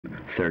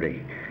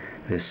30.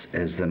 This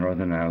is the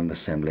Northern Ireland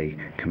Assembly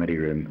Committee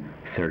Room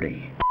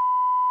 30.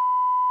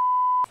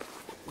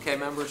 Okay,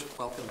 members,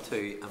 welcome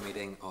to a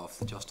meeting of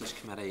the Justice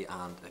Committee,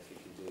 and if you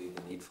can do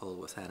the needful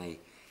with any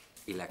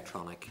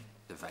electronic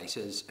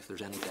devices. If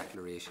there's any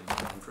declaration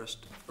of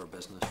interest or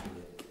business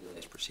for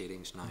today's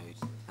proceedings, now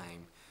is the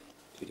time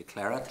to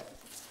declare it.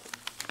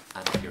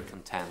 And if you're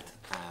content,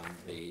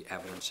 the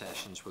evidence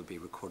sessions will be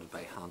recorded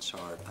by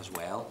Hansard as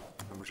well.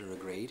 Members are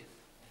agreed?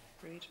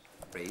 Agreed.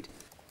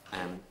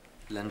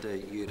 Linda,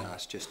 you had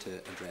asked just to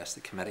address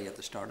the committee at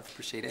the start of the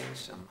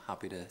proceedings. I'm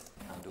happy to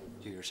hand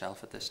over to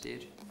yourself at this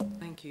stage.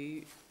 Thank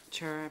you,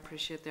 Chair. I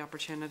appreciate the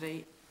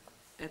opportunity.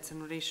 It's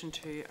in relation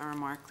to a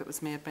remark that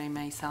was made by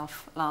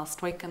myself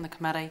last week in the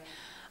committee.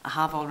 I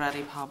have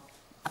already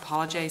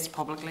apologised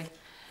publicly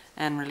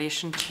in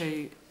relation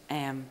to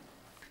the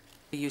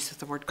use of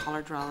the word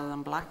coloured rather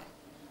than black.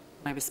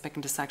 I was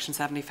speaking to Section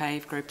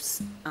 75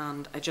 groups,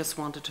 and I just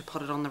wanted to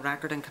put it on the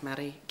record in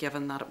committee,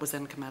 given that it was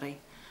in committee,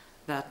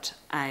 that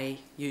I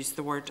used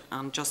the word,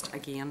 and just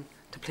again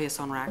to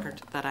place on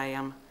record that I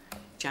am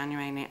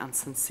genuinely and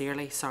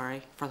sincerely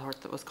sorry for the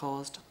hurt that was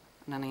caused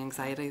and any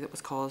anxiety that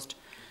was caused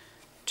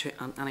to,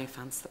 and any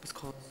offence that was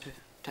caused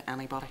to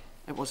anybody.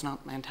 It was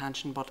not my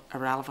intention, but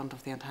irrelevant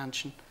of the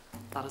intention,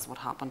 that is what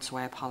happened, so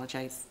I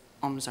apologise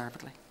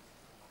unreservedly.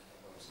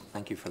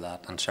 Thank you for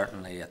that, and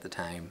certainly at the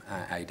time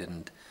I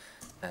didn't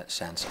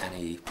sense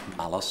any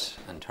malice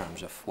in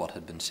terms of what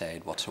had been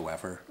said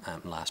whatsoever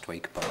last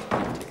week, but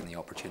I've taken the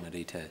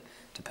opportunity to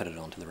put it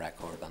onto the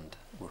record, and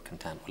we're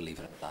content we'll leave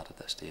it at that at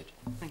this stage.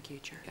 Thank you,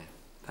 Chair. Okay.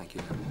 Thank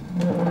you.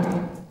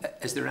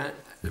 Is there any,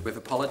 with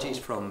apologies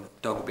from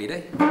Doug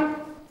Beattie,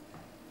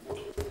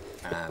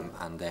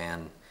 and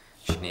then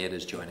Sinead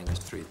is joining us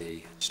through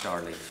the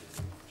Starleaf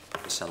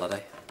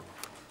facility.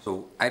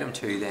 So item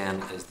 2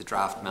 then is the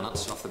draft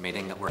minutes of the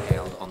meeting that were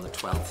held on the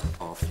 12th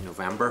of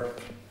November.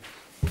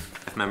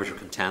 If members are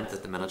content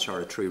that the minutes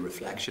are a true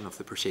reflection of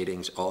the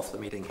proceedings of the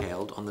meeting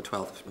held on the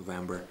 12th of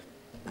November,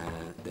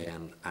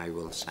 then I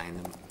will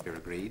sign them if you're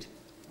agreed.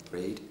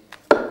 Agreed.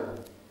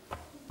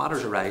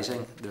 Matters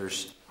arising,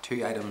 there's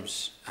 2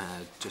 items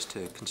just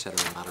to consider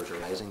in matters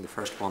arising. The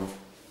first one,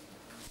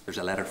 there's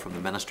a letter from the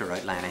Minister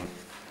outlining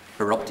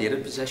her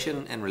updated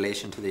position in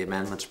relation to the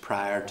amendments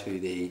prior to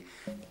the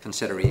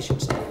consideration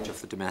stage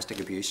of the Domestic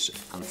Abuse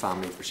and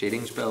Family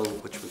Proceedings Bill,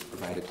 which was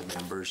provided to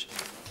members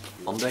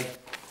Monday.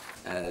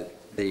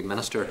 The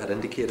Minister had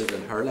indicated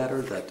in her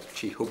letter that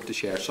she hoped to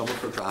share some of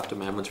her draft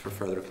amendments for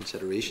further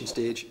consideration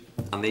stage,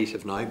 and these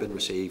have now been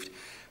received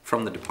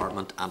from the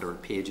Department and are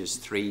pages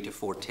 3 to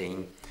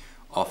 14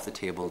 of the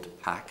tabled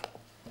pack.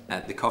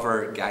 They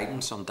cover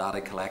guidance on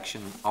data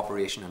collection,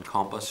 Operation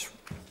Encompass,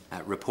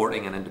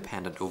 reporting and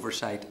independent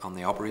oversight on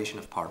the operation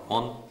of Part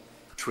 1,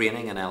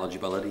 training and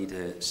eligibility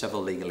to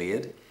civil legal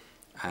aid,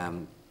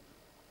 and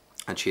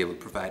she would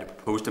provide a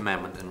proposed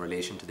amendment in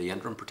relation to the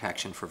interim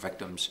protection for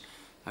victims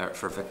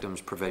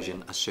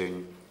provision as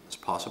soon as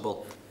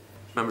possible.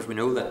 Members, we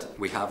know that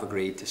we have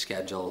agreed to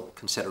schedule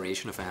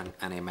consideration of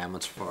any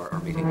amendments for our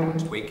meeting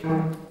next week,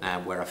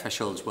 where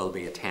officials will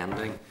be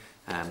attending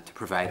to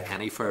provide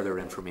any further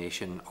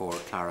information or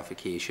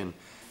clarification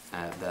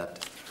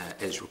that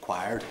is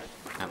required.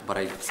 But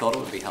I thought it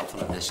would be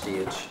helpful at this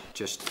stage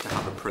just to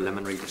have a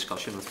preliminary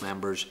discussion with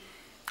members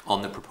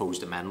on the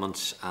proposed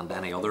amendments and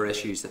any other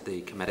issues that the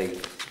committee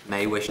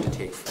may wish to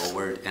take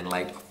forward in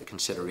light of the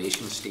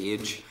consideration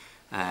stage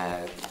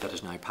that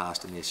is now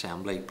passed in the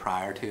Assembly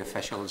prior to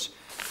officials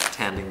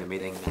attending the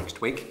meeting next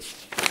week,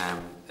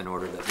 in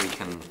order that we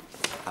can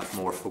have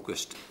more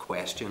focused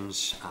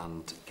questions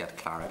and get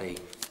clarity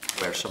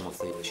where some of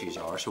the issues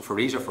are. So for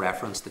ease of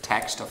reference, the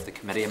text of the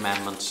committee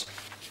amendments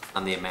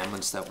and the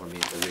amendments that were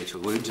made by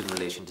Rachel Woods in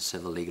relation to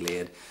civil legal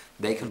aid,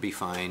 they can be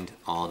found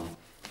on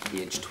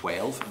page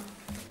 12.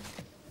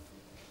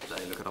 As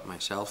I look it up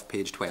myself,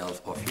 page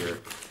 12 of your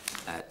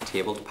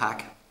tabled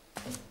pack.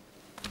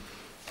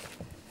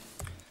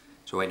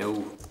 So I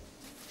know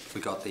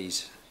we got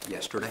these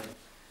yesterday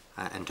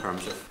in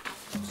terms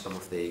of some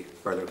of the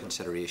further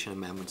consideration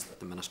amendments that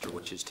the Minister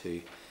wishes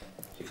to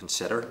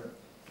consider,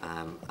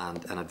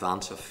 and in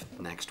advance of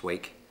next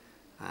week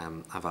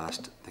I've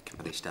asked the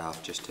committee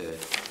staff just to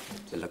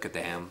look at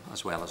them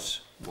as well as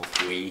what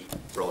we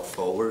brought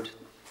forward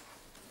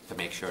to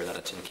make sure that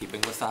it's in keeping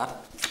with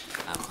that,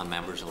 and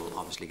members will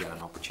obviously get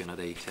an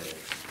opportunity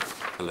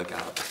to look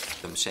at it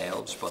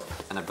themselves. But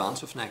in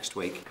advance of next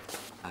week,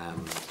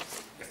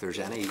 if there's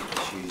any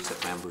issues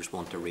that members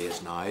want to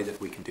raise now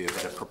that we can do a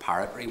bit of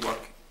preparatory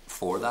work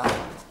for that,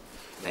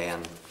 then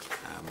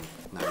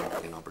there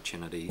will be an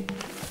opportunity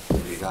to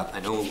do that. I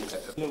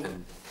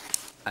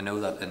know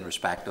that in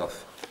respect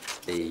of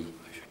the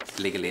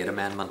legal aid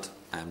amendment,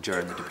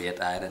 during the debate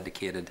I had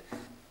indicated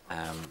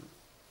a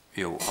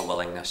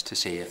willingness to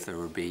see if there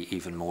would be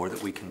even more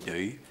that we can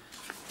do,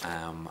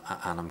 and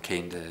I'm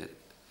keen to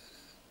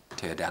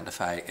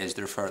identify, is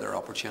there further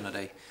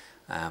opportunity,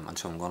 and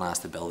so I'm going to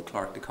ask the bill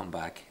clerk to come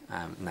back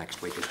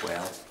next week as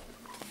well.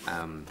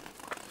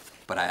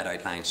 But I had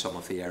outlined some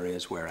of the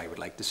areas where I would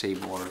like to see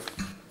more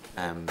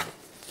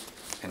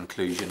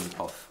inclusion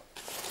of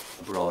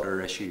a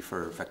broader issue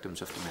for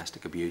victims of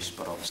domestic abuse,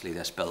 but obviously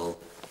this bill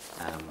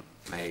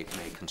may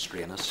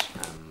constrain us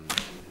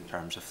in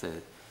terms of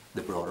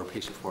the broader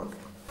piece of work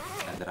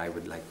that I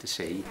would like to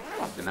see.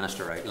 The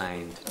Minister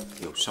outlined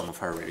some of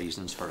her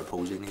reasons for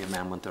opposing the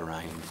amendment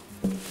around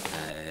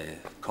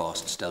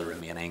costs still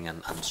remaining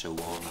and so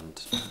on, and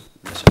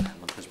this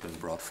amendment has been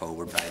brought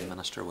forward by the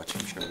Minister, which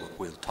I'm sure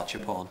we'll touch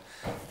upon.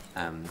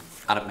 And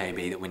it may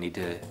be that we need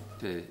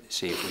to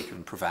see if we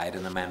can provide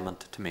an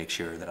amendment to make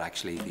sure that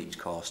actually these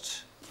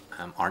costs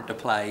aren't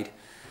applied,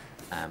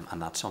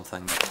 and that's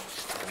something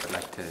that I would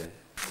like the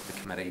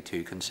committee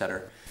to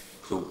consider.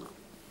 So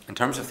in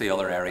terms of the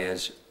other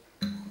areas,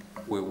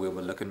 we will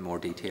look in more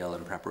detail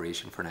in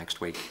preparation for next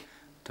week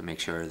to make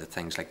sure that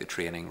things like the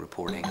training,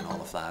 reporting and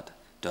all of that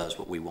does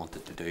what we want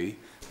it to do.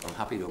 But I'm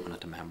happy to open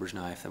it to members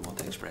now if they want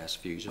to express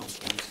views on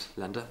things.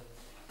 Linda?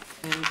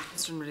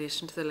 Just in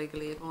relation to the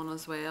legal aid one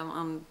as well,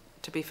 and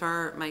to be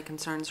fair, my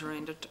concerns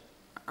around it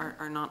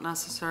are not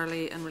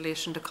necessarily in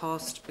relation to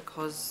cost,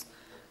 because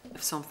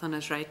if something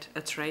is right,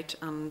 it's right,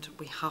 and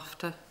we have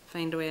to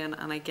find a way, and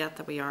I get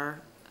that we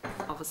are,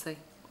 obviously,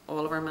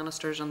 all of our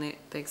ministers and the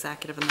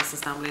executive in this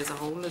assembly as a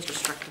whole is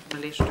restricted in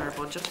relation to our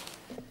budget.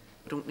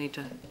 We don't need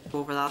to go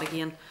over that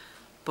again,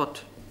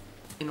 but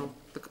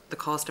the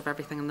cost of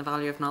everything and the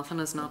value of nothing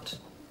is not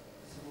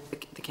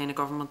the kind of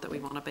government that we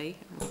want to be,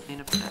 or the kind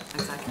of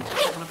executive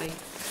that we want to be.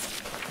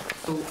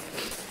 So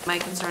my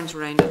concerns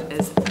around it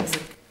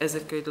is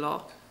it good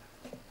law?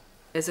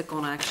 Is it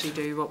going to actually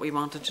do what we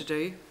want it to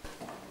do?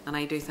 And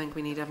I do think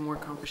we need to have more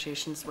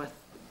conversations with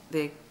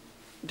the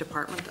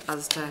department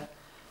as to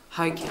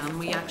how can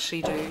we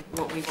actually do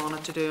what we want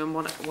it to do, and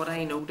what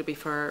I know, to be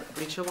fair,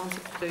 Rachel wants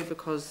it to do,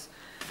 because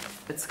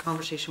it's a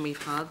conversation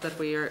we've had that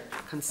we are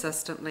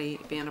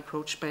consistently being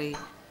approached by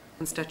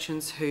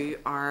constituents who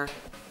are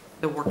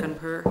the working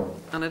poor,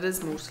 and it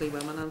is mostly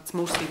women, and it's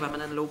mostly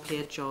women in low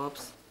paid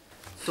jobs,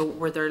 so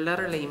where they're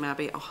literally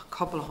maybe a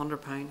couple of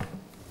 £100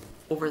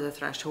 over the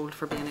threshold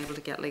for being able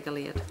to get legal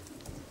aid.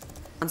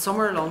 And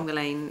somewhere along the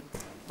line,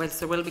 whilst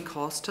there will be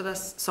cost to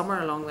this,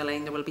 somewhere along the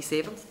line there will be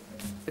savings,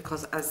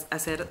 because as I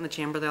said it in the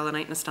chamber the other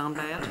night, and I stand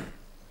by it,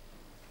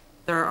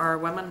 there are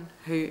women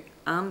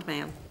and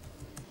men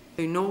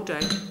who no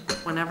doubt,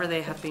 whenever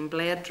they have been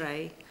bled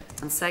dry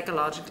and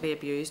psychologically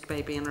abused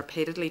by being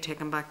repeatedly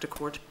taken back to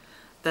court,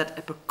 that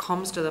it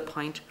comes to the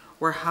point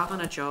where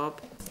having a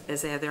job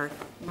is either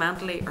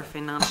mentally or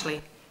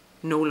financially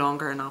no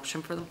longer an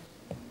option for them.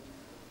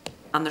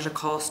 And there's a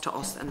cost to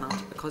us in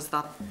that, because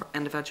that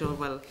individual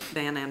will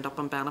then end up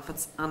on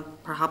benefits, and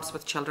perhaps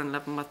with children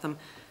living with them,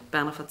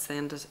 benefits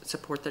then to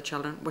support their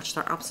children, which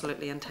they're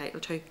absolutely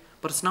entitled to,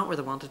 but it's not where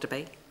they wanted to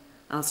be,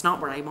 and it's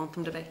not where I want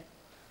them to be,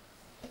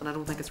 and I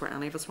don't think it's where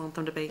any of us want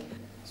them to be.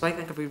 So I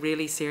think if we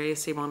really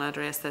seriously want to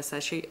address this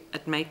issue,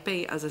 it might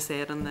be, as I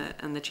said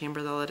in the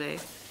chamber the other day,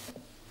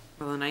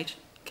 or the night,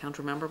 I can't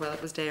remember whether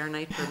it was day or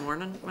night or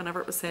morning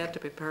whenever it was said, to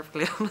be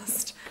perfectly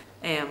honest,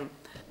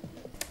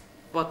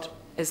 but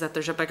is that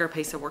there's a bigger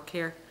piece of work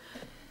here,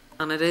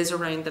 and it is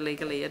around the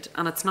legal aid,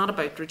 and it's not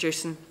about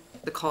reducing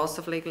the cost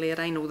of legal aid.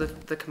 I know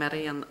that the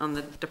committee and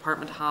the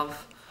department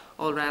have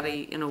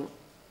already,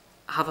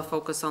 have a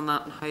focus on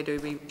that and how do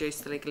we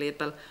reduce the legal aid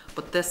bill,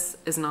 but this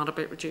is not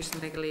about reducing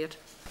legal aid,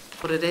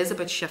 but it is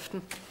about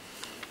shifting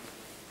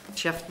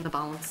the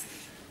balance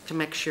to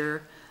make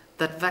sure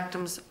that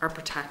victims are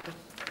protected,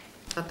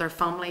 that their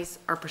families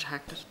are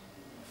protected,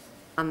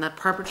 and that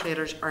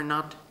perpetrators are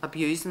not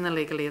abusing the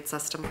legal aid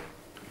system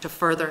to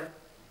further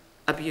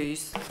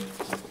abuse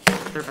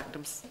their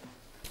victims.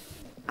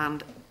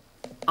 And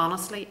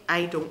honestly,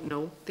 I don't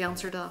know the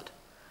answer to that,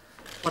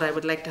 but I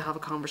would like to have a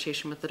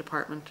conversation with the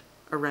department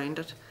around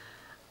it.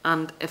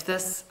 And if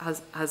this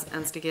has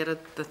instigated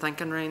the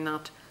thinking around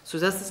that, so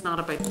this is not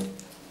about,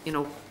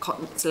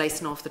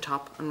 slicing off the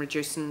top and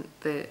reducing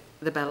the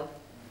bill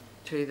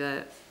to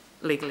the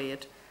legal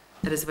aid.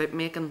 It is about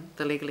making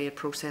the legal aid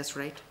process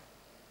right.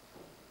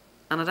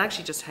 And it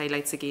actually just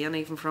highlights again,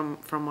 even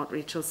from what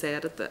Rachel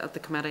said at the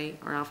committee,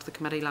 or after the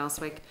committee last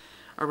week,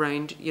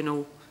 around,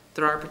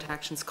 there are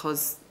protections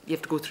because you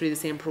have to go through the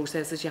same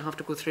processes you have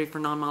to go through for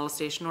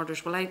non-molestation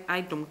orders. Well,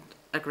 I don't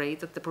agree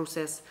that the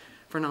process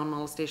for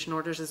non-molestation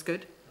orders is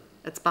good.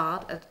 It's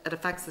bad. It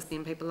affects the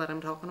same people that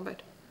I'm talking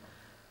about.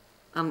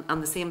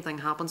 And the same thing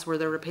happens where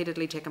they're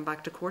repeatedly taken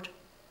back to court.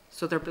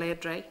 So they're blade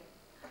dry.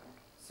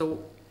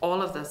 So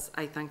all of this,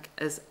 I think,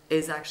 is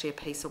actually a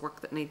piece of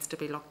work that needs to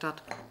be looked at.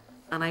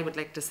 And I would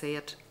like to see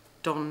it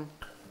done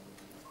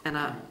in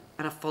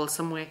a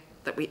fulsome way,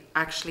 that we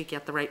actually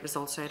get the right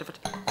results out of it,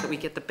 that we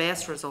get the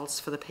best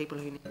results for the people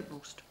who need it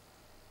most.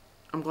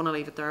 I'm going to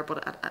leave it there,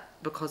 but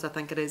because I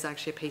think it is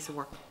actually a piece of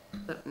work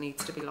that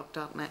needs to be looked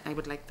at, and I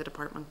would like the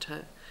department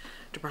to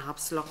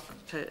perhaps look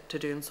to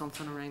doing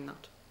something around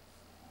that.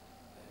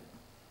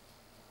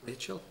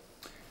 Rachel?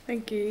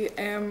 Thank you.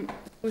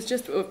 Was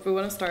just, if we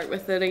want to start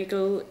with the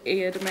legal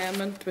aid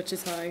amendment, which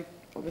is now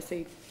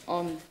obviously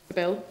on the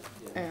bill.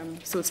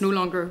 So it's no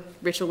longer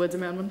Rachel Wood's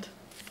amendment,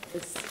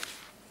 it's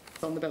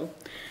on the bill.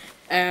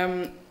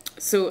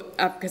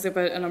 because I've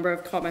got a number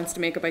of comments to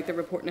make about the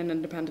reporting and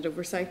independent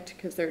oversight,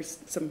 because there's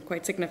some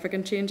quite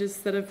significant changes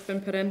that have been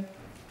put in.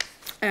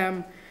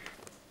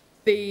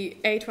 The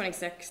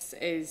A26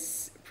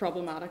 is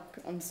problematic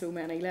on so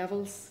many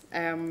levels.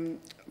 On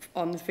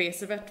the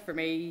face of it, for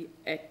me,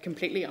 it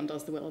completely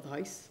undoes the will of the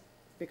House,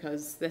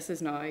 because this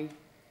is now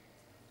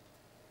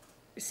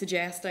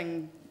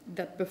suggesting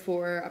that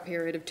before a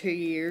period of 2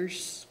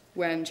 years,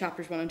 when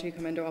chapters 1 and 2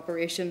 come into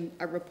operation,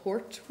 a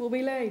report will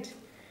be laid.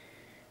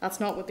 That's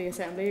not what the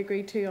Assembly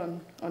agreed to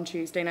on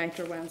Tuesday night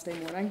or Wednesday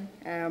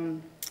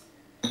morning.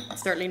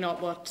 Certainly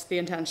not what the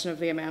intention of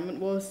the amendment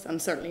was,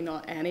 and certainly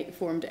not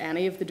formed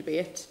any of the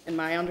debate, in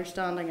my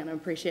understanding. And I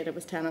appreciate it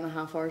was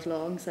 10.5 hours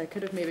long, so I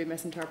could have maybe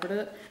misinterpreted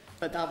it,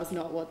 but that was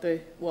not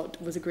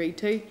what was agreed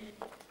to.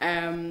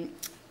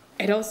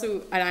 It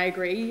also, and I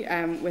agree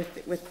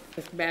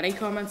with many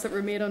comments that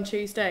were made on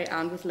Tuesday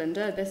and with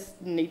Linda, this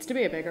needs to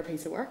be a bigger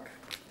piece of work.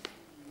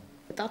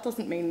 But that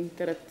doesn't mean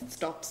that it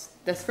stops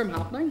this from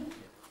happening.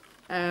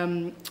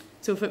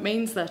 So if it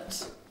means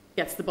that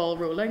gets the ball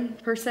rolling,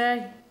 per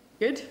se,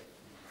 good.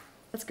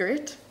 That's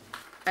great.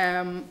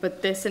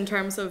 But this, in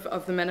terms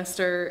of the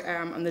Minister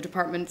and the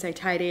Department, say,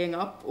 tidying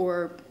up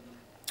or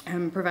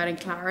providing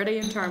clarity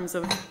in terms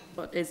of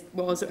what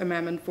was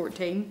Amendment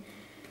 14,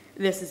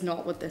 this is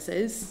not what this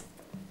is.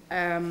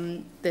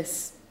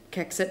 This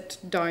kicks it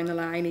down the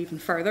line even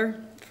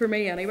further, for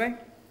me anyway.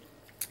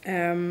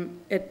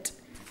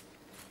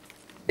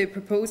 The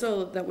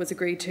proposal that was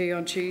agreed to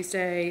on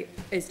Tuesday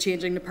is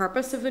changing the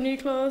purpose of the new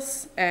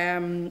clause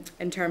in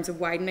terms of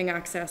widening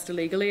access to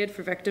legal aid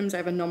for victims. I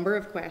have a number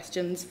of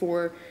questions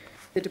for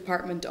the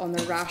Department on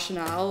the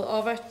rationale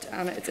of it,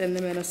 and it's in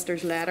the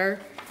Minister's letter,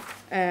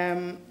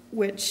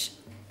 which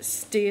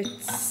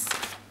states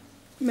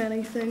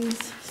many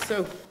things.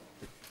 So,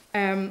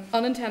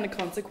 unintended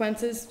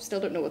consequences,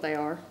 still don't know what they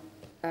are.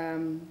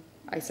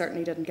 I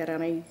certainly didn't get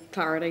any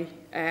clarity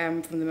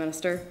from the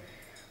Minister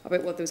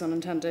about what those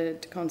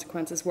unintended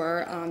consequences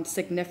were, and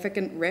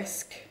significant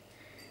risk.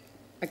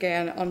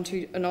 Again, I'm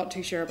not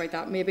too sure about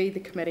that. Maybe the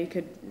committee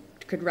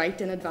could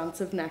write in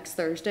advance of next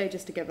Thursday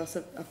just to give us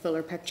a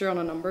fuller picture on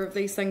a number of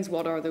these things.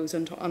 What are those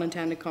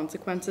unintended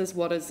consequences?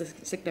 What is the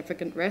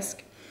significant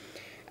risk?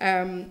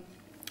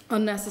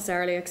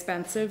 Unnecessarily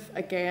expensive.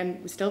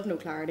 Again, we still have no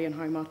clarity on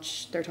how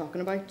much they're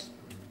talking about.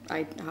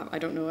 I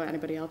don't know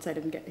anybody else. I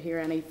didn't hear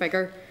any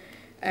figure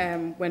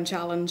when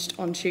challenged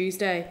on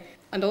Tuesday.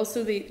 And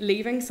also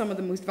leaving some of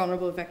the most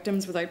vulnerable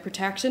victims without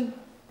protection.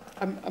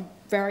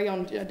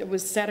 It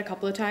was said a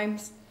couple of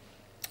times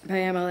by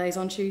MLAs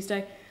on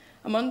Tuesday.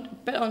 I'm a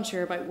bit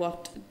unsure about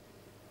what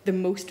the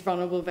most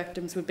vulnerable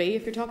victims would be.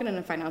 If you're talking in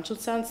a financial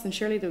sense, then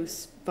surely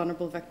those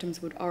vulnerable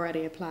victims would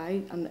already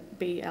apply and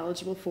be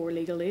eligible for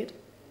legal aid,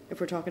 if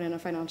we're talking in a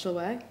financial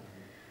way.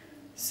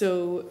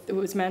 So it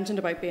was mentioned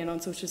about being on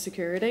Social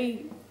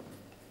Security.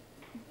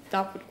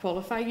 That would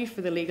qualify you for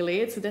the legal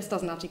aid, so this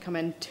doesn't come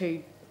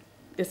into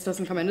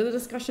the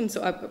discussion.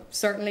 So I'm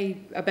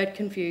certainly a bit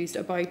confused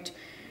about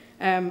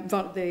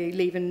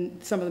leaving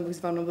some of the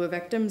most vulnerable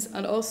victims,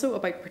 and also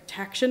about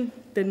protection.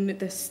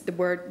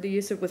 The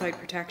use of without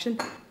protection.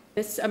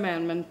 This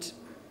amendment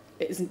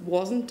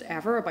wasn't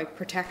ever about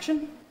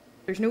protection.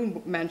 There's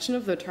no mention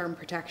of the term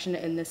protection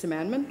in this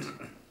amendment.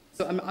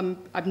 So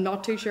I'm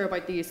not too sure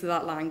about the use of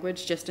that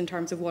language, just in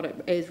terms of what it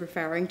is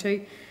referring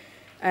to.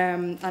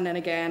 And then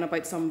again,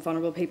 about some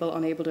vulnerable people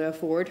unable to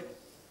afford.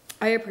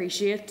 I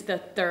appreciate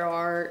that there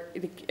are,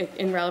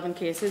 in relevant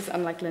cases,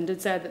 and like Linda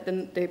said,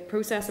 that the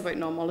process about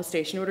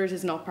non-molestation orders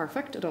is not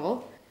perfect at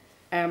all.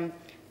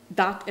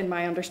 That, in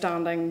my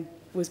understanding,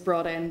 was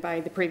brought in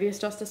by the previous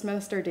Justice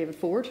Minister, David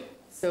Ford.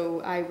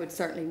 So I would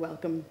certainly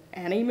welcome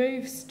any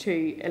moves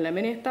to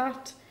eliminate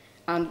that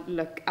and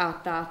look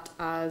at that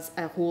as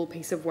a whole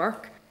piece of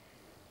work.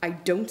 I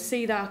don't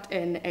see that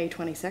in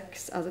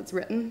A26 as it's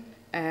written.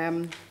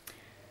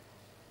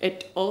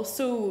 It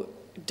also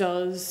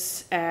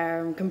does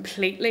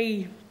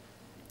completely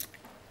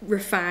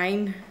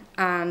refine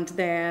and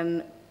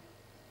then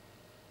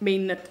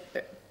mean that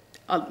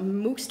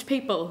most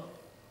people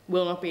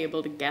will not be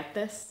able to get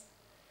this,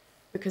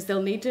 because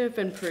they'll need to have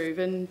been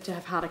proven to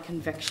have had a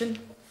conviction.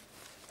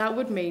 That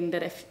would mean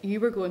that if you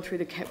were going through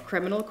the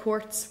criminal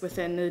courts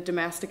within the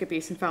Domestic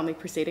Abuse and Family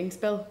Proceedings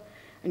Bill,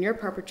 and you're a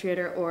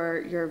perpetrator,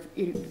 or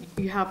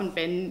you haven't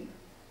been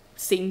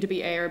seen to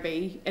be A or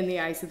B in the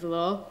eyes of the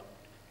law,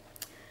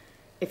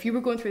 if you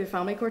were going through the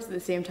family courts at the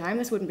same time,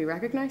 this wouldn't be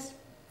recognised.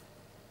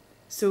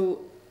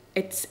 So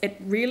it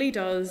really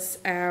does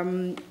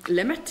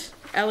limit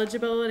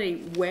eligibility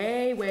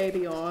way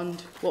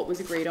beyond what was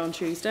agreed on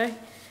Tuesday.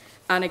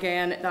 And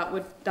again,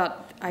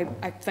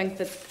 I think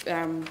that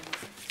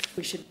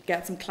we should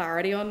get some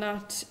clarity on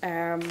that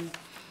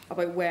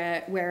about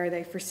where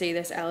they foresee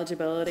this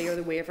eligibility or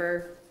the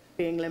waiver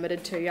being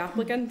limited to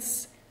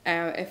applicants.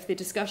 If the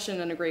discussion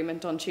and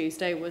agreement on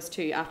Tuesday was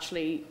to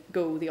actually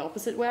go the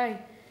opposite way,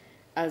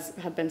 as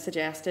had been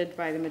suggested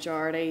by the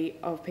majority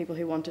of people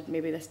who wanted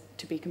maybe this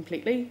to be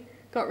completely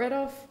got rid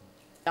of,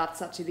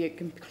 that's actually the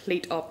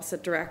complete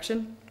opposite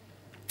direction.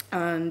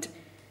 And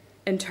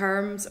In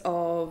terms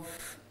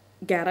of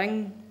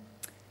getting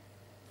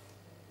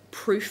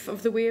proof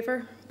of the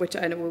waiver, which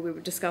I know we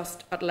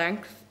discussed at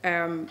length,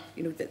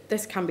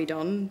 this can be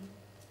done.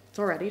 It's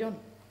already done.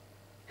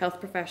 Health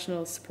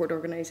professionals, support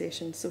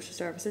organisations, social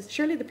services.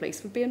 Surely the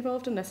police would be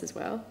involved in this as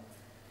well,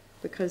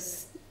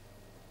 because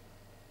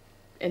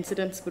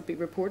incidents would be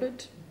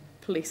reported,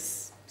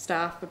 police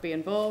staff would be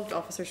involved,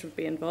 officers would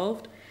be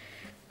involved.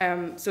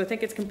 So I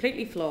think it's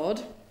completely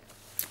flawed.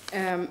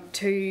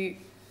 To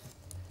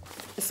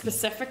a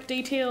specific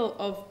detail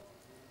of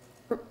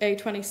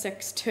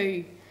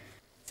A26.2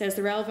 says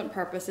the relevant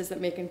purpose is that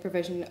making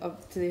provision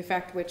to the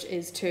effect which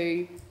is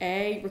to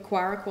A,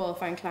 require a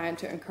qualifying client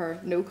to incur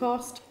no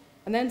cost,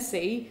 and then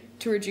C,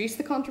 to reduce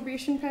the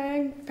contribution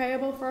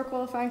payable for a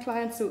qualifying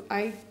client. So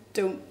I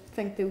don't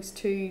think those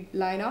two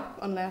line up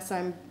unless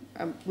I'm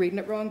reading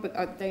it wrong, but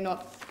are they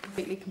not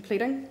completely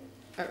competing?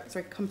 That's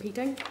points?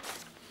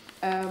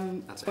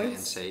 A and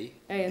C.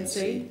 A and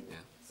C. Yeah.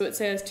 So it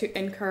says to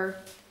incur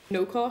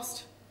no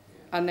cost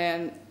and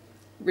then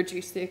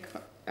reduce the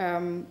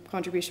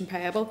contribution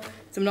payable.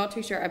 So I'm not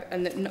too sure,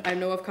 and I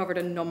know I've covered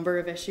a number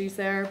of issues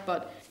there,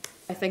 but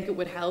I think it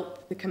would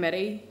help the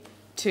committee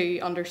to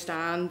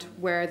understand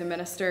where the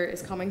Minister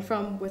is coming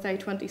from with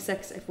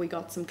A26 if we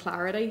got some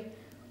clarity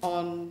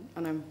on,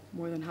 and I'm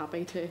more than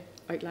happy to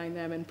outline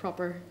them in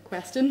proper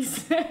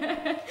questions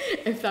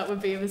if that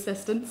would be of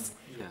assistance.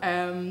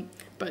 Yeah.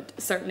 But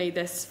certainly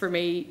this, for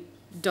me,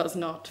 does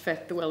not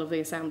fit the will of the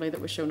Assembly that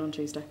was shown on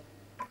Tuesday.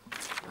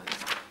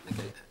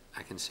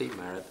 I can see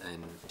merit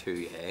in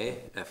 2A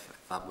if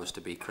that was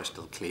to be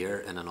crystal clear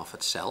in and of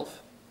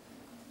itself.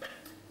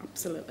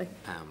 Absolutely.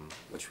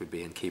 Which would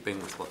be in keeping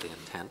with what the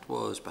intent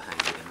was behind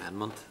the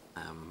amendment.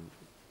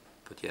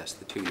 But yes,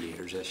 the 2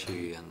 years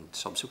issue and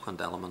subsequent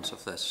elements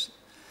of this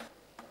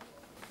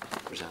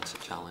presents a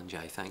challenge,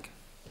 I think.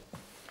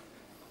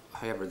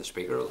 However, the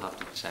Speaker will have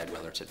to decide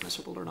whether it's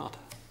admissible or not.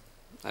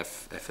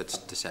 If it's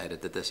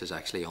decided that this is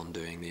actually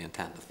undoing the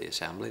intent of the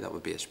Assembly, that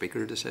would be a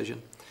Speaker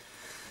decision.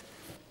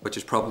 Which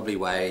is probably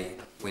why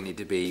we need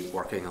to be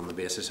working on the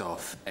basis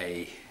of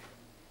a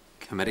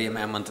committee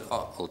amendment.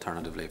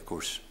 Alternatively, of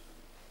course,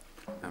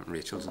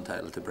 Rachel's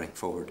entitled to bring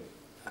forward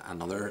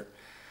another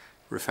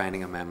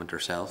refining amendment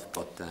herself,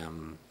 but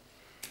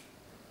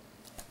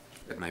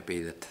it might be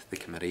that the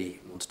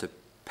committee wants to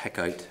pick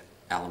out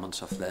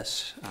elements of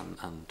this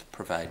and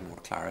provide more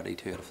clarity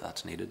to it if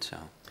that's needed. So.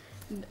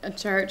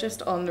 Chair,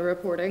 just on the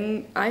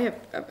reporting, I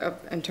have,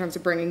 in terms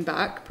of bringing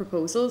back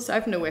proposals, I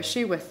have no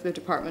issue with the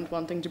department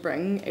wanting to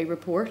bring a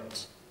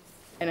report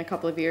in a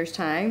couple of years'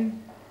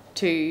 time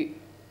to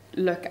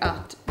look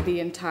at the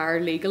entire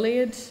legal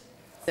aid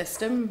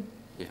system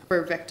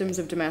for victims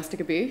of domestic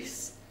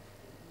abuse.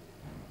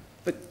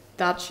 But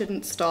that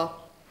shouldn't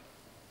stop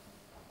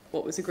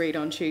what was agreed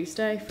on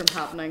Tuesday from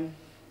happening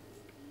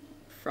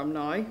from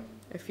now,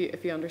 if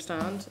you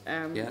understand.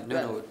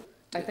 No.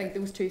 I think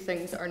those two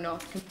things are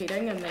not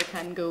competing and they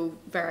can go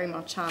very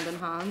much hand in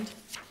hand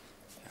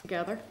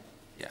together.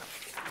 Yeah,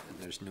 and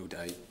there's no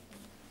doubt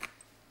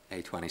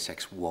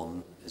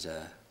A26.1 is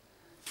a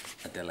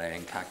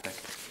delaying tactic.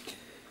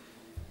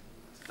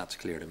 That's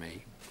clear to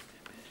me.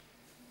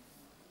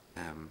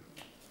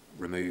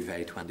 Remove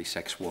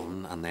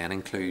A26.1 and then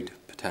include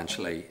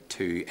potentially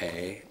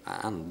 2A,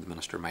 and the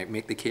Minister might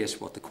make the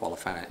case what the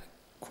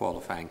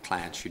qualifying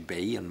client should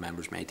be, and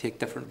members may take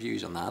different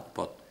views on that,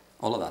 but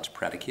all of that's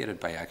predicated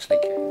by actually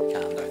kicking the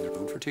can down the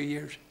road for 2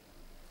 years.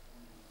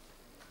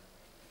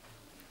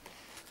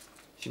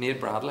 Sinead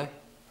Bradley.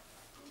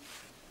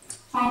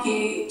 Thank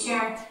you,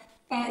 Chair.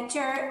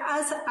 Chair,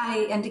 as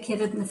I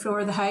indicated in the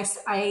floor of the House,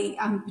 I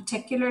am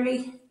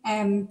particularly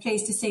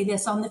pleased to see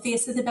this on the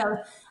face of the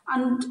bill.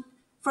 And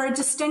for a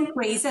distinct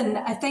reason,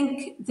 I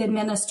think the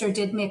Minister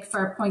did make a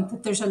fair point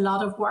that there's a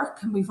lot of work,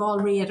 and we've all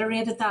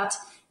reiterated that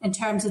in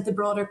terms of the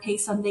broader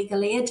piece on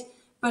legal aid.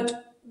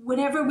 But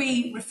whenever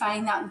we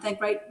refine that and think,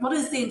 right, what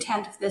is the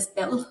intent of this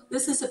bill?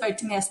 This is about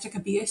domestic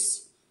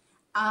abuse.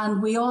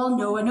 And we all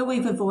know, I know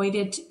we've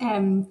avoided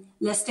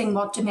listing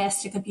what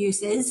domestic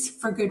abuse is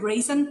for good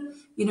reason.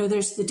 You know,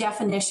 there's the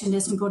definition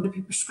isn't going to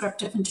be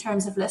prescriptive in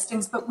terms of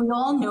listings, but we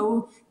all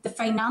know the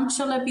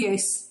financial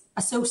abuse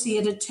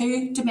associated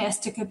to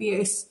domestic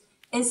abuse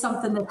is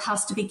something that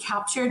has to be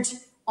captured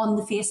on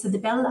the face of the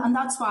bill. And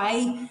that's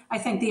why I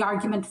think the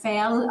argument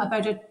fell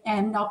about it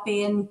not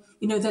being,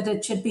 you know, that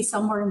it should be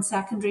somewhere in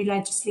secondary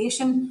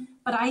legislation.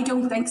 But I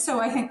don't think so.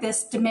 I think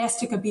this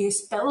domestic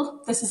abuse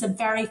bill, this is a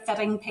very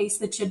fitting piece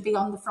that should be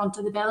on the front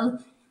of the bill.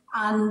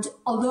 And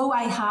although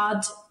I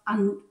had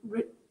and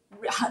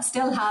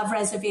still have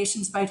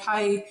reservations about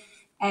how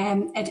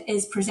it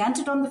is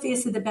presented on the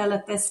face of the bill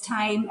at this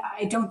time,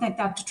 I don't think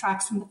that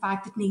detracts from the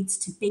fact it needs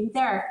to be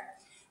there.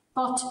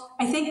 But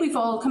I think we've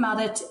all come at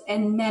it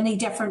in many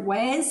different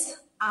ways,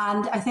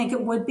 and I think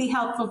it would be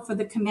helpful for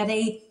the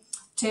committee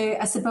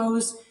to, I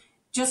suppose,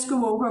 just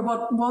go over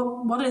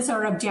what is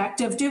our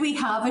objective. Do we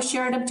have a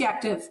shared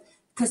objective?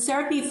 Because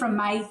certainly from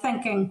my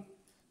thinking,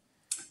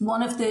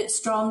 one of the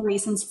strong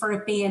reasons for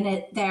it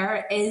being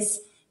there is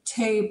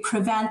to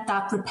prevent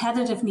that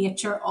repetitive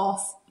nature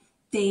of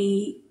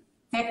the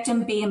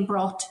victim being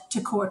brought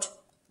to court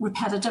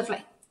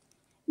repetitively.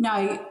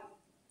 Now,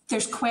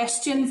 there's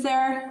questions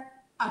there.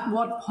 At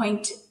what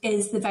point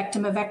is the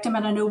victim a victim?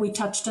 And I know we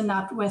touched on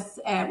that with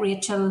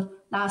Rachel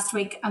last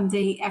week and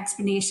the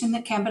explanation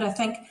that came, but I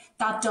think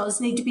that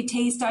does need to be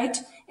teased out.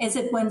 Is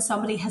it when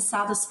somebody has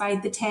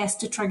satisfied the test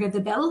to trigger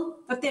the bill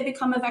that they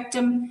become a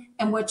victim,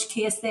 in which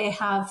case they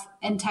have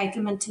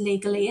entitlement to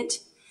legal aid?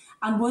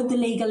 And would the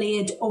legal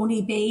aid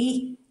only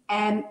be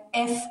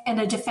if in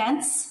a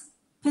defence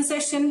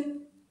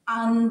position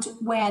and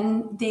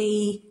when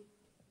the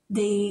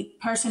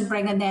person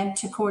bringing them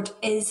to court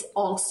is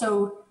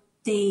also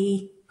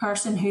the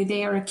person who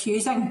they are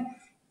accusing,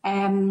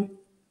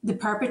 the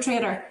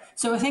perpetrator?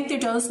 So I think there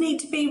does need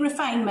to be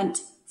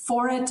refinement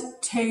for it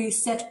to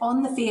sit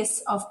on the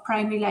face of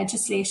primary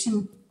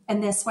legislation in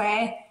this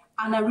way.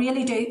 And I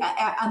really do.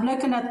 I'm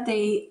looking at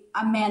the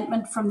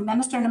amendment from the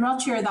Minister, and I'm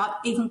not sure that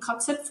even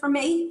cuts it for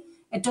me.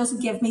 It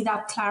doesn't give me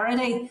that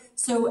clarity.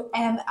 So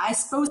I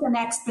suppose an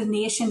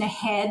explanation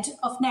ahead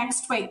of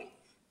next week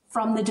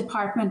from the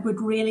department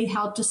would really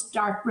help to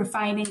start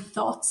refining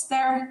thoughts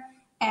there.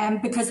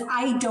 Because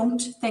I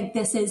don't think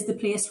this is the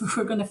place where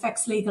we're going to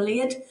fix legal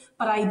aid,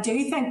 but I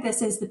do think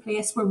this is the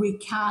place where we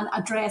can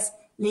address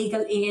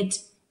legal aid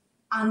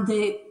and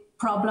the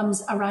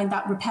problems around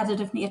that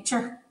repetitive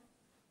nature.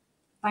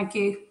 Thank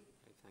you.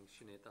 Thanks,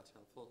 Sinead. That's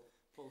helpful.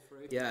 Paul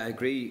Frew? Yeah, I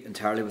agree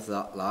entirely with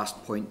that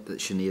last point that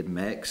Sinead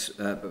makes.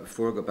 But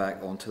before I go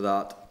back onto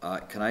that,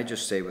 can I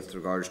just say with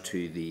regards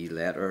to the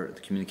letter,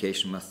 the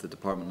communication with the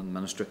Department and the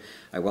Minister,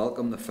 I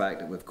welcome the fact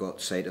that we've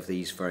got sight of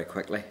these very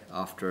quickly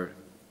after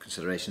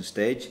consideration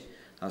stage.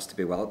 That's to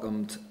be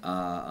welcomed,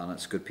 and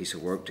it's a good piece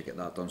of work to get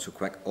that done so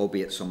quick,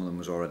 albeit some of them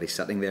was already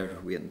sitting there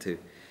waiting to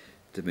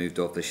moved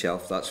off the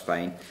shelf. That's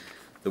fine.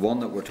 The one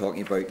that we're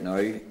talking about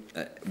now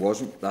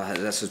wasn't.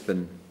 This has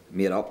been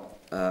made up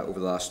over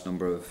the last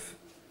number of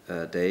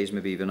days,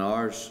 maybe even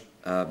hours,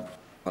 but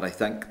I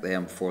thank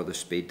them for the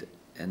speed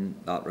in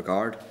that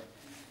regard.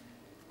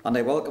 And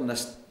I welcome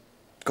this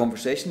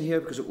conversation here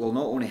because it will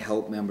not only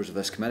help members of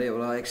this committee, it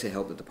will actually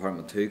help the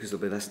department too, because they'll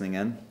be listening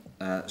in.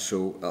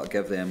 So I'll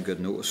give them good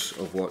notice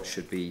of what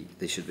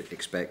they should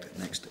expect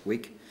next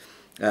week.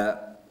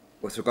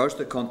 With regards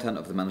to the content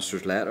of the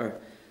Minister's letter,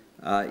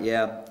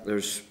 yeah,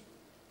 there's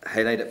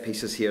highlighted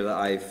pieces here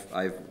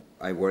that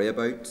I worry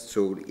about.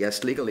 So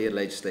yes, legal aid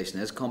legislation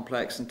is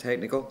complex and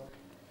technical,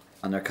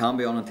 and there can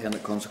be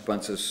unintended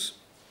consequences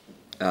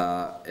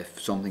if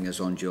something is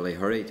unduly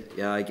hurried.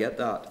 Yeah, I get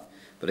that.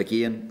 But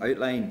again,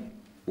 outline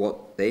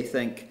what they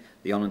think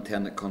the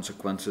unintended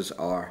consequences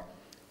are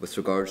with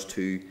regards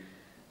to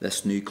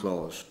this new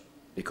clause,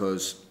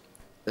 because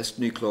this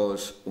new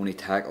clause only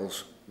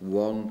tackles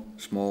one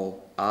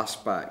small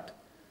aspect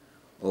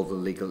of the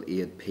legal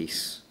aid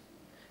piece.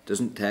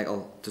 Doesn't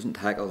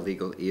tackle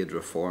legal aid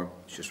reform.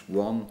 It's just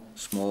one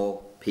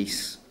small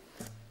piece.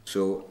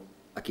 So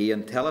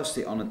again, tell us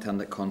the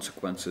unintended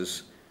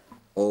consequences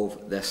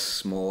of this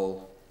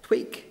small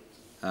tweak.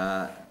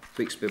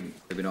 Tweak's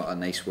maybe not a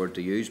nice word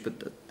to use,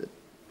 but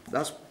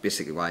that's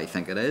basically why I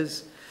think it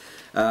is.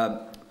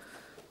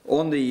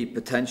 On the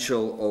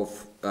potential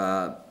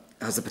of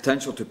has the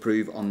potential to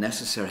prove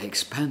unnecessary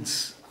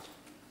expense.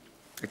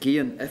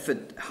 Again, if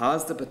it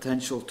has the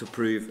potential to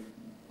prove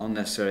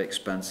unnecessary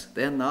expense,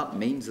 then that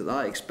means that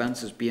that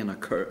expense is being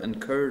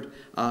incurred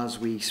as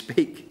we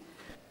speak.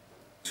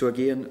 So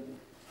again,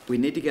 we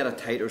need to get a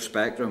tighter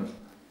spectrum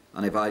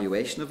and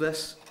evaluation of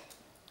this.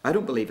 I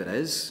don't believe it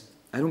is.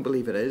 I don't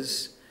believe it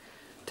is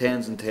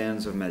tens and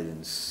tens of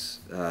millions,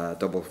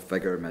 double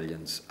figure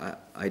millions.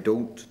 I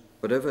don't.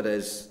 Whatever it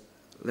is,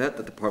 let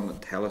the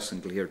department tell us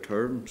in clear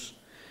terms,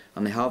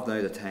 and they have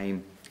now the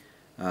time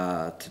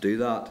to do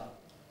that.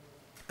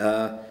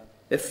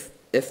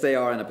 If they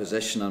are in a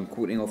position, I'm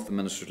quoting off the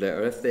Minister's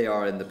letter, if they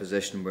are in the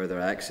position where their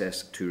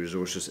access to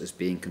resources is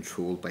being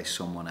controlled by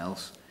someone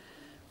else,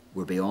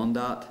 we're beyond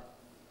that.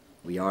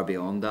 We are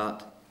beyond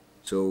that.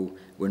 So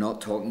we're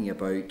not talking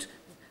about,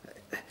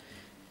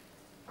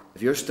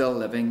 if you're still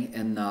living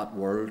in that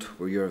world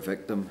where you're a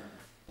victim,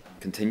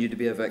 continue to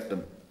be a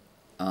victim,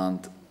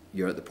 and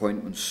you're at the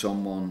point when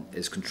someone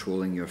is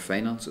controlling your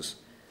finances,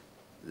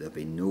 there'll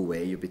be no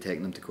way you'll be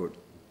taking them to court.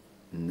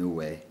 No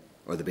way.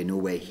 Or there'll be no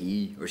way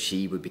he or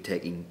she would be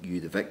taking you,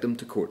 the victim,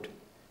 to court.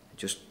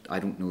 I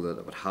don't know that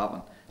it would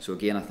happen. So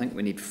again, I think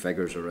we need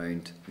figures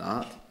around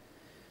that.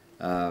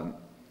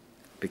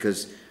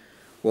 Because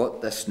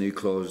what this new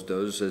clause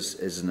does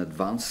is an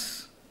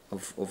advance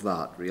of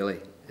that,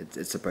 really.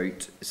 It's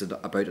about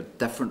a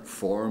different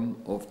form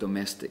of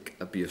domestic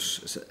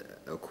abuse,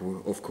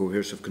 of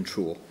coercive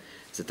control.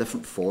 It's a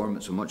different form.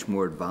 It's a much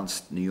more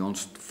advanced,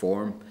 nuanced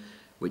form,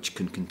 which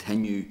can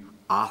continue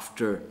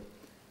after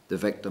the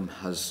victim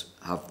has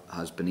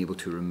been able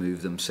to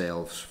remove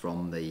themselves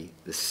from the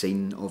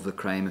scene of the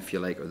crime, if you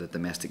like, or the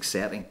domestic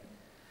setting.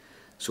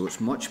 So it's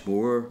much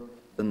more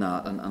than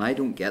that, and I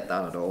don't get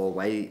that at all.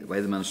 Why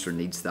the Minister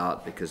needs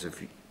that? Because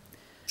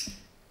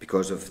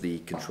of the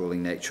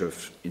controlling nature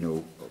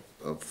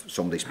of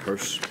somebody's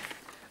purse.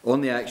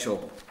 On the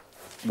actual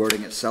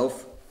wording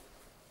itself,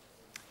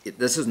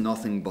 this is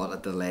nothing but a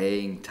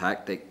delaying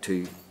tactic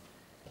to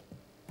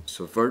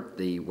subvert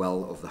the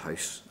will of the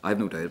House. I've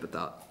no doubt about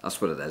that.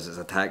 That's what it is. It's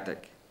a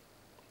tactic.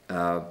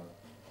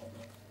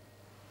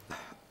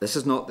 This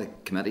is not the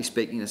committee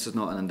speaking. This is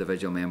not an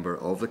individual member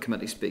of the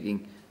committee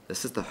speaking.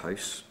 This is the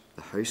House.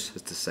 The House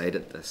has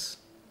decided this.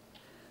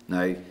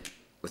 Now,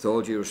 with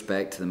all due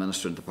respect to the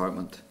Minister and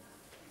Department,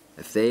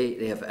 if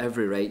they have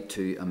every right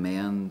to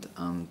amend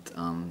and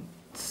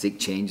seek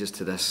changes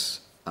to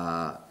this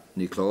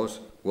new clause,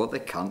 what they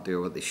can't do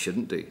or what they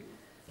shouldn't do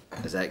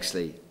is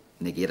actually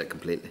negate it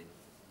completely,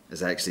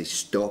 is actually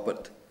stop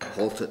it,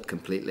 halt it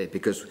completely,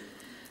 because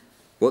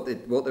what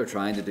they're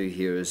trying to do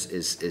here is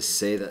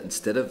say that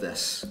instead of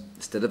this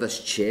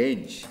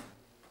change,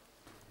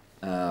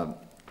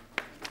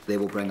 they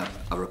will bring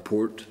a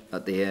report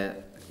at the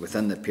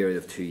within the period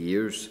of 2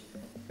 years,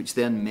 which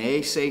then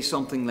may say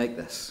something like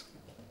this.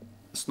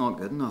 It's not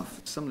good enough.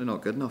 It's simply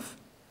not good enough.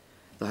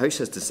 The House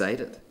has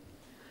decided.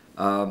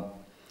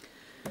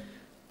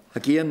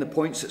 Again, the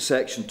points at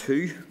section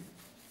 2.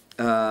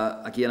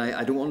 Again,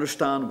 I don't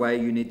understand why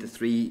you need the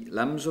 3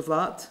 limbs of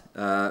that.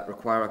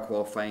 Require a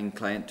qualifying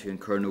client to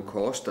incur no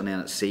cost, and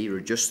then at C,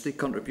 reduce the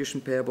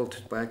contribution payable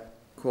by a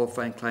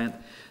qualifying client.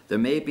 There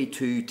may be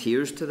 2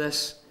 tiers to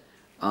this,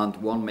 and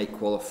one might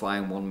qualify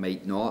and one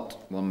might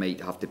not. One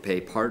might have to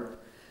pay part.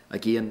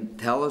 Again,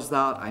 tell us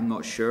that. I'm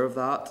not sure of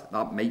that.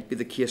 That might be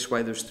the case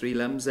why there's 3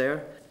 limbs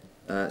there.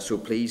 So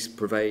please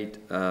provide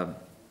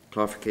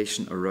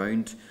clarification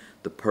around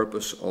the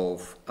purpose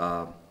of...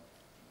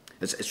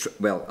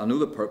 well, I know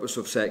the purpose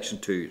of section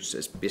 2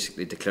 is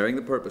basically declaring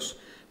the purpose,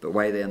 but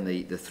why then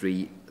the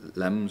 3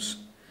 limbs?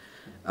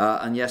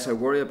 And yes, I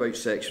worry about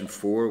section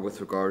 4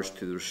 with regards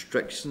to the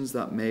restrictions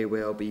that may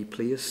well be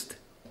placed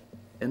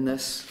in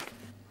this,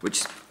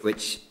 which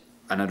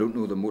and I don't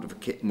know the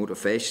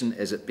motivation.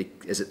 Is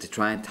it to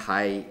try and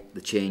tie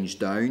the change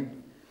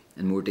down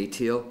in more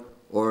detail,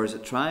 or is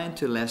it trying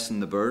to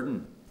lessen the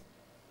burden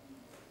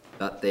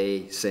that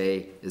they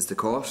say is the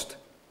cost,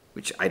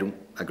 which I don't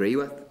agree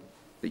with?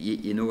 But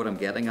you know what I'm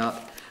getting at.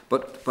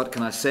 But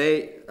can I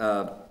say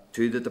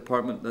to the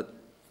department that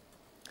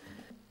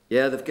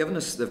yeah, they've given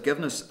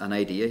us an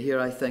idea here,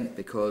 I think,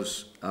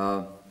 because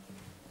I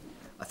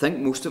think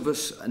most of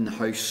us in the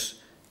House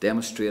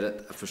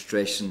demonstrated a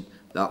frustration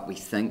that we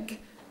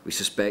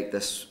suspect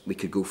we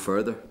could go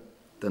further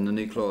than the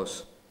new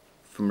clause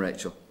from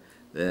Rachel.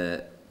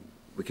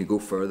 We can go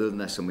further than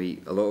this, and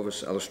a lot of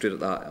us illustrated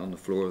that on the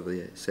floor of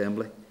the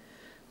Assembly,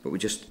 but we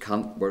just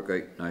can't work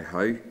out now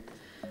how.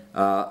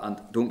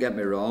 And don't get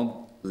me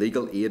wrong,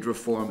 legal aid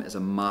reform is a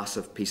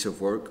massive piece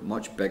of work,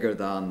 much bigger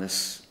than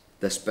this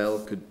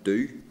bill could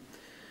do.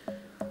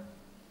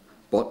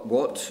 But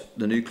what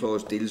the new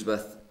clause deals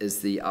with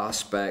is the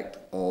aspect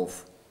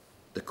of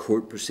the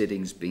court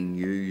proceedings being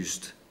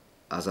used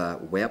as a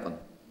weapon.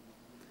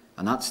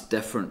 And that's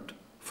different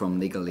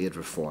from legal aid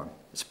reform.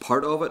 It's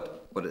part of it,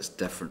 but it's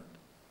different.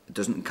 It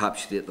doesn't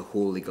encapsulate the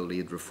whole legal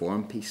aid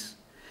reform piece.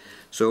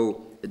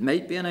 So it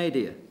might be an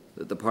idea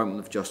that the Department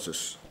of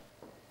Justice,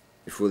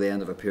 before the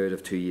end of a period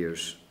of 2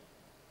 years,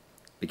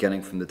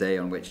 beginning from the day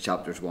on which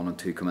chapters 1 and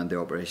 2 come into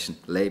operation,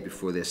 lay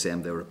before the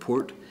Assembly a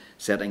report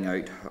setting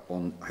out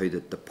on how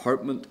the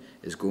department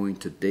is going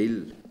to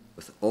deal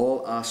with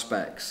all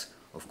aspects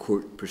of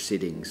court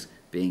proceedings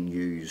being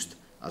used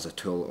as a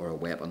tool or a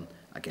weapon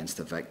against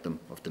a victim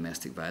of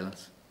domestic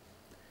violence.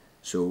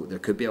 So there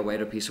could be a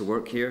wider piece of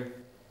work here.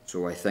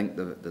 So I thank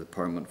the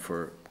department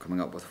for coming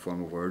up with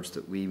formal words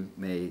that we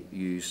may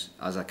use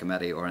as a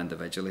committee or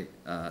individually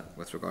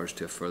with regards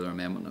to a further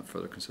amendment at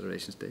further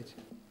consideration stage.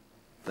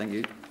 Thank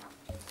you.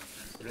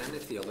 Are there any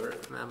of the other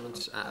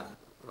amendments?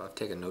 I've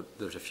taken note.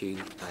 There's a few.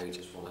 I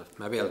just want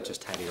to maybe I'll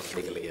just tidy up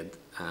legal aid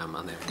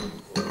and then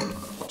we'll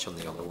touch on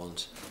the other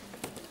ones.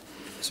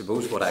 I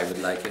suppose what I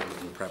would like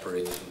in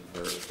preparation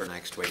for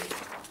next week,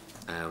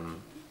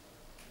 and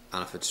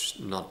if it's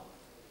not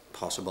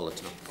possible,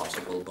 it's not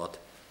possible, but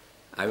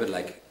I would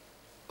like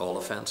all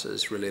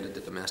offences related to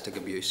domestic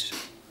abuse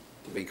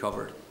to be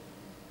covered.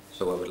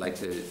 So I would like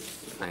to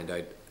find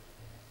out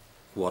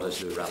what is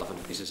the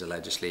relevant pieces of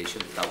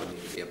legislation that would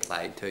need to be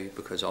applied to,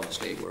 because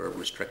obviously we're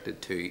restricted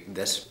to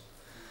this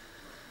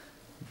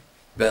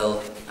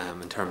bill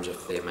in terms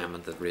of the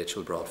amendment that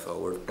Rachel brought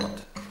forward,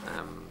 but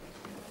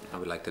I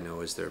would like to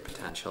know, is there a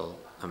potential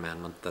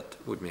amendment that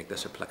would make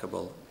this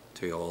applicable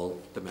to all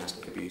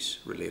domestic abuse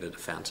related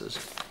offences?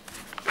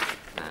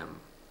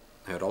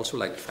 I would also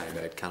like to find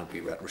out, can it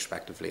be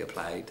retrospectively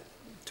applied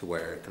to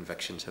where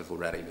convictions have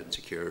already been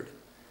secured?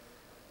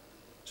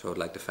 So I'd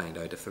like to find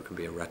out if there can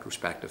be a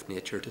retrospective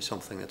nature to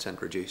something that's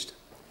introduced.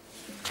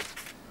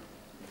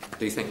 I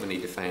do think we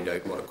need to find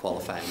out what a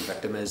qualifying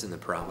victim is and the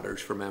parameters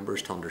for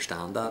members to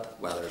understand that,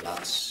 whether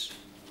that's,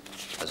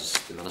 as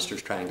the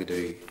Minister's trying to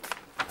do,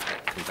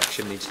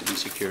 conviction needs to be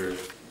secured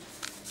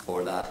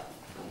for that.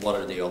 What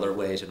are the other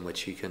ways in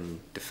which you can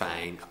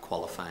define a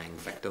qualifying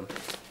victim?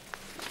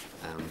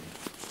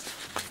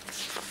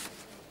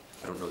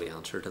 I don't know the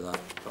answer to that,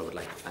 but I would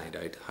like to find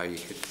out how you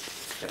could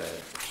get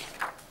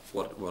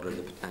what are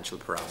the potential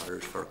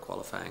parameters for a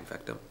qualifying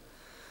victim.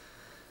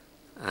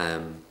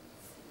 And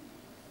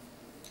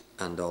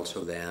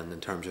also then in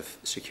terms of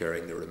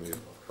securing the removal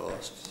of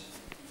costs,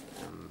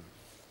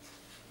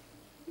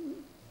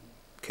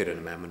 could an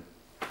amendment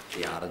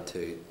be added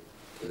to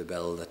the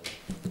bill that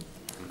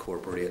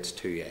incorporates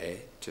 2A,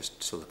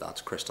 just so that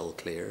that's crystal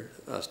clear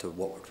as to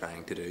what we're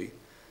trying to do?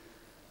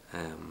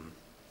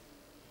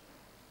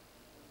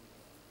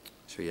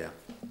 So yeah,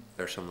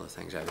 there's some of the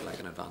things I would like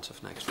in advance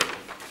of next week.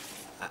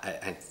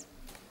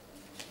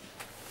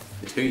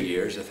 The 2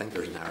 years, I think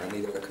there's an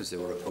irony there, because they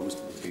were opposed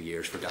to the 2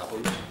 years for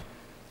depots,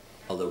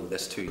 although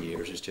this 2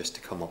 years is just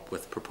to come up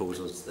with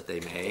proposals that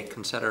they may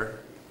consider.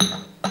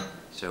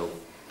 So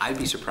I'd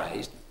be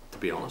surprised, to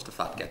be honest, if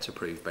that gets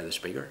approved by the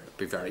Speaker. I'd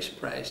be very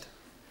surprised.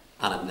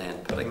 And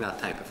then putting that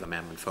type of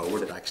amendment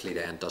forward, it actually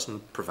then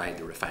doesn't provide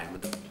the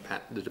refinement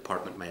that the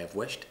department may have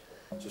wished.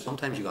 So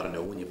sometimes you've got to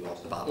know when you've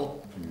lost the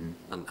battle,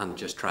 and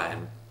just try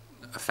and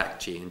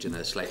affect change in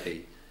a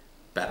slightly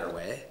better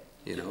way.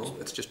 You know,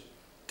 it's just,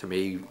 to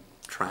me,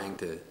 trying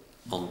to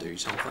undo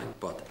something.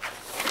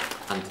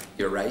 And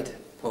you're right,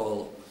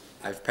 Paul,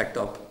 I've picked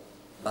up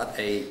that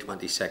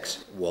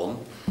A26(1).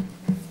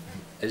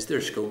 Is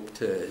there scope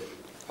to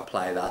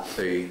apply that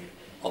to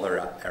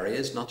other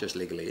areas, not just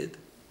legal aid,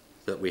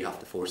 that we have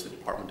to force the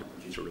department to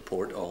produce a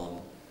report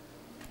on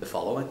the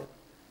following?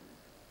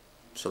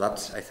 So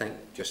that's, I think,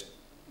 just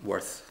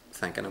worth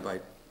thinking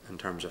about in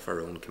terms of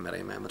our own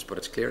committee amendments. But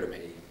it's clear to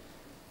me,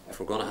 if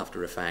we're going to have to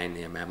refine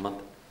the amendment,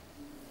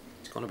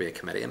 it's going to be a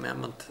committee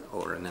amendment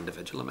or an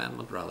individual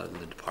amendment rather than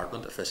the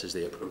department, if this is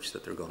the approach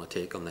that they're going to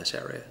take on this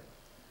area.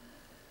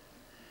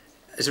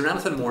 Is there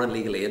anything more in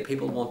legal aid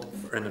people want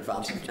in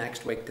advance of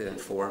next week to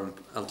inform?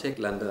 I'll take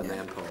Linda and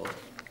then Paul.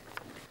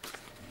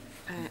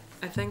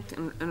 I think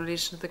in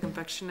relation to the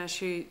conviction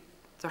issue,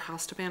 there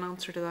has to be an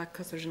answer to that,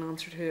 because there's an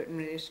answer to it in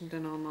relation to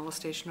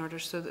non-molestation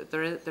orders. So that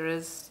there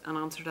is an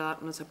answer to that,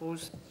 and I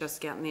suppose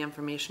just getting the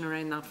information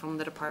around that from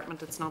the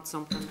department, it's not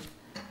something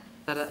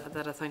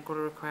that I think will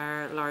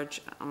require a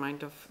large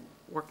amount of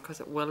work, because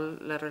it will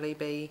literally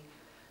be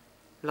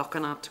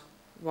looking at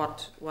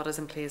what is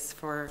in place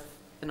for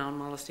the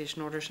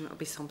non-molestation orders, and it'll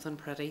be something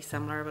pretty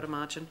similar, I would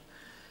imagine,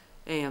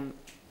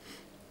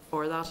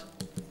 for that.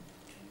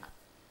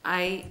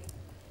 I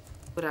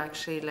would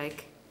actually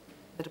like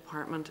the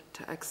department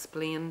to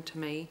explain to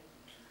me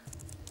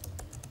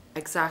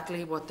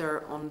exactly what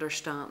their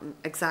understanding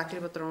is,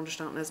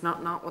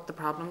 not what the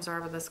problems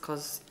are with this,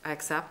 because I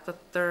accept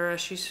that there are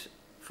issues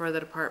for the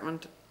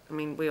department. I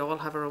mean, we all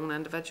have our own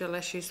individual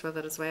issues with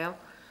it as well,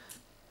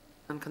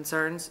 and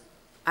concerns.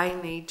 I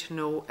need to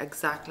know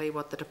exactly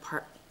what the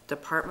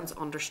department's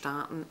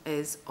understanding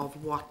is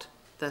of what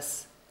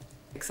this,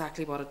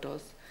 exactly what it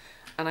does.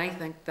 And I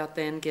think that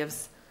then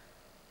gives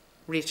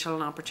Rachel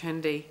an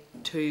opportunity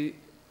to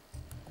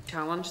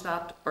challenge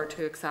that or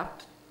to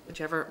accept,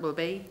 whichever it will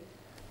be,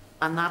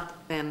 and that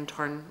then in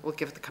turn will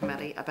give the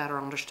committee a better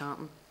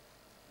understanding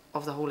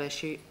of the whole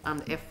issue.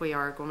 And if we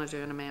are going to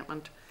do an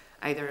amendment,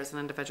 either as an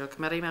individual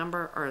committee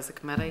member or as a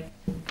committee,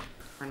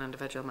 or an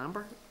individual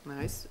member in the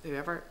House,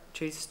 whoever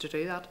chooses to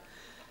do that,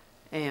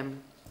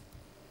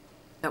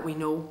 that we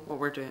know what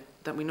we're doing,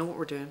 that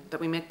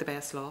we make the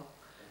best law.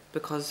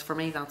 Because for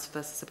me, that's what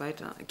this is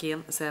about.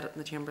 Again, I said it in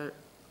the chamber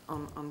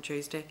on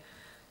Tuesday,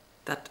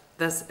 that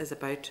this is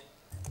about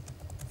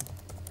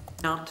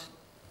not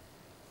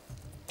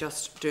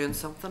just doing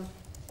something,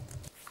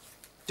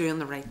 doing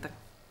the right thing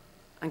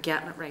and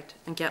getting it right,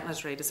 and getting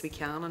as right as we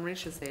can. And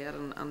Rachel said,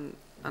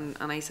 and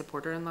I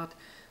support her in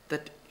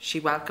that she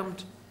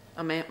welcomed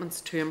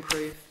amendments to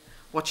improve.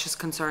 What she's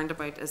concerned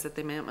about is that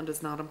the amendment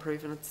is not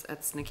improving,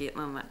 it's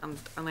negating,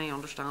 and I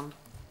understand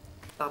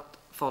that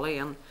fully.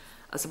 And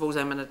I suppose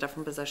I'm in a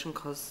different position,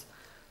 because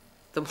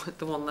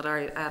the one that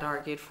I had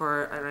argued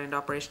for around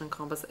Operation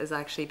Encompass is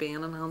actually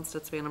being enhanced,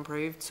 it's being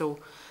improved. So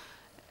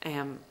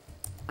I'm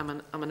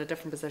in a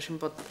different position,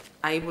 but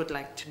I would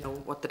like to know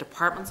what the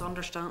department's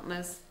understanding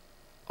is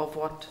of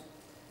what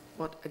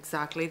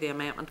exactly the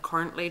amendment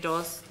currently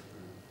does,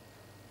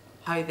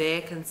 how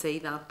they can see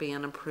that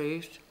being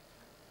improved,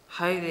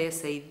 how they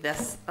see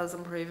this as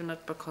improving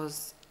it,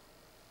 because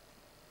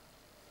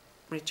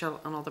Rachel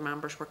and other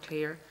members were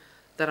clear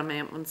that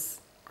amendments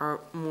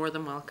are more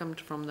than welcomed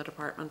from the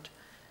department,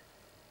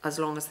 as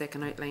long as they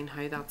can outline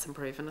how that's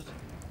improving it.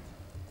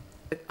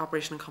 The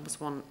Operation Encompass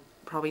 1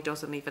 probably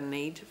doesn't even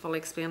need fully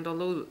explained,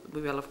 although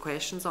we will have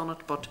questions on it,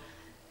 but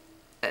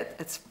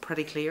it's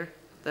pretty clear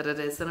that it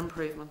is an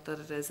improvement, that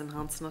it is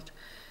enhancing it.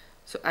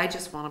 So I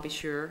just want to be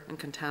sure and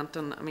content,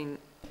 and I mean,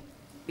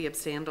 we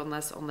abstained on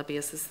this on the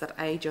basis that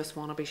I just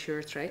want to be sure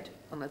it's right,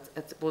 and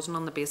it wasn't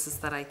on the basis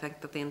that I think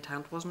that the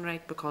intent wasn't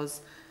right,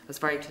 because it's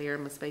very clear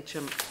in my speech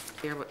and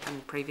here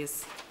in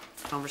previous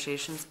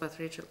conversations with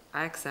Rachel,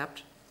 I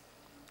accept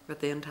that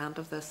the intent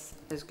of this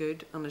is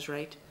good and is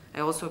right.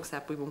 I also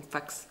accept we won't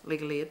fix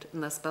legal aid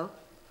in this bill,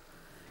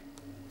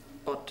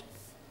 but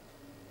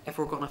if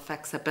we're going to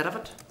fix a bit of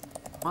it,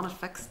 I want it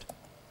fixed.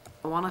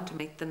 I want it to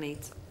meet the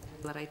needs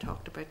that I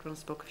talked about when I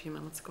spoke a few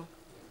minutes ago.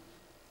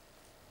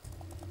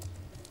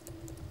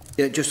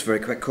 Yeah, just a very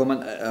quick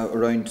comment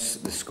around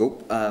the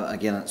scope.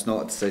 Again, it's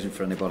not a decision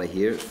for anybody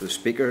here, it's for the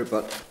Speaker,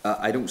 but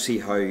I don't see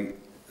how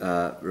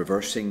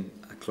reversing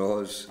a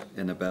clause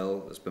in a bill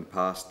that's been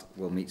passed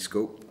will meet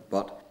scope,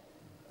 but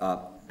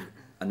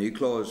a new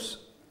clause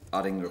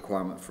adding the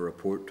requirement for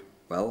report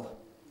will,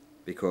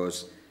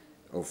 because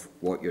of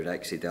what you're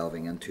actually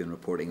delving into and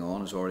reporting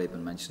on has already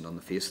been mentioned on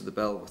the face of the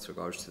bill with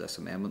regards to this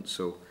amendment,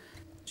 so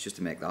it's just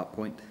to make that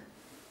point.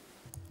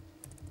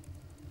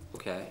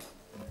 Okay.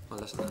 Well,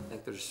 listen, I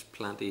think there's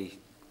plenty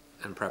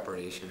in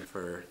preparation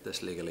for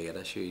this legal aid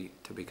issue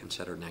to be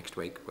considered next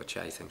week, which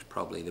I think is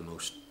probably the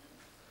most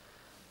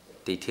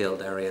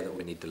detailed area that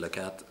we need to look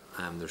at.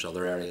 There's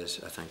other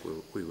areas I think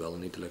we will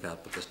need to look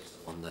at, but this is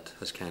one that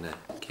has kind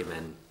of came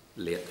in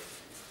late,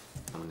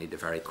 and we need to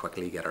very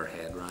quickly get our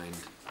head around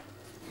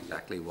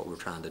exactly what we're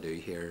trying to do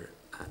here,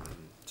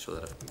 so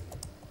that if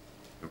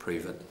we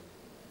improve it,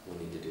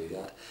 we need to do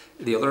that.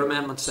 The other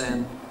amendments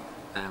then.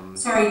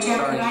 Sorry, Chair,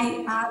 can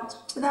I add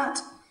to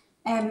that?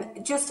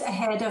 Just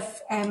ahead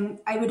of,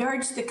 I would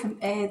urge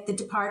the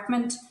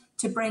department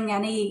to bring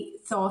any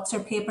thoughts or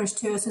papers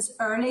to us as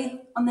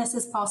early on this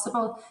as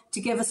possible,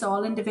 to give us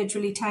all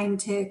individually time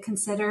to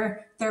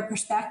consider their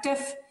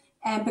perspective.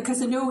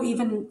 Because I know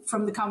even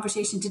from the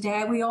conversation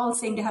today, we all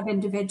seem to have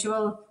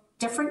individual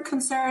different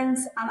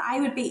concerns, and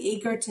I would be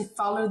eager to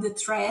follow the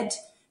thread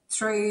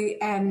through,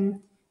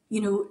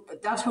 you know,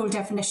 that whole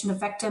definition of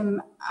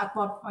victim, at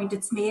what point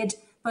it's made,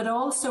 but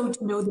also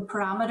to know the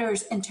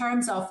parameters in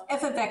terms of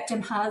if a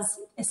victim has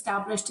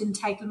established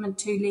entitlement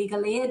to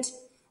legal aid,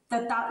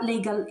 that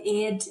legal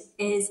aid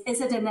is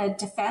it in a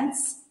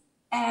defence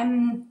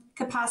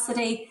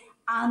capacity,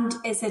 and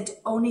is it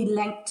only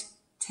linked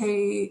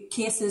to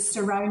cases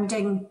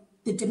surrounding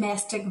the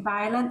domestic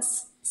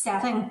violence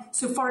setting?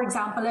 So, for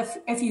example,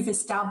 if you've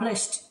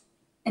established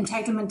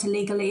entitlement to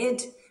legal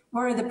aid,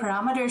 what are the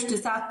parameters?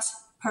 Does that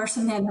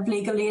person then have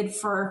legal aid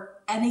for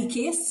any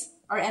case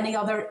or any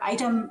other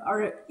item,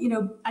 or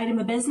item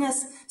of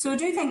business? So I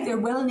do think there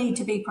will need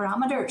to be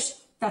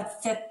parameters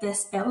that fit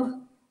this bill,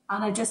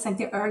 and I just think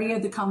the earlier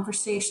the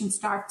conversation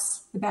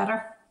starts, the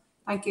better.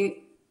 Thank you.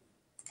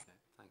 Okay,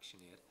 thanks,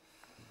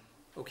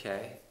 Sinead.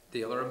 Okay,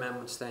 the other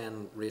amendments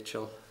then,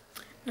 Rachel.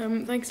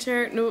 Thanks,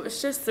 Chair. No,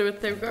 it's just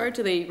with regard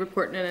to the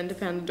reporting and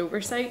independent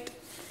oversight,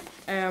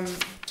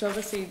 which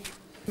obviously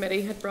the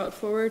committee had brought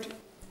forward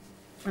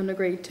and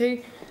agreed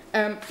to.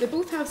 They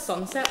both have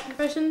sunset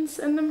provisions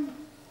in them,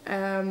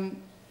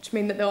 which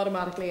mean that they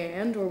automatically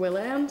end or will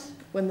end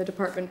when the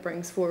department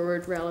brings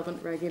forward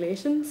relevant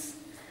regulations.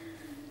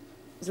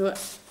 So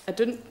I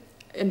didn't,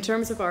 in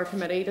terms of our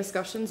committee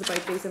discussions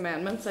about these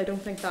amendments, I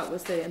don't think that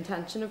was the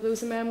intention of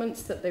those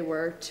amendments, that they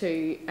were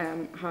to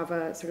have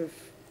a sort of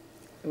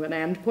an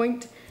end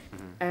point.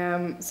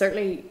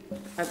 Certainly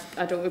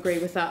I don't agree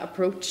with that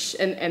approach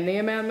in the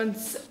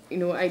amendments.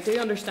 I do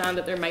understand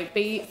that there might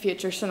be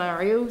future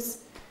scenarios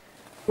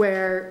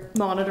where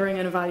monitoring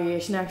and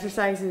evaluation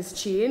exercises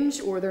change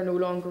or they're no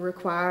longer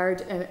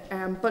required,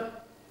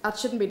 but that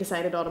shouldn't be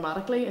decided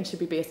automatically and should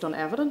be based on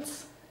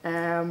evidence.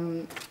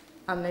 And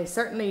they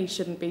certainly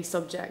shouldn't be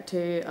subject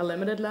to a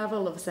limited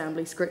level of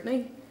assembly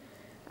scrutiny,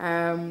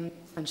 and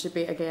should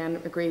be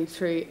again agreed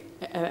through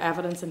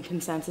evidence and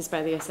consensus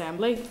by the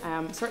Assembly,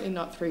 certainly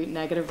not through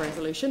negative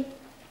resolution.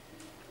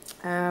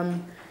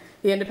 The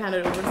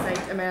Independent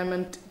Oversight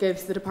Amendment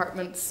gives the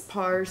Department's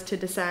powers to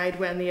decide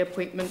when the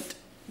appointment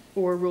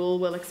or role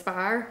will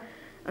expire,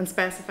 and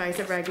specifies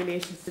that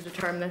regulations to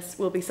determine this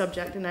will be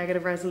subject to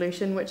negative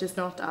resolution, which is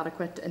not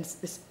adequate in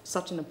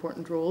such an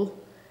important role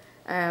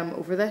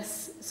over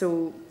this.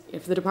 So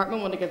if the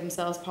Department want to give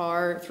themselves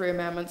power through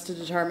amendments to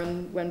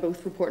determine when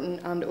both reporting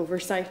and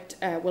oversight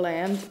will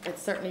end, it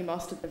certainly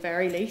must at the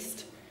very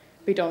least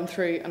be done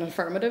through an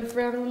affirmative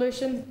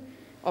resolution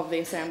of the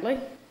Assembly,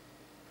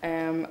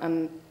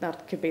 and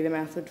that could be the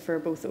method for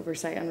both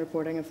oversight and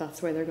reporting if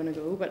that's where they're going to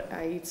go. But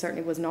it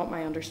certainly was not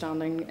my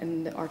understanding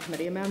in our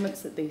committee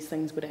amendments that these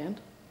things would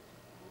end.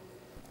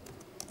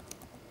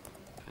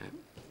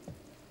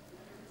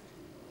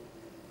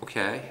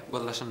 Okay,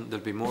 well listen,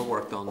 there'll be more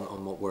work done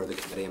on what were the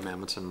committee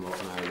amendments and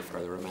what now are the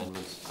further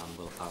amendments, and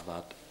we'll have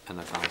that in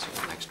advance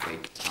of next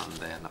week, and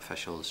then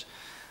officials.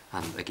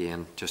 And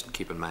again, just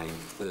keep in mind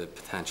the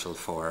potential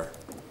for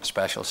a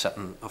special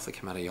sitting of the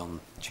committee on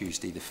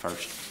Tuesday the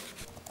 1st,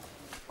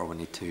 where we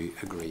need to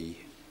agree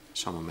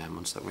some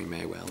amendments that we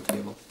may well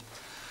table.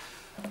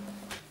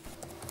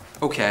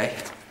 Okay,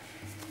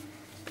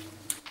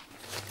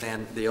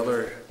 then the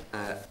other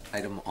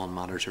item on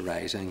matters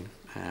arising,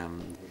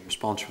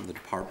 response from the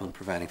Department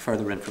providing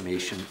further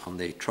information on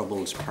the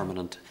Troubles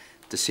Permanent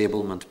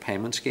Disablement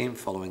Payment Scheme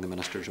following the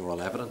Minister's oral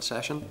evidence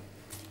session.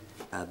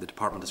 The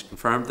Department has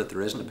confirmed that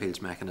there is an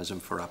appeals mechanism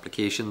for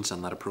applications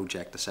and that a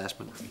project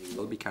assessment review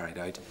will be carried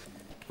out to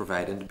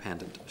provide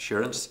independent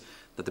assurance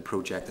that the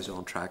project is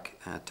on track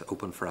to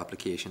open for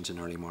applications in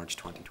early March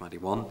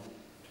 2021. The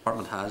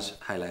Department has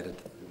highlighted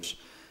that there's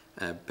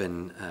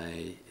been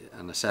a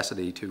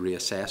necessity to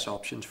reassess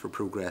options for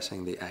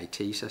progressing the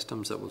IT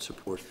systems that will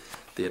support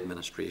the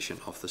administration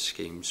of the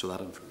scheme. So that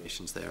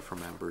information is there for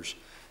members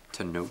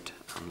to note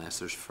unless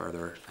there's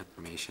further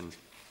information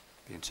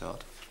being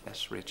sought.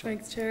 Yes, Rachel.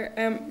 Thanks, Chair.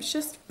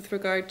 Just with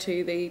regard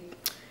to the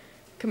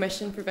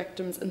Commission for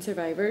Victims and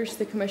Survivors,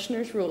 the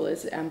Commissioner's role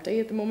is empty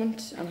at the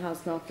moment and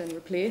has not been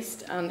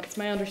replaced, and it's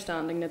my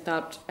understanding that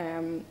that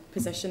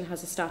position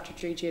has a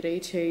statutory duty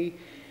to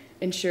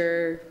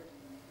ensure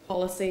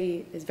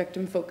policy is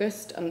victim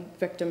focused and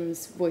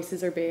victims'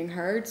 voices are being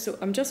heard. So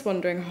I'm just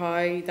wondering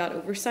how that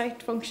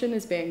oversight function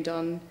is being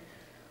done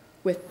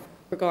with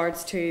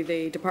regards to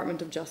the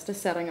Department of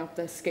Justice setting up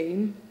this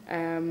scheme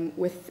in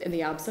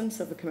the absence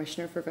of a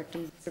Commissioner for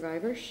Victims and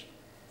Survivors.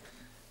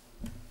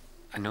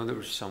 I know there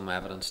was some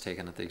evidence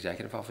taken at the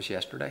Executive Office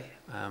yesterday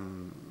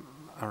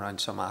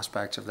around some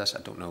aspects of this.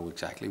 I don't know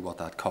exactly what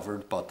that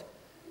covered, but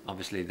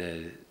obviously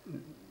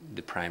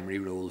the primary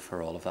role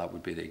for all of that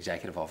would be the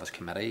Executive Office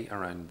Committee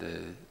around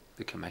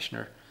the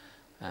Commissioner.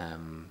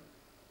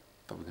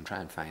 But we can try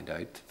and find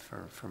out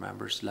for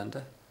members.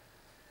 Linda?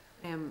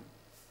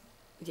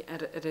 Yeah,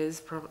 it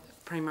is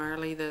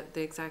primarily the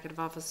Executive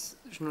Office,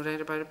 there's no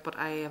doubt about it, but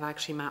I have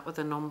actually met with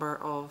a number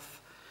of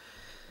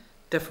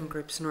different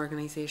groups and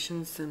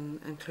organisations,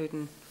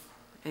 including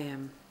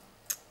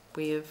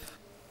WAVE,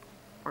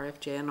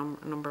 RFJ,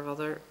 a number of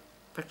other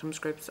victims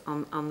groups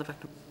on the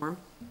victim forum,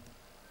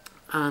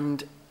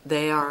 and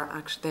they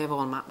have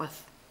all met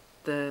with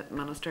the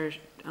Minister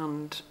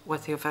and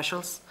with the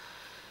officials.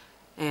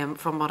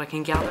 From what I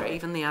can gather,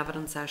 even the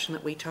evidence session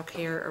that we took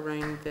here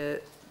around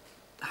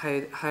how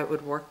it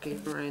would work,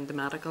 even around the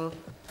medical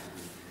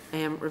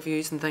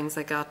reviews and things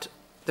like that,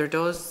 there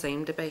does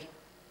seem to be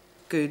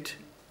good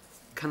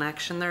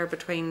connection there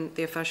between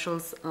the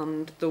officials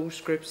and those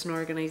groups and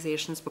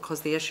organisations,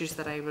 because the issues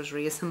that I was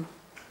raising,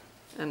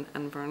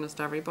 in fairness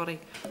to everybody,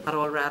 had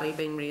already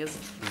been raised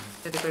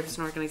by the groups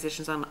and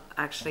organisations, and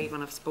actually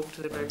when I've spoke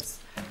to the groups,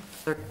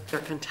 they're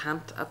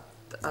content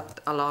at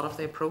a lot of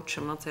the approach.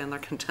 I'm not saying they're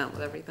content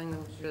with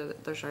everything,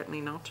 they're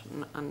certainly not,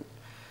 and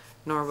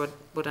nor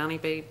would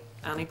anybody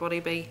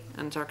be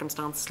in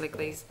circumstances like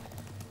these,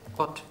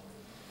 but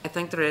I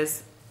think there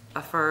is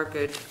a fair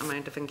good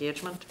amount of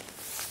engagement.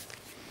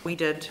 We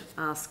did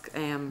ask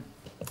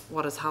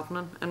what is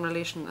happening in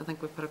relation, I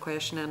think we put a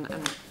question in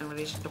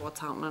relation to what's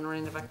happening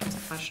around the Victims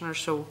Commissioner,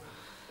 so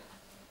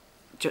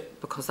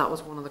because that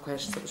was one of the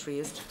questions that was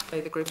raised by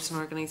the groups and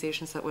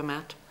organisations that we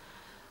met,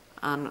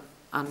 and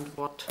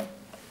what,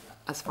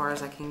 as far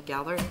as I can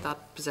gather,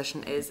 that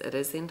position is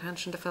the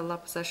intention to fill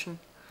that position.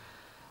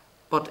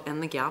 But in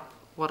the gap,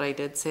 what I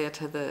did say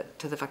to the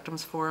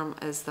Victims Forum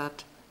is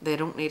that they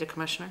don't need a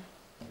Commissioner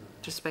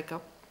to speak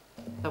up,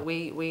 that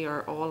we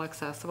are all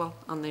accessible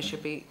and they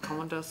should be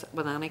coming to us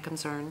with any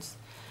concerns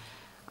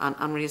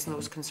and raising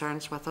those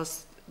concerns with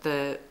us.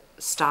 The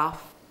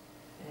staff,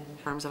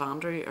 in terms of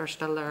Andrew, are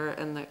still there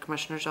in the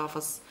Commissioner's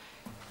office.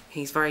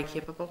 He's very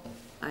capable.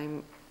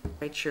 I'm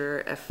quite sure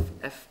if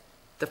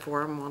the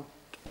forum want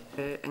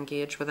to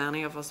engage with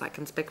any of us, I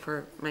can speak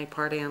for my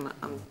party, and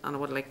I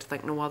would like to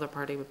think no other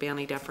party would be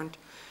any different,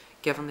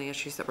 given the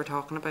issues that we're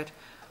talking about,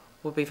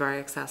 will be very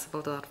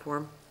accessible to that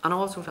forum, and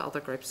also to other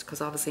groups,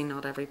 because obviously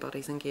not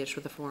everybody's engaged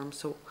with the forum.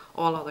 So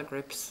all other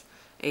groups,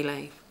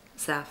 ELI,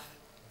 SEF,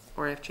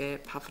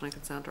 RFJ, Puffin and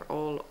Consent,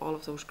 all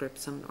of those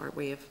groups and our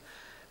WAVE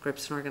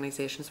groups and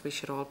organisations, we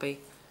should all be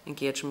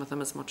engaging with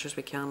them as much as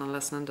we can and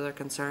listening to their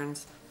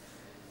concerns.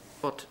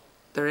 But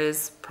there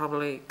is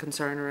probably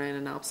concern around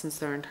an absence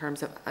there in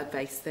terms of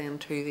advice then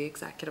to the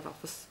Executive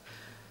Office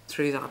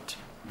through that,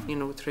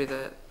 through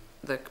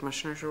the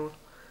Commissioner's role.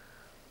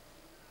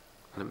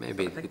 And it may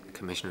be the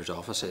Commissioner's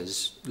Office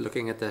is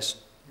looking at this,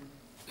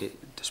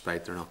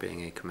 despite there not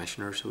being a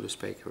Commissioner, so to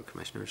speak, or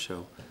Commissioner.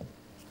 So,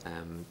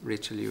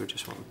 Rachel, you were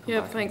just wanting to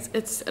come back. Thanks.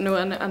 It's and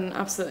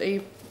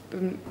absolutely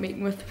been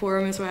meeting with the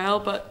forum as well,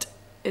 but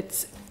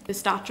it's the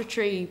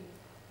statutory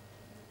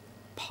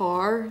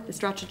power, the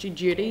statutory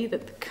duty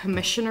that the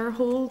Commissioner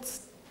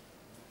holds,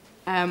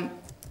 and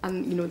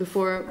the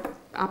forum,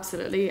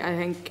 absolutely, I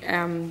think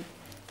any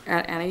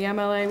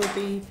MLA would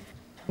be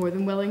more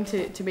than willing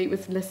to meet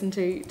with and listen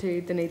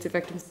to the needs of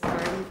victims,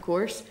 of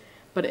course,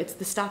 but it's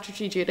the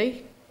statutory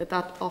duty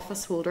that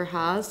office holder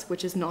has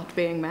which is not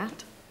being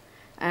met.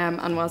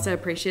 And whilst I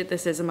appreciate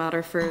this is a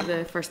matter for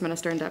the First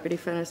Minister and Deputy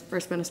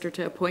First Minister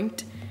to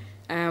appoint,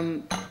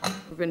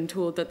 we've been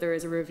told that there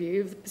is a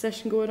review of the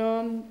position going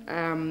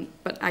on,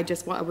 but I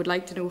would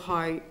like to know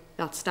how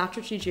that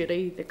statutory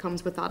duty that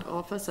comes with that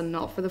office, and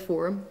not for the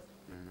forum,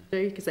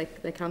 because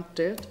they can't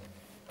do it,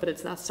 but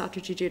it's that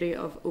statutory duty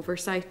of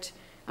oversight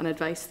and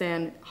advice,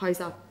 then how's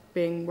that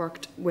being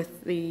worked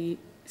with the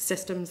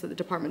systems that the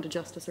Department of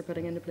Justice are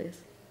putting into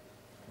place?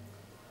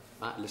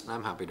 Listen,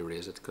 I'm happy to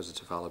raise it because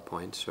it's a valid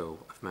point, so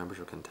if members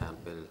are content,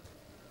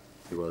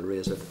 we will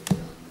raise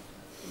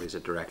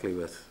it directly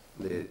with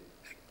the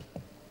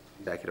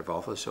Executive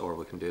Office, or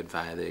we can do it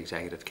via the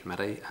Executive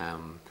Committee.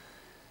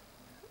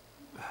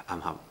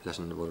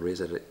 Listen, we'll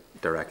raise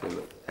it directly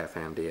with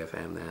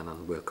DFM then,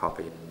 and we'll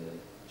copy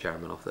the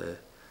chairman of the...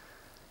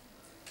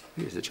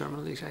 Who's the chairman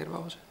of the Executive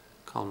Office?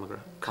 Colin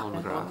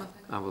McGrath.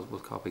 And we'll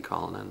copy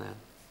Colin in then.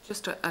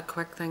 Just a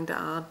quick thing to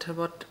add to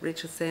what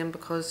Rachel's saying,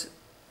 because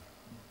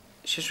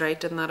she's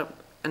right in that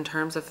in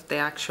terms of the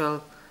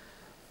actual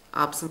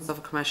absence of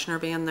a commissioner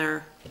being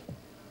there,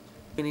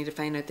 we need to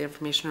find out the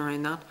information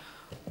around that.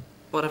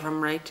 But if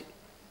I'm right,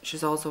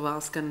 she's also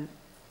asking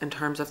in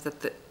terms of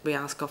we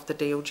ask of the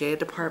DOJ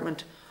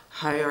department,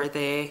 how are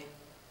they?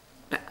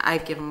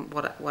 I've given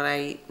what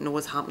I know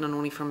is happening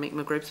only from meeting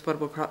with groups,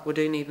 but we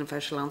do need an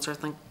official answer. I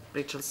think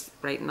Rachel's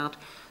right in that.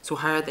 So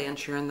how are they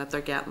ensuring that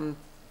they're getting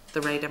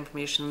the right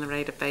information and the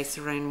right advice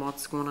around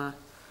what's going to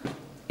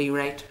be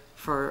right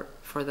for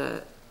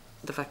the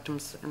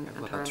victims in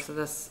terms of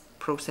this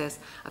process?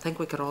 I think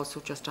we could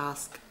also just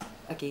ask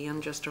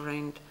again just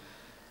around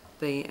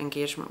the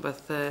engagement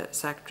with the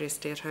Secretary of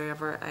State.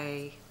 However,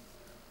 I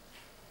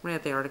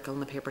read the article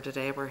in the paper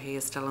today where he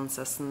is still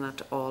insisting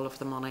that all of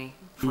the money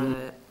for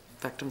the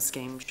victim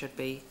scheme should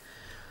be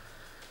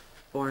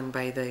borne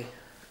by the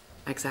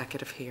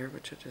executive here,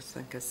 which I just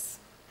think is...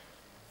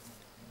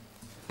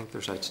 I think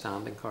there's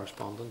outstanding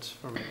correspondence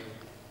from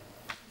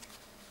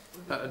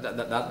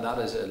that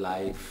is a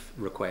live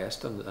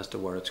request as to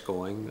where it's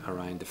going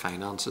around the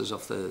finances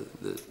of the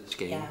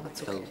scheme. Yeah, but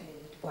the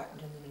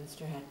Department and the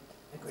Minister had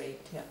agreed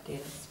to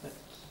update us, but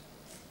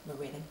we're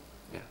waiting.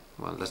 Yeah,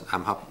 well, listen,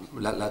 I'm happy.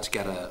 Let's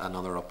get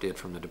another update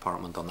from the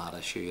department on that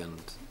issue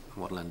and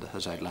what Linda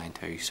has outlined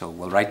too. So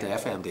we'll write the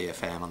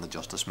FMDFM and the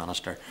Justice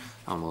Minister,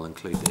 and we'll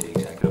include the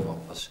Executive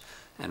Office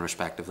in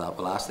respect of that.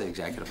 We'll ask the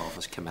Executive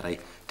Office Committee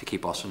to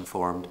keep us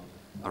informed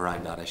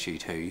around that issue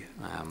too,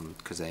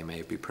 because they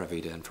may be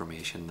privy to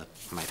information that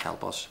might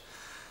help us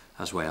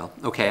as well.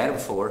 Okay, item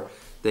 4,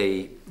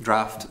 the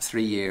draft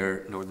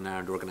 3-year Northern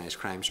Ireland Organised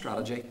Crime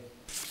Strategy,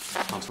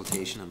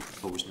 consultation and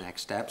proposed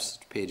next steps,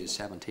 pages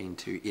 17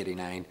 to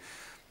 89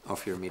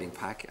 of your meeting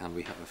pack, and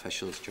we have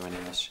officials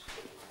joining us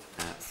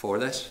for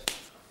this.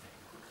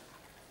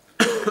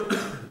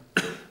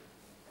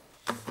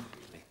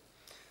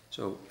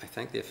 So I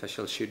think the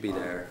officials should be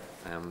there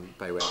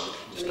by way of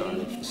the start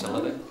of the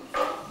facility.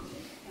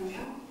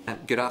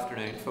 Good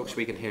afternoon, folks.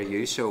 We can hear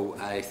you. So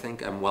I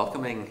think I'm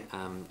welcoming,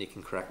 you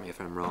can correct me if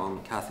I'm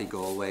wrong, Cathy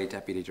Galway,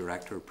 Deputy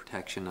Director of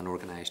Protection and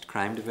Organised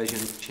Crime Division,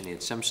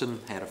 Sinead Simpson,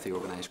 Head of the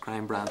Organised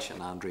Crime Branch,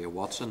 and Andrea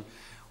Watson,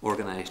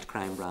 Organised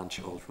Crime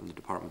Branch, all from the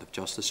Department of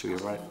Justice. So you're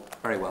very,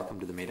 very welcome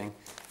to the meeting.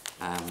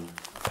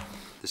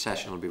 The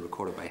session will be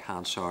recorded by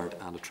Hansard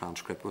and a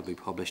transcript will be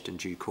published in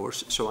due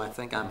course. So I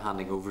think I'm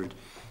handing over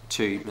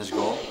to Ms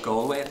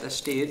Galway at this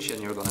stage,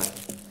 and you're going to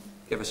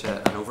give us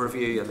an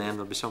overview and then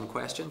there'll be some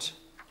questions.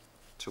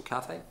 So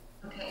Cathy?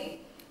 Okay.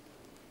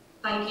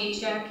 Thank you,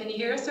 Chair. Can you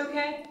hear us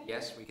okay?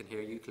 Yes, we can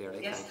hear you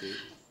clearly. Yes.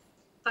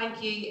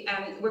 Thank you.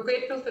 Thank you. We're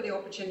grateful for the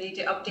opportunity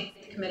to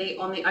update the committee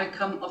on the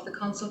outcome of the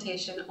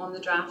consultation on the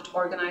draft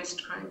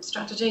Organised Crime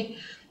Strategy.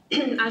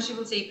 As you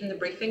will see from the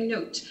briefing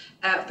note,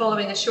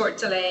 following a short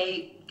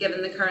delay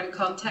given the current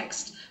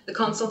context, the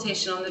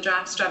consultation on the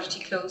draft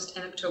strategy closed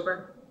in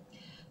October.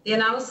 The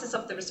analysis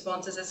of the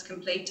responses is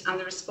complete and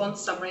the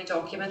response summary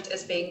document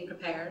is being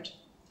prepared.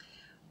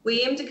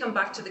 We aim to come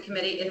back to the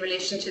committee in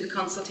relation to the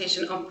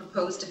consultation on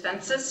proposed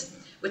offences,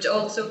 which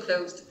also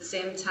closed at the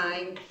same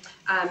time,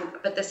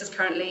 but this is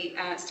currently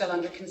still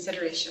under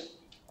consideration.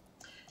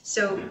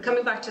 So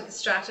coming back to the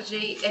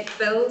strategy, it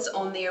builds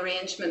on the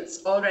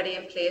arrangements already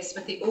in place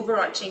with the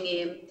overarching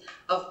aim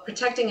of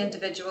protecting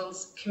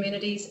individuals,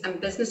 communities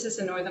and businesses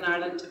in Northern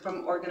Ireland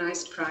from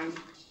organised crime.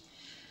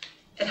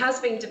 It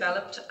has been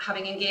developed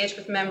having engaged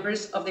with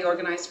members of the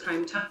Organised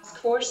Crime Task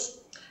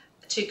Force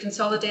to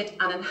consolidate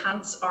and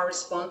enhance our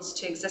response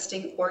to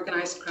existing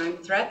organised crime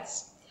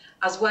threats,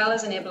 as well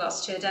as enable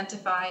us to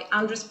identify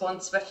and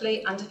respond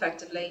swiftly and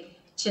effectively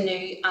to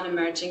new and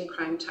emerging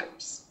crime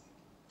types.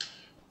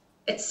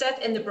 It's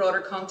set in the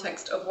broader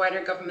context of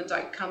wider government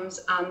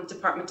outcomes and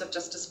Department of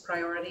Justice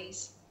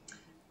priorities.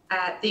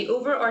 The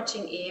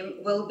overarching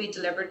aim will be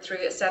delivered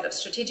through a set of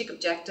strategic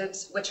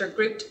objectives which are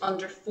grouped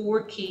under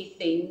 4 key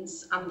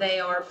themes, and they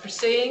are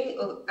pursuing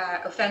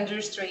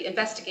offenders through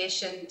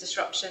investigation,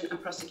 disruption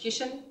and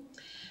prosecution,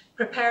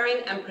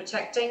 preparing and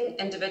protecting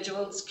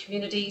individuals,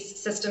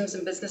 communities, systems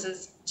and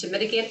businesses to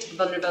mitigate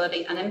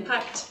vulnerability and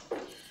impact,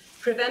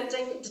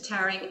 preventing,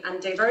 deterring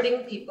and diverting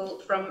people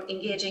from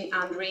engaging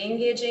and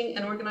re-engaging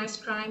in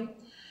organised crime,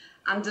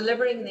 and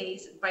delivering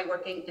these by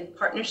working in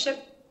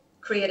partnership,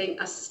 creating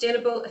a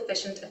sustainable,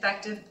 efficient,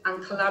 effective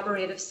and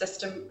collaborative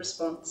system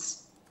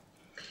response.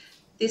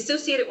 The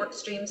associated work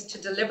streams to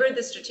deliver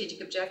the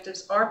strategic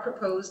objectives are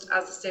proposed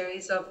as a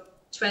series of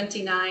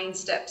 29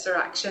 steps or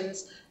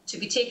actions to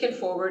be taken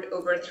forward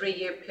over a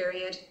 3-year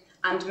period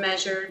and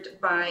measured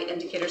by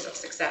indicators of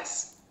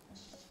success.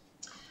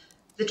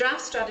 The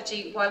draft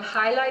strategy, while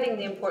highlighting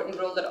the important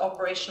role that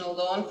operational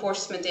law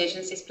enforcement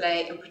agencies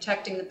play in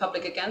protecting the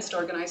public against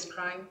organised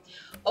crime,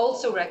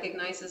 also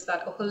recognises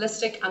that a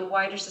holistic and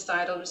wider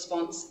societal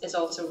response is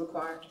also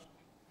required.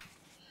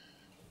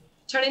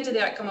 Turning to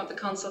the outcome of the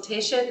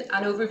consultation,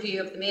 an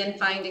overview of the main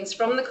findings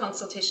from the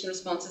consultation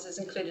responses is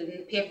included in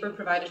the paper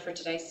provided for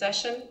today's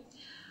session.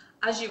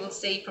 As you will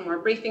see from our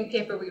briefing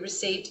paper, we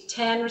received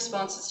 10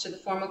 responses to the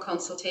formal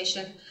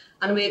consultation,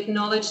 and we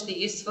acknowledge the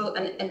useful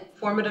and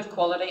informative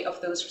quality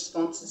of those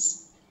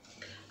responses.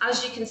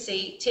 As you can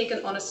see,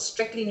 taken on a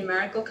strictly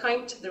numerical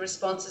count, the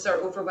responses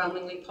are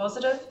overwhelmingly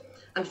positive,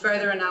 and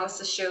further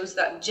analysis shows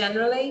that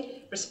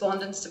generally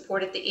respondents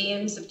supported the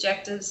aims,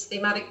 objectives,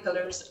 thematic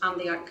pillars and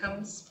the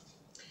outcomes.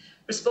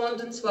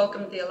 Respondents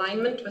welcomed the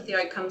alignment with the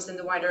outcomes in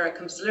the wider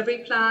outcomes delivery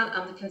plan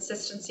and the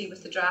consistency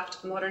with the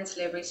draft modern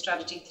slavery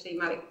strategy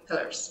thematic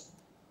pillars.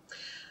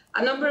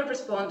 A number of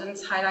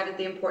respondents highlighted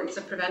the importance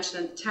of prevention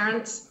and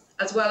deterrence,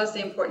 as well as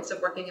the importance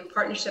of working in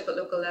partnership at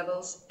local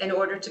levels in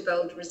order to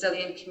build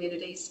resilient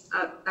communities,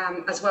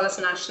 as well as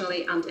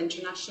nationally and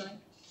internationally.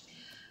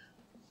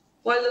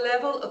 While the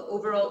level of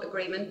overall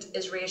agreement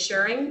is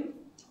reassuring,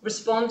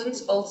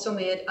 respondents also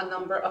made a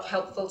number of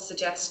helpful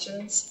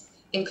suggestions,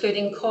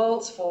 including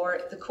calls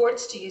for the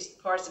courts to use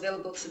the powers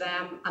available to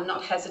them and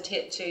not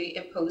hesitate to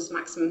impose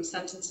maximum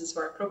sentences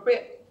where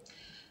appropriate,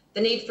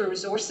 the need for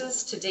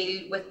resources to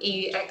deal with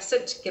EU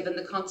exit given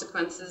the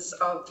consequences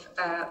of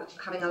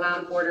having a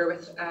land border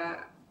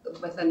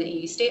with an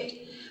EU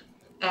state,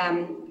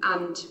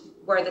 and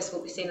where this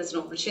will be seen as an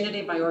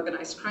opportunity by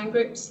organised crime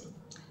groups,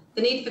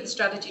 the need for the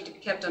strategy to be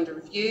kept under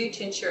review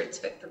to ensure it's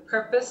fit for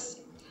purpose,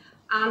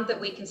 and that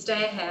we can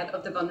stay ahead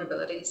of the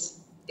vulnerabilities.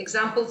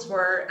 Examples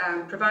were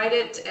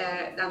provided,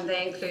 and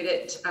they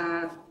included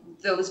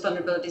those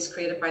vulnerabilities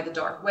created by the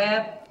dark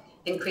web,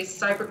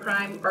 increased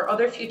cybercrime, or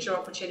other future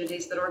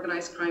opportunities that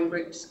organised crime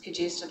groups could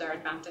use to their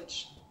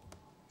advantage.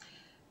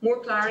 More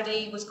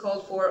clarity was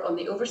called for on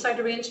the oversight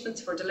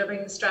arrangements for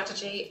delivering the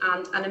strategy,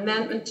 and an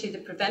amendment to the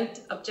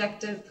prevent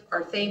objective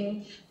or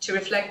theme to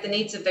reflect the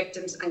needs of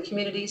victims and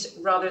communities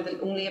rather than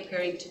only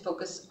appearing to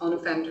focus on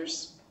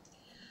offenders.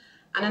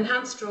 An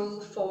enhanced role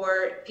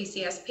for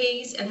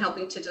PCSPs in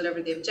helping to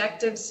deliver the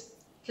objectives,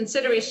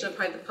 consideration of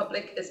how the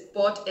public is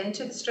bought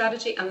into the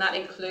strategy, and that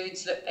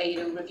includes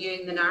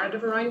reviewing the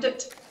narrative around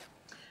it,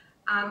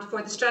 and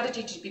for the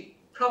strategy to be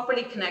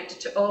properly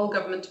connected to all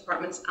government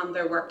departments and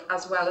their work,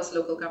 as well as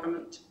local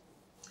government.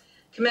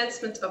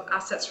 Commencement of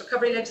assets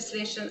recovery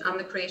legislation and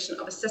the creation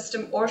of a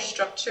system or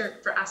structure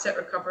for asset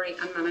recovery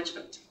and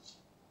management.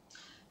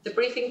 The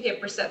briefing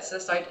paper sets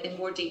this out in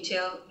more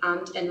detail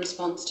and in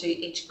response to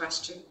each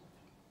question.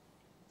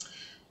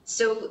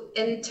 So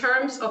in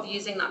terms of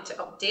using that to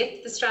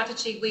update the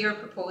strategy, we are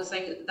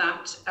proposing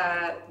that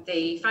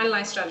the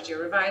finalised strategy or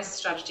revised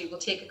strategy will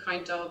take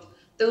account of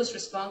those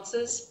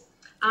responses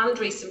and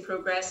recent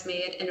progress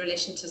made in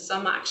relation to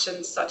some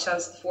actions, such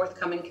as the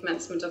forthcoming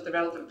commencement of the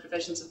relevant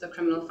provisions of the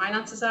Criminal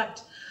Finances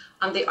Act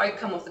and the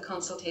outcome of the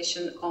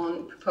consultation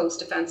on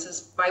proposed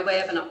offences, by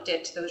way of an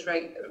update to those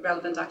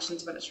relevant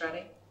actions when it's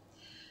ready.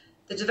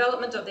 The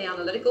development of the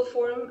analytical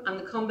forum and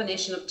the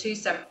combination of two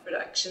separate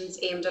actions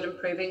aimed at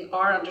improving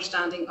our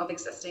understanding of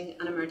existing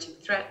and emerging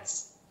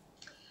threats.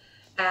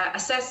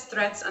 Assess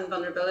threats and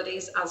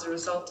vulnerabilities as a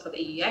result of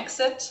EU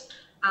exit,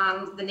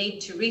 and the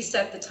need to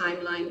reset the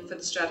timeline for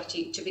the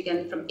strategy to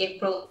begin from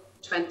April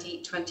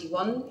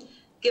 2021,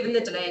 given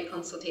the delay in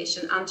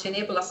consultation, and to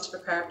enable us to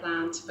prepare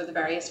plans for the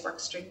various work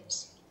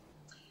streams.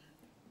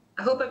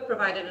 I hope I've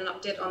provided an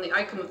update on the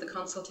outcome of the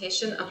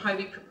consultation and how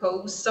we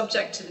propose,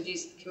 subject to the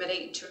views of the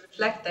committee, to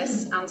reflect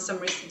this and some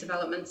recent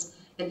developments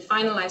in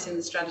finalising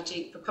the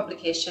strategy for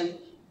publication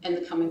in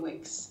the coming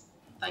weeks.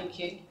 Thank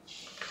you.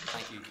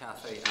 Thank you,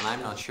 Cathy. And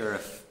I'm not sure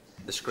if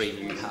the screen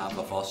you have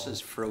of us is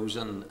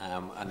frozen.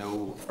 I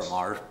know from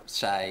our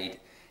side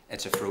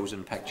it's a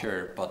frozen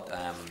picture, but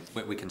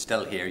we can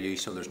still hear you,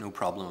 so there's no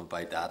problem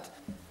about that.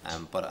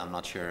 But I'm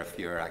not sure if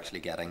you're actually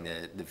getting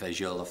the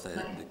visual of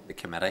the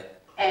committee.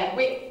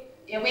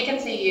 We can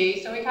see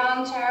you, so we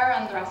can, Chair,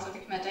 and the rest of the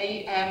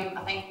committee.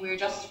 I think we're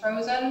just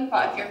frozen,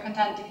 but if you're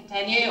content to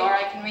continue, or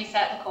I can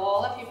reset the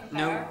call if you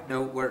prefer.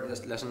 No, we'll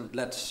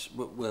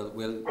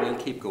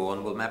keep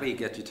going. We'll maybe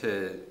get you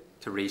to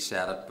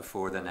reset it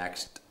before the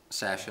next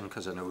session,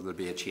 because I know there'll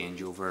be a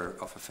changeover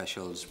of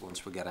officials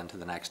once we get into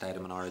the next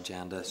item on our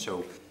agenda.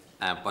 So,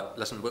 but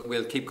listen,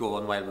 we'll keep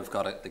going while we've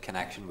got the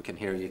connection. We can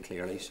hear you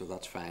clearly, so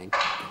that's fine.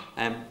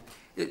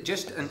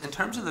 Just in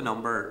terms of the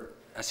number,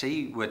 I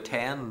see with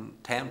 10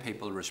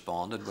 people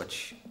responded,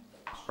 which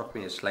struck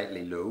me as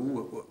slightly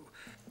low.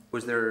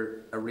 Was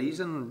there a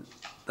reason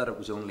that it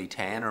was only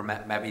 10, or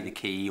maybe the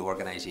key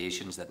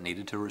organisations that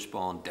needed to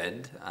respond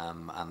did,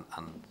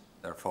 and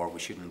therefore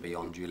we shouldn't be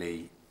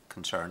unduly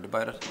concerned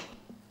about it?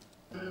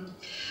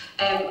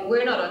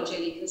 We're not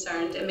unduly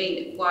concerned. I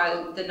mean,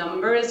 while the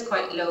number is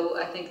quite low,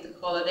 I think the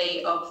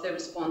quality of the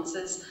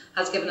responses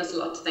has given us a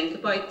lot to think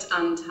about,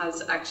 and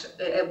has actually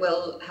it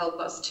will help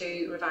us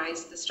to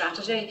revise the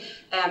strategy.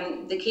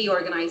 The key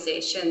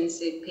organisations,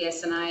 the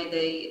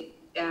PSNI,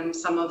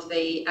 some of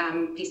the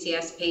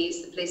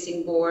PCSPs, the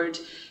Policing Board,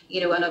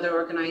 and other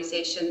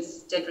organisations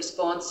did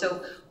respond.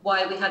 So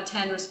while we had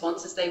 10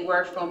 responses, they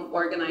were from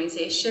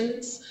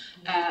organisations.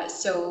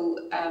 So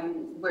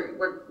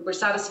we're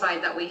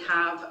satisfied that we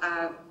have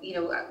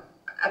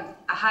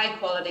a high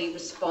quality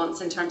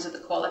response in terms of the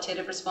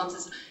qualitative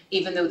responses,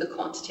 even though the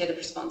quantitative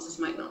responses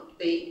might not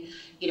be,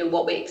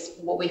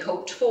 what we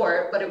hoped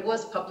for. But it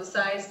was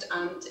publicised,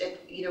 and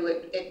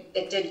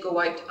it did go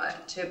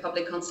out to a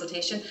public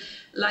consultation.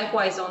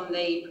 Likewise, on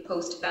the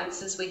proposed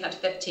offences, we had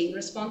 15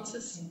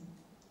 responses.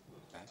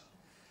 Okay.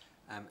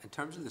 In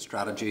terms of the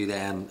strategy,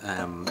 then,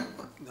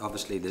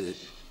 obviously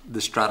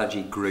the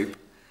strategy group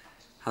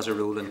has a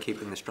role in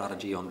keeping the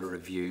strategy under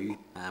review.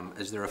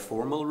 Is there a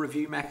formal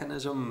review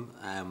mechanism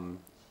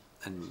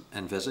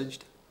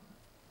envisaged?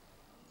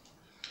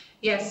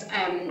 Yes,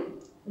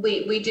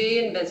 we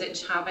do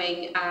envisage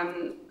having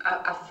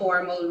a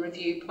formal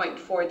review point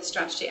for the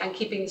strategy, and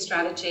keeping the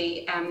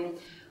strategy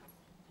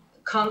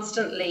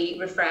constantly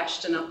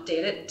refreshed and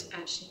updated.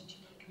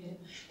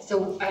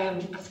 So,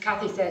 as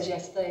Cathy says,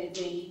 yes, the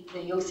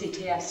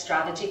OCTF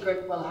strategy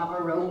group will have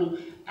a role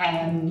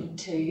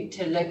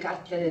to look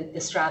at the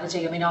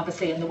strategy. I mean,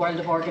 obviously, in the world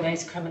of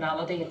organised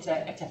criminality, it's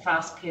a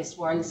fast-paced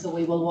world, so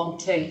we will want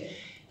to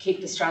keep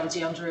the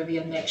strategy under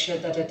review and make sure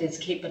that it is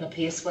keeping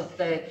apace with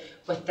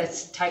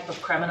this type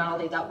of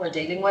criminality that we're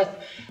dealing with.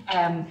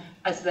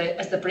 As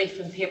the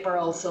briefing paper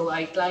also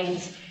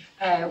outlines,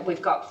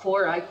 we've got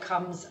 4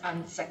 outcomes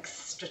and 6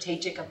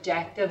 strategic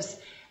objectives.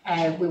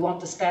 We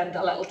want to spend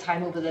a little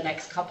time over the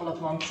next couple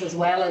of months, as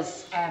well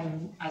as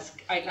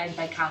outlined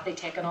by Cathy,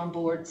 taking on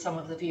board some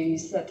of the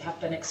views that have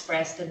been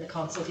expressed in the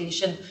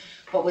consultation.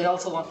 But we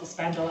also want to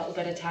spend a little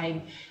bit of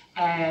time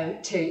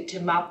to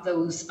map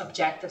those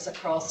objectives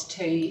across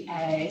to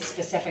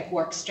specific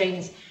work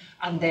streams,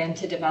 and then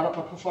to develop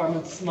a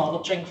performance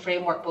monitoring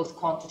framework, both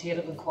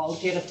quantitative and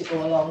qualitative, to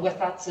go along with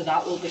that. So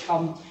that will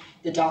become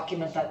the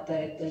document that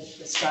the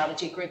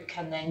strategy group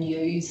can then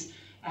use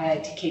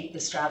to keep the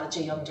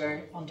strategy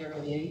under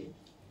review.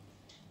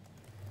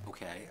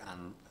 Okay,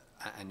 and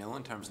I know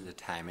in terms of the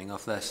timing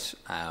of this,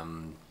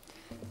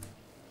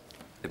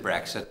 the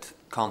Brexit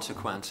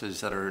consequences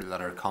that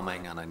are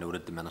coming, and I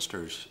noted the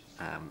Minister's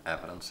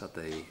evidence at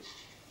the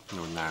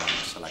Northern Ireland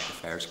Select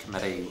Affairs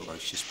Committee, where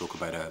she spoke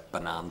about a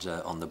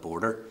bonanza on the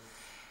border.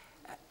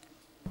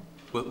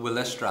 Will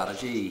this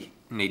strategy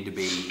need to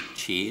be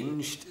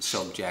changed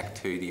subject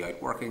to the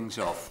outworkings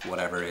of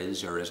whatever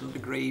is or isn't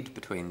agreed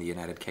between the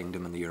United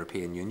Kingdom and the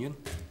European Union?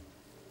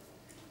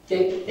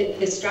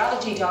 The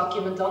strategy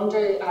document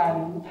under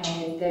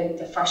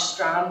the first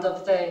strand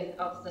of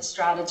the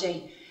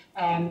strategy,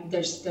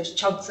 there's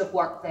chunks of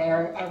work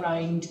there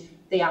around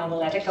the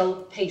analytical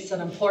piece.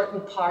 An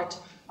important part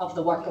of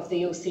the work of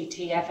the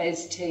OCTF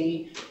is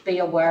to be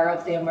aware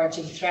of the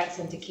emerging threats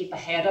and to keep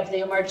ahead of the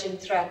emerging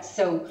threats.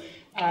 So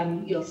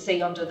you'll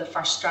see under the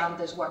first strand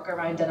there's work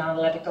around an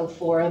analytical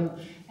forum,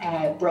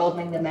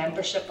 broadening the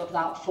membership of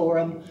that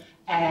forum,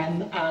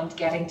 and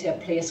getting to a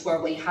place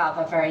where we have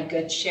a very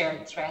good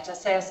shared threat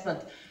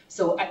assessment.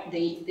 So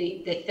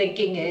the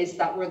thinking is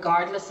that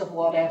regardless of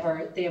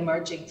whatever the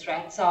emerging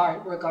threats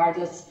are,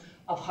 regardless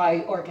of how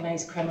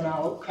organised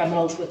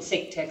criminals would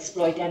seek to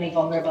exploit any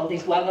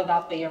vulnerabilities, whether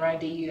that be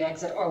around EU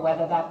exit or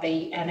whether that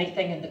be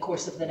anything in the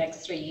course of the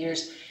next 3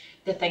 years,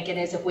 the thinking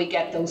is if we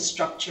get those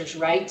structures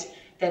right,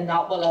 then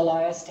that will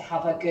allow us to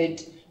have a good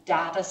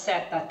data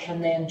set that can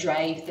then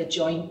drive the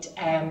joint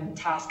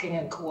tasking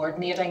and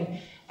coordinating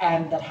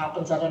that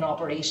happens at an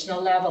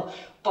operational level.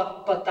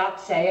 But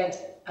that said,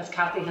 as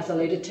Cathy has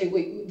alluded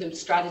to, the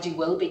strategy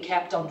will be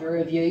kept under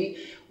review.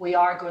 We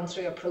are going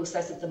through a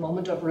process at the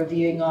moment of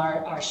reviewing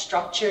our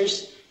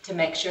structures to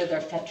make sure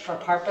they're fit for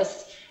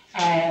purpose.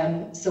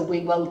 So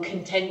we will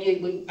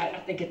continue. I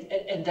think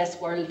in this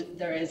world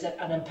there is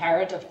an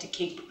imperative to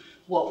keep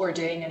what we're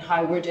doing and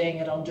how we're doing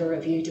it under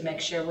review to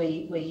make sure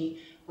we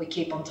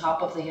keep on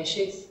top of the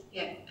issues.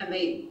 Yeah, I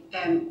mean,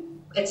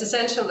 it's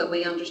essential that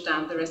we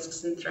understand the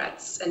risks and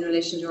threats in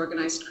relation to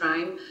organised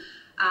crime,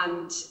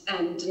 and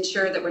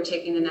ensure that we're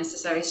taking the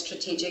necessary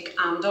strategic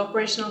and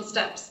operational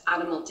steps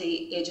at a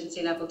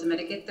multi-agency level to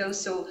mitigate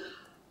those. So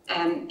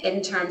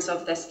in terms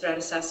of this threat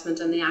assessment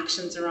and the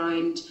actions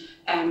around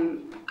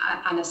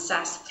an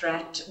assessed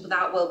threat,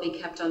 that will be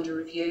kept under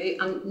review,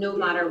 and no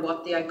matter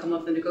what the outcome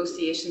of the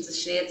negotiations, as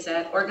Sinead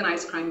said,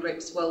 organised crime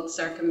groups will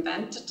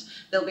circumvent it.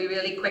 They'll be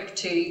really quick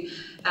to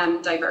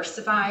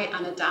diversify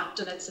and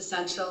adapt, and it's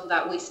essential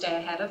that we stay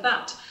ahead of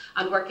that.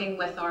 And working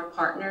with our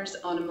partners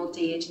on a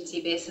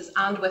multi-agency basis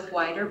and with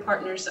wider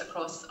partners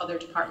across other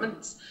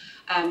departments,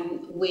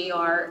 we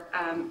are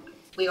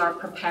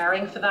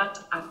preparing for that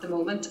at the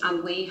moment,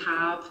 and we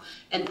have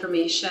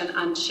information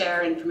and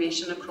share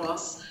information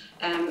across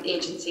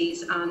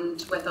agencies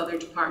and with other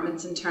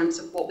departments in terms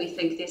of what we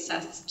think the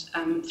assessed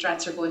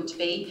threats are going to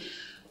be.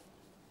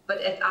 But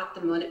at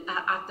the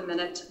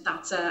minute,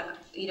 that's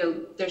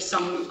there's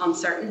some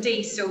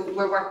uncertainty. So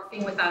we're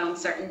working with that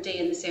uncertainty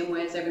in the same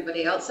way as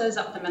everybody else is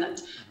at the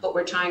minute. But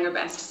we're trying our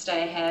best to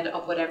stay ahead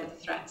of whatever the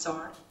threats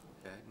are.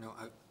 Okay, no,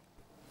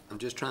 I'm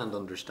just trying to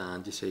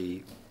understand, you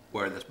see,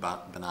 where this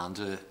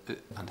bonanza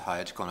and how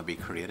it's going to be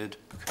created,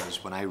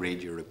 because when I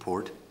read your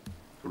report,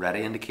 it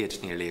already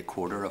indicates nearly a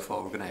quarter of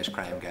organised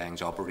crime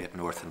gangs operate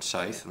north and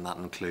south, and that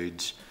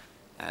includes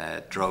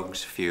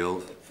drugs, fuel,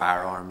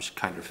 firearms,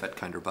 counterfeit,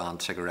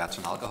 contraband, cigarettes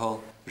and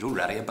alcohol. There's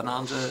already a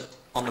bonanza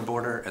on the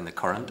border in the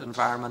current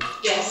environment.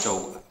 Yes.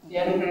 So,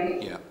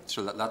 yeah,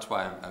 so that's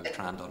why I was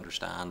trying to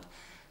understand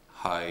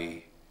how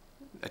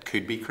it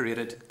could be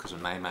created, because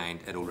in my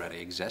mind it already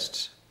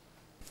exists.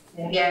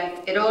 Yeah,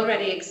 it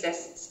already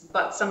exists,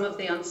 but some of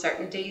the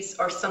uncertainties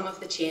or some of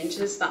the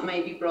changes that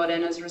may be brought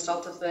in as a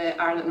result of the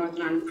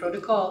Northern Ireland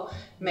Protocol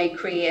may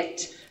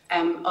create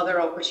other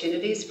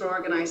opportunities for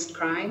organised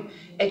crime.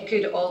 It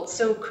could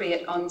also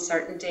create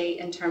uncertainty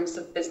in terms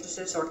of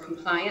businesses or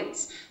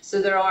compliance.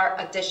 So there are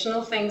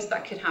additional things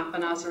that could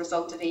happen as a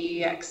result of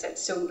EU exit.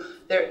 So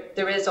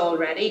there is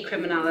already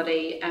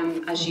criminality,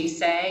 as you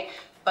say,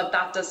 but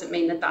that doesn't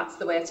mean that that's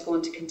the way it's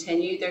going to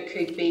continue. There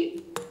could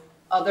be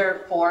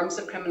other forms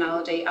of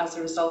criminality as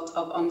a result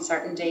of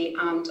uncertainty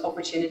and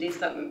opportunities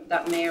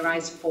that may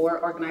arise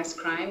for organised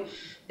crime.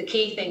 The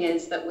key thing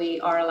is that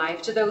we are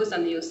alive to those,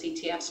 and the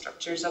OCTF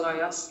structures allow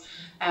us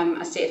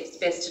a safe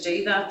space to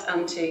do that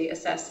and to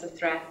assess the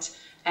threat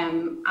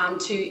and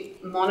to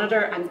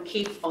monitor and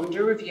keep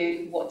under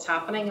review what's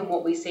happening and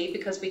what we see,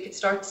 because we could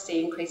start to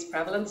see increased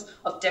prevalence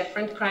of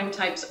different crime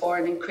types or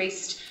an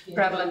increased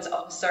prevalence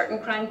of a certain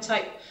crime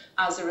type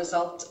as a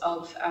result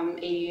of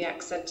EU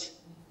exit.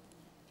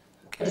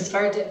 But it's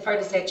fair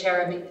to say,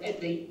 Chair, I mean,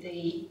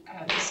 the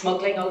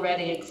smuggling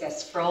already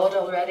exists, fraud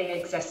already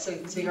exists,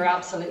 so you're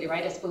absolutely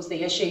right. I suppose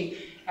the issue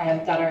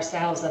that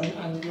ourselves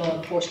and law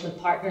enforcement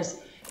partners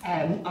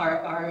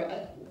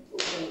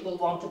will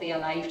want to be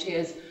alive to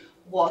is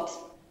what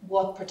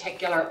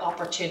particular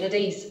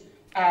opportunities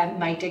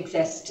might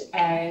exist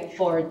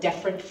for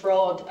different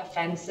fraud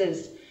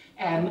offences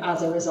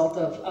as a result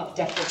of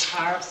different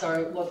tariffs,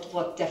 or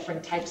what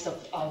different types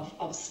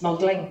of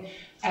smuggling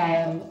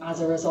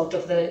as a result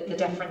of the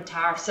different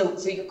tariffs. So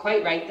you're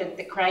quite right that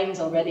the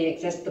crimes already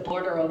exist, the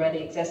border already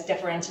exists,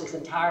 differentials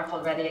in tariff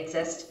already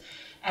exist.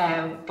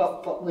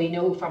 But we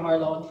know from our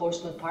law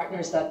enforcement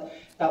partners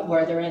that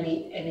were there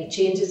any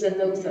changes in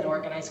those, that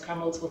organised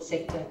criminals would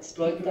seek to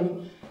exploit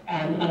them,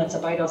 and it's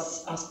about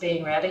us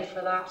being ready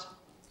for that.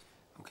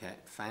 Okay,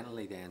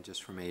 finally then,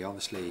 just for me,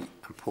 obviously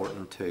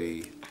important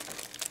to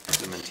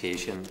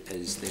implementation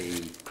is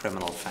the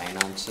Criminal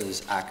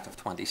Finances Act of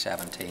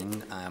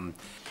 2017.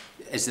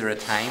 Is there a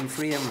time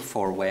frame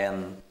for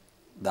when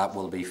that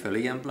will be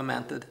fully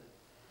implemented?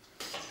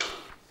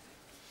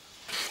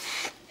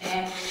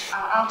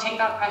 I'll take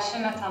that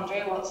question. It's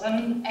Andrea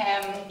Watson.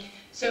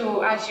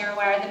 So as you're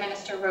aware, the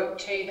Minister wrote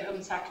to the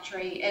Home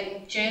Secretary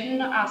in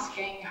June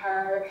asking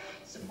her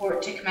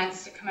support to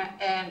commence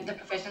the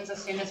provisions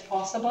as soon as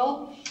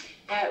possible.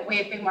 We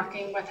have been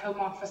working with Home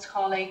Office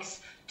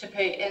colleagues to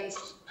put in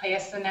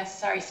place the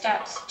necessary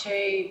steps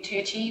to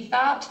achieve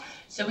that.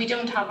 So we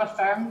don't have a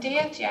firm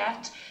date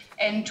yet.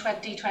 In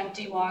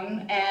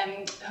 2021,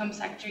 Home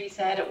Secretary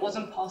said it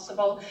wasn't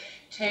possible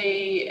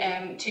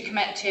to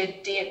commit to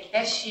a date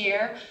this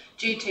year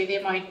due to the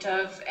amount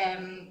of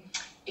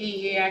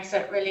EU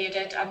exit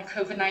related and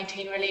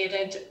COVID-19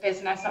 related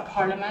business at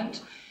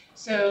Parliament.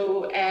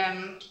 So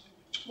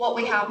what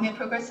we have made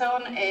progress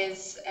on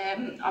is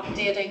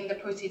updating the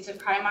Proceeds of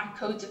Crime Act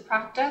codes of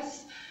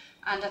practice.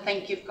 And I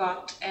think you've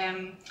got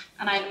an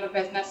item of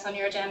business on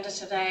your agenda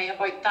today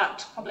about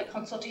that public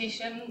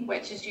consultation,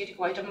 which is due to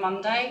go out on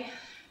Monday.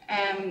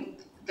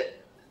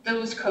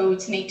 Those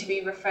codes need to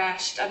be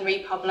refreshed and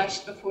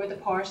republished before the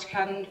powers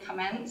can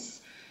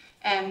commence.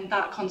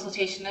 That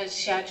consultation is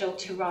scheduled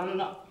to run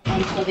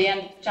until the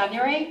end of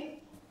January.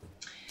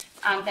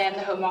 And then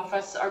the Home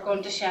Office are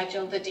going to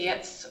schedule the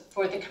dates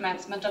for the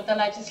commencement of the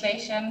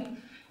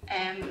legislation.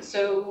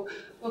 So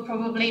we'll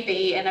probably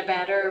be in a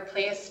better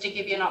place to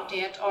give you an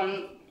update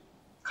on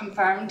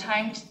confirmed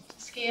time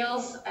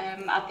scales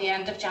at the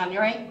end of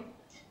January.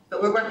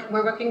 But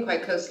we're working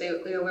quite closely.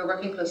 We're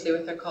working closely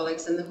with our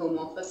colleagues in the Home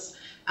Office,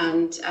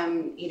 and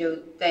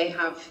they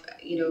have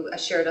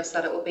assured us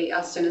that it will be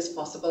as soon as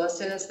possible, as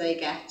soon as they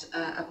get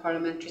a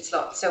parliamentary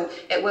slot. So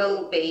it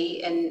will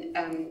be in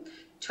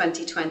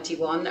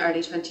 2021,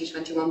 early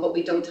 2021. But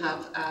we don't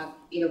have,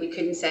 we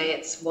couldn't say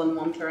it's 1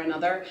 month or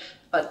another.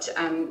 But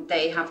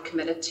they have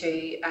committed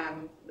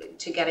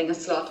to getting a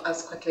slot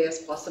as quickly as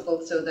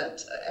possible so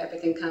that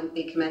everything can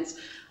be commenced.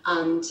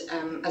 And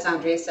as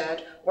Andrea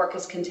said, work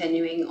is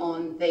continuing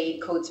on the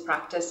codes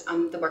practice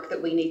and the work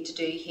that we need to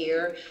do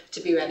here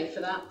to be ready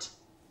for that.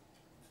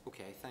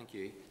 Okay, thank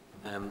you.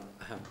 I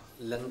have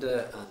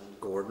Linda and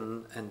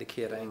Gordon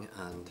indicating,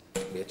 and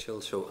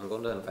Rachel, so I'm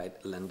going to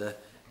invite Linda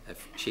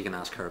if she can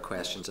ask her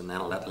questions, and then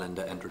I'll let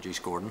Linda introduce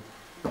Gordon.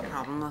 No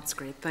problem, that's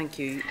great, thank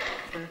you.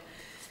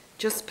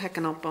 Just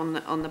picking up on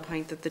the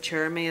point that the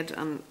Chair made,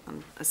 and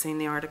I've seen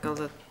the article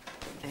that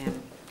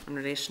in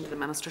relation to the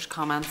Minister's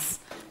comments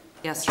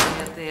yesterday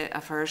at the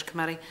Affairs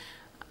Committee,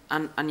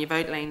 and you've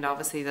outlined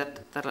obviously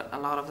that a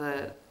lot of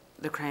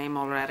the crime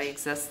already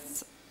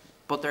exists,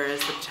 but there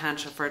is the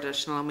potential for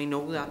additional, and we know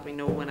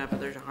whenever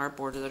there's a hard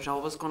border there's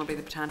always going to be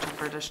the potential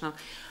for additional.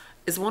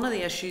 Is one of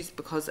the issues,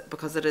 because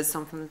it is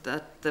something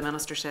that the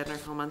Minister said in her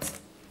comments,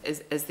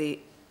 is the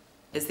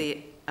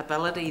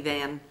ability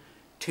then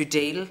to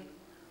deal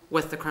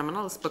with the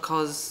criminals,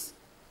 because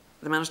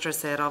the Minister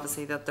said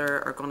obviously that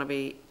there are going to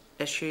be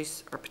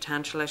issues, or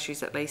potential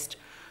issues at least,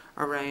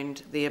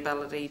 around the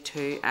ability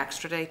to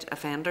extradite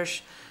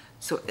offenders.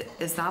 So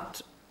is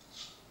that,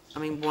 I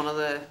mean, one of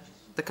the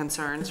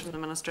concerns from the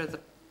Minister,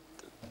 that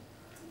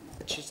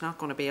she's not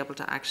going to be able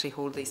to actually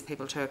hold these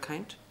people to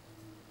account,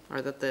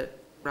 or that the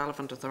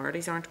relevant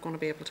authorities aren't going to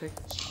be able to?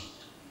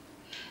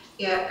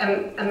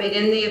 Yeah, I mean,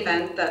 in the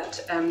event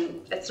that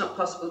it's not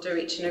possible to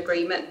reach an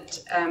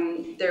agreement,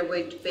 there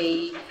would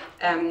be,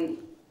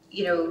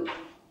 you know,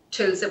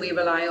 tools that we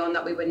rely on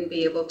that we wouldn't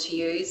be able to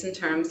use in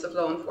terms of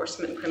law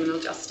enforcement and criminal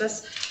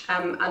justice.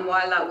 And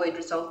while that would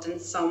result in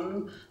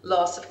some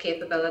loss of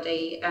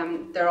capability,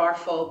 there are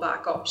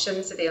fallback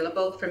options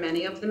available for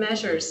many of the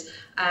measures.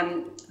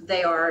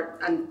 They are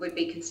and would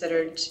be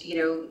considered, you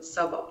know,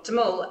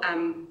 suboptimal,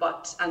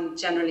 and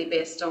generally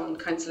based on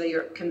Council of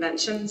Europe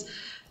conventions.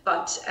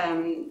 But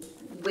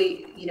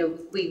we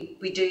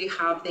do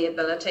have the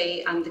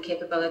ability and the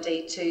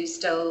capability to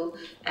still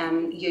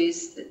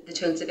use the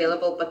tools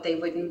available, but they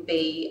wouldn't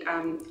be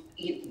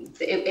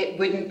it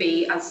wouldn't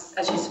be as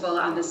useful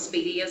and as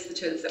speedy as the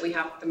tools that we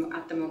have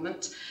at the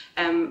moment.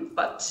 You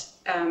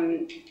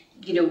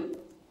know,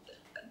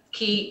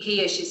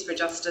 key issues for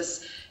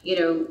justice, you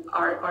know,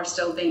 are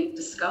still being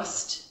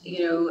discussed,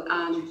 you know,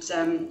 and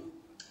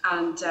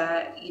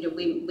you know,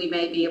 we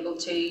may be able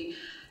to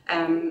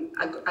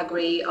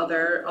agree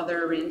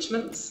other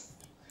arrangements.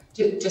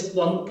 Just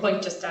one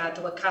point, just to add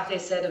to what Cathy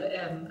said.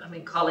 I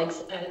mean,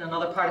 colleagues in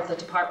another part of the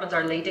department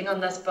are leading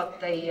on this, but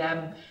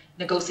the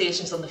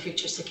negotiations on the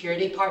future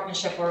security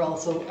partnership are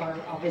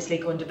obviously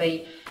going to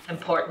be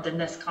important in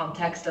this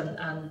context,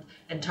 and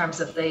in terms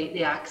of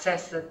the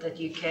access that the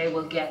UK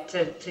will get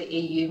to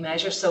EU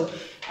measures. So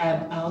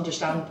I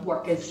understand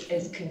work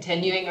is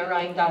continuing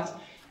around that,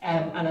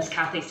 and as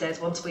Cathy says,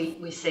 once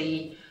we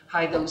see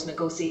how those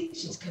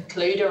negotiations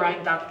conclude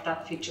around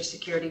that future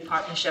security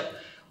partnership,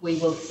 we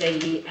will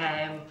see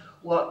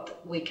what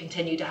we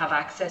continue to have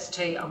access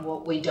to and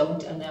what we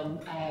don't, and then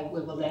we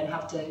will then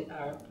have to,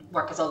 our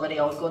work is already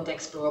ongoing, to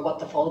explore what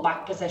the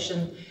fallback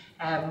position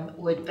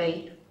would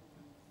be.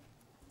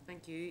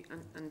 Thank you.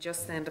 And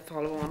just then to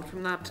follow on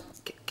from that,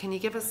 can you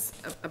give us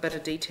a bit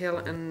of detail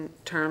in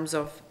terms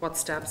of what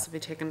steps will be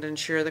taken to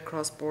ensure the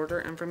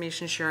cross-border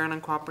information sharing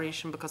and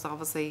cooperation, because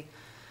obviously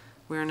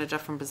we're in a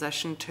different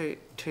position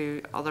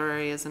to other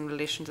areas in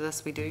relation to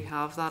this. We do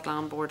have that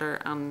land border,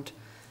 and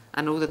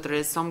I know that there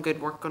is some good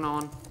work going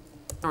on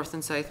north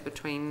and south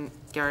between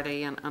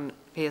Gardaí and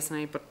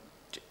PSNI, but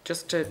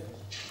just to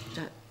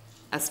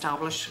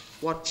establish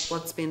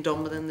what's being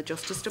done within the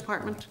Justice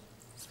Department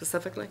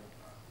specifically.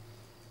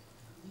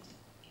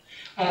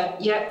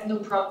 Yeah, no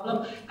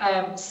problem.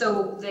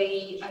 So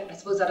I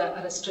suppose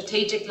at a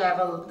strategic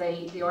level,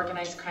 the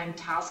Organised Crime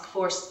Task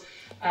Force,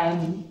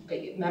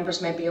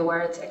 members may be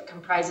aware, it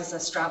comprises a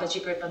strategy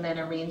group and then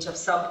a range of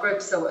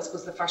subgroups. So I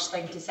suppose the first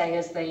thing to say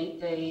is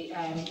the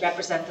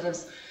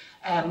representatives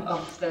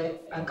of the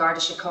Garda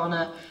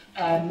Síochána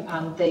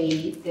and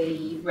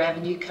the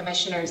revenue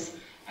commissioners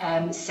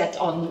sit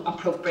on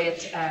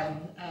appropriate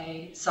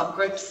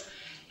subgroups.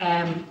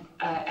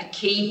 A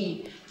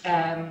key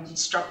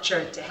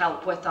structure to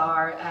help with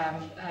our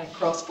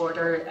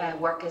cross-border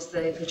work is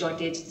the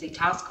Joint Agency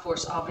Task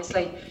Force,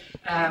 obviously,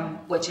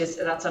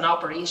 that's an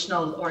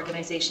operational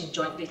organisation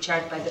jointly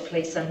chaired by the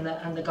police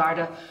and the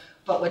Garda,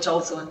 but which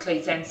also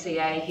includes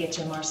NCA,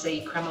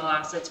 HMRC, Criminal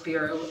Assets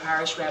Bureau,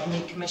 Irish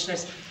Revenue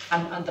Commissioners,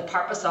 and the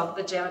purpose of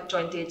the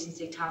Joint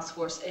Agency Task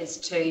Force is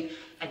to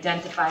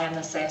identify and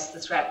assess the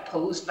threat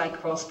posed by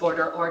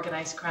cross-border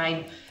organised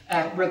crime,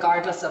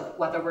 regardless of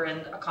whether we're in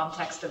a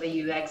context of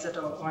EU exit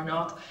or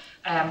not,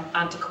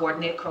 and to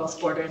coordinate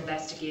cross-border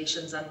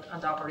investigations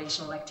and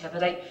operational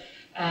activity.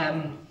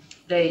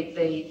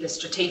 The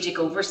strategic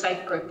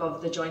oversight group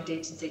of the Joint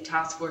Agency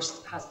Task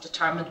Force has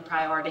determined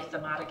priority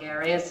thematic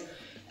areas,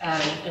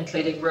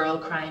 including rural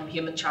crime,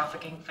 human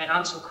trafficking,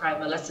 financial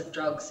crime, illicit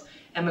drugs,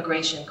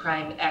 immigration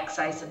crime,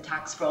 excise and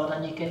tax fraud,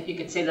 and you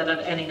can see that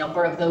any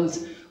number of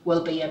those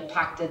will be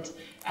impacted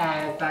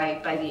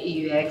by the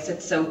EU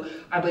exit. So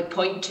I would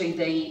point to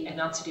in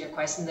answer to your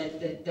question,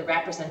 the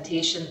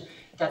representation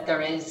that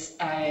there is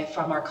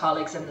from our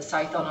colleagues in the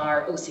South on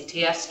our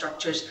OCTF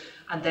structures,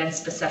 and then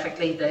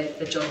specifically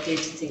the Joint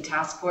Agency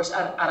Task Force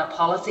at a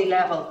policy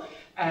level.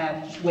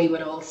 We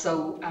would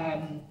also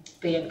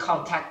be in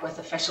contact with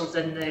officials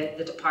in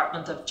the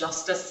Department of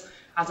Justice,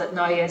 as it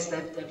now is.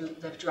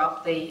 They've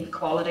dropped the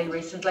equality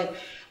recently,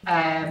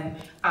 and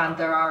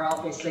there are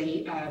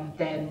obviously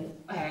then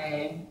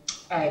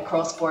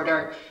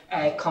cross-border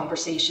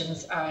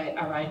conversations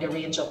around a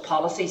range of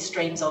policy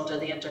streams under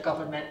the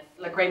intergovernmental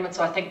agreement.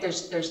 So I think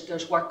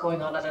there's work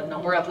going on at a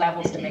number of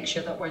levels to make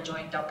sure that we're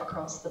joined up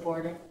across the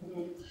border.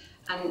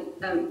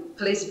 Mm-hmm. And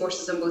police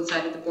forces on both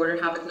sides of the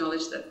border have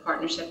acknowledged that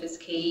partnership is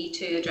key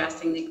to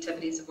addressing the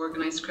activities of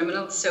organised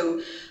criminals.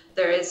 So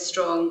there is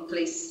strong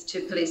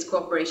police-to-police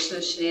cooperation,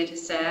 as Sinead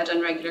has said,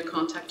 and regular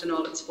contact in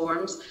all its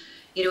forms.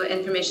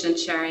 information and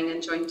sharing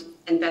and joint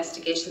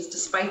investigations,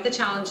 despite the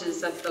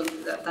challenges that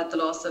the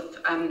loss of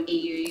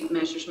EU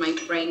measures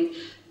might bring.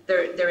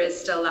 There is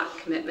still that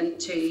commitment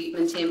to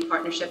maintain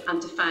partnership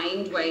and to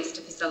find ways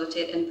to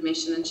facilitate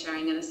information and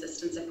sharing and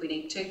assistance if we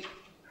need to.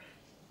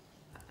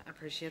 I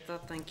appreciate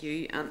that, thank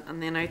you.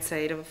 And then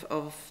outside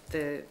of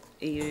the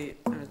EU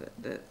or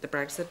the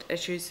Brexit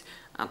issues,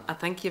 I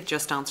think you've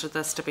just answered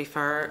this, to be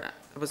fair.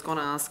 I was going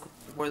to ask,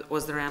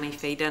 was there any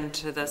feed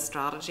into this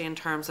strategy in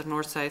terms of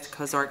North-South,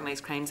 because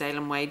organised crime's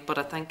island-wide, but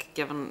I think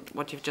given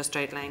what you've just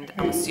outlined,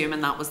 I'm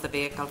assuming that was the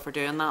vehicle for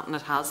doing that, and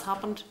it has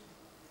happened?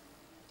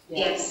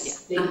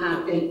 Yes.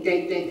 Yeah.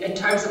 In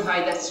terms of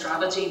how this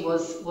strategy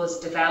was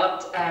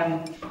developed,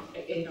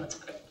 it's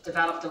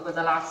developed over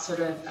the last sort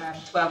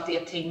of 12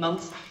 to 18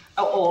 months.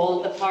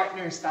 All the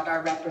partners that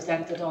are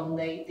represented on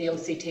the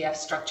OCTF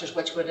structures,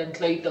 which would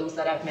include those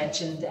that I've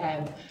mentioned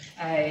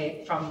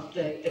from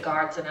the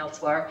guards and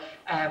elsewhere,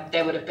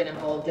 they would have been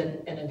involved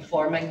in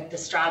informing the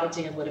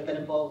strategy and would have been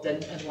involved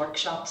in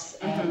workshops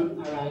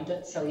around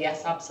it. So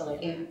yes,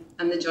 absolutely. Yeah.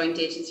 And the Joint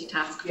Agency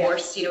Task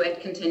Force, it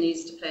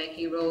continues to play a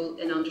key role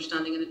in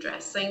understanding and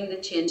addressing the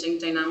changing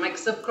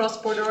dynamics of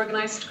cross-border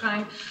organised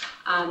crime,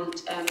 and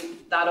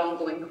that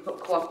ongoing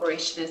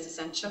cooperation is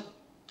essential.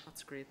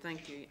 That's great,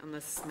 thank you. And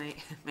this is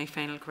my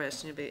final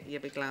question,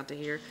 you'll be glad to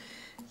hear.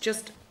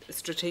 Just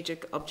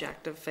strategic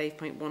objective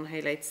 5.1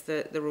 highlights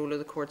the role of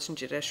the courts and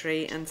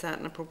judiciary in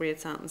setting appropriate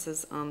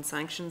sentences and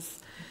sanctions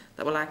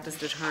that will act as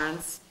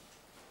deterrents.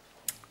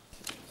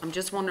 I'm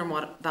just wondering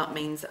what that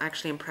means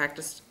actually in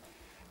practice.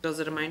 Does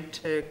it amount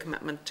to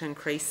commitment to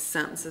increase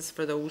sentences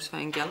for those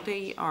found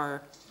guilty,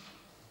 or?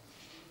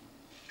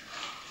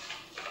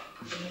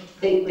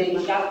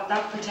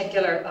 That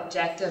particular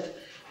objective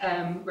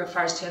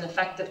refers to an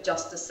effective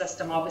justice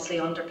system, obviously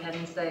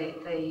underpins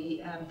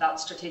that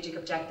strategic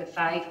objective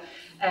 5.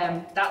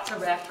 That's a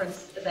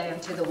reference then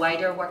to the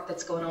wider work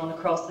that's going on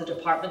across the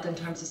department in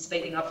terms of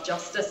speeding up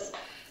justice,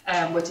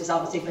 which has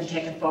obviously been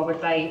taken forward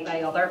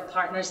by other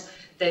partners.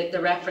 The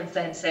reference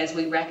then says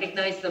we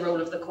recognise the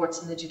role of the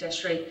courts and the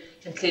judiciary,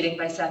 including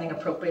by setting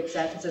appropriate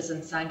sentences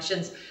and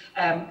sanctions.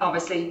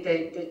 Obviously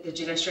the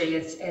judiciary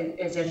is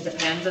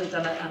independent,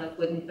 and it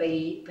wouldn't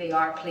be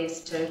our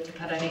place to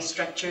put any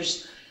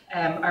strictures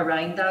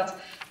around that.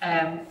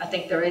 I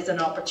think there is an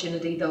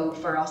opportunity though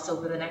for us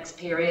over the next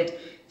period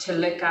to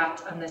look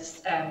at, and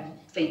this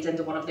feeds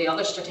into one of the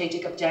other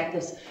strategic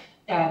objectives,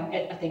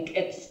 I think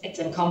it's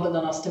incumbent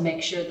on us to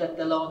make sure that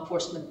the law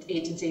enforcement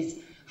agencies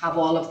have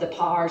all of the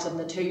powers and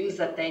the tools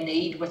that they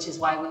need, which is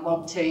why we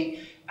want to,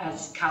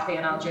 as Cathy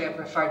and Andrea have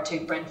referred to,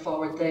 bring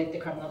forward the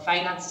criminal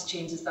finances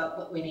changes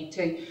that we need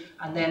to,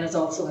 and then as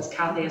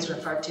Cathy has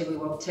referred to, we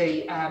want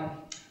to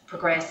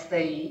progress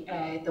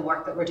the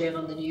work that we're doing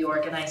on the new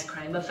organised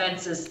crime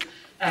offences,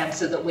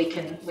 so that we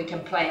can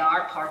play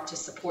our part to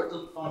support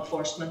law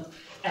enforcement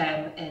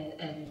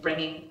in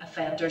bringing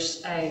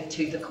offenders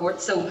to the court.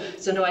 So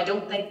no, I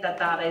don't think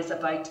that is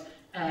about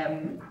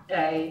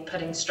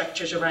putting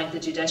strictures around the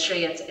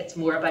judiciary. It's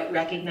more about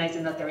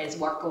recognising that there is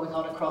work going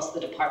on across the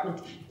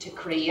department to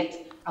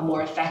create a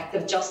more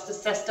effective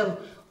justice system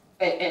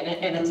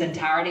in its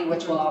entirety,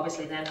 which will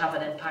obviously then have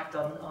an impact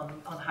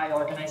on how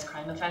organised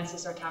crime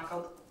offences are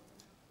tackled.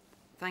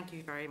 Thank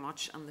you very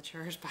much, and the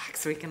chair is back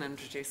so we can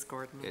introduce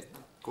Gordon. Okay.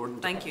 Gordon.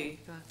 Thank you.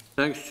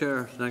 Thanks,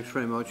 Chair. Thanks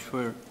very much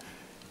for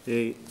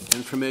the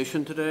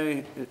information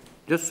today.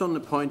 Just on the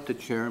point the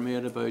Chair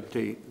made about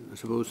I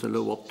suppose, the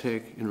low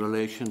uptake in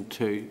relation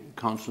to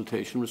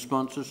consultation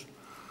responses,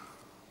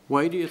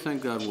 why do you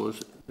think that was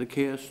the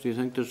case? Do you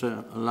think there's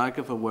a lack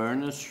of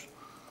awareness,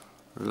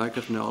 or lack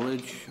of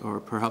knowledge, or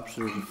perhaps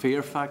there's a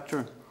fear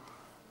factor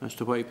as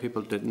to why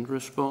people didn't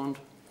respond?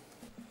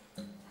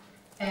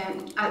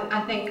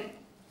 I think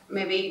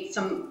maybe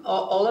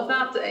all of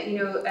that,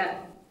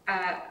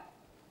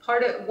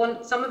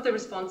 some of the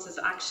responses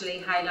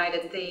actually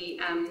highlighted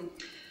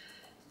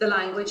the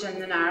language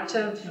and the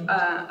narrative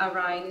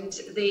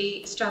around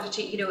the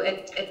strategy.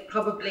 It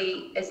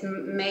probably is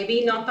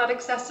maybe not that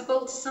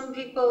accessible to some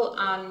people,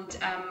 and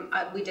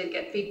we did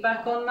get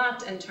feedback on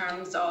that in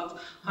terms of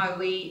how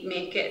we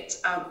make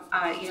it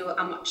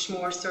a much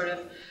more sort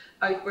of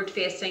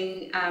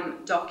outward-facing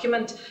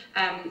document,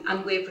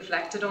 and we've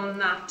reflected on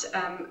that.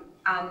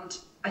 And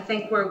I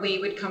think where we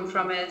would come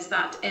from is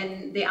that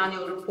in the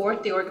annual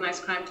report, the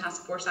Organised Crime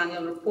Task Force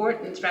annual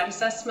report and threat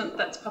assessment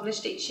that's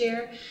published each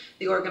year,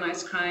 the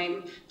Organised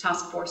Crime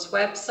Task Force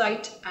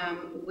website,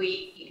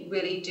 we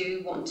really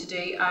do want to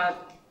do a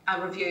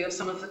review of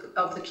some of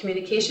the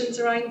communications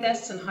around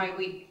this and how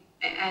we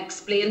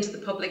explain to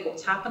the public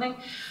what's happening.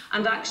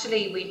 And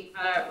actually we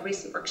had a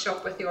recent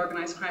workshop with the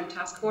Organised Crime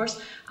Task Force,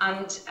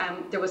 and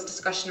there was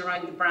discussion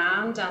around the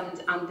brand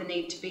and the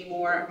need to be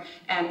more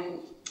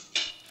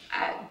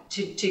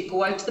to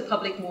go out to the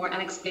public more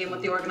and explain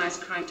what the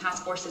Organised Crime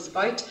Task Force is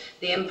about,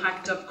 the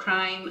impact of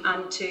crime,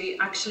 and to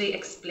actually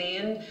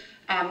explain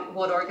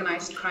what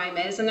organised crime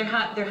is, and there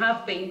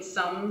have been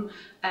some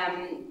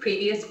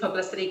previous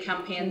publicity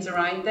campaigns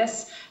around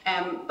this,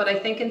 but I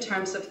think in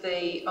terms of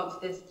the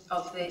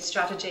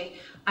strategy,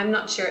 I'm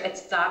not sure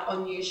it's that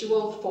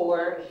unusual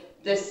for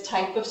this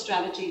type of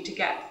strategy to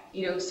get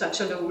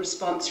such a low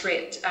response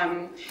rate,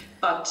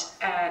 but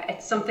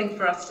it's something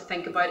for us to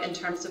think about in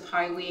terms of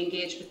how we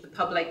engage with the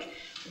public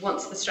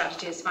once the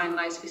strategy is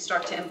finalised, we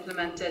start to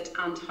implement it,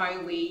 and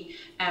how we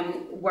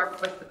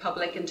work with the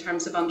public in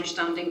terms of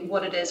understanding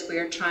what it is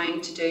we're trying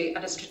to do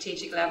at a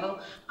strategic level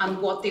and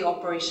what the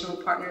operational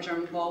partners are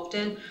involved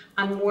in,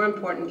 and more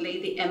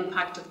importantly the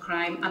impact of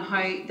crime and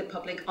how the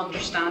public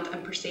understand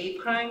and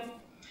perceive crime.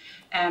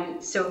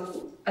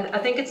 So I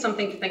think it's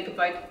something to think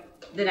about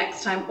the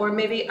next time, or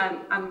maybe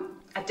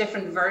a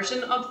different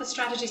version of the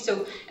strategy.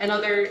 So in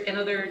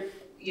other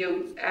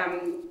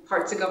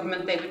parts of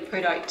government, they would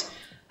put out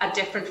a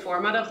different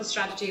format of the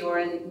strategy, or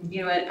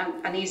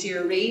an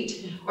easier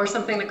read or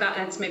something like that,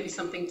 and it's maybe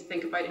something to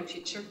think about in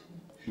future.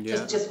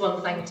 Yeah. Just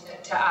one thing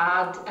to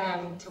add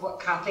to what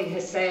Cathy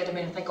has said. I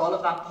mean, I think all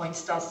of that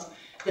points to us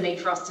the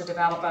need for us to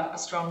develop a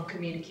strong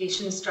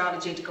communication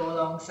strategy to go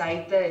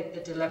alongside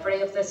the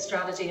delivery of this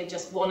strategy. And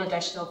just one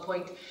additional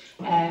point,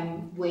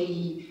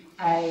 we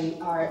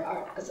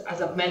are,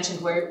 as I've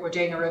mentioned, we're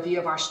doing a review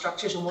of our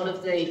structures, and one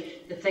of the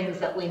things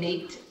that we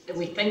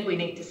think we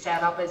need to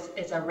set up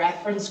is a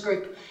reference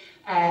group,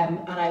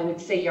 and I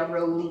would see a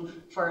role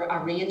for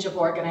a range of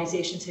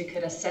organisations who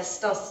could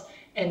assist us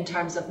in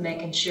terms of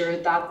making sure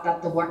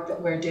that the work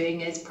that we're doing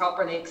is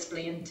properly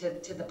explained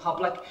to the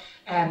public.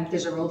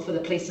 There's a role for the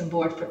policing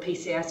board, for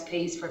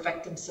PCSPs, for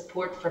victim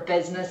support, for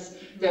business,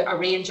 a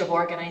range of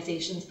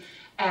organisations,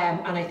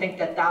 and I think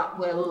that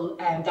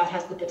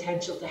has the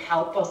potential to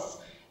help us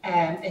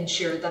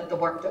ensure that the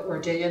work that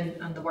we're doing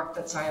and the work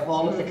that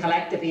all of the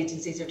collective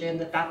agencies are doing,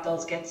 that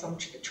does get some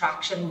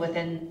traction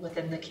within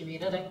the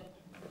community.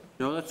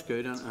 No, that's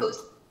good, and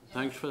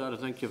thanks for that. I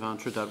think you've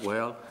answered that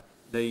well.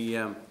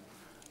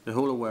 The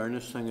whole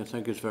awareness thing, I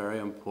think, is very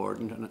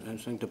important, and I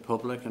think the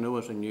public, I know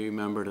as a new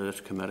member to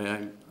this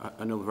committee,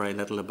 I know very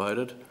little about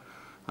it,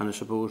 and I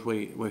suppose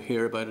we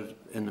hear about it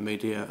in the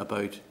media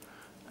about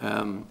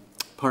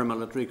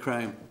paramilitary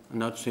crime,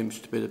 and that seems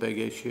to be the big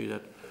issue,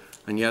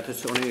 and yet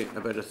it's only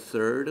about a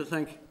third, I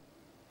think,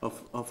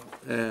 of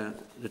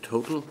the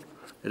total.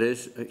 It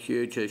is a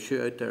huge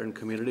issue out there in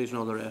communities and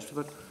all the rest of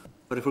it,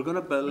 but if we're going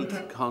to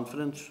build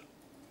confidence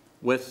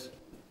with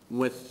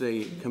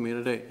the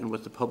community and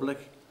with the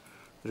public,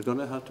 they're going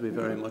to have to be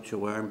very much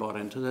aware and bought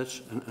into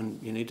this, and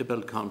you need to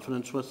build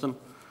confidence with them,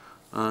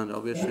 and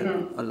obviously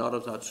a lot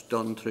of that's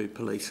done through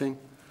policing.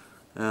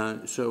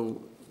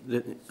 So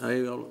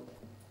I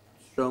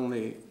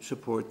strongly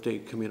support the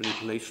community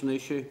policing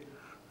issue.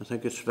 I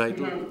think it's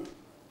vital,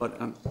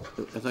 but I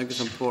think it's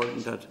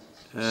important that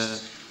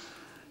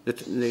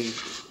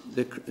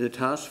the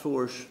task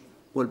force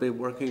will be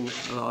working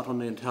a lot on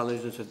the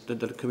intelligence that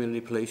the community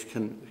police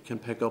can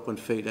pick up and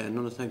feed in,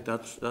 and I think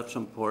that's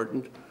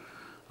important.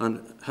 And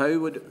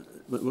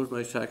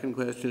my second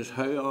question is,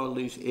 how all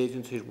these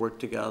agencies work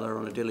together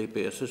on a daily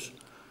basis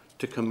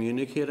to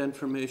communicate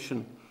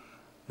information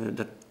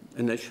that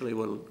initially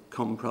will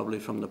come probably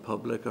from the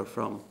public or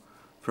from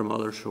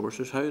other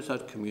sources? How is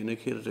that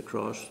communicated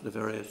across the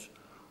various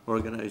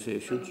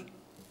organisations?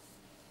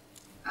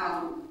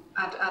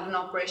 At an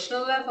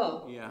operational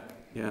level?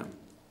 Yeah.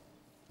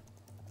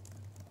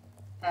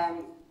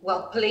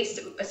 Well, police,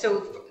 so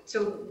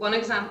one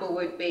example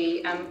would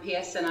be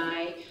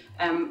PSNI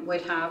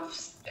would have,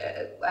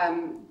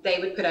 they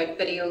would put out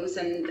videos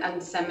and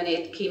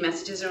disseminate key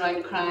messages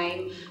around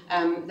crime.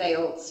 They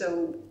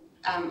also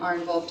are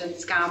involved in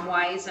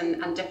ScamWise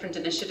and different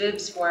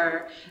initiatives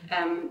where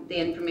the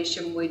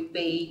information would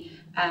be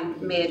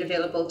made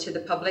available to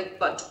the public.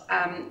 But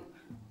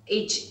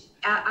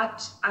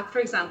at for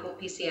example,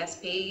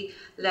 PCSP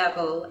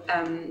level,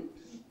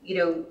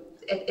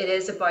 it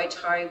is about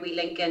how we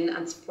link in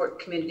and support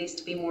communities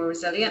to be more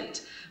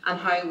resilient, and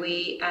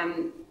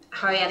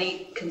how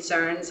any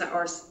concerns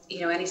or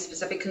any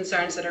specific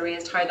concerns that are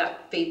raised, how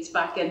that feeds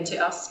back into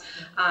us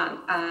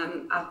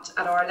at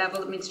our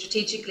level. I mean,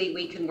 strategically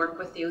we can work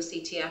with the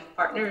OCTF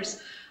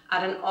partners.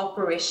 At an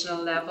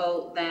operational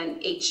level, then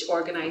each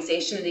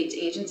organisation and each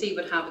agency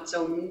would have its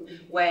own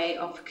way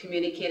of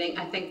communicating.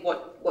 I think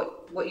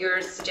what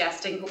you're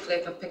suggesting, hopefully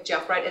if I've picked you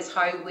up right, is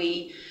how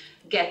we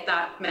get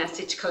that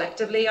message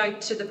collectively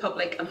out to the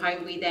public, and how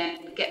we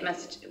then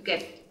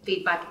get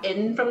feedback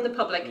in from the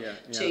public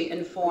to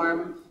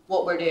inform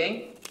what we're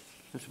doing.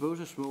 I suppose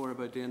it's more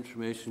about the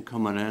information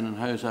coming in and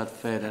how is that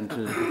fed into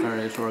the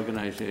various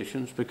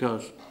organisations,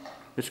 because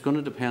it's going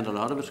to depend, a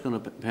lot of it's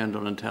going to depend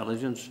on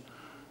intelligence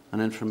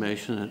and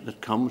information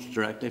that comes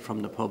directly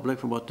from the public,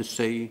 from what they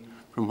see,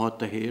 from what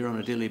they hear on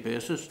a daily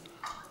basis,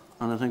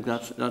 and I think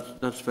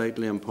that's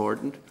vitally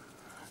important.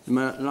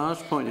 My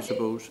last point, I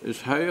suppose,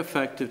 is how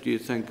effective do you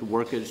think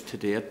work is to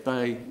date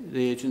by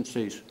the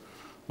agencies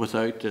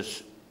without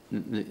this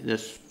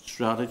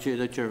strategy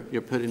that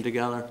you're putting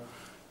together?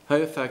 How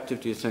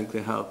effective do you think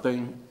they have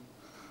been?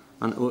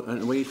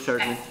 And we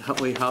certainly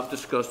we have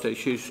discussed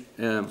issues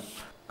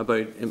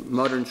about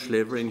modern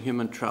slavery and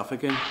human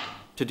trafficking.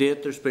 To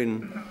date, there's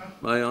been,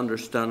 my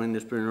understanding,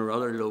 there's been a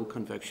rather low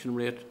conviction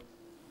rate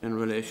in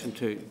relation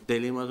to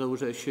dealing with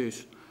those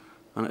issues.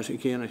 And it's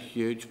again a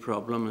huge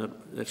problem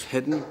that's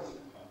hidden,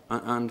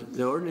 and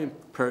the ordinary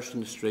person in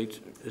the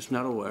street is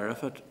not aware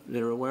of it.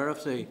 They're aware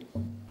of the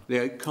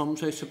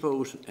outcomes, I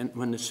suppose,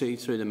 when they see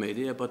through the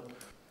media, but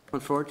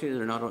unfortunately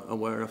they're not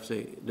aware of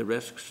the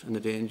risks and the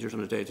dangers on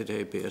a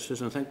day-to-day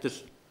basis. And I think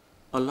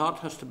a lot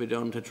has to be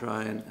done to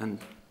try and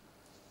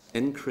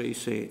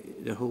increase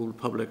the whole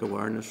public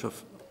awareness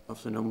of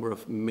the number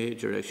of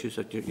major issues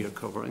that you're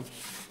covering.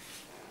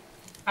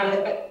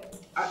 And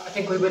I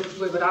think we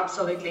would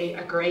absolutely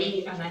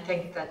agree, and I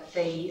think that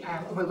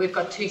we've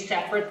got two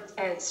separate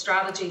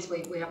strategies.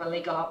 We have a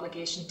legal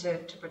obligation to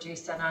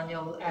produce an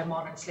annual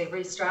modern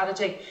slavery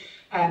strategy,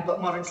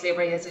 but modern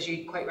slavery is, as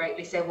you quite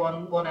rightly say,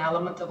 one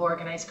element of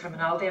organised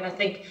criminality. And I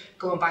think,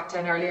 going back to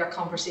an earlier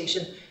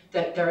conversation,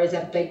 that there is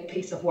a big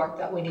piece of work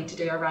that we need to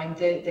do around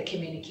the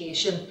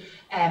communication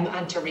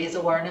and to raise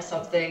awareness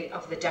of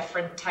the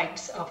different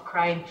types of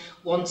crime.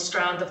 One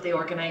strand of the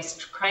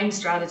organised crime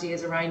strategy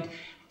is around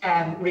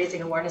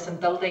raising awareness and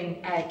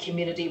building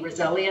community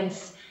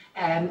resilience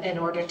in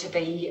order to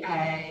be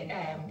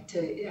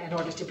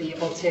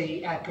able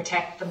to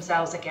protect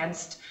themselves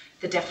against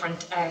the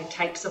different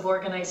types of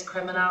organised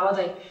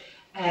criminality.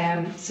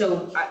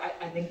 So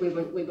I think we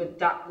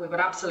would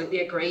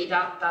absolutely agree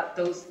that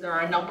there are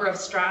a number of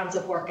strands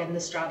of work in the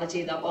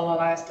strategy that will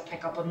allow us to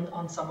pick up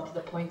on some of the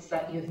points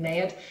that you've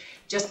made.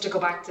 Just to go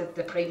back to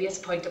the previous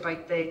point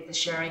about the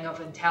sharing of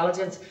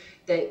intelligence,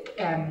 the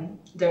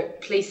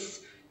police,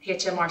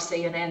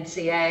 HMRC and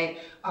NCA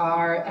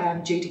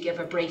are due to give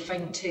a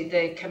briefing to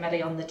the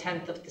committee on the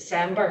 10th of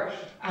December,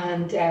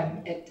 and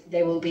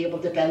they will be able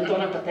to build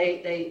on it, but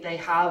they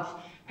have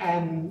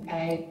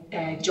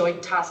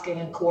joint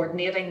tasking and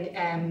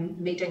coordinating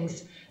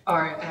meetings,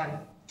 or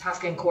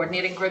tasking and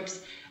coordinating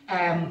groups,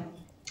 and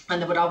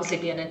there would obviously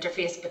be an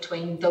interface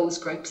between those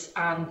groups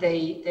and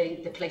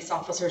the police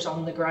officers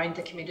on the ground,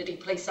 the community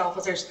police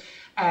officers.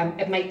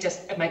 It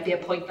might be a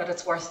point that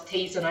it's worth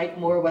teasing out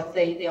more with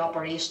the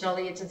operational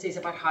agencies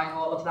about how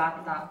all of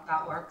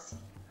that works.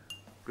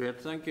 Great,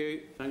 thank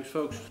you. Thanks,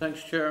 folks.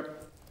 Thanks, Chair.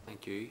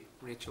 Thank you.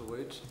 Rachel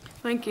Woods.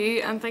 Thank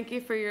you, and thank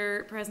you for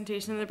your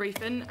presentation and the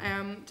briefing.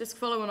 Just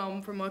following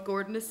on from what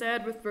Gordon has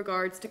said with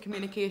regards to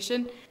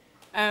communication,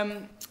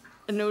 and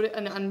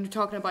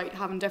talking about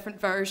having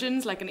different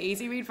versions, like an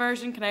easy read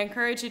version, can I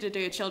encourage you to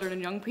do a children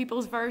and young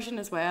people's version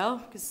as well?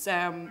 Because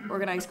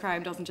organised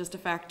crime doesn't just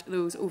affect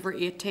those over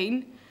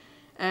 18.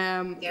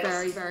 Yes.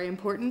 Very, very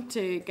important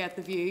to get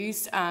the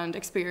views and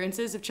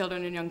experiences of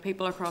children and young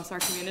people across our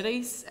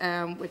communities,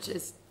 which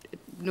is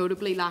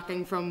notably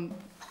lacking from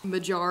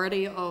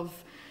majority of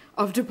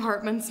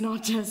departments,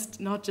 not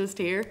just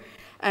here.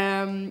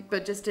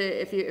 But just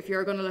if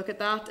you're going to look at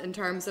that in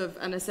terms of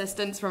an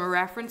assistance from a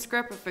reference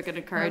group, if I could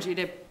encourage you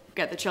to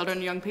get the children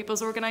and young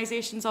people's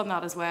organisations on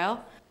that as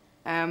well.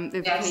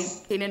 They've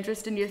keen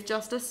interest in youth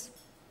justice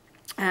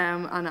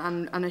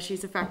and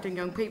issues affecting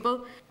young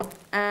people.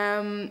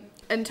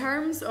 In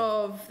terms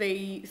of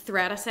the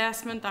threat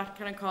assessment, that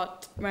kind of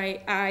caught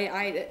my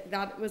eye.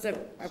 That was a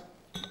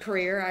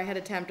career I had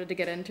attempted to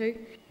get into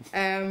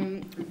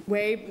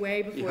way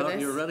before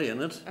this. You're already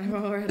in it. I'm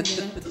already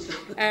in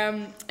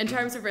it. In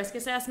terms of risk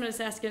assessment,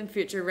 assessing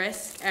future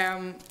risk,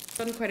 done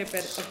quite a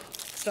bit of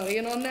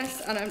studying on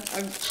this, and I'm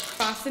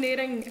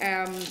fascinating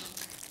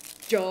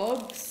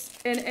jobs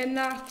in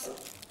that.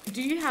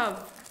 Do you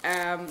have,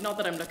 not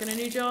that I'm looking at a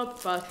new job,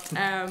 but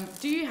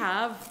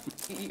have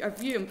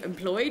you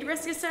employed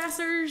risk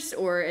assessors,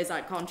 or is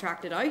that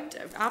contracted out?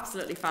 I'm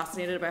absolutely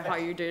fascinated about how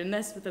you're doing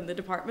this within the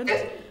department.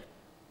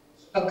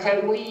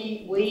 Okay,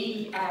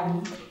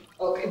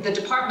 the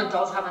department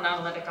does have an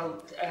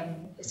analytical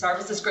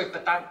services group,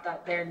 but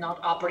that they're not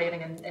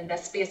operating in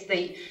this space.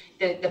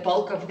 The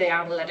bulk of the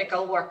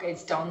analytical work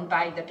is done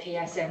by the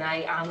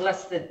PSNI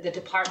analysts. The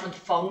department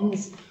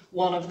funds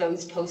one of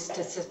those posts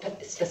to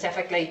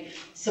specifically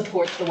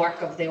support the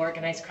work of the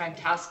Organised Crime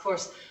Task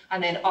Force.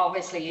 And then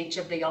obviously each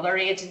of the other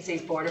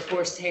agencies, Border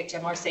Force,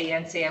 HMRC,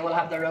 NCA, will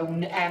have their own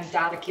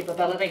data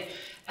capability.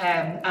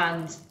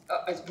 And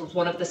I suppose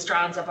one of the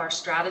strands of our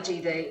strategy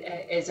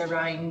is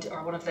around,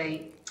 or one of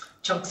the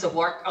chunks of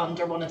work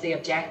under one of the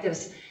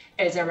objectives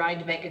is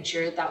around making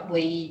sure that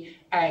we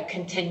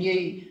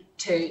continue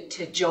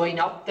to join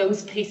up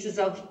those pieces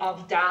of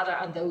data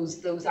and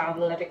those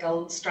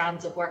analytical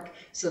strands of work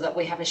so that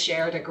we have a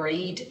shared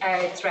agreed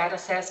threat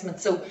assessment.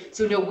 So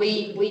no,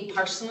 we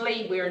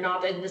personally, we're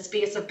not in the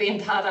space of being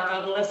data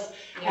analysts,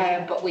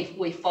 but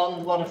we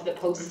fund one of the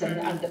posts,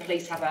 and the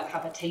police have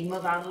a team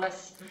of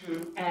analysts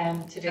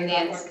to do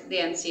that work. The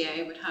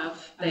NCA would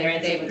have,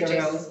 they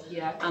produce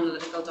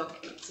analytical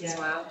documents as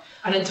well.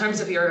 And in terms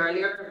of your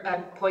earlier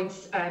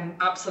points,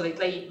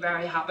 absolutely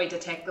very happy to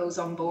take those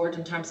on board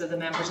in terms of the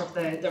members of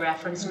the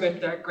reference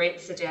group. They're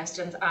great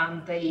suggestions,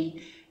 and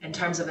the in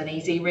terms of an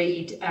easy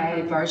read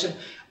version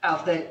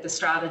of the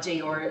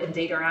strategy, or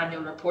indeed our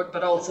annual report,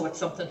 but also it's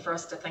something for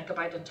us to think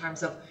about in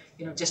terms of,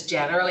 you know, just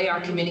generally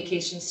our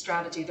communication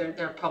strategy.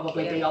 There'll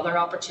probably be other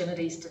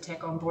opportunities to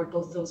take on board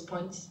both those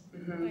points.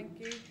 Thank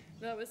you.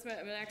 That was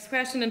my next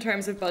question in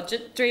terms of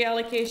budgetary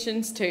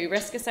allocations to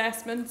risk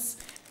assessments,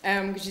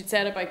 because you'd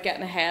said about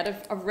getting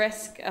ahead of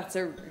risk. That's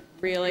a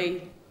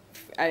really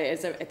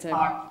it's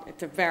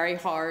a very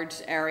hard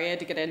area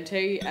to get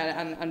into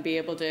and be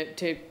able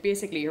to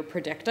basically, you're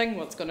predicting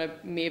what's going to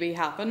maybe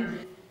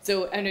happen.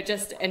 So, and it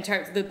just in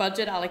terms of the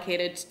budget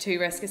allocated to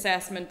risk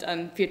assessment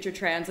and future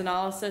trends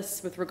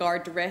analysis with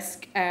regard to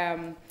risk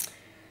and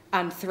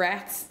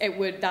threats,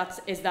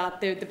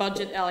 the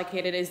budget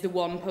allocated is the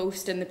one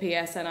post in the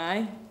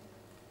PSNI?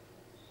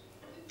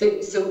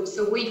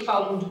 So we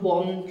fund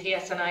one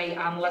PSNI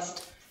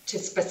analyst to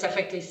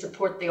specifically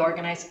support the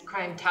Organised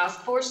Crime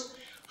Task Force.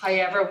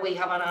 However, we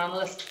have an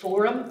analyst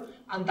forum,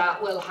 and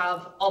that will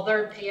have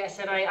other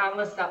PSNI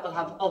analysts, that will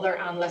have other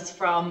analysts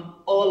from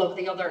all of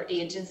the other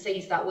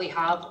agencies that we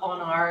have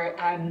on our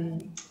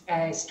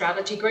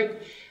strategy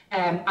group.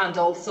 And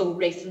also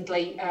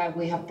recently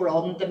we have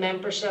broadened the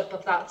membership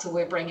of that, so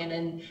we're bringing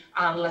in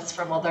analysts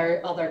from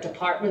other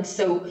departments.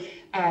 So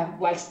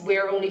whilst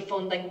we're only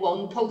funding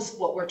one post,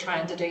 what we're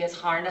trying to do is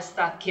harness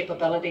that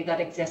capability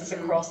that exists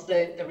across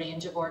the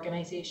range of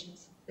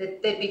organisations.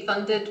 They'd be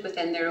funded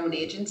within their own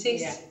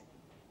agencies. Yeah.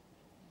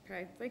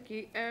 Okay, thank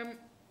you.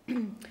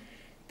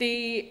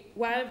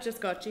 Why I've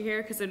just got you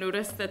here, because I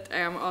noticed that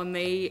on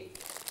the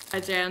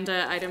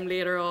agenda item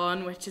later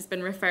on, which has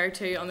been referred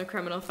to on the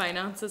Criminal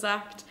Finances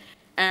Act,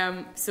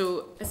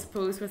 so I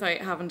suppose without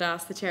having to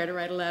ask the chair to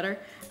write a letter,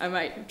 I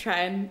might try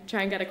and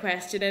get a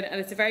question in,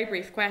 and it's a very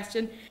brief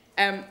question,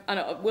 and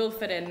it will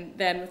fit in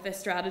then with this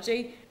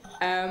strategy.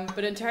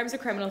 But in terms of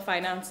criminal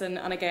finance and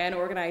again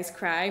organised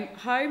crime,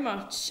 how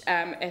much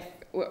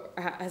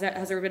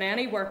has there been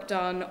any work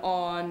done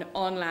on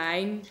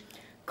online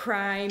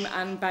crime,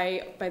 and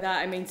by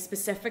that I mean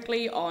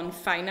specifically on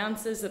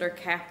finances that are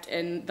kept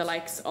in the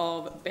likes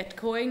of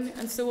Bitcoin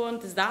and so on?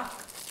 Does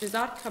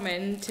that come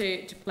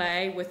into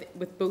play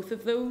with both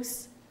of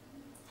those?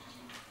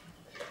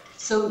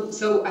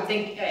 So I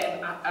think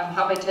I'm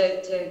happy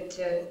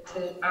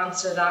to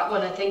answer that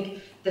one. I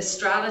think the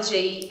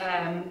strategy,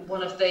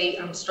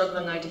 I'm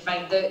struggling now to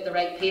find the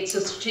right page. So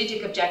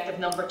strategic objective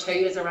number 2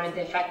 is around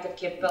the effective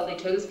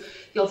capability tools.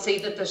 You'll see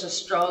that there's a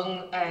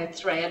strong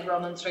thread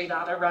running through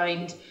that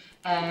around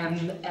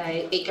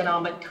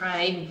economic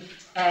crime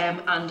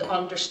and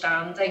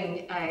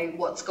understanding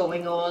what's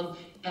going on,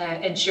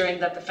 ensuring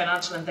that the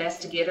financial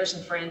investigators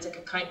and forensic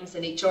accountants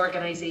in each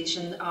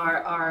organisation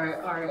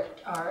are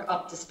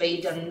up to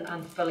speed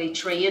and fully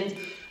trained.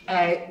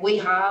 We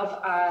have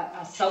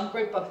a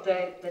subgroup of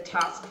the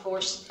task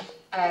force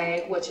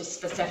which is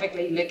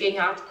specifically looking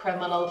at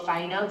criminal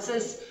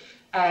finances.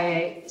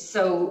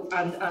 So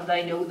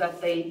I know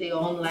that the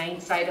online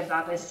side of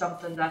that is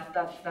something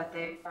that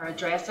they are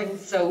addressing.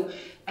 So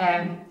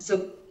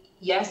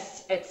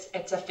yes,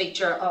 it's a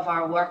feature of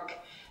our work.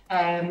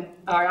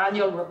 Our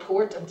annual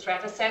report and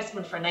threat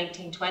assessment for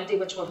 1920,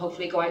 which will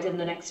hopefully go out in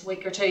the next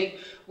week or two,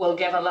 will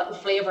give a little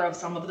flavour of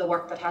some of the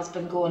work that has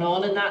been going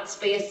on in that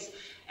space.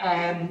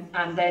 And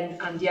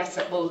yes,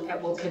 it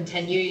will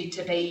continue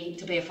to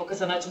be a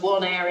focus, and it's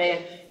one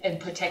area in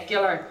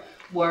particular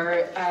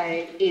where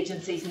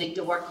agencies need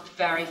to work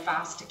very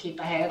fast to keep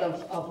ahead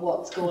of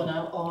what's going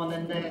on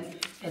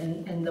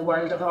in the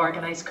world of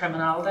organised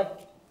criminality.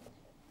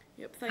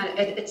 Yep, and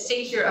it's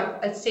seizure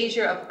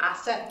of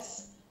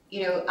assets,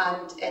 you know,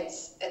 and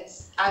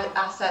it's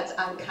assets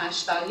and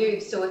cash value.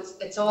 So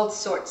it's all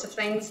sorts of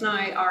things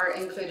now are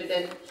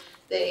included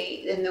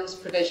in those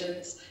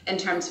provisions in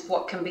terms of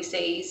what can be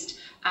seized,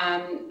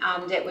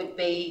 and it would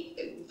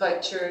be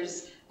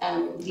vouchers,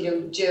 you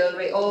know,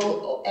 jewellery,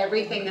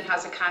 everything that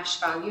has a cash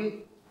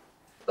value.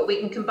 But we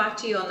can come back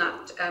to you on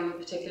that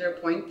particular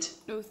point.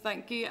 No,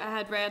 thank you. I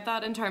had read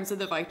that in terms of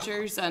the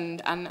vouchers and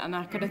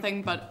that kind of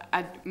thing, but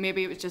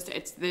maybe it was just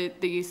the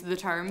use of the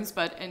terms.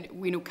 But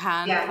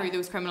through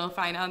those criminal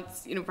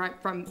finance, you know,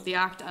 from the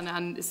Act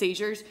and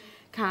seizures,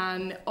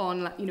 can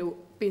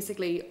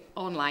basically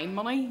online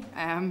money.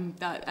 And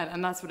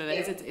that's what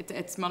it is.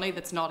 It's money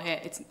that's not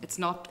it's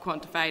not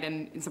quantified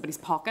in somebody's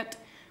pocket,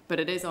 but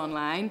it is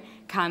online.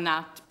 Can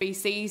that be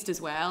seized as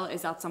well?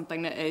 Is that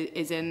something that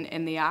is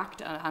in the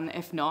Act? And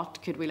if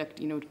not, could we look,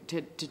 you know,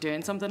 to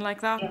doing something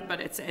like that? Yeah.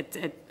 But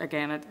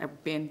again, I'm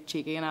being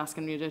cheeky and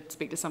asking you to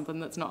speak to something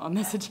that's not on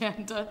this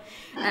agenda.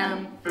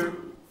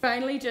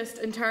 Finally, just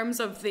in terms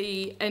of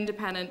the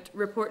Independent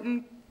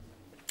Reporting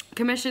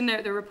Commission,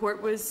 the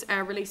report was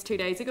released 2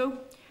 days ago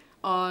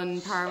on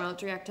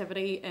paramilitary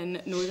activity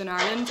in Northern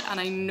Ireland, and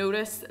I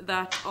noticed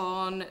that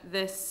on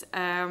this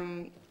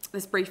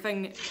this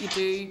briefing you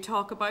do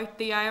talk about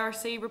the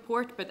IRC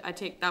report, but I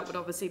take that would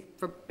obviously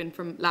been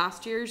from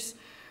last year's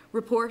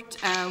report.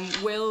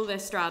 Will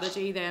this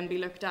strategy then be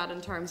looked at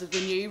in terms of the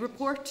new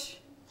report?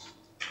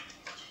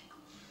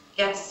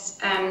 Yes,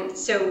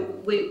 so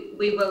we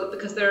will,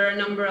 because there are a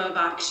number of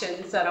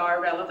actions that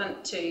are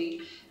relevant to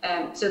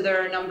So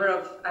there are a number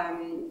of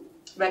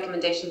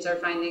recommendations or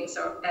findings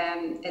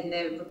in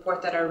the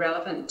report that are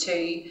relevant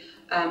to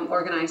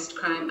organised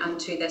crime and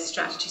to this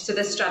strategy. So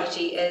this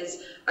strategy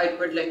is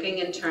outward looking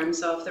in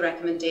terms of the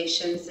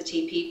recommendations, the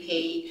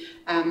TPP,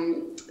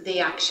 the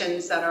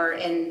actions that are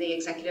in the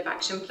Executive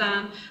Action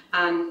Plan,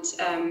 and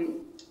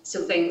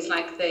so things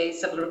like the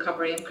civil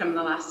recovery of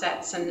criminal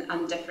assets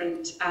and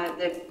different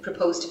the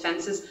proposed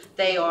offences,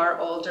 they are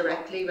all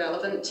directly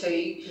relevant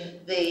to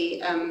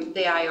the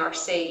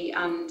IRC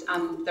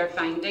and their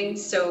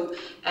findings. So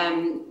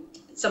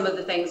some of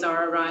the things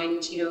are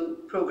around,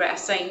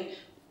 progressing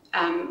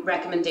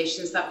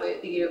recommendations that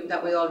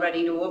we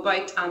already know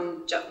about,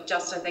 and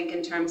just I think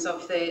in terms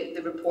of the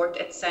report,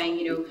 it's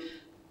saying,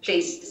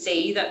 pleased to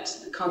see that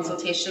the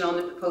consultation on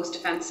the proposed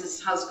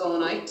offences has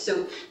gone out.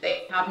 So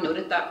they have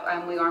noted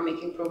that we are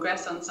making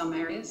progress on some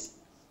areas.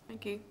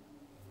 Thank you.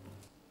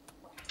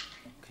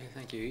 Okay,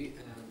 thank you.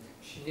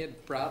 Sinead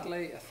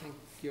Bradley, I think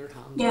your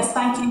hand. Yes,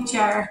 thank you,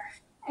 Chair.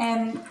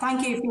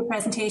 Thank you for your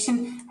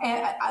presentation.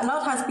 A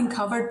lot has been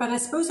covered, but I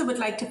suppose I would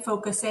like to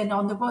focus in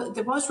on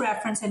there was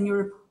reference in your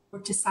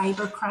report to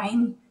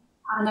cybercrime,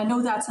 and I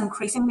know that's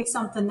increasingly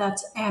something that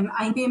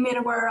I'm being made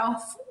aware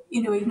of,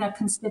 even at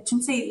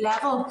constituency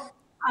level.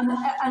 And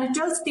it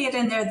does state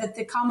in there that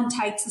the common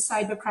types of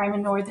cybercrime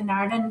in Northern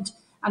Ireland,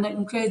 and it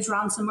includes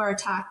ransomware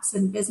attacks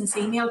and business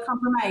email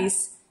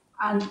compromise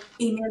and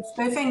email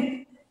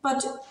spoofing.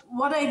 But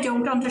what I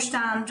don't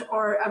understand,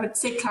 or I would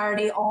say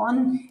clarity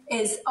on,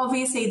 is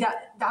obviously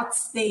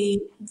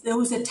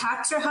those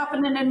attacks are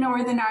happening in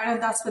Northern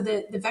Ireland. That's where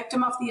the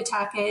victim of the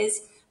attack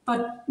is.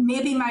 But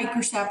maybe my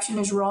perception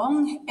is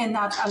wrong in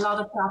that a lot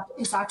of that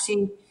is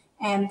actually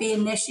being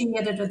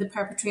initiated, or the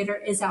perpetrator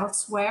is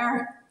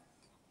elsewhere.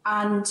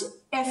 And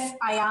if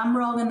I am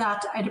wrong in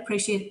that, I'd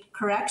appreciate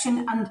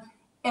correction. And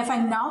if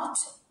I'm not,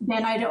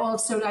 then I'd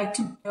also like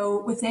to know,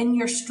 within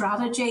your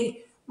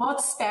strategy, what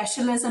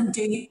specialism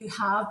do you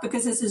have?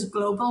 Because this is a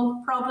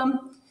global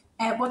problem.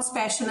 What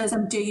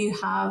specialism do you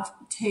have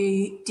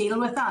to deal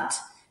with that?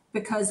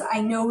 Because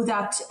I know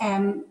that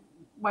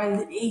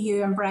while the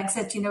EU and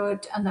Brexit,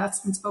 and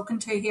that's been spoken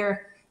to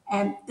here,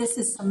 this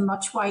is a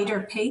much wider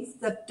piece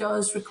that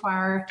does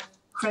require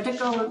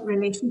critical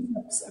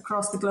relationships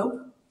across the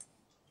globe.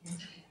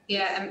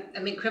 Yeah,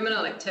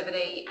 criminal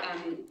activity,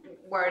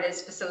 where it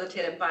is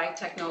facilitated by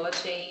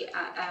technology,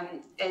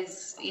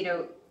 is,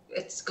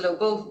 it's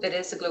global. It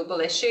is a global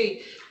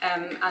issue,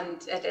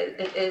 and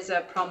it is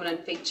a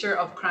prominent feature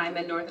of crime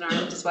in Northern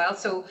Ireland as well.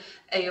 So,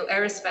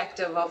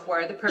 irrespective of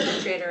where the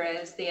perpetrator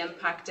is, the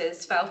impact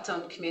is felt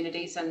on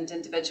communities and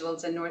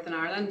individuals in Northern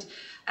Ireland.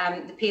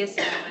 The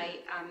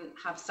PSNI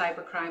have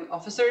cybercrime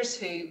officers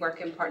who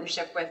work in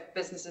partnership with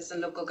businesses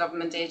and local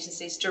government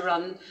agencies to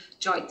run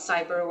joint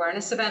cyber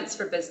awareness events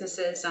for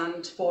businesses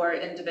and for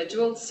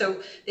individuals.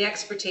 So the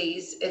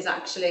expertise is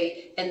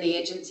actually in the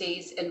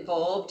agencies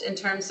involved. In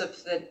terms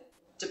of the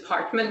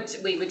department,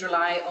 we would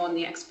rely on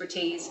the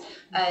expertise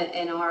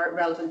in our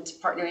relevant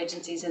partner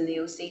agencies in the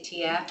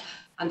OCTF.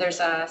 And there's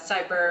a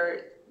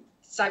cyber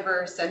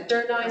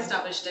centre now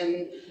established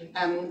in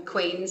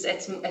Queen's.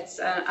 It's an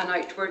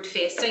outward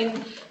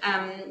facing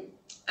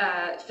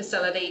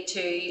facility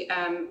to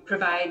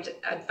provide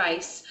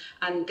advice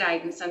and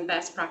guidance and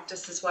best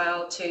practice as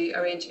well to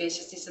a range of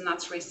agencies, and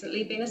that's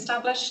recently been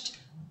established.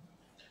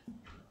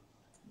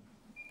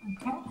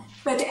 Okay,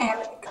 but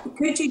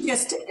could you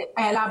just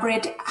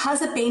elaborate,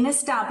 has it been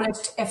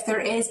established, if there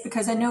is,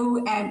 because I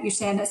know you're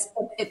saying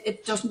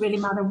it doesn't really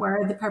matter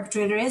where the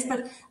perpetrator is,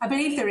 but I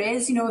believe there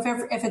is,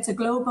 if it's a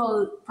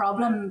global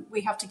problem,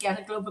 we have to get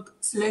a global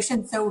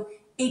solution, so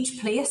each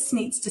place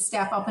needs to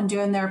step up and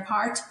doing their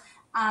part.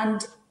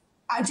 And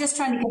I'm just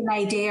trying to get an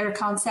idea or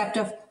concept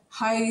of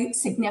how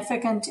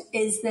significant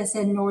is this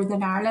in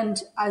Northern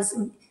Ireland, as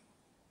in,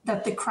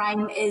 that the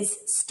crime is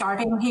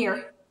starting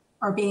here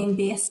or being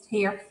based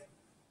here?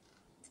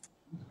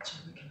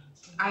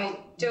 I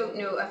don't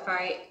know if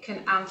I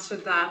can answer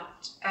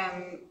that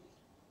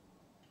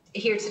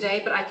here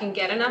today, but I can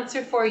get an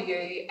answer for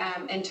you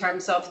in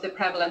terms of the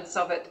prevalence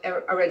of it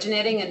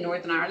originating in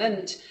Northern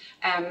Ireland.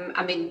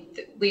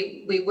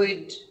 We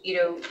would,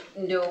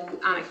 know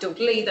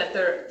anecdotally that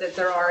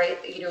there are,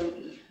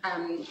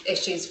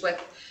 issues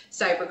with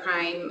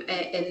cybercrime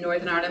in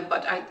Northern Ireland,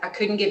 but I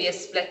couldn't give you a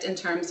split in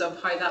terms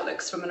of how that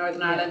looks from a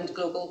Northern Ireland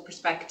global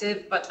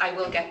perspective, but I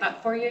will get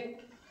that for you.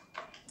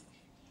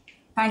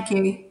 Thank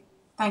you.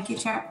 Thank you,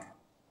 Chair.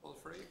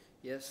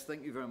 Yes,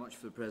 thank you very much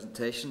for the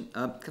presentation.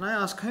 Can I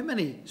ask, how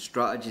many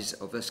strategies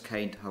of this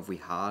kind have we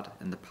had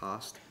in the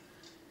past?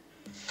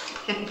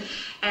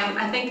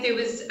 I think there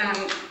was,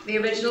 the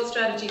original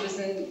strategy was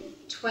in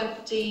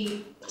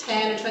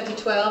 2010 or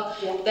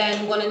 2012,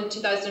 then one in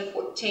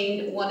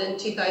 2014, one in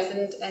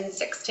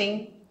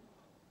 2016.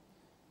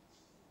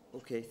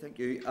 Okay, thank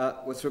you.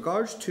 With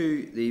regards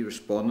to the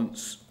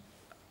respondents,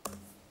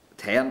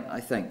 10, I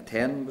think.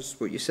 10 was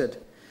what you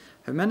said.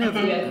 How many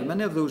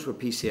of those were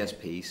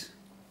PCSPs?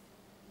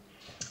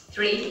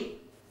 3.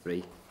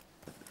 3.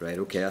 Right,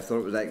 okay. I thought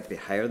it would like to be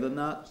higher than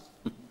that.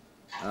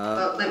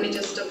 Well, let me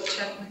just double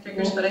check my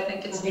figures, but I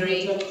think it's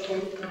 3.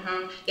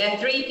 Yeah,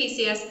 3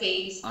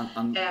 PCSPs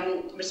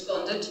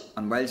responded.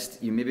 And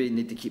whilst you maybe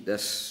need to keep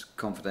this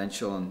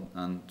confidential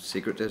and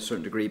secret to a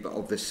certain degree, but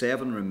of the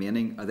 7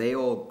 remaining, are they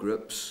all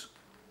groups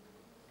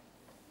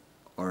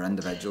or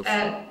individuals?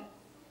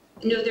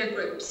 No, they're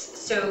groups.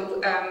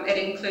 So it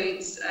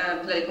includes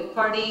political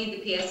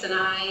party, the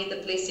PSNI, the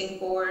policing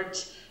board,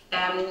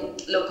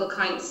 local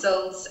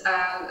councils,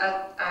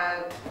 a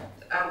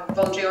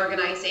voluntary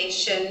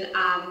organisation,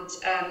 and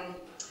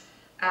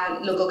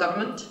local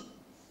government.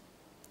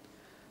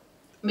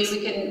 I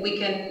mean, we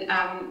can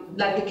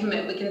let the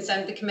we can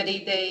send the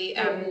committee the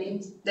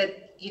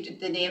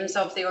names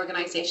of the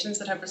organisations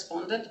that have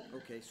responded.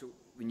 Okay, so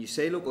when you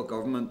say local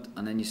government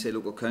and then you say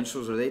local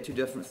councils, are they 2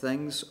 different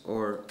things,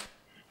 or?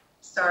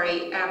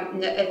 Sorry,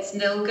 it's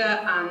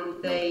NILGA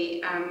and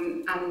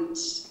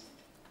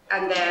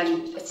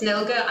then it's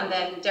NILGA and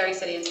then Derry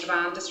City and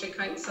Strabane District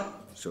Council.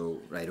 So,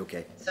 right,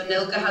 okay. So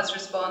NILGA has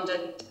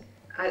responded,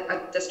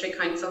 a District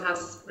Council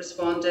has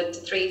responded,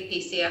 3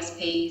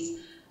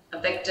 PCSPs, a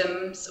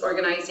victims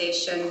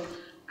organisation,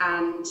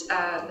 and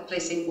the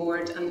policing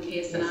board and the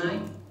PSNI.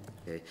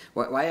 Okay.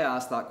 Why I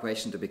asked that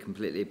question, to be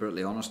completely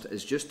brutally honest,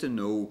 is just to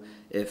know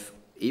if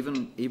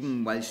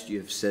even whilst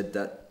you've said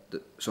that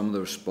some of the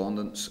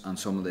respondents and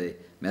some of the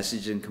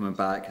messaging coming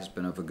back has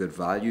been of a good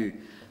value,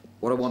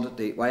 what I wanted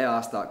to, why I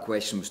asked that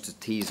question was to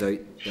tease out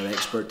their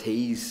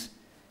expertise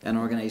in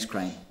organised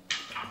crime,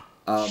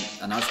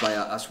 and that's why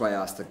I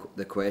asked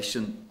the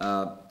question,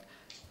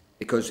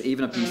 because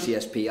even a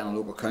PCSP and a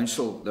local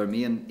council, their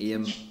main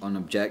aim and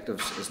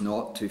objectives is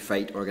not to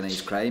fight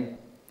organised crime.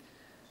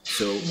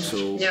 So I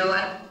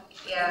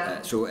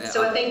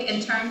think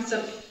in terms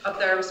of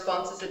their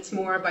responses, it's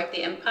more about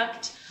the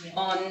impact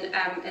on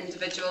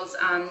individuals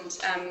and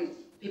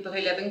people who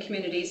live in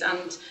communities,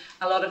 and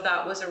a lot of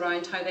that was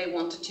around how they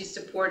wanted to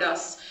support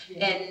us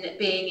in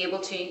being able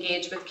to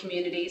engage with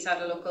communities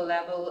at a local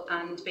level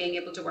and being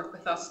able to work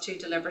with us to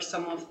deliver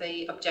some of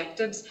the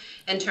objectives.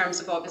 In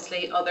terms of,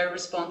 obviously, other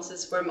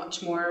responses were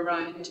much more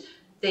around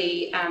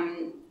the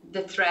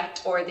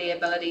threat or the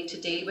ability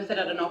to deal with it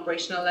at an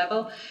operational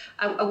level.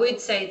 I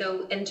would say,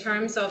 though, in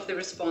terms of the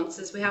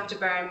responses, we have to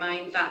bear in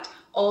mind that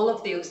all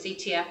of the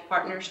OCTF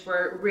partners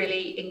were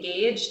really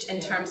engaged in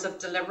terms of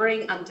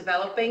delivering and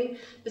developing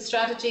the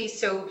strategy.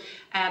 So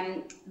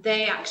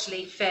they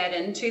actually fed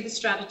into the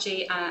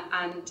strategy,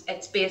 and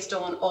it's based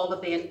on all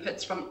of the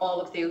inputs from all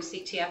of the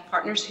OCTF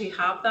partners who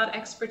have that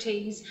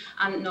expertise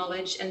and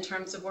knowledge in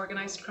terms of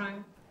organised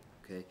crime.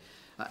 Okay.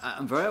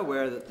 I'm very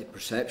aware that the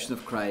perception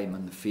of crime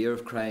and the fear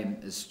of crime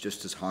is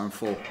just as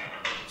harmful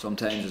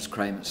sometimes as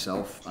crime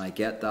itself. I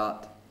get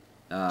that.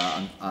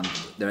 And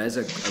there is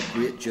a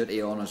great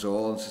duty on us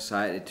all in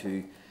society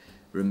to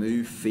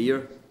remove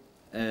fear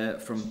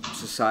from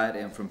society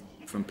and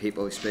from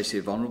people, especially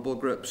vulnerable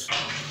groups.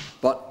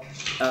 But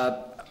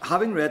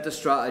having read the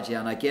strategy,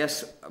 and I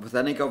guess with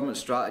any government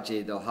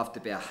strategy there'll have to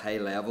be a high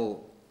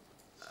level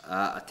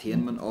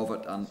attainment of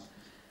it,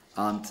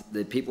 and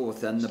the people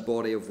within the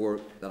body of work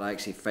that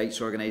actually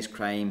fights organised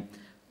crime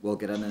will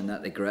get in the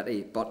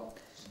nitty-gritty. But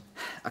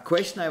a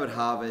question I would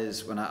have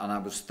is, and I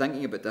was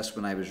thinking about this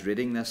when I was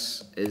reading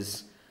this,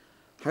 is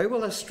how will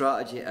this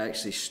strategy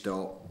actually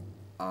stop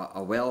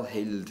a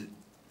well-heeled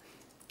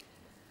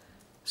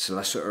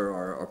solicitor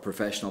or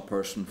professional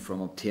person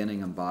from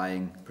obtaining and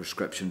buying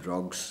prescription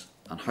drugs,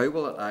 and how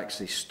will it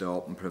actually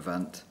stop and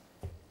prevent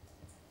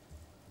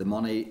the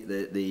money,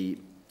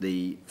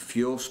 the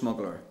fuel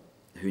smuggler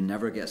who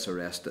never gets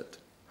arrested?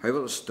 How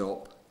will it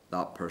stop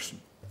that person?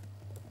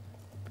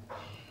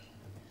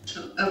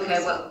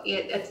 Okay, well,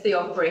 it's the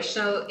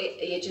operational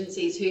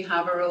agencies who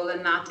have a role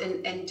in that.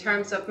 In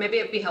terms of, maybe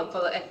it'd be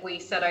helpful if we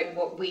set out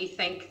what we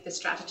think the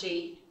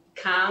strategy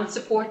can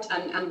support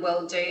and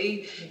will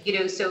do. You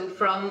know, so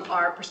from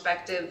our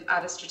perspective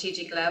at a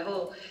strategic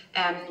level,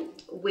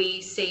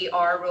 we see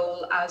our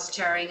role as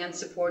chairing and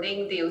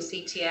supporting the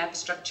OCTF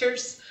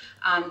structures,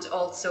 and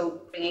also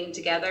bringing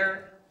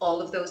together all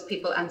of those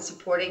people and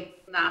supporting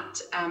that.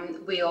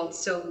 We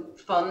also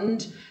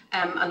fund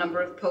a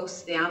number of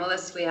posts, the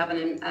analysts. We have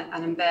an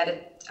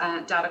embedded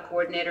data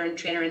coordinator and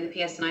trainer in the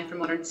PSNI for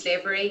modern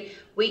slavery.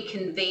 We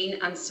convene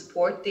and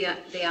support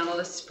the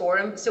analysts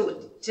forum.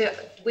 So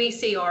we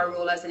see our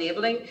role as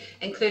enabling,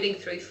 including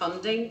through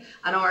funding,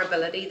 and our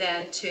ability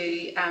then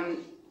to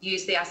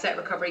use the Asset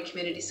Recovery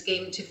Community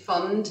Scheme to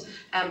fund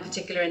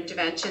particular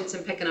interventions,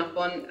 and picking up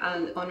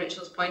on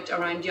Rachel's point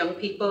around young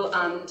people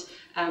and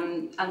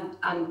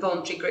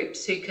voluntary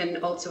groups who can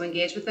also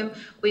engage with them.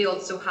 We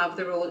also have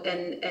the role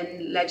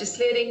in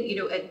legislating, you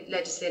know,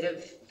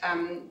 legislative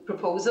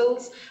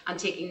proposals and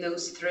taking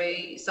those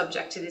through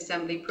subject to the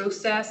assembly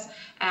process.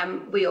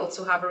 We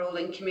also have a role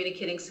in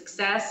communicating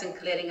success and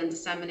collating and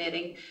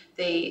disseminating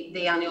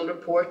the annual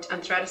report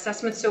and threat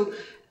assessment. So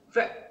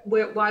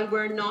while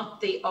we're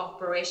not the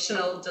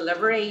operational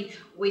delivery,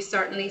 we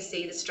certainly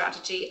see the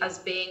strategy as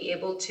being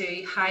able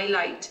to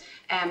highlight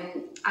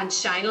and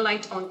shine a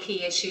light on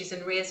key issues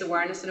and raise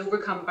awareness and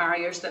overcome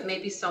barriers that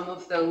maybe some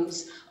of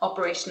those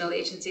operational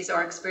agencies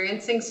are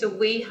experiencing. So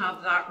we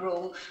have that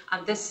role,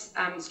 and this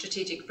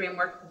strategic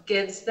framework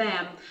gives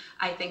them,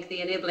 I think, the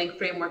enabling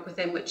framework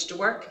within which to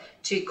work,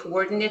 to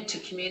coordinate, to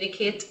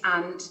communicate,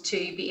 and to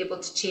be able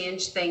to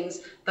change things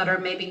that are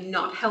maybe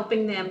not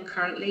helping them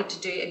currently to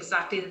do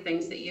exactly the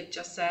things that you've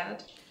just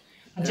said.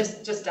 And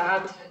just to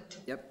add to,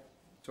 Yep.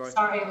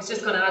 Sorry, I was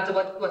just going to add to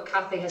what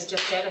Cathy has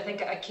just said. I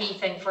think a key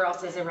thing for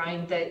us is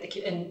around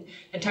in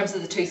terms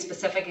of the two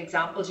specific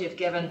examples you've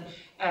given,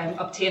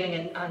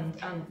 obtaining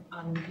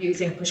and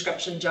using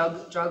prescription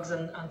drugs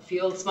and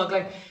fuel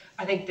smuggling.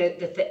 I think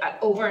that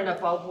over and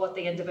above what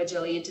the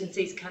individual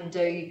agencies can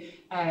do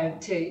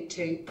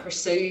to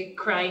pursue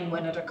crime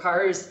when it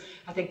occurs,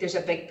 I think there's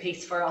a big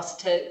piece for us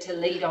to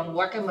lead on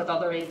working with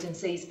other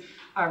agencies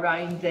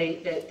around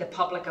the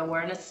public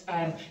awareness.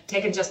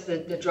 Taking just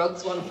the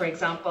drugs one, for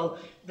example,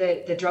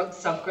 the drugs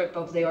subgroup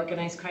of the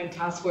Organised Crime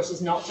Task Force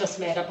is not just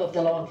made up of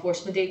the law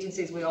enforcement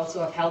agencies. We also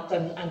have health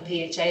and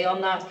PHA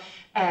on that.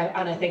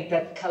 And I think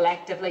that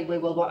collectively we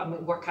will,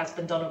 work has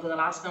been done over the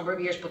last number of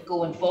years, but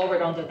going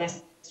forward under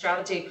this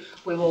strategy,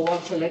 we will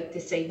want to look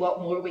to see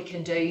what more we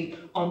can do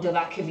under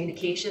that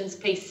communications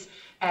piece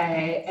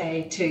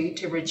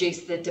to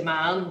reduce the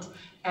demand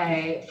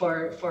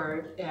for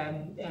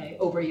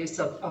overuse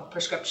of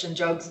prescription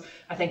drugs.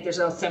 I think there's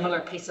a similar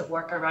piece of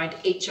work around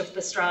each of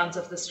the strands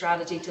of the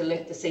strategy to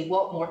look to see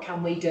what more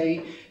can we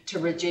do to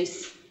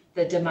reduce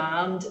the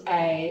demand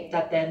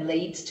that then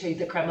leads to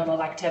the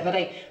criminal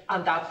activity,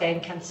 and that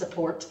then can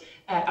support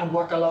and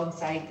work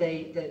alongside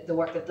the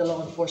work that the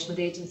law enforcement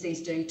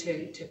agencies do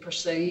to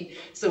pursue.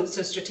 So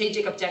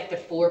strategic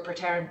objective 4,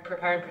 prepare and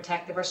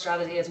protect of our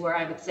strategy, is where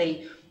I would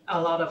see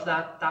a lot of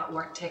that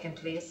work taking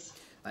place.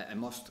 I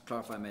must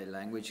clarify my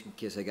language in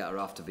case I get a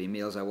raft of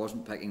emails. I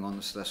wasn't picking on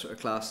the solicitor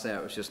class there,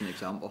 it was just an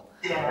example.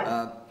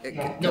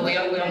 No, we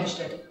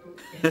understood.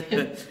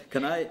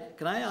 Can I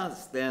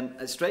ask then,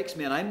 it strikes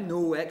me, and I'm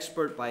no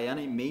expert by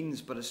any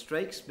means, but it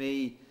strikes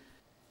me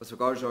with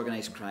regards to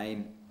organised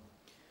crime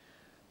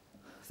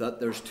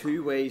that there's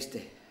two ways to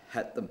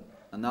hit them,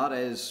 and that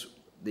is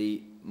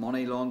the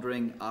money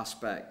laundering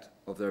aspect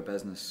of their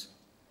business,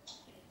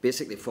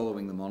 basically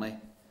following the money,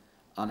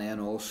 and then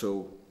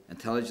also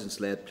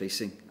intelligence-led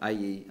policing,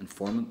 i.e.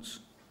 informants.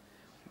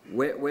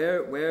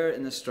 Where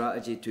in the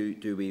strategy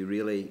do we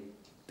really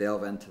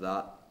delve into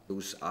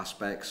those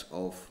aspects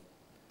of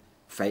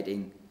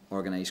fighting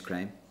organised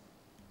crime?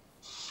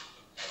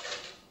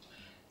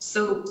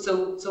 So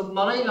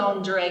money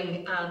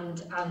laundering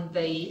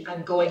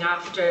and going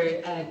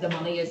after the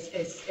money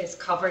is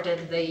covered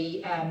in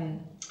the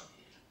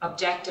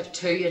objective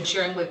 2,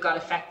 ensuring we've got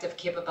effective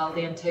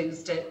capability and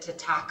tools to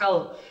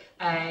tackle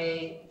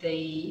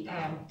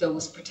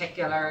those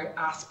particular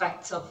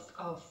aspects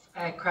of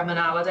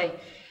criminality.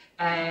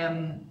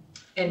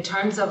 In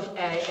terms of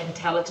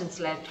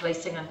intelligence-led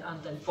policing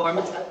and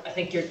informants, I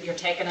think you're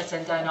taking us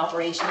into an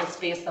operational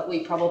space that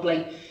we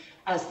probably,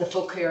 as the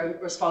folk who are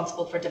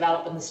responsible for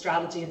developing the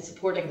strategy and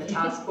supporting the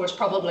task force,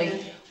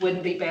 probably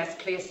wouldn't be best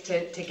placed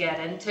to get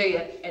into.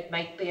 It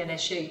might be an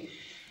issue,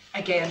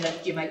 again,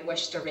 that you might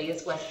wish to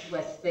raise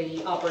with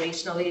the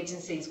operational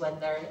agencies when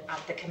they're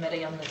at the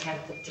committee on the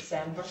 10th of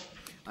December.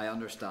 I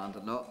understand,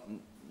 and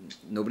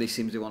nobody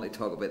seems to want to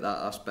talk about that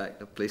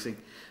aspect of policing,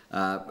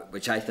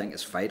 which I think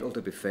is vital,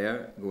 to be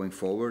fair, going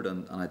forward,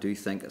 and I do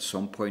think at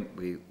some point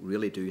we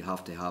really do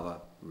have to have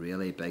a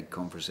really big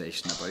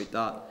conversation about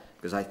that,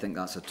 because I think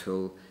that's a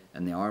tool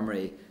in the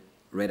armoury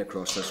right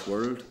across this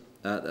world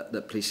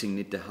that policing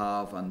need to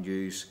have and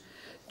use.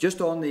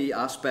 Just on the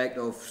aspect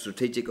of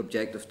strategic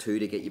objective 2,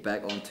 to get you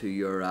back onto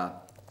your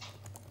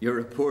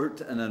report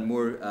and then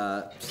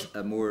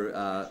a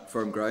more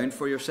firm ground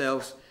for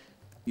yourselves,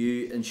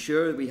 you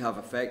ensure we have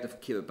effective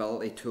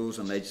capability, tools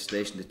and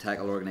legislation to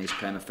tackle organised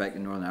crime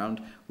affecting Northern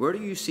Ireland. Where do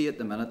you see at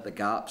the minute the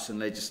gaps in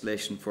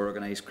legislation for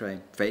organised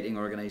crime, fighting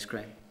organised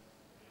crime?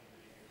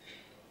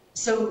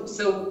 So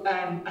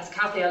as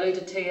Cathy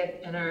alluded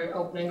to in her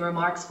opening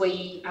remarks,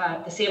 we,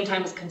 at the same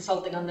time as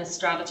consulting on this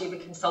strategy, we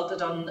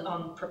consulted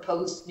on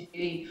proposed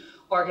new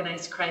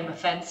organised crime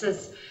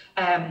offences,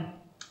 and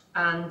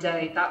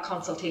that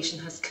consultation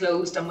has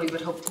closed, and we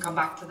would hope to come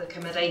back to the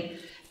committee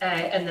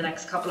in the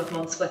next couple of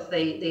months with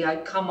the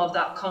outcome of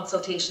that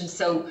consultation.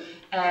 So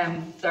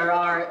there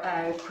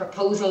are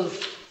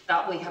proposals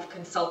that we have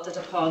consulted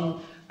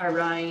upon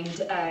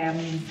around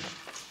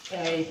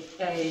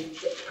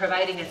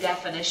providing a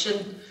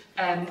definition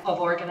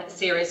of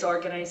serious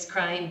organised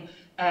crime,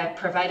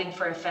 providing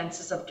for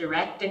offences of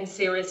directing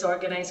serious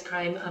organised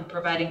crime, and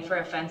providing for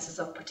offences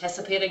of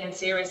participating in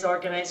serious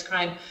organised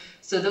crime.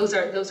 So those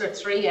are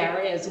 3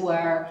 areas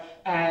where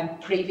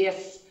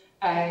previous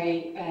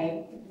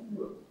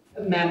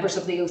members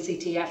of the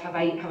OCTF have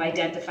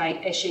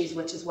identified issues,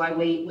 which is why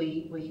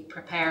we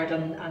prepared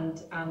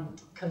and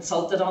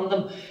consulted on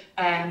them.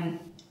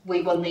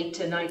 we will need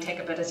to now take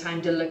a bit of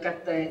time to look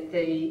at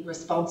the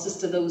responses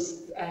to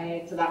those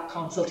to that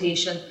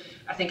consultation.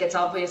 I think it's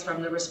obvious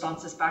from the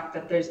responses back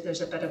that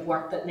there's a bit of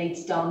work that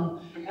needs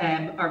done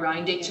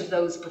around each of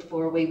those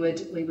before we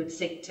would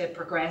seek to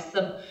progress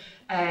them.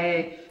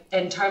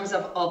 In terms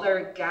of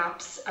other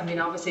gaps, I mean,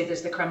 obviously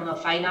there's the Criminal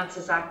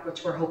Finances Act,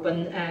 which we're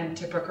hoping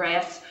to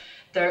progress.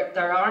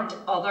 There aren't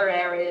other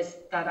areas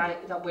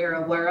that we're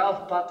aware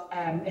of, but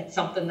it's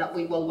something that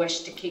we will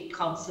wish to keep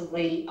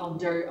constantly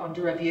under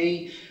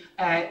review.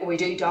 We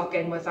do dock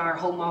in with our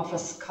Home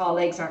Office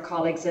colleagues, our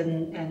colleagues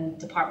in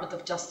Department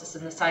of Justice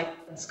in the South,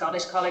 and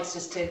Scottish colleagues,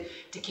 just to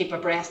keep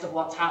abreast of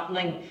what's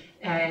happening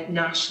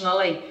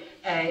nationally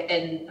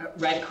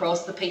right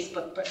across the piece,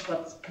 but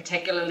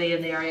particularly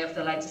in the area of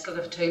the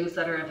legislative tools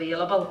that are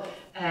available.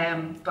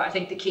 But I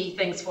think the key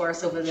things for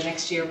us over the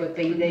next year would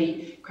be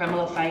the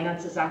Criminal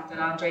Finances Act that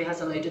Andre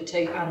has alluded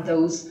to, and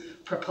those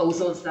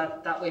proposals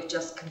that we've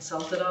just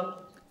consulted on.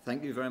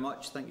 Thank you very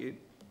much. Thank you.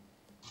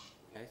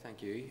 Okay,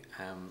 thank you.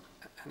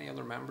 Any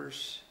other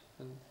members?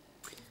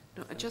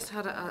 No, I just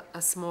had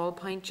a small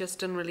point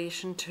just in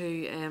relation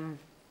to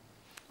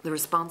the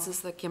responses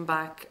that came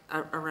back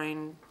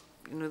around,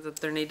 you know, that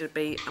there needed to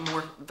be a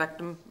more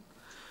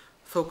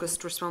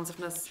victim-focused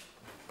responsiveness,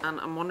 and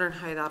I'm wondering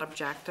how that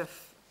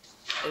objective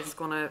is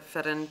going to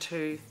fit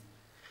into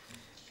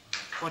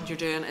what you're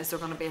doing. Is there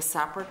going to be a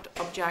separate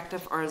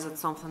objective, or is it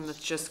something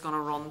that's just going to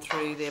run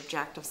through the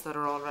objectives that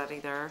are already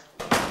there?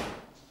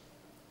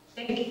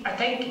 I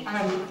think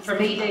for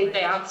me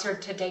the answer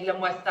to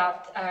dealing with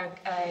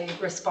that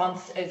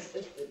response is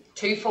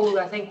twofold.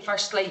 I think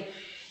firstly,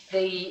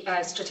 the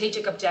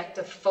strategic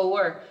objective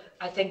 4,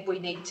 I think we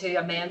need to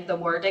amend the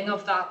wording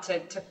of that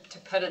to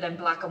put it in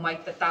black and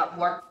white, that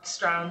work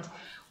strand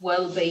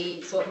will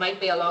be, so it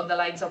might be along the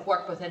lines of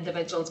work with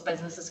individuals,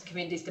 businesses and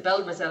communities to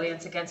build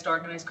resilience against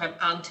organised crime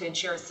and to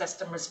ensure a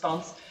system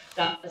response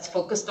that is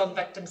focused on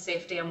victim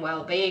safety and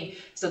well-being.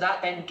 So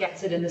that then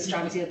gets it in the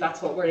strategy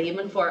that's what we're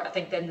aiming for. I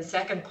think then the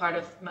second part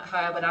of how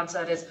I would answer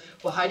that is,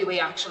 well, how do we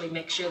actually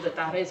make sure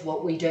that is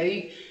what we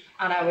do?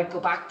 And I would go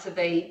back to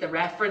the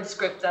reference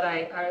group that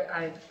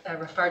I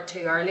referred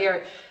to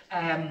earlier.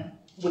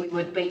 We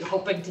would be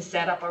hoping to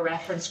set up a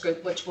reference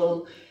group which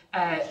will,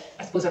 I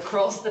suppose,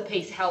 across the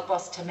piece help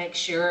us to make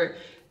sure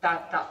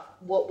that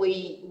what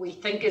we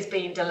think is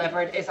being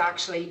delivered is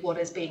actually what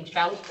is being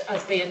felt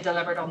as being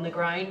delivered on the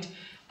ground.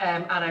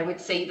 And I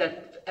would say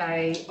that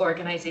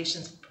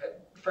organisations,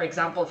 for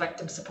example,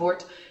 victim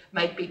support,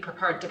 might be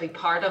prepared to be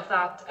part of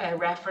that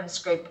reference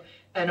group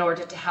in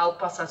order to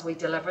help us as we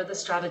deliver the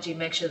strategy,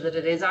 make sure that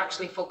it is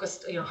actually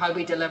focused, you know, how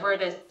we deliver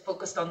it is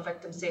focused on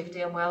victim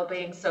safety and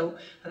well-being. So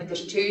I think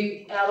there's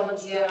two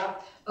elements to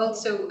that.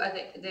 Also, I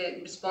think the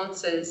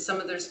responses,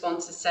 some of the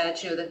responses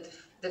said, you know, that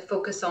the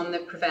focus on the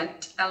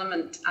prevent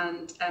element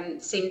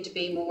and seemed to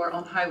be more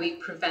on how we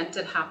prevent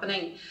it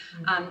happening,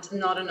 and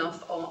not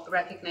enough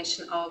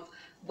recognition of,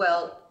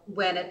 well,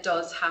 when it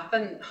does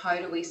happen, how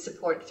do we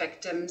support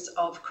victims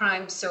of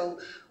crime? So,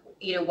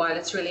 you know, while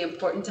it's really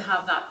important to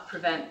have that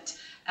prevent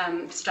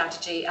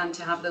strategy and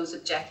to have those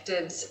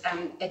objectives,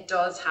 it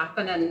does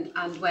happen,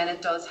 and when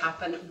it does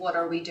happen, what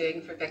are we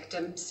doing for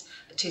victims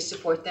to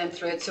support them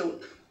through it? So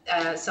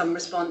some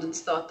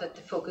respondents thought that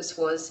the focus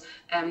was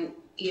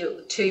you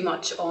know, too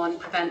much on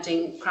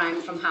preventing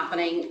crime from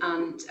happening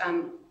and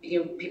you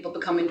know, people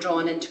becoming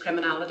drawn into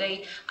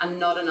criminality, and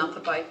not enough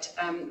about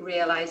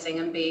realising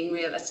and being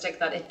realistic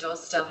that it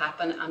does still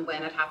happen, and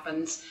when it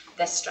happens,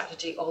 this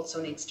strategy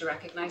also needs to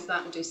recognise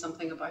that and do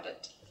something about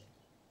it.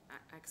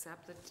 I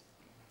accept that,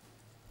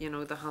 you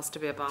know, there has to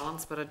be a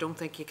balance, but I don't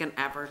think you can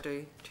ever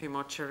do too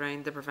much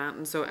around the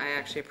preventing. So I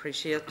actually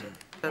appreciate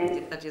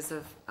that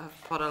you have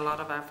put a lot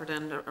of effort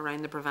in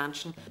around the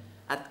prevention.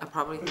 I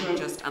probably think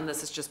just, and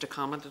this is just a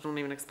comment, I don't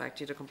even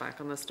expect you to come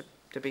back on this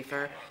to be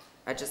fair,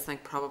 I just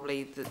think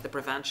probably the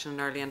prevention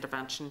and early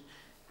intervention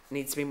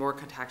needs to be more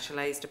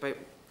contextualised about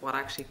what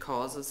actually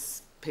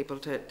causes people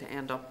to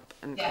end up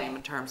in crime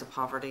in terms of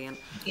poverty and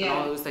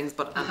all those things.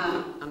 But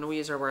I know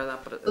you are aware of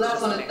that. But it's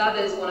well, that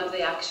is one of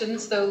the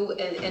actions, though,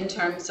 in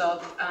terms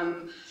of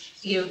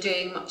you know,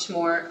 doing much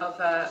more of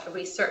a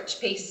research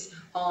piece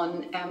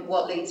on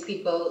what leads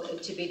people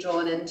to be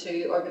drawn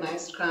into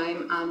organised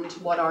crime and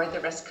what are the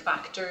risk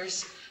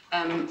factors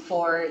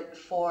for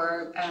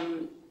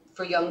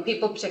young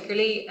people,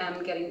 particularly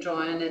getting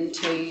drawn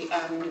into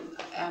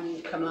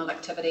criminal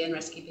activity and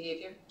risky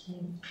behaviour.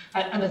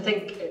 And I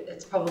think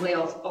it's probably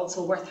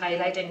also worth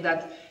highlighting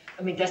that,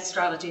 I mean, this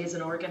strategy is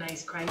an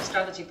organised crime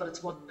strategy, but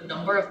it's one of a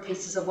number of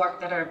pieces of work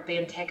that are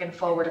being taken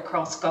forward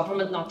across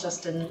government, not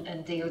just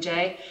in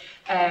DOJ.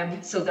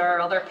 So there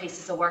are other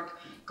pieces of work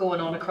going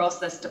on across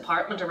this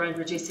department around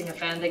reducing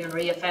offending and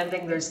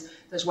re-offending.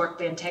 There's work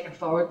being taken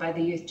forward by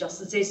the Youth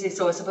Justice Agency.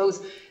 So I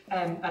suppose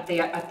at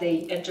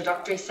the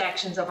introductory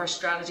sections of our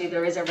strategy,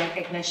 there is a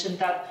recognition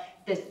that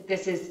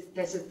this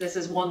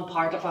is one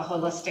part of a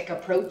holistic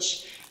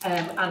approach,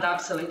 and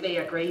absolutely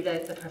agree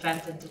that the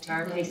prevent and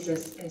deter piece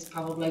is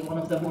probably one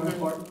of the more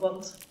important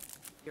ones.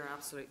 You're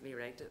absolutely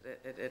right.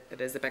 It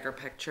is a bigger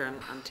picture,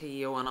 and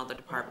TEO and other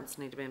departments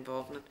need to be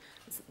involved in it.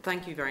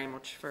 Thank you very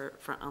much for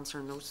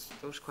answering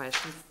those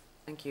questions.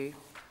 Thank you.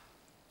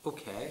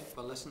 Okay,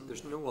 well listen,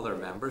 there's no other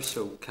members,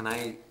 so can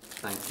I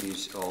thank you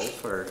all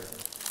for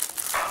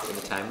taking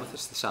the time with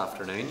us this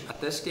afternoon. At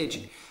this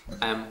stage,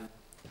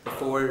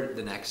 before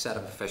the next set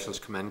of officials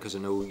come in, because I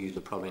know you'll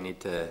probably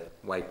need to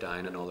wipe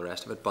down and all the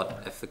rest of it,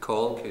 but if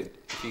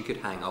you could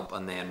hang up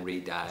and then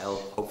redial,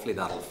 hopefully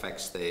that'll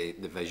fix the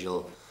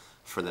visual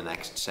for the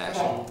next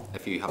session,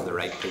 if you have the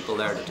right people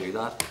there to do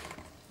that.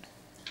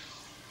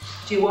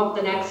 Do you want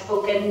the next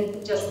folk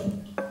in just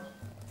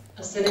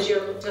as soon as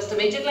just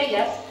immediately,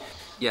 yes?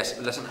 Yes,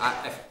 listen,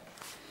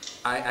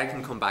 I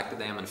can come back to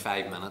them in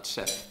 5 minutes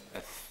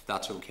if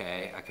that's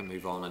okay. I can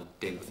move on and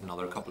deal with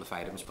another couple of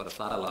items, but if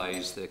that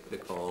allows the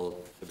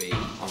call to be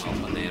hung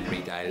up and then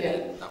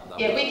redialed,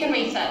 yeah, we can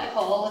reset the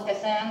call at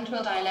this end.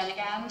 We'll dial in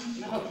again.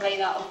 Hopefully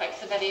that'll fix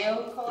the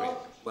video call. Great.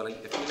 Well,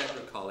 if you let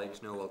your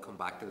colleagues know, I'll come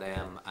back to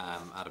them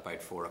at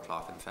about 4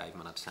 o'clock in 5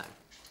 minutes' time.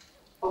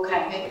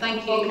 Okay,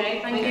 thank you.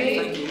 Okay, thank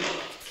you. Thank you.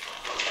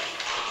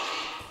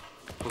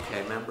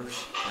 Okay,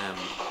 members,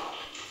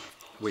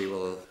 we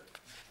will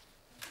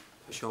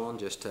push on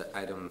just to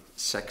item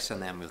 6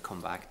 and then we'll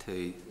come back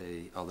to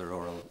the other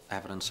oral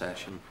evidence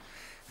session.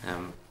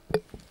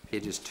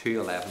 Pages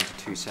 211 to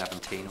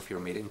 217 of your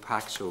meeting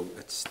pack, so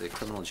it's the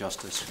Criminal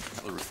Justice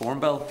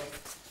Reform Bill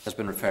has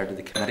been referred to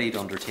the committee to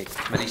undertake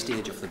the committee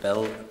stage of the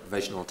bill. A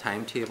provisional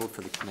timetable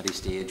for the committee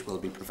stage will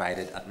be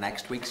provided at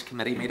next week's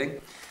committee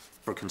meeting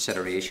for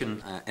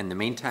consideration. In the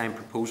meantime,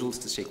 proposals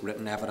to seek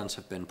written evidence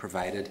have been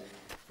provided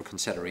for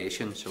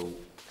consideration, so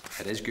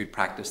it is good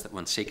practice that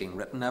when seeking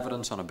written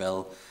evidence on a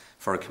bill,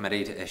 for a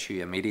committee to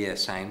issue a media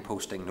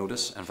signposting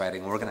notice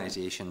inviting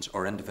organisations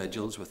or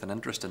individuals with an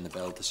interest in the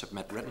bill to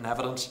submit written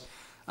evidence,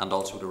 and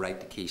also to write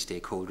to key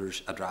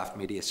stakeholders a draft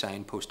media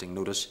signposting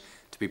notice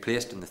to be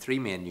placed in the 3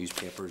 main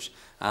newspapers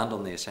and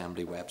on the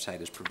Assembly website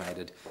is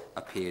provided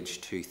at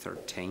page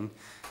 213.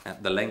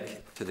 The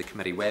link to the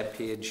committee web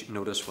page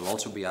notice will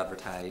also be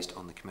advertised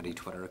on the committee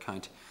Twitter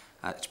account.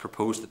 It's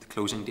proposed that the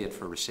closing date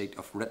for receipt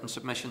of written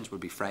submissions will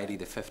be Friday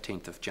the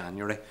 15th of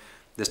January.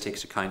 This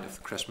takes account of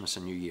the Christmas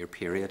and New Year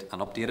period. An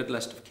updated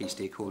list of key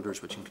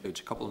stakeholders, which includes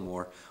a couple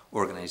more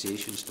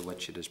organisations to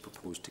which it is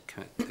proposed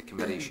the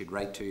committee should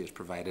write to, is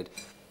provided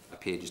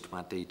at pages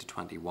 20 to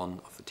 21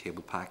 of the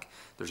table pack.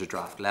 There's a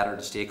draft letter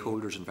to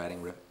stakeholders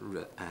inviting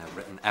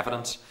written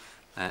evidence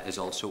is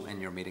also in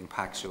your meeting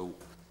pack. So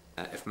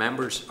if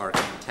members are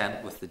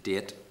content with the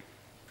date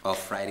of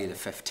Friday the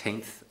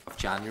 15th of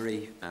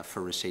January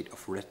for receipt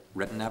of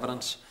written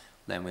evidence,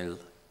 then we'll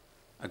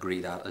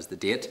agree that as the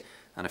date.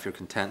 And if you're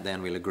content,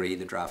 then we'll agree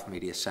the draft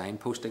media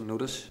signposting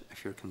notice.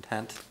 If you're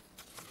content,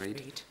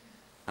 agreed.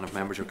 And if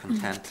members are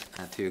content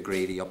to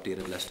agree the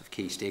updated list of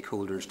key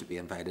stakeholders to be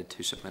invited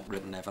to submit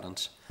written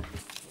evidence,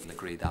 we'll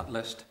agree that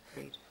list.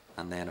 Agreed.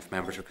 And then if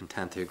members are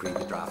content to agree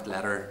the draft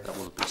letter that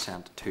will be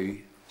sent to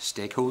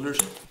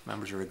stakeholders,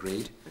 members are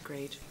agreed.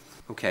 Agreed.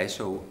 Okay,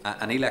 so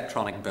an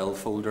electronic bill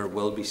folder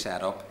will be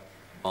set up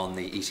on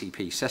the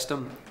ECP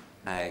system,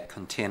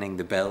 containing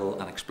the bill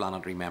and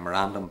explanatory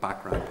memorandum,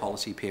 background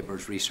policy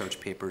papers, research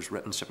papers,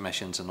 written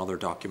submissions and other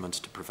documents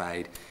to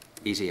provide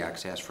easy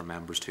access for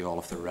members to all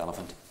of the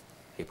relevant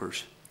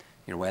papers.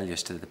 You're well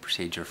used to the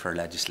procedure for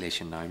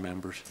legislation now,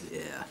 members.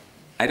 Yeah.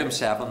 Item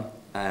 7,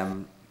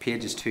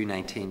 pages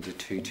 219 to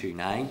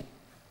 229.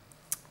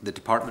 The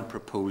Department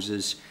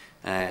proposes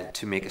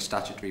to make a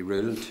statutory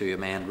rule to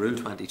amend Rule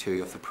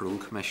 22 of the Parole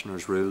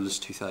Commissioner's Rules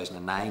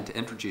 2009 to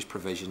introduce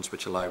provisions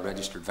which allow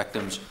registered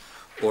victims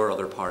or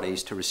other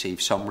parties to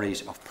receive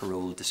summaries of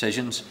parole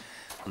decisions.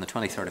 On the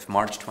 23rd of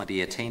March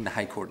 2018, the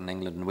High Court in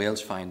England and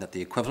Wales found that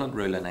the equivalent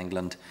rule in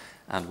England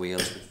and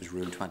Wales, which was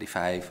Rule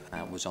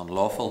 25, was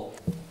unlawful.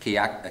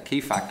 A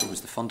key factor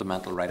was the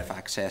fundamental right of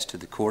access to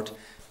the court,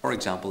 for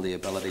example, the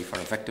ability for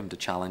a victim to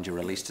challenge a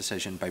release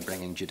decision by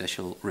bringing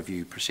judicial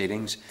review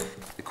proceedings.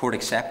 The court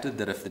accepted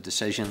that if the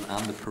decision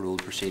and the parole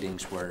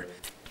proceedings were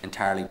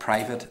entirely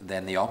private,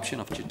 then the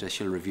option of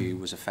judicial review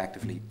was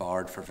effectively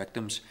barred for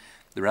victims.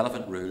 The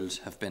relevant rules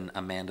have been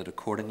amended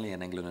accordingly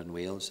in England and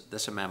Wales.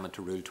 This amendment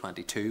to Rule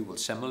 22 will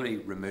similarly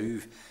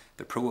remove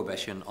the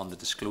prohibition on the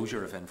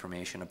disclosure of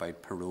information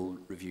about parole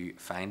review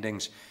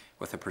findings,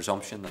 with a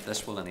presumption that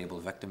this will enable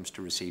victims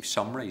to receive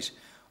summaries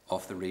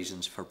of the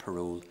reasons for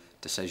parole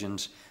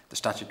decisions. The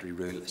statutory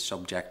rule is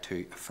subject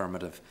to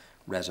affirmative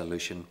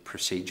resolution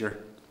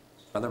procedure.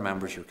 Whether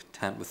members are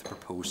content with the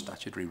proposed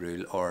statutory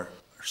rule or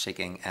are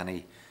seeking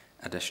any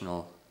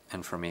additional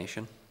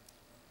information?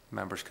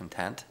 Members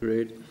content?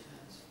 Agreed.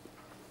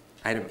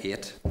 Item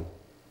 8,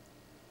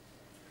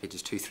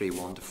 pages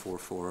 231 to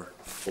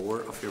 444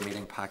 of your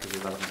meeting pack of the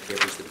relevant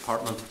papers. The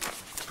Department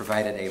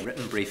provided a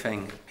written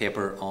briefing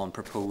paper on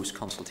proposed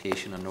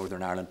consultation on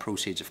Northern Ireland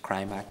Proceeds of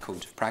Crime Act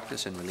Codes of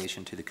Practice in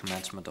relation to the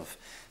commencement of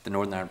the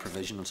Northern Ireland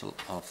provisions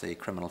of the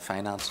Criminal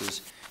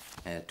Finances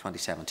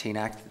 2017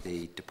 Act.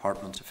 The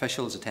Department's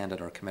officials attended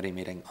our committee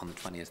meeting on the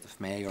 20th of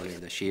May earlier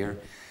this year.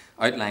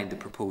 outlined the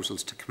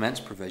proposals to commence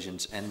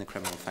provisions in the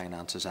Criminal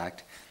Finances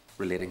Act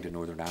relating to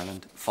Northern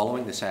Ireland.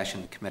 Following the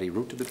session, the committee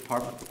wrote to the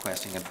Department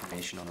requesting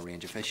information on a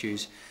range of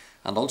issues,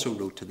 and also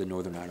wrote to the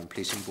Northern Ireland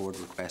Policing Board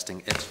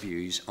requesting its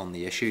views on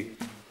the issue.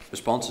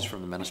 Responses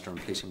from the Minister and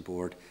Policing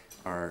Board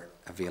are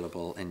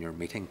available in your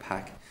meeting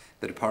pack.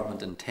 The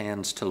Department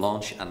intends to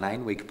launch a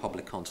 9-week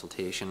public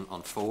consultation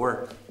on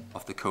 4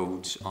 of the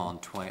codes on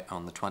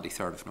the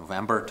 23rd of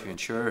November to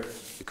ensure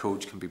the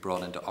codes can be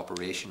brought into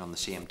operation on the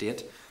same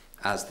date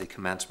as the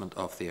commencement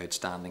of the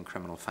outstanding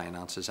Criminal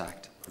Finances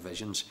Act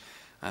provisions,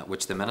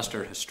 which the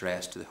Minister has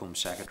stressed to the Home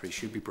Secretary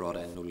should be brought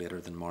in no later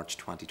than March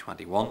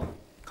 2021.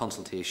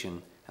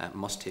 Consultation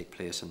must take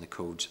place and the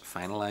codes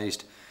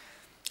finalised.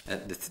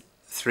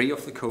 Three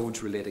of the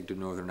codes relating to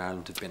Northern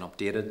Ireland have been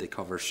updated. They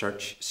cover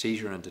search,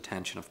 seizure and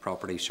detention of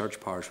property, search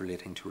powers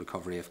relating to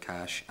recovery of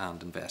cash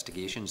and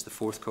investigations. The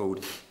 4th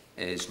code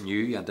is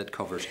new and it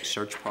covers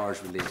search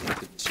powers relating to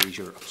the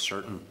seizure of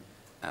certain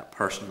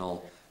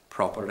personal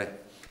property.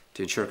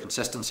 To ensure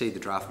consistency, the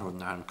draft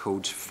Northern Ireland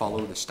codes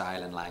follow the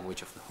style and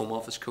language of the Home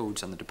Office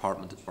codes, and the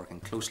Department is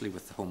working closely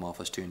with the Home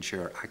Office to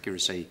ensure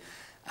accuracy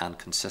and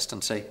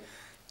consistency.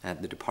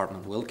 The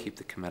Department will keep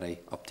the committee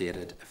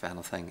updated if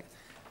anything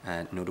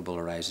notable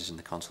arises in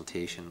the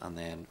consultation, and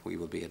then we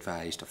will be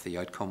advised of the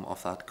outcome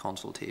of that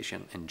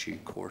consultation in due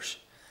course.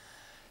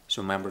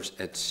 So members,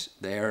 it's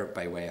there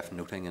by way of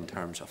noting in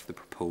terms of the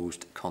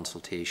proposed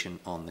consultation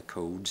on the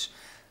codes,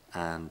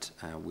 and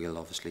we'll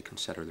obviously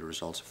consider the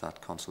results of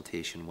that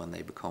consultation when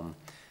they become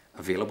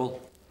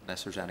available,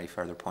 unless there's any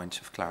further points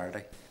of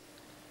clarity.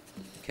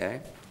 Okay,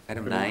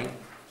 item 9.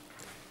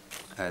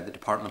 The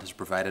Department has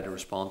provided a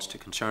response to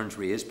concerns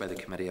raised by the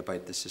committee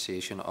about the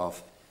cessation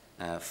of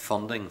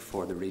funding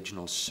for the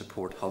Regional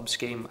Support Hub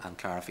scheme, and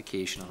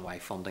clarification on why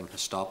funding has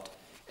stopped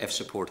if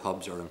support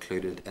hubs are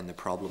included in the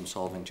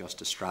problem-solving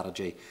justice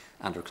strategy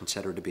and are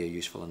considered to be a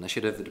useful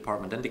initiative. The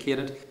Department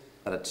indicated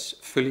that it's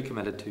fully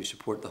committed to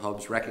support the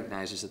hubs,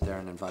 recognises that they're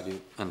an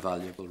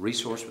invaluable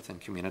resource within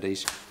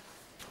communities,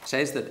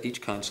 says that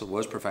each council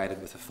was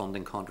provided with a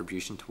funding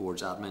contribution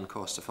towards admin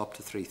costs of up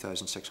to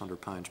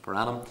 £3,600 per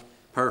annum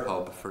per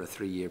hub for a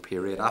 3-year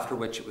period, after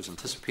which it was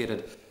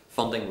anticipated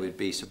funding would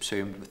be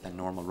subsumed within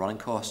normal running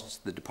costs.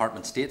 The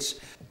Department states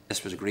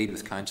this was agreed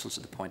with councils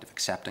at the point of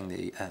accepting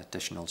the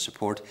additional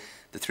support.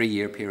 The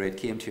 3-year period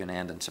came to an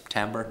end in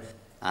September,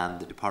 and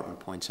the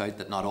Department points out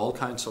that not all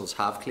councils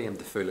have claimed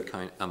the full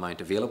amount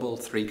available,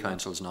 3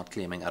 councils not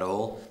claiming at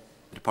all.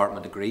 The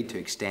Department agreed to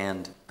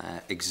extend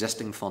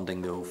existing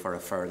funding, though, for a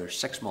further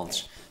 6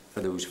 months for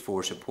those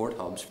 4 support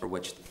hubs for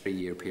which the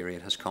 3-year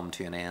period has come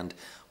to an end,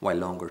 while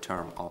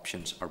longer-term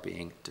options are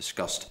being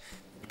discussed.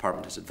 The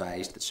Department has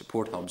advised that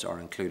support hubs are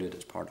included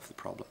as part of the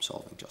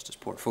problem-solving justice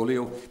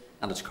portfolio,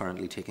 and is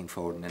currently taking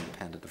forward an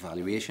independent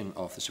evaluation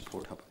of the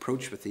support hub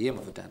approach with the aim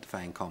of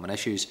identifying common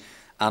issues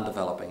and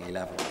developing a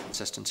level of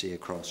consistency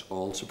across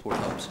all support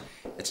hubs.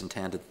 It's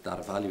intended that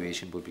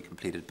evaluation will be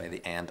completed by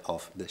the end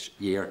of this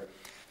year.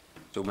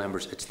 So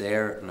members, it's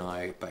there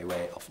now by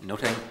way of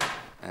noting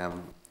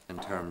in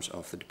terms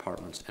of the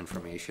Department's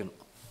information,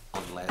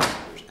 unless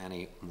there's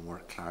any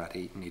more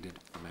clarity needed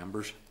from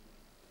members.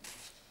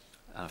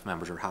 And if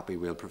members are happy,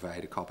 we'll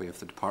provide a copy of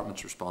the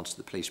Department's response to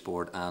the Police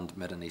Board and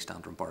Mid and East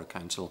Antrim Borough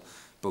Council,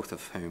 both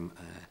of whom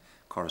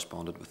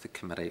corresponded with the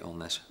committee on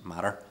this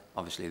matter.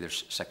 Obviously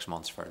there's 6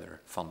 months further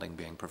funding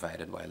being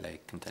provided while they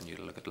continue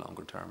to look at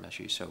longer term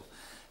issues. So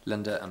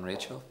Linda and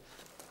Rachel.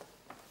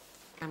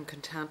 I'm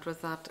content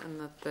with that, and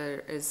that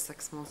there is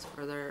 6 months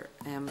further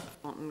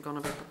funding going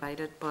to be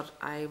provided, but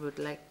I would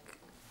like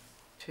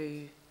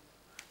to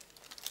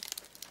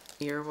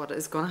hear what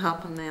is going to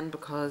happen then,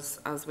 because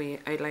as we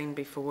outlined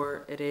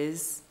before, it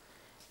is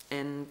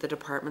in the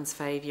Department's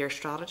 5-year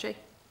strategy.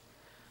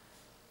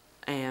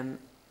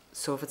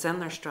 So if it's in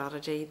their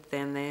strategy,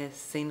 then they've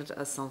seen it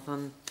as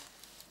something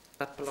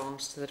that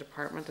belongs to the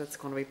Department. It's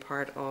going to be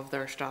part of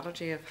their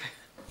strategy of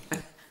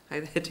how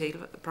they deal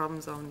with the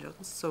problems of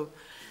injustice. So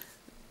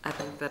I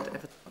think that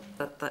if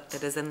that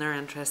it is in their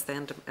interest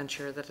then to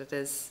ensure that it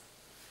is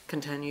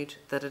continued,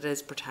 that it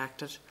is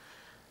protected.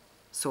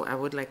 So I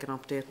would like an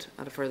update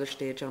at a further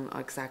stage on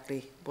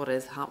exactly what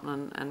is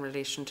happening in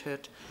relation to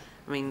it.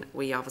 I mean,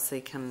 we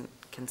obviously can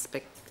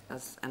speak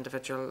as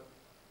individual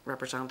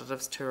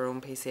representatives to our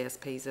own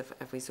PCSPs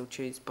if we so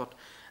choose, but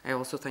I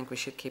also think we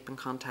should keep in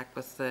contact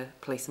with the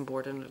Policing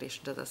Board in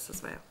relation to this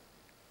as well.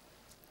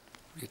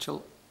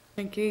 Rachel?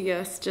 Thank you.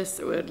 Yes,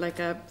 just would like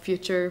a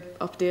future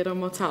update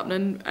on what's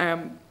happening,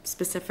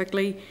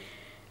 specifically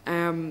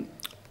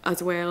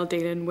as well,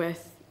 dealing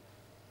with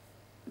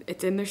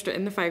it's in the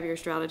 5-year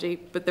strategy,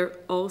 but they're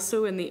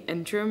also in the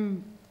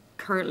interim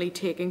currently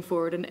taking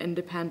forward an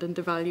independent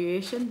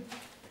evaluation.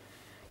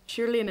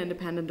 Surely an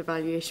independent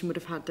evaluation would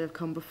have had to have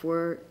come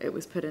before it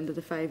was put into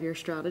the 5-year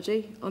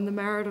strategy on the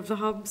merit of the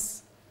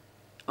hubs,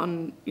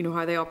 on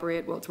how they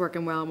operate, what's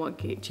working well, and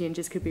what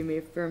changes could be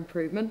made for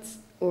improvements.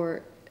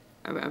 Or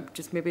I'm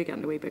just maybe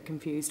getting a wee bit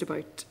confused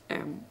about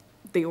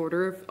the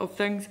order of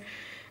things.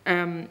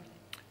 And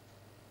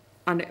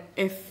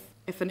if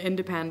if an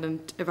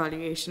independent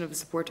evaluation of a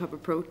support hub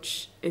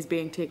approach is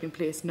being taken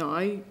place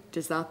now,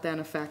 does that then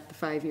affect the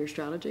 5-year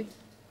strategy?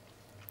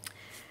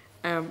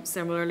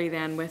 Similarly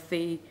then with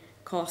the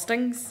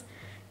costings,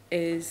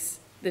 is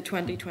the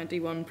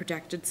 2021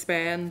 projected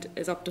spend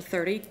is up to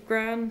 30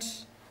 grand,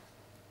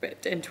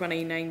 but in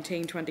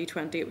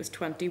 2019-2020 it was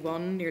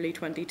 21, nearly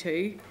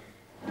 22.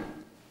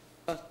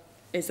 But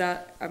is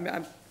that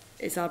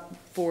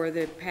for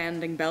the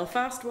pending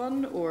Belfast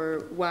one,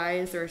 or why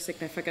is there a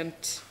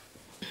significant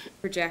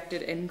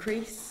projected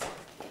increase?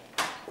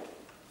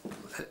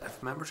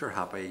 If members are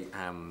happy,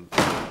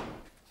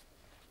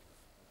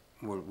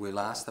 we'll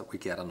ask that we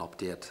get an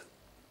update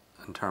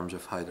in terms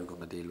of how they're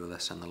going to deal with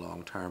this in the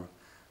long term.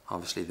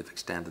 Obviously they've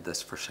extended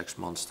this for 6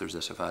 months, there's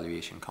this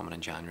evaluation coming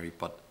in January,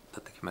 but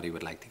that the committee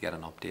would like to get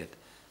an update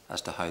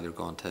as to how they're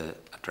going to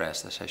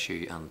address this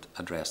issue and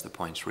address the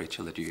points,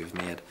 Rachel, that you have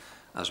made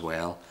as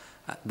well.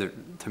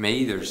 To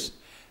me, there's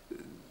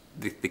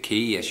the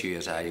key issue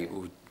as I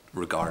would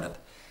regard it.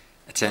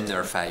 It's in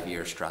their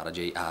 5-year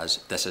strategy as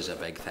this is a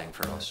big thing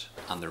for us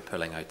and they're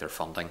pulling out their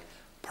funding.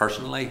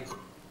 Personally,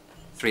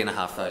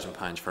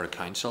 £3,500 for a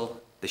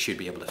council, they should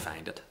be able to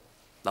find it.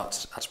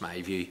 That's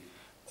my view.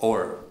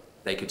 Or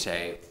they could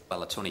say,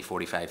 well, it's only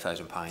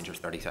 £45,000 or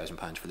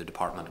 £30,000 for the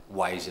department.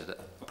 Why is it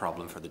a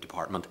problem for the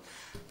department?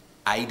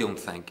 I don't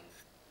think,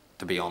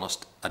 to be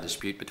honest, a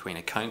dispute between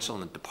a council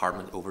and a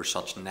department over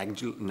such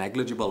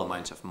negligible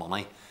amounts of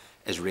money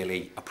is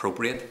really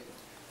appropriate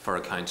for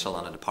a council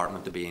and a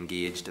department to be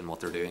engaged in what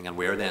they're doing. And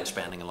we're then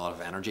spending a lot of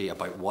energy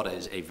about what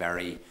is a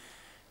very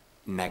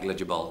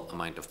negligible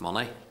amount of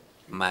money.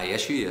 My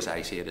issue, as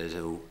I see it, is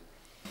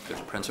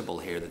there's a principle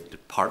here that the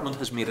department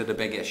has made it a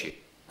big issue,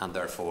 and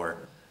therefore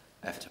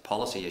if it's a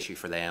policy issue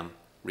for them,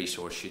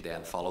 resource should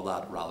then follow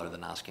that rather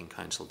than asking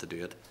council to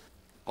do it.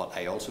 But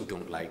I also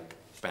don't like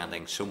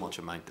spending so much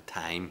amount of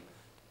time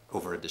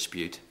over a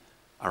dispute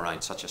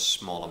around such a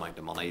small amount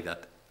of money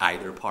that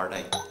either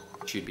party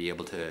should be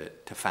able to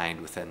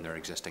find within their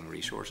existing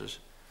resources.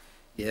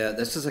 Yeah,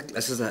 this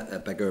is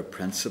a bigger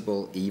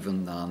principle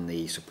even than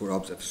the support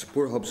hubs. If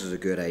support hubs is a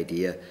good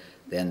idea,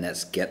 then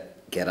let's get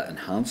it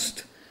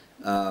enhanced.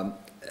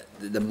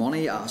 The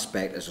money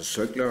aspect is a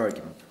circular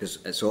argument because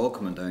it's all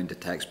coming down to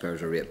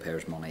taxpayers or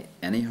ratepayers' money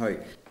anyhow.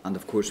 And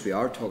of course,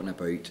 we're talking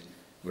about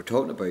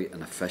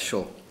an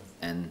official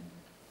in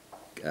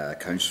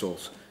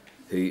councils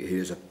who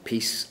is a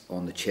piece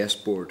on the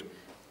chessboard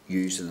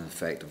used in an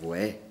effective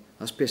way.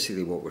 That's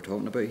basically what we're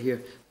talking about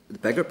here. The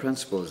bigger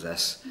principle is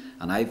this,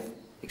 and I've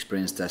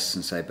experienced this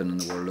since I've been in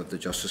the world of the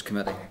Justice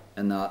Committee,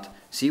 in that,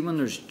 see, when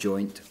there's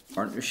joint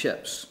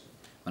partnerships,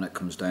 when it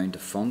comes down to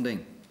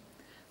funding,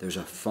 there's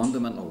a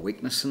fundamental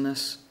weakness in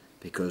this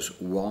because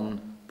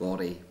one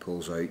body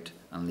pulls out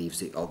and leaves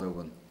the other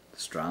one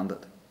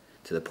stranded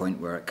to the point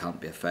where it can't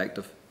be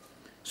effective.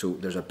 So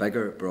there's a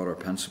bigger, broader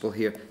principle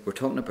here. We're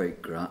talking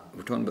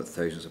about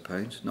thousands of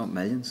pounds, not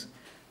millions.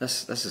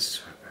 This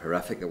is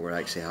horrific that we're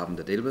actually having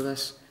to deal with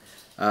this.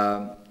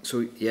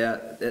 So yeah,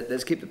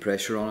 let's keep the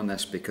pressure on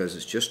this because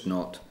it's just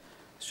not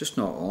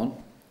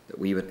on that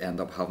we would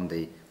end up having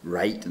to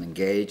write and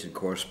engage and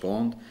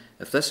correspond.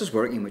 If this is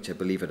working, which I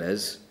believe it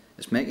is,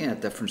 it's making a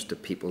difference to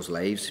people's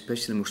lives,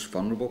 especially the most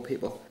vulnerable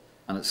people.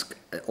 And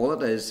all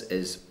it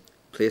is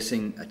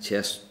placing a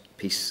chess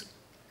piece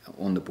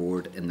on the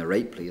board in the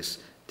right place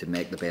to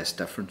make the best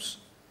difference.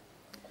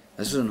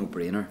 This is a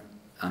no-brainer,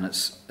 and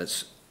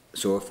it's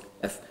so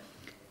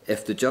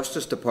if the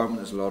Justice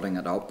Department is loading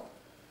it up,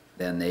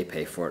 then they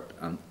pay for it,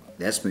 and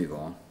let's move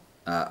on.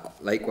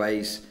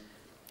 Likewise,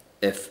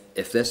 if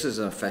this is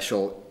an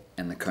official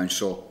in the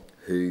council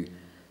who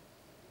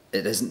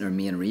it isn't their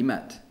main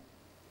remit,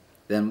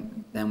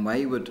 then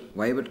why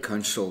would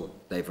council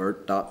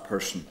divert that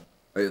person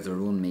out of their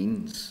own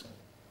means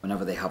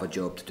whenever they have a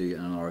job to do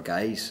in another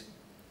guise?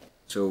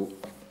 So,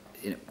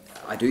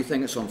 I do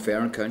think it's unfair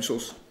on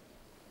councils,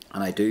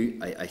 and I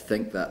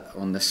think that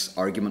on this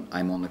argument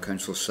I'm on the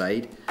council's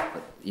side.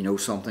 But you know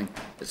something,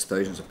 it's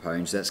thousands of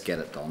pounds. Let's get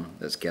it done.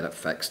 Let's get it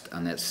fixed,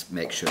 and let's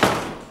make sure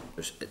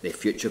they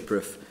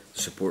future-proof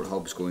support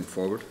hubs going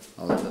forward.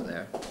 I'll leave it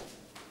there.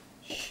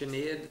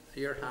 Sinead,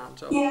 your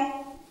hands up.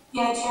 Yeah,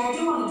 Chair, I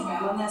do want to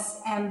dwell on this,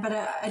 but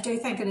I do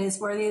think it is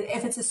worthy.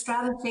 If it's a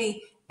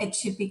strategy, it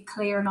should be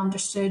clear and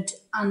understood,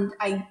 and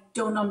I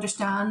don't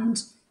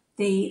understand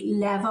the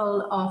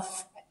level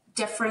of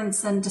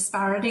difference and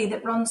disparity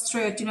that runs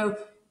through it. You know,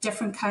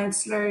 different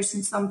councillors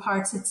in some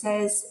parts, it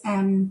says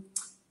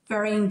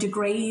varying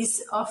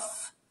degrees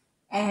of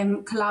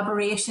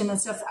collaboration and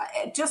stuff.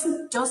 It just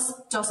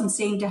doesn't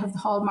seem to have the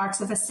hallmarks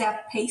of a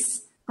set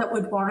piece that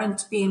would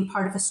warrant being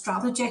part of a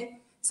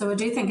strategy. So I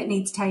do think it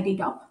needs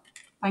tidied up.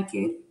 Thank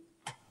you.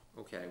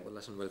 Okay, well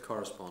listen, we'll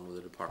correspond with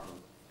the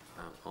department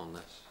on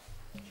this.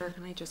 Sure,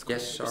 can I just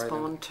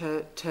respond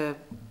to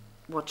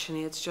what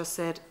Sinead's just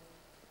said?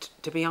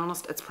 To be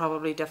honest, it's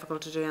probably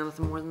difficult to do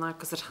anything more than that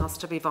because it has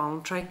to be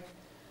voluntary.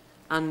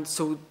 And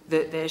so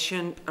the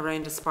issue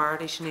around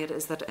disparity, Sinead,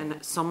 is that in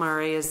some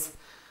areas,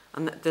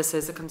 and this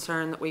is a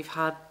concern that we've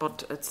had,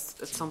 but it's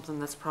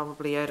something that's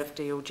probably out of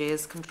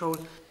DOJ's control,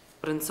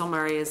 but in some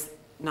areas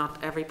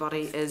not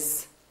everybody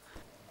is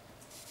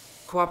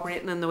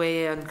cooperating in the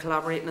way and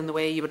collaborating in the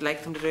way you would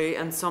like them to do.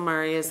 In some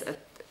areas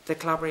the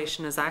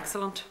collaboration is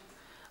excellent,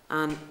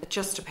 and it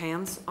just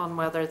depends on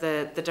whether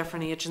the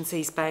different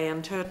agencies buy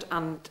into it,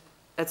 and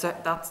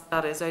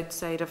that is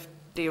outside of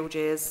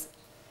DOJ's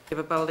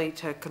capability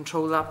to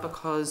control that,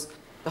 because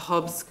the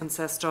hubs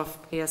consist of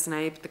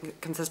PSNI, they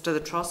consist of the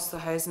Trust, the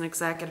Housing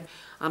Executive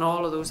and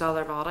all of those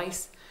other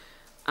bodies.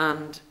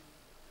 And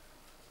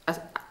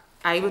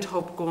I would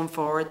hope going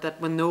forward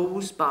that when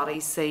those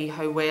bodies see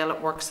how well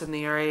it works in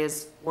the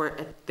areas where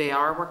they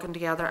are working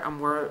together and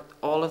where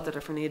all of the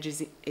different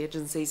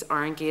agencies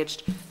are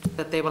engaged,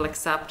 that they will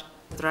accept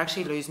that they're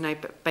actually losing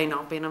out by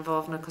not being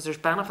involved in it, because there's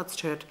benefits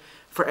to it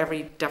for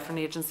every different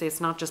agency.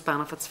 It's not just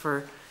benefits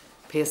for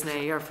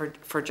PSNA or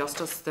for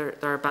Justice. There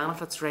are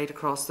benefits right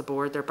across the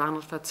board. There are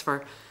benefits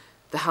for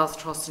the Health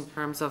Trust in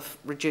terms of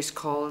reduced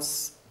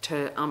calls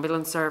to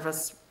ambulance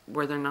service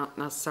where they're not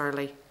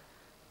necessarily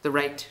the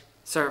right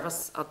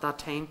service at that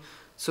time.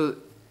 So,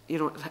 you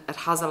know, it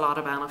has a lot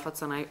of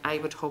benefits, and I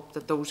would hope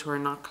that those who are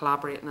not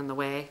collaborating in the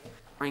way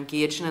or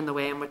engaging in the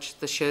way in which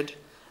they should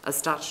as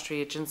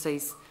statutory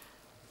agencies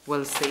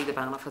will see the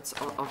benefits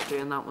of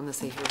doing that when they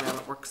see how well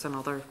it works in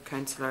other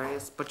council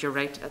areas. But you're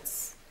right,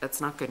 it's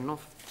not good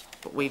enough.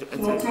 But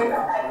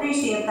I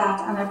appreciate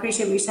that, and I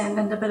appreciate what you're saying,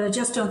 Linda, but I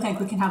just don't think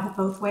we can have it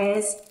both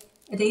ways.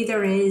 It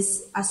either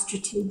is a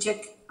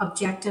strategic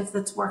objective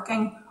that's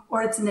working,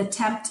 or it's an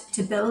attempt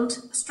to build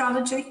a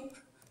strategy,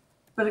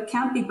 but it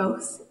can't be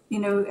both. You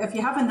know, if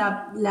you're having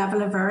that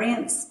level of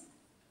variance,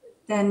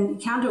 then you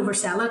can't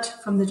oversell it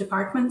from the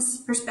department's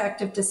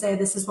perspective to say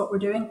this is what we're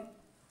doing.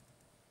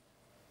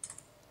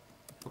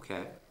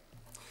 Okay.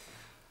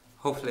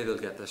 Hopefully they'll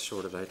get this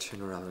sorted out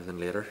sooner rather than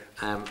later.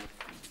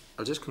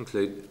 I'll just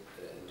conclude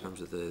in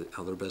terms of the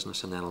other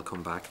business, and then I'll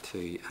come back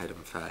to item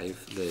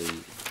 5, the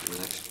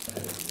next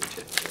item, which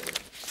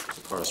is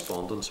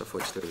correspondence, of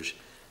which there's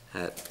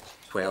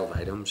 12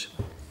 items,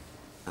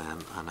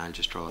 and I'll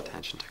just draw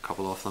attention to a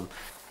couple of them.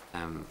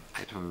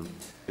 Item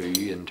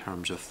 2 in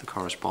terms of the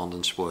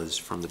correspondence was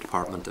from the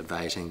Department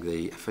advising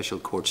the official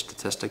court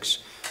statistics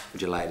for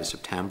July to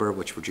September,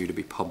 which were due to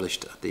be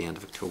published at the end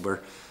of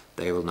October.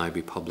 They will now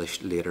be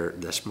published later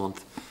this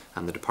month,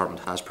 and the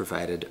Department has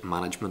provided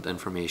management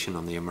information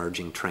on the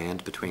emerging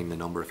trend between the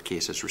number of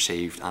cases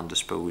received and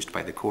disposed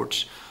by the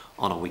courts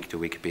on a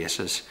week-to-week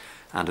basis,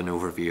 and an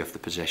overview of the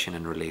position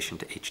in relation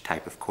to each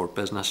type of court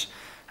business.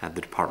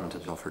 The Department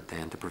has offered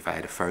then to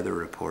provide a further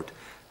report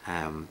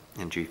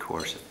in due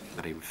course, if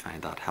anybody would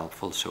find that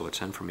helpful. So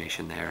it's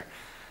information there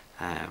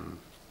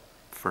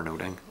for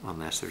noting,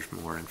 unless there's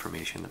more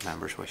information that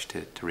members wish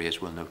to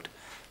raise. We'll note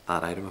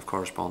that item of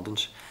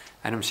correspondence.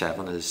 Item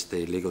 7 is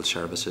the Legal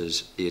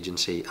Services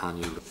Agency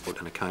Annual Report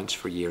and Accounts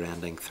for year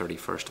ending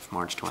 31st of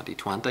March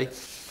 2020.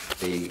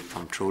 The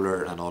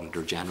Comptroller and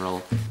Auditor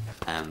General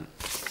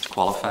has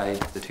qualified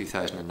the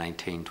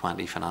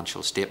 2019-20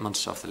 financial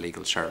statements of the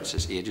Legal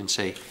Services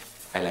Agency,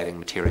 highlighting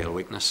material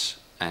weakness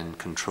in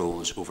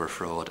controls over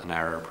fraud and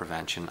error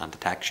prevention and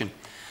detection.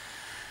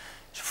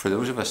 So for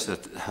those of us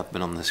that have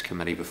been on this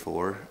committee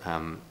before,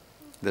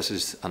 this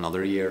is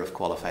another year of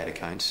qualified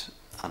accounts,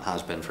 and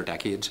has been for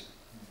decades.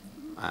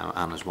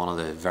 And is one of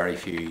the very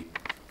few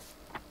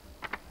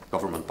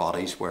government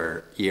bodies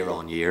where year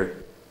on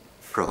year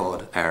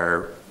fraud,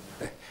 error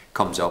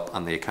comes up,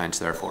 and the accounts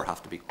therefore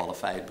have to be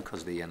qualified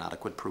because of the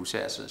inadequate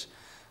processes.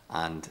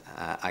 And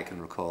I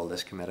can recall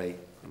this committee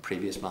in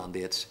previous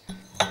mandates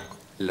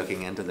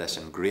looking into this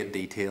in great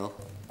detail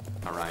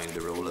around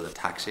the role of the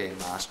taxing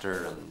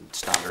master and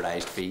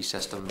standardised fee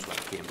systems when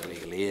it came to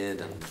legal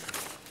aid and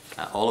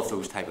all of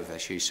those type of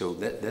issues. So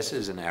this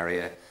is an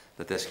area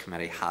that this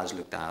committee has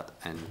looked at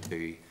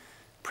into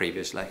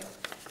previously,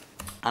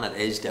 and it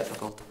is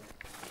difficult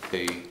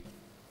to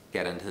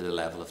get into the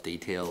level of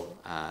detail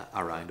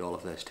around all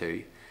of this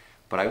too.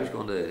 But I was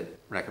going to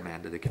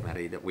recommend to the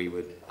committee that we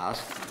would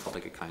ask the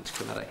Public Accounts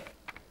Committee,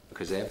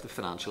 because they have the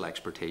financial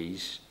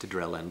expertise to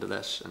drill into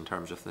this in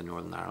terms of the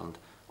Northern Ireland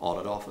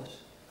Audit Office,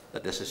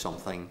 that this is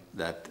something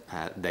that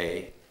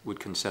they would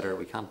consider,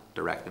 we can't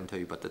direct them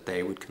to, but that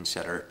they would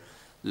consider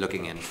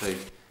looking into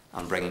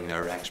and bringing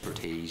their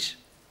expertise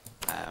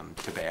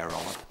to bear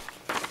on it.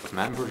 If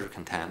members are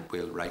content,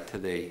 we'll write to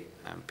the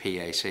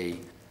PAC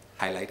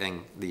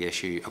highlighting the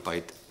issue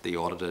about the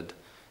audited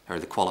or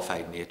the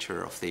qualified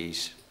nature of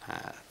these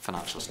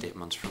financial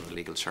statements from the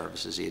Legal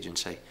Services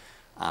Agency,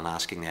 and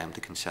asking them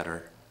to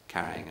consider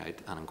carrying out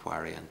an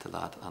inquiry into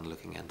that and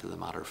looking into the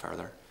matter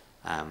further.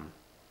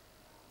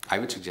 I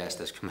would suggest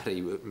this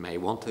committee may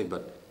want to,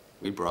 but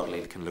we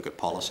broadly can look at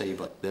policy,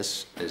 but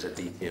this is a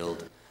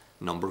detailed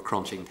number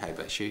crunching type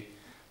issue,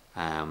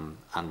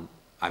 and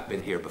I've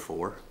been here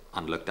before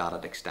and looked at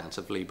it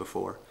extensively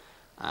before,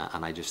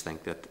 and I just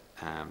think that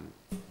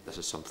this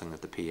is something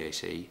that the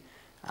PAC,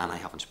 and I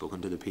haven't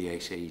spoken to the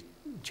PAC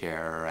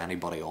chair or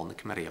anybody on the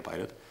committee about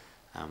it,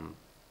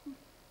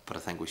 but I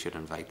think we should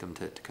invite them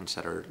to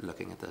consider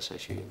looking at this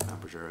issue if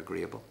members are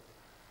agreeable.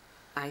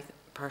 I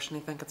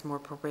personally think it's more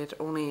appropriate,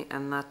 only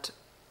in that,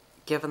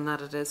 given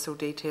that it is so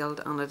detailed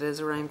and it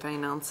is around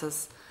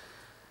finances.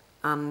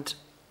 And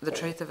the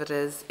truth of it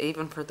is,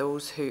 even for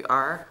those who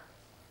are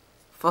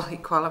fully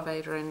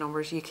qualified around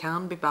numbers, you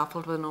can be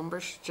baffled with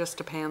numbers. Just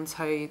depends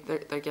how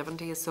they're given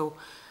to you. So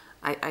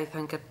I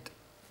think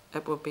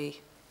it will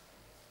be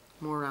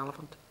more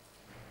relevant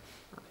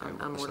and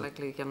more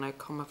likely to get an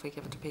outcome if we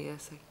give it to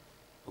PAC.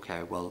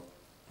 Okay, well,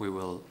 we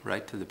will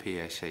write to the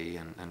PAC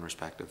in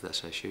respect of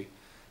this issue.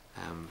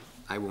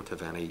 I won't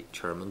have any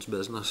chairman's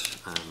business.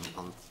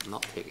 I'll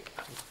not take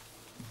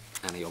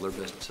any other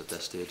business at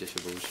this stage, I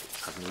suppose.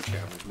 I have no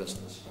chairman's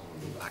business. I'll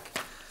go back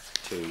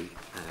to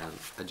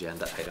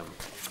agenda item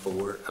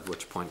 4, at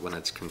which point, when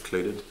it's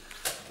concluded,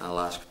 I'll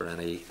ask for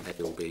any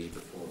AOB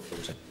before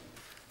closing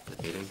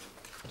the meeting.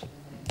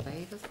 5,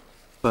 is it?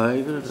 5,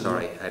 isn't it?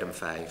 Sorry, item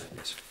 5,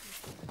 yes.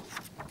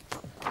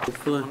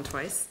 Hopefully. On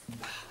twice.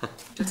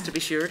 Just to be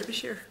sure,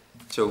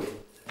 So,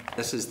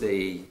 this is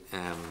the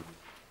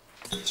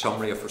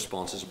summary of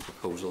responses and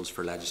proposals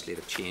for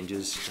legislative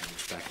changes in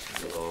respect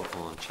to the law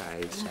on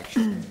child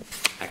sexual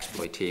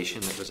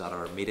exploitation. It was at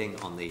our meeting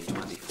on the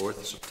 24th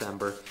of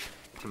September.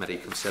 The committee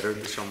considered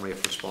the summary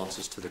of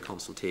responses to the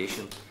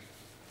consultation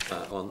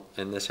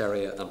in this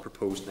area and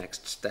proposed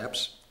next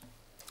steps,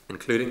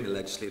 including the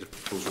legislative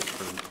proposals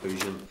for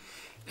inclusion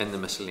in the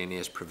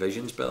miscellaneous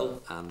provisions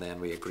bill, and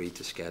then we agreed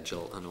to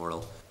schedule an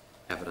oral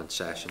evidence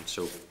session.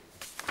 So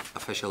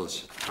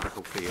officials are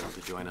hopefully able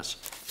to join us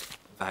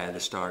via the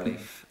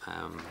Starleaf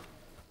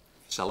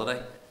facility,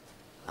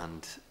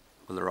 and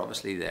well, they're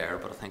obviously there,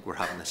 but I think we're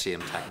having the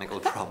same technical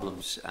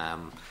problems.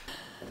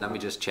 Let me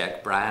just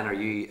check. Brian, are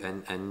you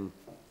in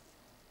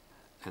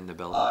the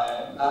building?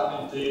 I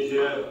am indeed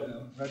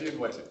here, ready and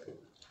waiting.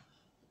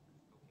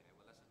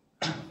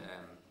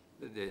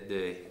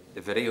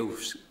 The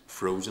video's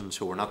frozen,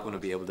 so we're not going to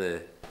be able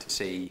to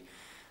see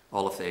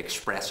all of the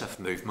expressive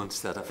movements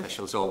that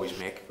officials always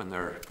make when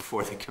they're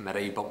before the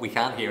committee, but we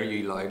can hear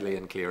you loudly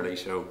and clearly,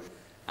 so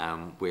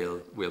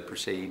we'll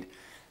proceed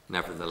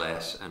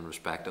nevertheless in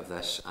respect of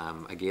this.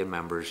 Again,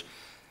 members,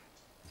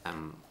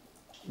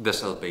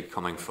 this will be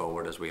coming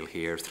forward, as we'll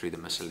hear, through the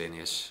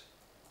miscellaneous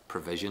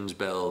provisions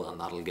bill, and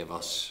that'll give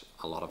us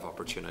a lot of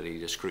opportunity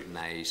to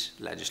scrutinise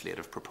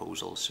legislative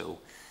proposals. So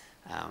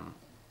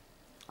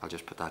I'll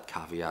just put that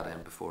caveat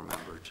in before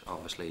members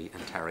obviously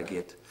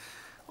interrogate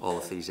all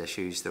of these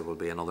issues. There will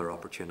be another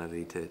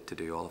opportunity to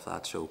do all of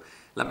that. So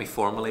let me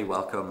formally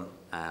welcome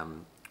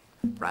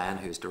Brian,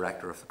 who is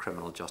Director of the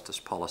Criminal Justice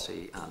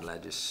Policy and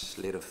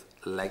Legislative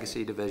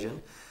Legacy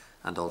Division,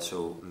 and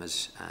also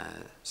Ms.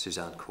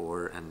 Suzanne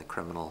Kaur in the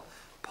Criminal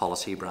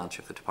Policy Branch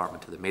of the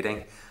Department, to the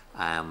meeting.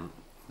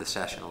 The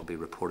session will be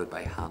reported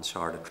by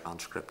Hansard, a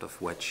transcript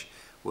of which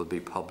will be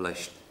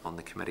published on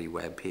the committee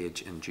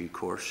webpage in due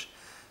course.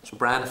 So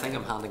Brian, I think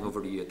I'm handing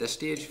over to you at this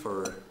stage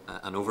for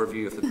an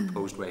overview of the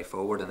proposed way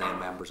forward, and then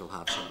members will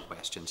have some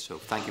questions. So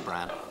thank you,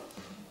 Brian.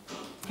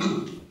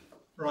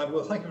 Right,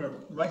 well, thank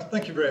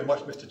you very much,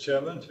 Mr.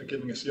 Chairman, for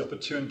giving us the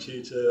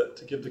opportunity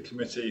to give the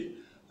committee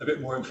a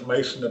bit more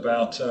information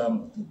about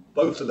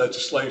both the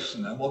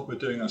legislation and what we're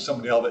doing on some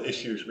of the other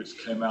issues which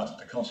came out of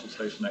the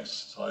consultation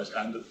exercise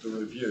and at the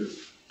review.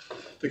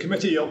 The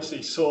committee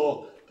obviously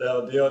saw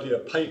the earlier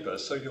paper,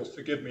 so you'll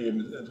forgive me,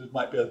 there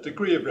might be a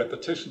degree of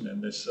repetition in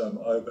this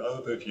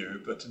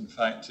overview, but in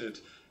fact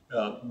it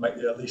might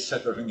at least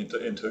set everything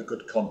into a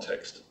good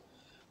context.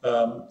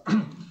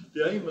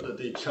 The aim of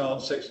the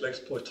Child Sexual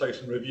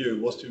Exploitation Review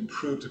was to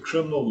improve the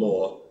criminal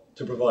law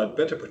to provide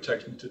better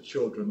protection to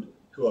children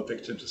who are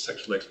victims of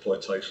sexual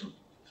exploitation.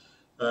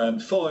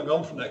 And following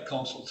on from that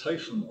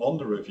consultation on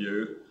the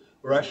review,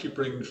 we're actually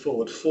bringing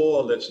forward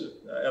 4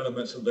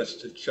 elements of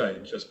legislative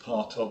change as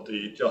part of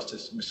the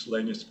Justice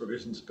Miscellaneous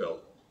Provisions Bill.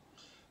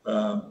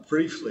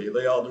 Briefly,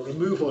 they are the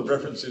removal of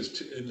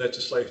references in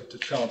legislation to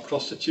child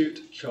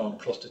prostitute, child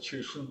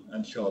prostitution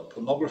and child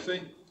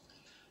pornography,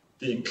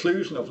 the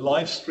inclusion of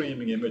live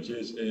streaming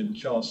images in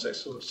child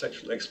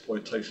sexual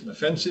exploitation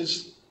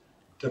offences,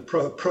 the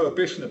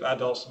prohibition of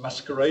adults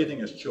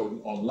masquerading as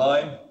children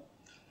online,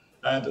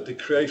 and the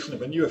creation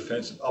of a new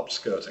offence of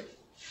upskirting.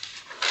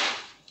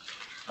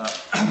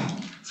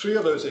 3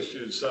 of those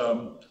issues,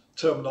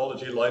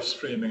 terminology, live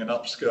streaming and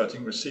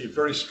upskirting, received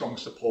very strong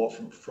support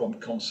from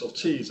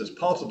consultees as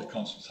part of the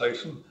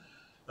consultation.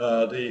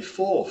 The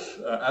 4th,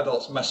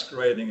 adults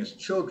masquerading as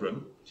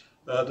children,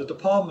 the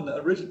department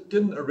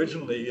didn't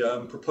originally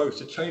propose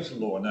to change the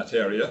law in that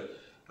area.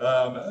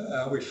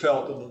 We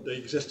felt that the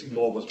existing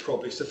law was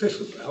probably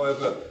sufficient.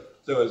 However,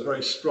 there was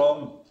very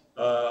strong,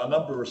 a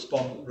number of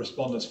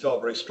respondents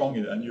felt very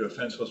strongly that a new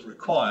offence was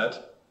required.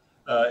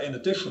 In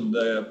addition,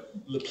 the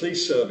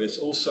police service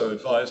also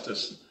advised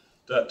us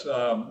that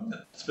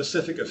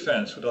specific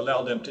offence would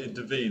allow them to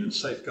intervene and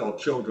safeguard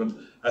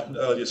children at an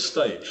earlier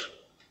stage.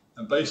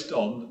 And based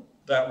on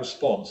that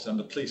response and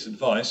the police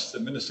advice, the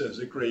Minister has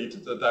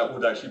agreed that that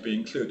would actually be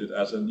included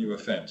as a new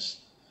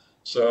offence.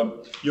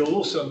 So you'll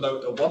also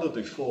note that one of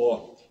the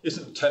 4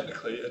 isn't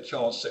technically a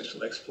child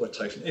sexual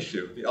exploitation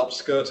issue, the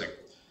upskirting.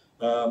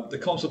 The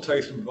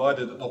consultation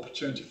provided an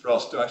opportunity for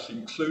us to actually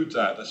include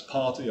that as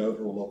part of the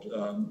overall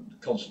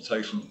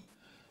consultation.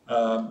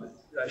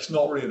 It's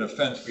not really an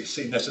offence we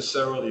see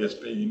necessarily as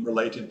being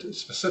related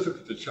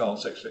specifically to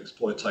child sexual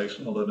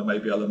exploitation, although there may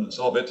be elements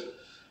of it.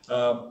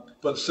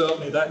 But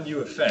certainly that new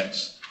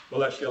offence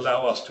will actually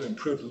allow us to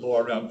improve the law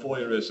around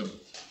voyeurism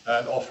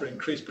and offer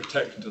increased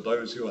protection to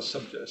those who are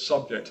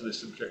subject to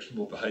this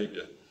objectionable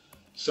behaviour.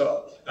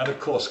 And of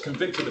course,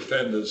 convicted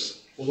offenders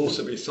will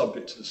also be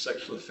subject to the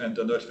sexual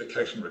offender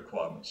notification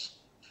requirements.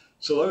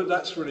 So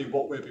that's really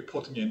what we'll be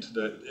putting into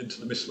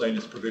the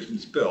miscellaneous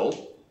provisions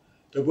bill.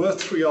 There were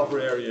 3 other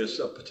areas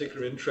of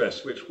particular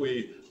interest which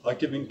we are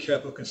giving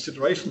careful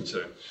consideration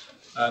to.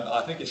 And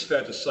I think it's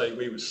fair to say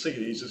we would see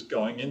these as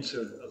going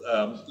into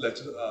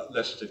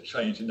legislative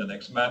change in the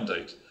next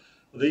mandate.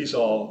 These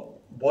are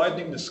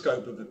widening the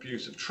scope of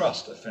abuse of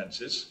trust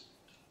offences,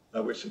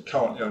 which are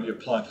currently only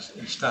applied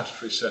in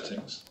statutory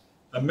settings,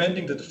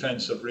 amending the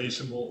defence of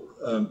reasonable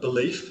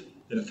belief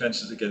in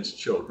offences against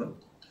children,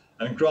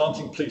 and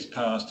granting police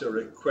powers to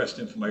request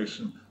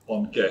information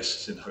on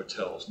guests in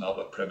hotels and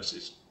other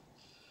premises.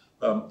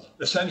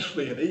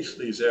 Essentially, in each of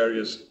these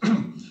areas,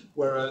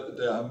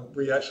 where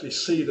we actually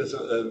see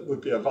that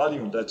would be a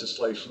value in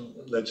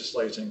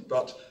legislating,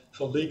 but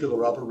for legal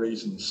or other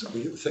reasons,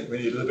 we think we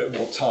need a little bit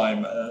more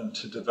time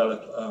to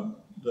develop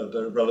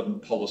the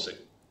relevant policy.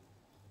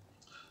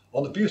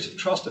 On abuse of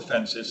trust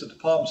offences, the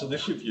Department's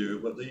initial view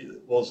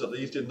was that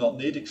these did not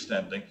need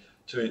extending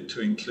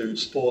to include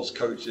sports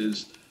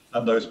coaches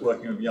and those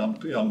working with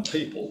young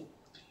people.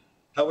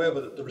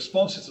 However, the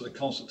responses to the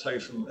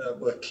consultation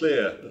were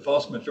clear. The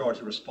vast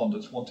majority of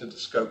respondents wanted the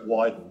scope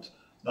widened.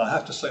 Now, I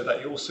have to say that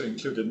it also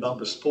included a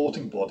number of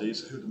sporting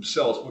bodies who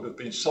themselves would have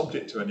been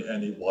subject to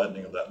any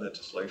widening of that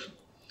legislation.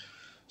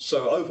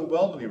 So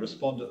overwhelmingly,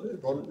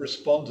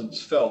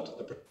 respondents felt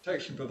that the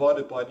protection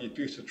provided by the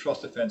abuse of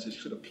trust offences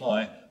should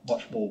apply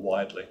much more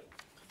widely.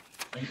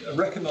 And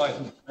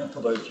recognising for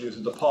those views,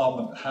 the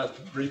Department has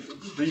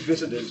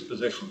revisited its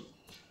position.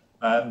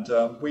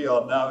 And we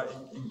are now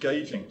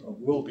engaging, or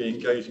will be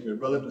engaging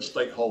with relevant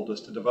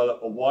stakeholders to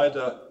develop a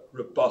wider,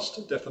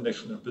 robust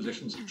definition of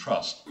positions of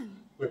trust,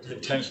 with the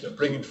intention of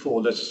bringing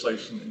forward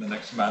legislation in the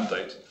next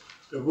mandate.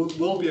 There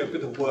will be a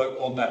bit of work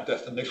on that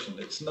definition.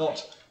 It's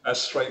not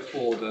as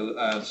straightforward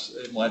as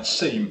it might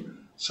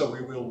seem. So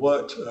we will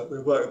work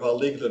with our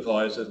legal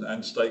advisors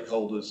and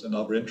stakeholders and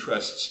other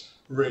interests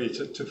really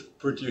to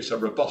produce a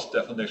robust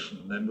definition,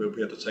 and then we'll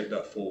be able to take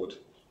that forward.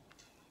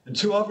 In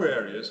 2 other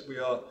areas, we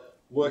are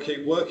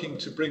working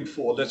to bring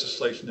forward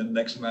legislation in the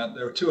next mandate.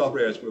 There are 2 other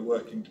areas we're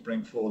working to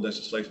bring forward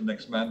legislation in the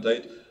next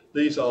mandate.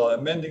 These are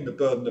amending the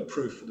burden of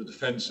proof for the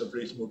defence of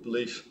reasonable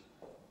belief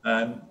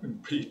and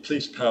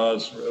police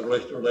powers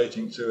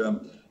relating to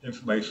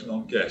information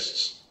on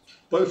guests.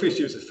 Both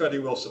issues are fairly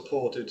well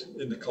supported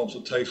in the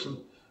consultation,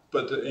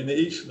 but in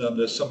each of them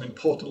there's some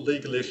important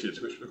legal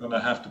issues which we're going to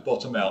have to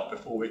bottom out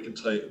before we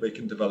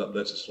can develop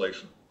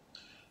legislation.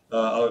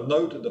 I would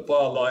note that the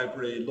Bar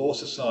Library, Law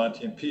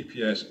Society and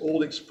PPS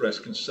all express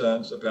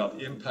concerns about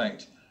the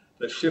impact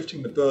that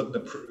shifting the burden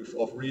of proof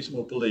of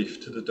reasonable belief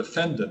to the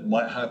defendant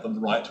might have on the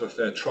right to a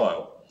fair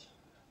trial.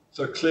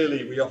 So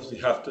clearly we obviously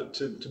have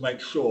to make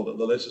sure that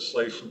the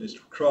legislation is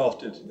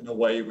crafted in a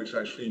way which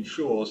actually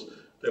ensures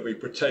that we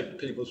protect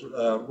people's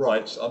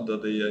rights under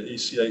the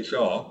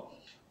ECHR,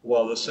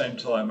 while at the same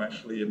time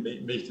actually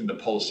meeting the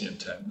policy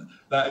intent.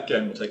 That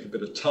again will take a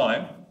bit of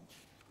time.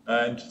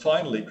 And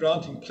finally,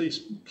 granting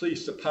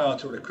police the power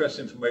to request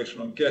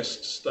information on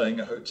guests staying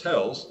at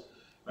hotels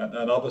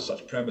and other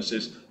such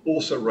premises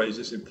also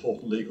raises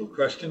important legal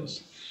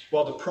questions,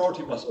 while the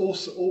priority must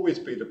also always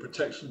be the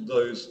protection of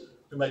those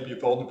who may be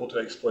vulnerable to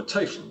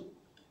exploitation.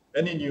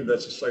 Any new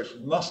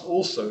legislation must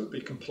also be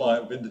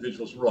compliant with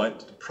individuals' right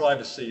to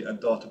privacy and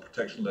data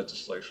protection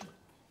legislation.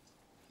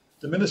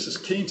 The Minister is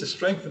keen to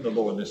strengthen the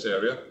law in this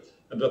area,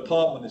 and the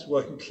Department is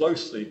working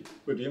closely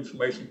with the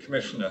Information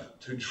Commissioner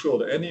to ensure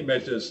that any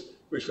measures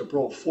which are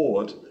brought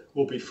forward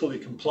will be fully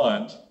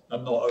compliant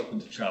and not open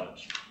to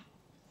challenge.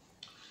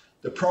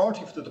 The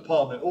priority for the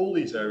Department in all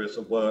these areas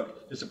of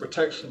work is the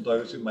protection of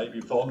those who may be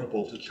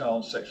vulnerable to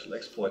child sexual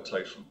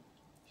exploitation.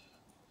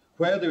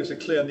 Where there is a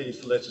clear need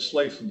for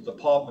legislation, the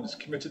Department is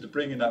committed to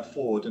bringing that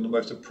forward in the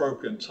most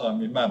appropriate and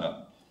timely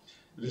manner.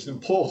 It is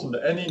important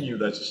that any new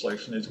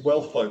legislation is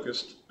well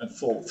focused and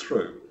thought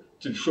through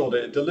to ensure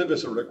that it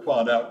delivers the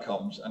required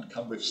outcomes and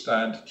can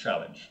withstand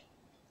challenge.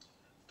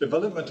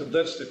 Development of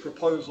legislative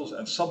proposals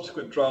and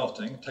subsequent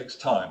drafting takes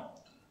time,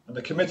 and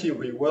the committee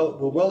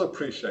will well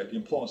appreciate the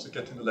importance of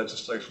getting the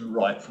legislation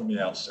right from the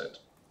outset.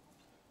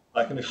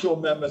 I can assure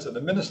members that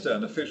the Minister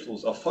and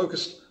officials are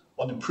focused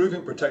on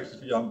improving protection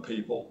for young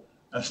people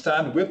and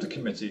stand with the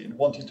committee in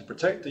wanting to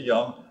protect the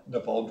young and the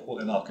vulnerable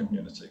in our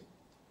community.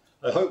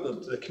 I hope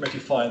that the committee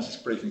finds this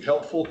briefing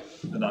helpful,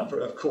 and I'm,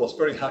 of course,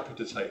 very happy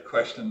to take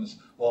questions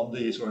on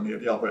these or any of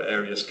the other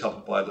areas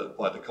covered by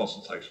the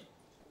consultation.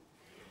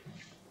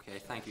 Okay,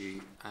 thank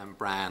you,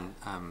 Brian,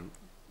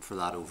 for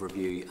that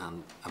overview,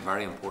 and a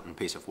very important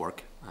piece of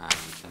work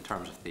in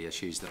terms of the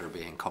issues that are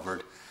being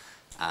covered.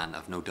 and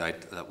I've no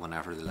doubt that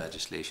whenever the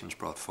legislation is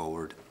brought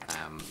forward,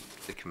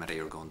 the committee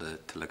are going to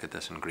look at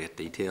this in great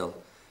detail,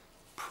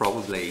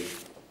 probably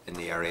in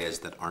the areas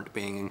that aren't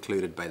being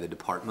included by the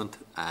department,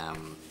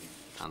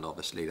 and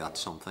obviously that's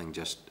something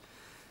just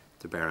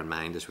to bear in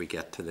mind as we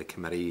get to the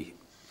committee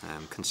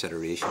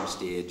consideration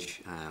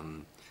stage,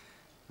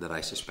 that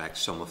I suspect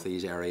some of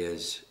these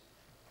areas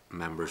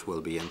members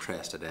will be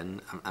interested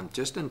in. I'm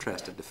just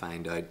interested to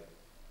find out,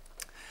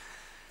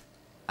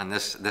 and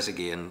this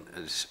again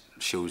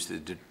shows the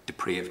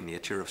depraved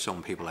nature of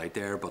some people out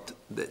there, but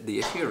the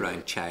issue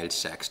around child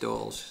sex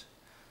dolls,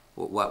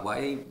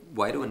 why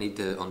do we need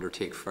to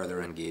undertake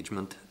further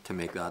engagement to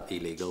make that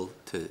illegal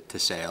to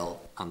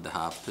sell and to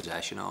have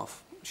possession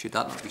of? Should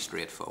that not be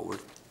straightforward?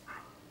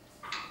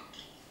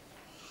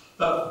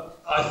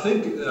 I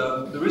think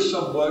there is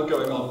some work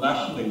going on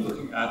nationally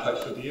looking at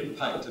actually the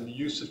impact and the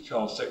use of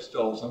child sex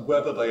dolls and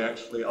whether they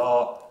actually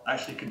are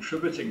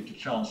contributing to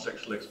child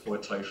sexual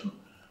exploitation.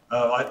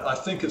 I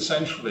think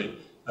essentially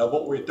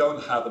what we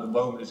don't have at the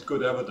moment is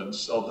good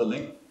evidence of the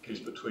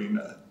linkage between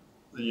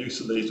the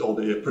use of these, or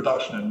the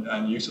production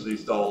and use of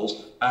these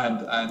dolls,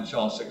 and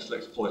child sexual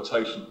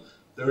exploitation.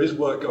 There is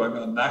work going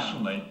on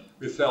nationally.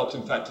 We felt,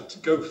 in fact, to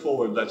go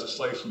forward with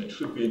legislation, it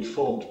should be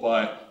informed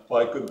by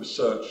good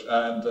research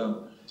and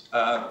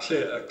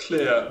a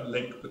clear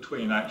link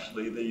between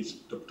actually the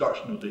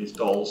production of these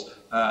dolls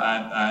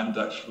and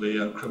actually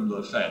a criminal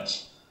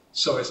offence.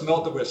 So it's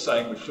not that we're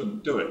saying we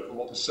shouldn't do it, but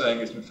what we're saying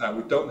is, in fact,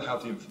 we don't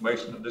have the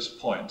information at this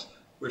point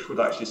which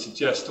would actually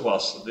suggest to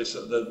us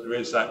that there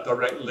is that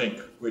direct link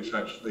which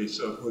actually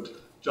sort of would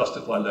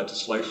justify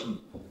legislation.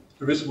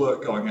 There is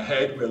work going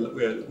ahead.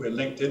 We're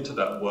linked into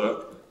that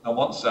work, and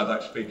once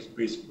that's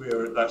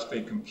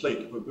been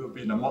complete, we'll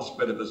be in a much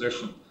better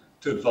position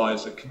to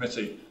advise the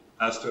committee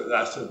as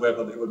to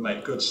whether it would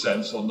make good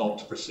sense or not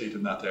to proceed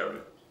in that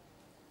area.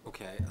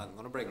 Okay, I'm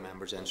going to bring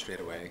members in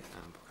straight away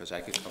because I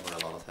could cover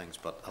a lot of things,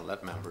 but I'll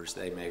let members,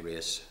 they may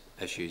raise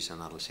issues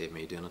and that'll save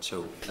me doing it.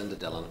 So, Linda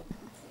Dillon.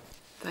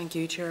 Thank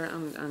you, Chair,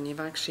 and you've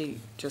actually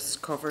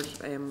just covered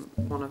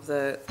one of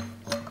the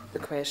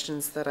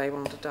questions that I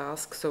wanted to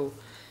ask, so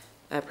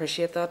I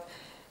appreciate that.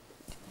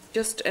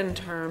 Just in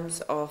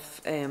terms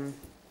of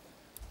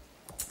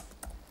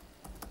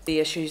the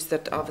issues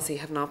that obviously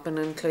have not been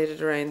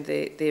included around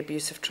the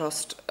abuse of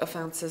trust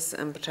offences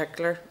in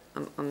particular,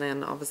 and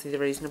then obviously the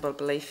reasonable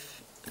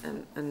belief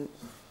in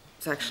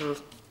sexual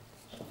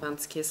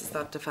offence cases,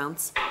 that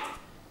defence.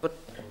 But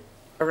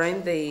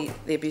around the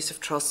abuse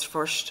of trust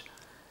first,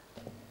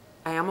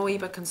 I am a wee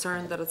bit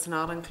concerned that it's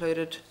not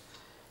included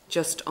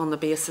just on the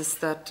basis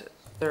that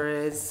there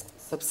is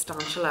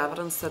substantial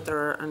evidence that there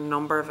are a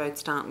number of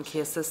outstanding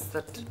cases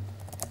that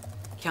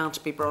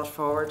can't be brought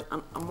forward.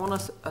 And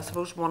I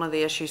suppose one of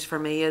the issues for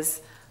me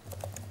is,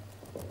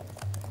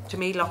 to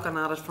me, looking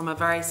at it from a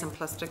very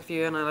simplistic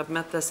view, and I'll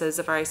admit this is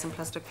a very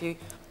simplistic view,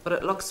 but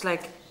it looks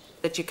like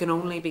that you can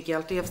only be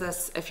guilty of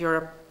this if you're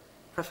a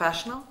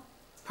professional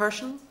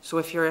person, so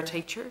if you're a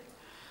teacher,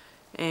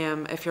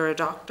 if you're a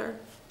doctor,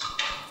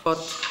 but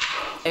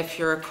if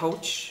you're a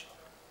coach,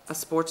 a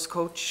sports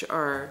coach,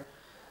 or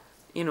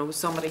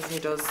somebody who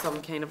does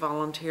some kind of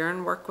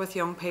volunteering work with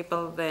young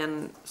people,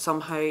 then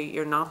somehow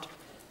you're not.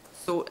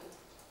 So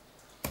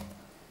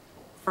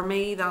for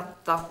me,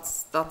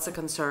 that's a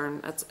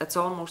concern. It's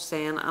almost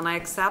saying, and I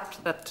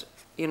accept that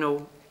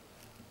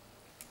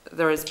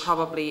there is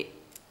probably,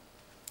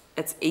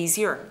 it's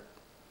easier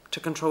to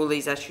control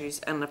these issues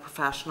in a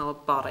professional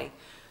body.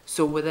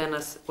 So within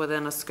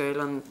a school,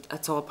 and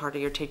it's all part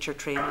of your teacher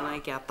training, I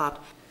get that,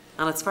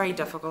 and it's very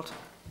difficult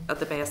at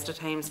the best of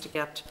times to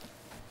get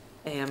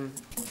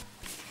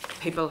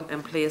people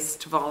in place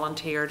to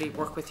volunteer to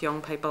work with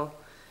young people,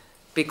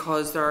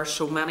 because there are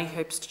so many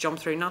hoops to jump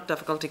through. Not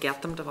difficult to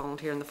get them to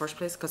volunteer in the first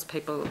place, because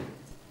people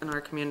in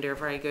our community are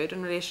very good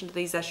in relation to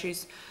these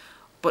issues,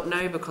 but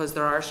now because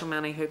there are so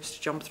many hoops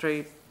to jump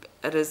through,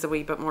 it is a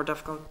wee bit more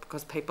difficult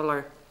because people are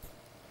a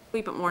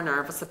wee bit more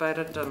nervous about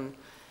it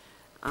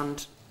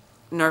and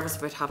nervous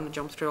about having to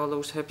jump through all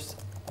those hoops,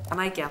 and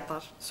I get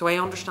that. So I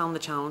understand the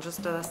challenges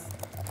to this,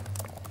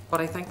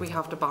 but I think we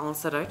have to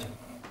balance it out.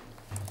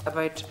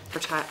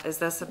 Is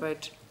this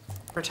about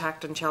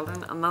protecting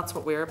children? And that's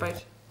what we're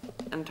about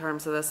in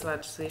terms of this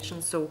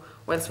legislation. So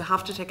whilst we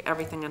have to take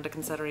everything into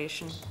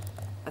consideration,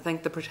 I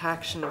think the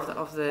protection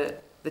of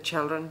the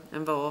children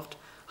involved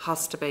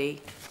has to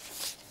be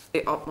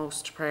the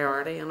utmost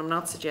priority. And I'm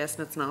not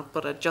suggesting it's not,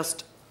 but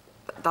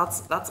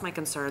that's my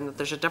concern, that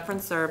there's a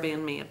difference there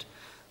being made,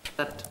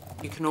 that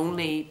you can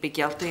only be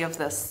guilty of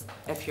this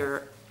if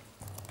you're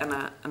in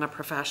a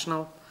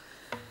professional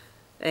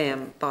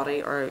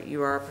body, or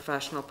you are a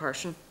professional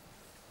person.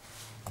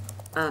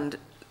 And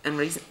in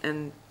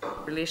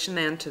relation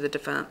then to the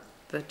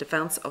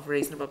defence of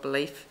reasonable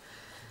belief,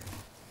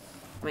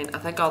 I mean, I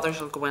think others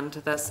will go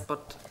into this,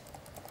 but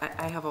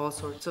I have all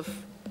sorts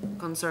of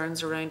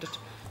concerns around it.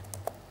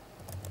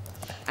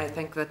 I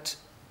think that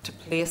to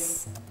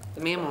place,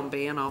 the main one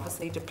being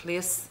obviously to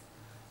place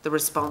the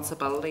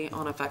responsibility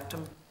on a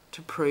victim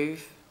to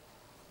prove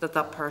that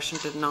that person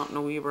did not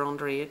know you were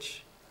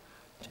underage,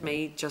 to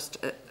me, just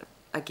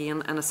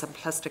again, in a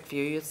simplistic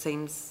view, it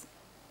seems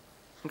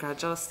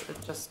incredulous. It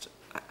just,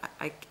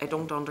 I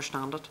don't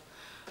understand it.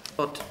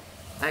 But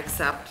I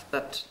accept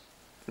that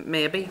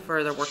maybe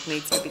further work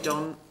needs to be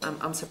done.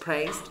 I'm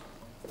surprised,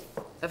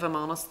 if I'm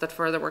honest, that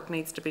further work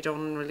needs to be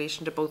done in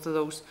relation to both of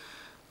those.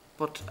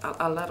 But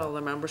I'll let all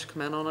the members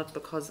come in on it,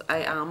 because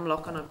I am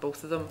looking at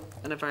both of them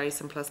in a very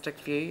simplistic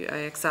view. I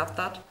accept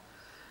that.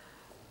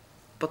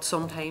 But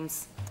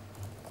sometimes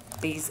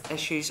these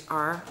issues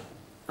are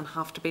and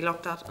have to be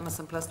looked at in a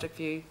simplistic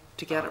view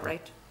to get it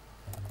right.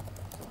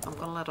 I'm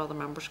going to let other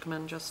members come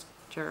in, just,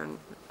 Chair, and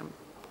I'm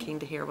keen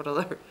to hear what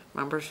other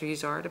members'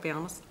 views are, to be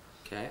honest.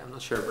 Okay, I'm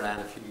not sure, Brian,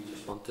 if you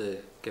just want to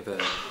give a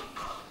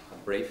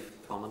brief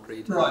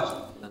commentary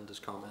to Linda's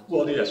comments.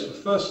 Well, yes. Well,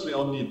 firstly,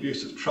 on the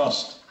abuse of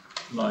trust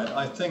line,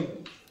 I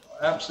think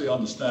I absolutely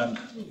understand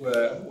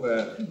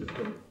where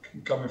you're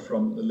coming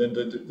from,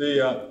 Linda.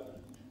 The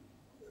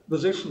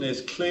position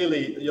is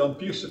clearly on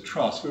abuse of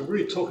trust. We're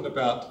really talking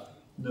about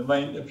the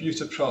main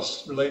abuse of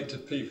trust related to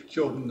people,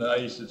 children the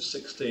ages of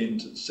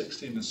 16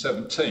 and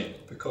 17,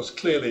 because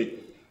clearly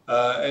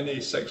any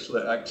sexual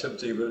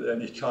activity with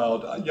any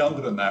child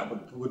younger than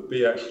that would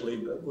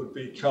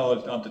be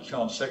charged under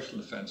child sexual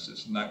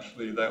offences, and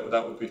actually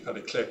that would be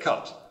fairly clear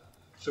cut.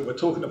 So we're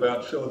talking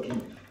about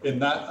children in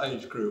that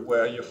age group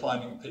where you're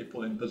finding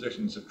people in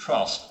positions of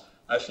trust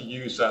actually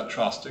use that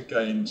trust to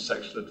gain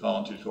sexual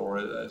advantage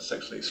or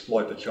sexually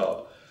exploit the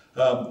child.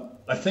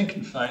 I think,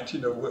 in fact,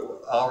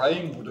 our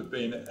aim would have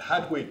been,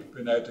 had we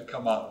been able to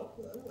come up,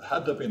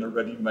 had there been a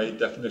ready-made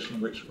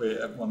definition which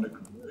everyone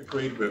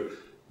agreed with,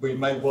 we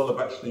may well have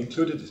actually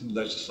included it in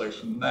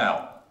legislation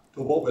now.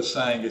 But what we're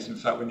saying is, in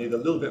fact, we need a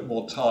little bit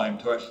more time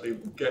to actually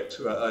get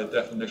to a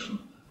definition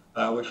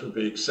which would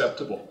be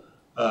acceptable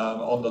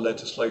on the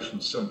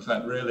legislation. So, in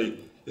fact, really,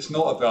 it's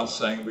not about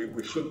saying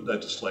we shouldn't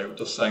legislate. We're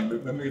just saying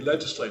when we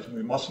legislate,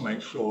 we must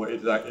make sure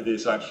it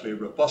is actually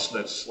robust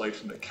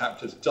legislation that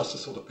captures just the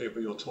sort of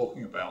people you're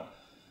talking about.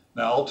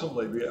 Now,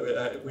 ultimately,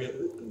 we're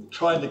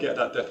trying to get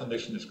that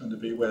definition is going to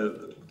be where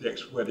the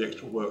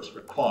extra work's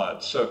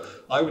required. So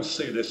I would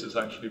see this as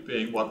actually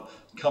being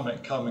coming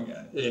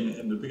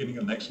in the beginning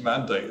of next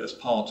mandate as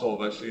part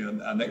of actually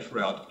our next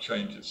round of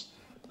changes.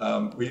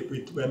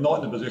 We're not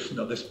in a position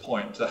at this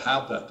point to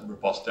have that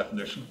robust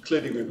definition.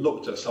 Clearly, we've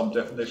looked at some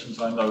definitions.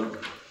 I know,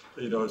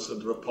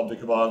 the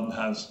Republic of Ireland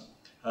has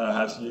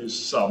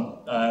used some,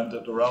 and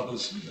there are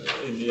others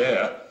in the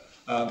air.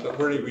 But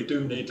really, we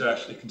do need to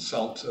actually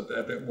consult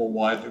a bit more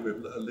widely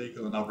with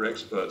legal and other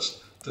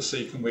experts to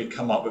see can we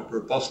come up with a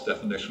robust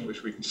definition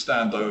which we can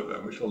stand over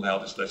and which will allow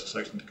this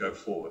legislation to go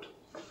forward.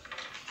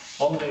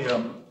 On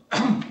the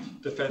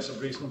defence of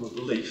reasonable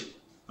belief,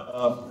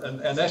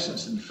 in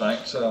essence, in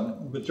fact, the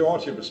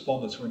majority of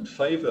respondents were in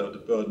favour of the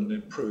burden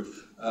of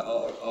proof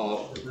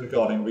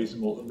regarding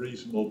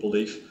reasonable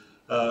belief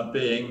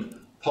being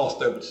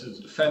passed over to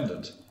the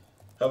defendant.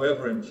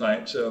 However, in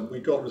fact, we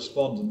got the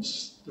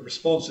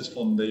responses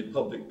from the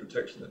Public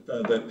Protection,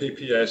 the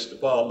PPS, the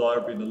Bar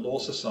Library and the Law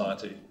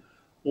Society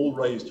all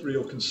raised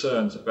real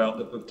concerns about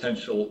the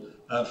potential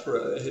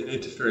for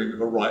interfering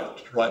with a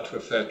right to a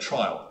fair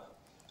trial.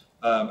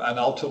 And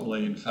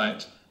ultimately, in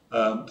fact,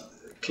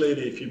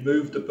 clearly if you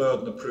move the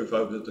burden of proof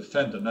over the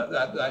defendant,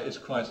 that is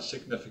quite a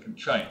significant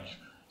change.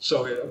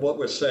 So what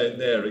we're saying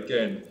there,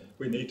 again,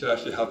 we need to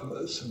actually have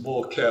some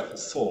more careful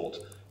thought.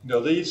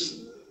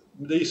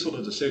 These sort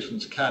of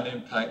decisions can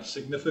impact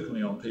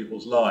significantly on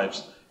people's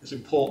lives. It's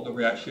important that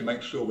we actually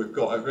make sure we've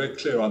got a very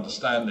clear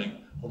understanding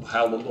of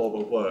how the law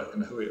will work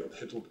and who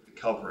it will be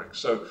covering.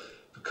 So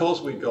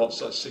because we got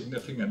such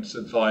significant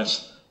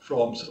advice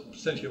from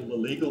essentially all the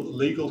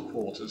legal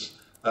quarters,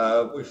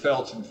 we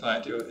felt, in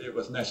fact, it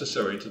was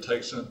necessary to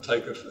give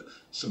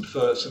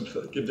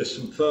this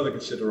some further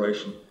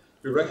consideration.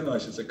 We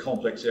recognise it's a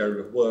complex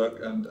area of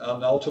work, and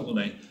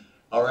ultimately,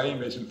 our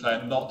aim is, in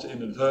fact, not to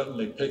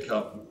inadvertently pick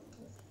up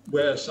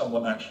where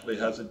someone actually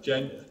has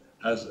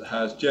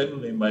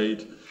genuinely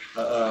made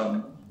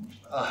had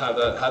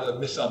a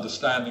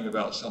misunderstanding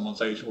about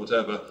someone's age or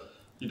whatever.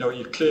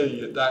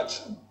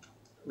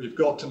 We've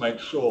got to make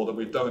sure that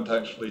we don't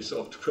actually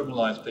sort of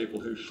criminalise people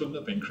who shouldn't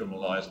have been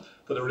criminalised.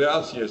 But the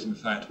reality is, in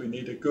fact, we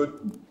need a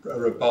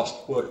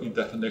robust working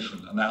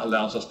definition, and that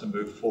allows us to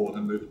move forward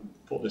and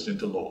put this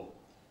into law.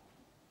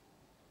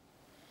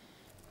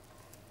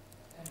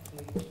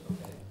 Thank you.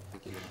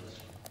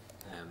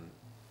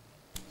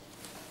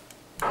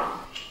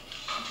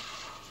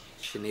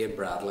 Sinead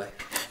Bradley.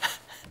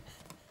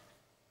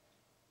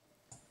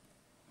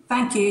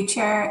 Thank you,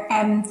 Chair.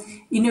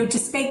 To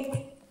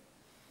speak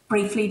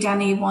briefly to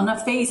any one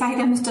of these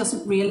items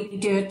doesn't really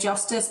do it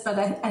justice, but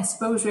I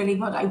suppose really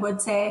what I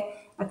would say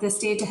at this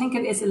stage, I think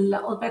it is a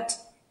little bit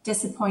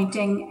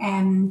disappointing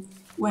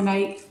when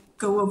I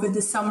go over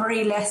the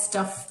summary list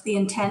of the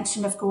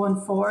intention of going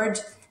forward,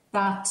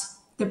 that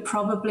there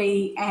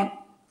probably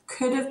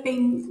could have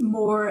been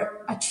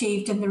more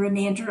achieved in the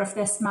remainder of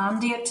this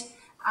mandate.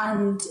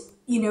 And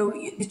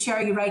the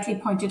Chair, you rightly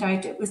pointed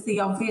out, it was the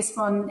obvious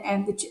one,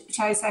 and the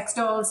child sex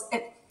dolls.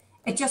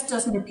 It just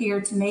doesn't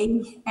appear to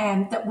me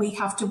that we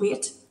have to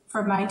wait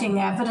for mounting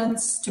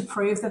evidence to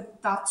prove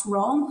that that's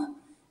wrong.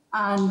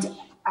 And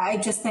I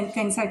just think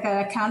things like that,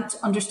 I can't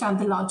understand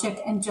the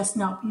logic in just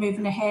not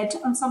moving ahead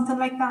on something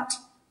like that.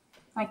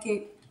 Thank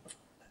you.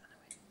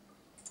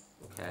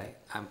 Okay,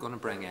 I'm going to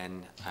bring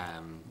in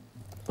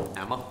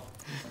Emma.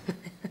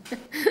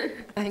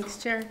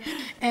 Thanks, Chair.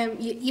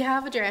 You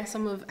have addressed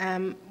some of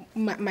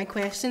my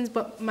questions,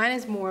 but mine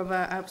is more of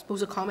I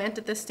suppose, a comment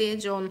at this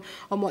stage on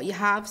what you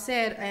have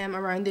said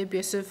around the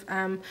abusive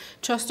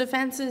trust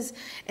offences.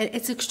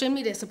 It's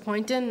extremely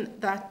disappointing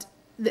that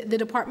the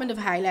Department have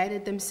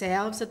highlighted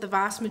themselves that the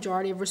vast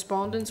majority of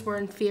respondents were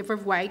in favour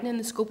of widening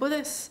the scope of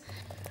this,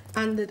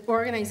 and that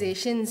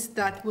organisations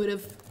that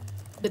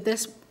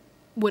this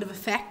would have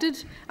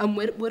affected and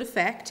would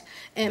affect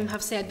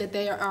have said that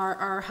they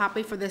are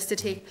happy for this to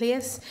take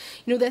place.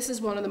 You know, this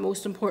is one of the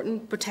most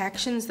important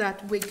protections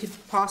that we could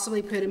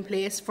possibly put in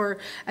place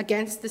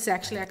against the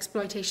sexual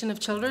exploitation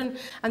of children,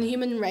 and the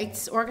human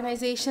rights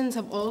organisations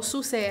have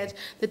also said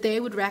that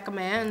they would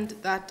recommend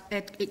that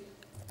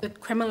the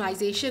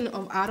criminalisation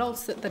of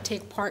adults that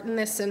take part in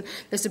this and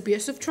this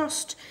abusive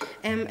trust.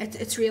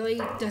 It's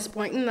really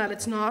disappointing that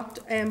it's not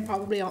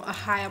probably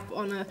high up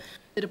on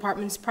the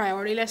department's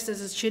priority list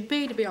as it should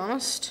be, to be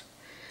honest.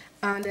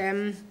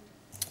 And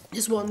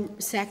just one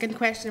second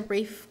question, a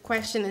brief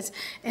question is,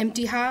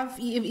 do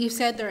you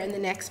said there in the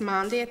next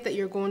mandate that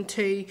you're going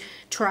to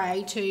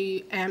try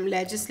to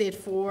legislate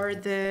for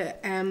the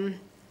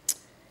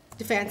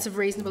defence of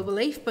reasonable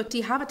belief, but do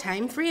you have a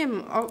time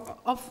frame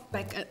of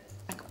like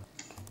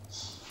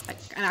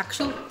an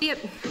actual date?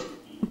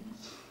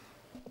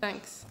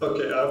 Thanks.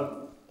 Okay.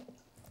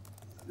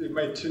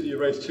 You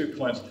raised 2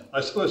 points. I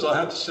suppose I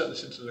have to set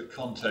this into the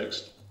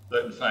context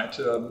that, in fact,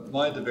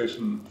 my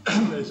division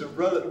is a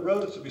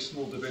relatively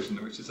small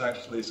division, which is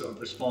actually sort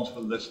of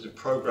responsible for the legislative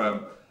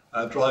programme,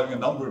 driving a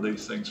number of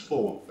these things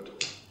forward,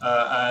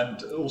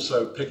 and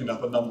also picking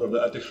up a number of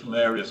additional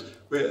areas.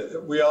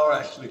 We are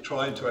actually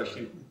trying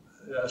to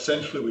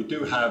essentially, we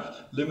do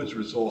have limited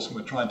resource, and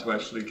we're trying to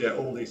actually get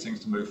all these things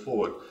to move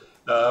forward.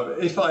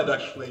 If I'd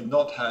actually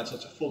not had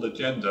such a full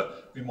agenda,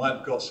 we might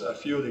have got a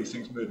few of these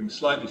things moving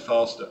slightly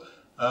faster.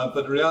 But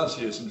the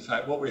reality is, in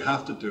fact, what we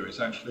have to do is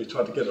actually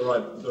try to get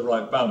the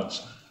right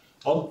balance.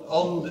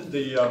 On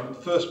the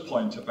first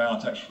point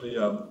about actually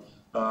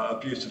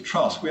abuse of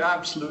trust, we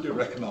absolutely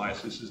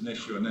recognise this as an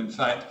issue. And in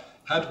fact,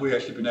 had we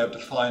actually been able to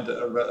find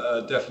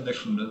a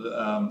definition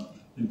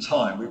in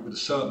time, we would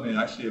certainly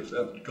actually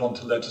have gone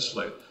to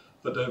legislate.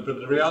 But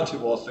the reality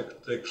was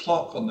that the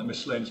clock on the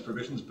miscellaneous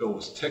provisions bill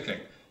was ticking.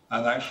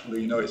 And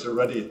actually, you know, it's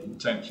already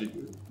essentially,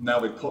 now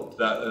we put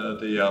that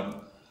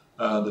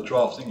the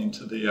drafting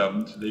into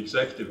the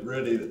executive.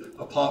 Really,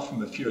 apart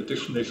from a few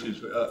additional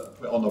issues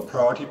on a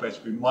priority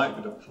basis we might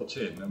be able to put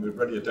in, and we've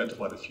already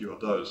identified a few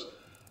of those.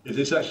 It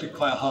is actually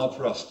quite hard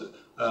for us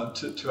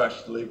to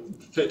actually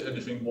fit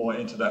anything more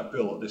into that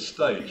bill at this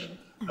stage.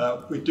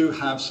 We do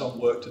have some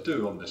work to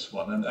do on this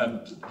one,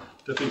 and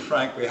to be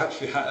frank, we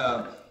actually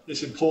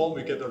it's important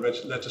we get the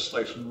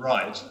legislation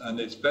right,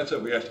 and it's better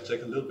we have to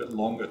take a little bit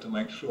longer to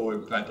make sure,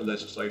 in fact, the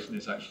legislation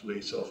is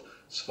actually sort of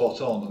spot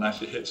on and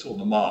actually hits all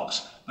the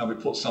marks. And we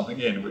put something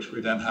in which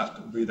we then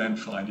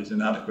find is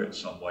inadequate in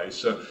some way.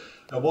 So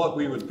what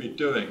we would be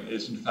doing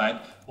is, in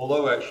fact,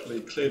 although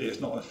actually clearly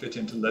it's not going to fit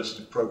into the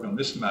legislative programme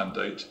this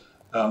mandate,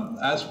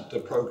 as the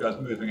programme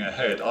is moving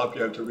ahead, I'll be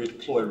able to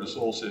redeploy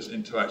resources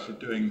into actually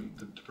doing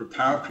the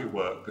preparatory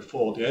work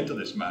before the end of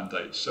this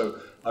mandate. So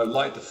I would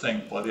like to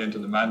think by the end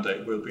of the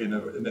mandate we'll be in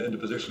a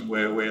position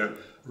where we're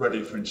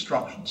ready for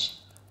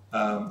instructions.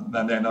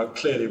 And then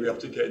clearly we have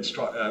to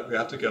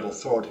get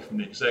authority from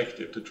the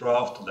executive to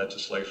draft the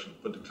legislation.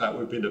 But in fact,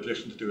 we'll be in a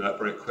position to do that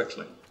very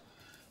quickly.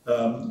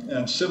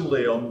 And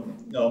similarly on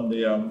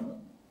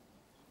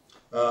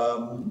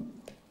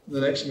the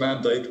next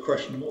mandate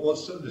question,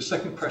 the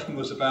second question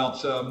was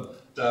about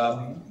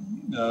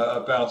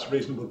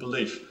reasonable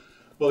belief.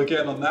 Well,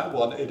 again, on that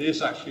one, it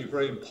is actually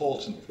very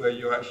important where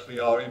you actually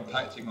are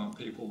impacting on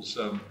people's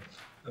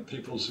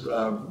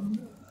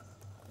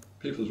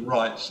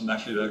rights and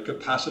actually their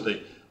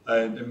capacity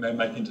in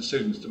making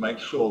decisions to make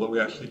sure that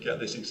we actually get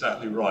this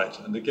exactly right.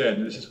 And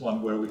again, this is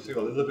one where we feel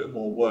a little bit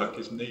more work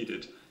is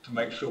needed to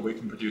make sure we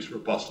can produce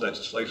robust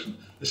legislation.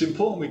 It's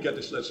important we get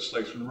this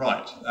legislation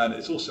right, and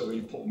it's also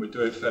important we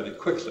do it fairly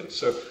quickly.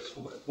 So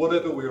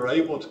whatever we were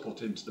able to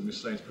put into the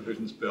miscellaneous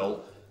provisions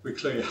bill, we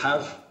clearly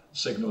have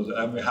signalled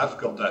and we have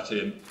got that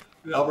in.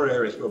 In other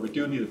areas where we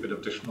do need a bit of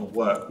additional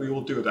work, we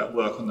will do that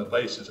work on the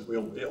basis that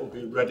it will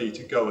be ready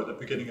to go at the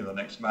beginning of the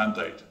next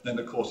mandate. Then,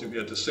 of course, it'll be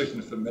a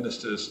decision for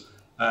ministers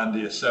and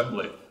the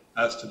Assembly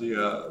as to the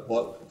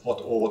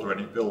what order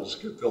any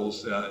bills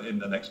in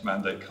the next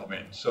mandate come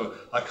in. So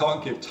I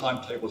can't give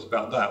timetables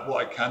about that.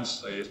 What I can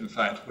say is, in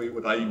fact, we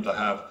would aim to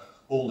have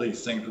all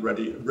these things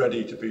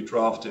ready to be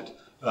drafted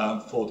by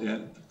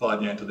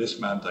the end of this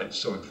mandate.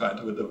 So, in fact,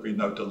 there will be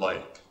no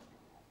delay.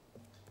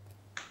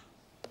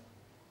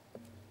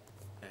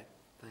 Okay,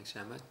 thanks,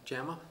 Emma.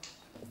 Gemma?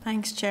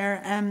 Thanks,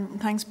 Chair.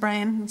 Thanks,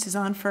 Brian and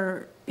Suzanne,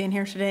 for being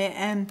here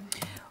today.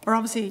 We're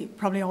obviously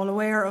probably all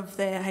aware of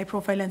the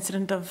high-profile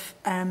incident of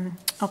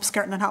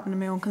upskirting that happened in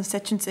my own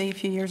constituency a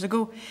few years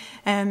ago.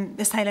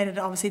 This highlighted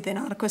obviously the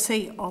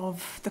inadequacy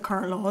of the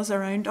current laws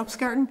around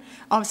upskirting.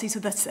 Obviously, so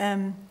this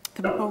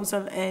the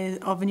proposal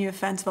of a new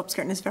offence of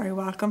upskirting is very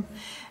welcome.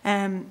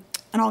 And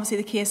obviously,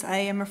 the case I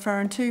am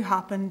referring to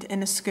happened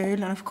in a school,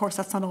 and of course,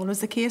 that's not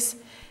always the case.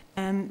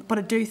 But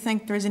I do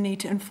think there is a need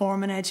to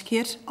inform and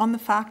educate on the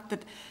fact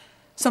that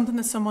something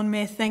that someone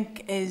may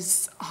think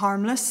is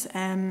harmless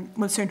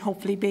will soon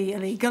hopefully be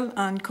illegal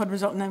and could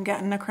result in them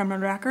getting a criminal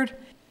record.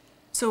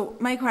 So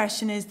my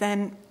question is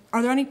then,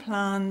 are there any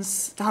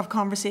plans to have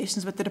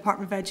conversations with the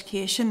Department of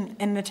Education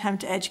in an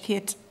attempt to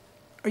educate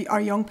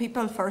our young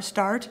people for a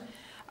start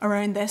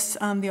around this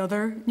and the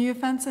other new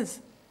offences?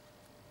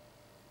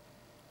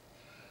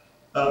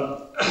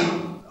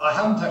 I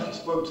haven't actually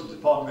spoken to the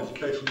Department of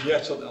Education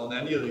yet on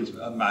any of these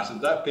matters.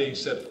 That being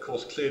said, of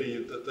course,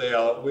 clearly that they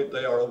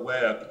are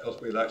aware,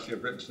 because we'll actually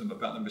have written to them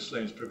about the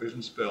Miscellaneous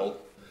Provisions Bill.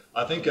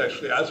 I think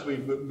actually as we're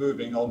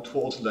moving on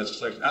towards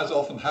legislation, as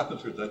often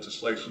happens with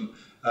legislation,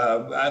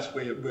 as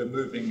we're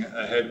moving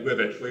ahead with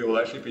it, we will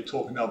actually be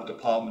talking to other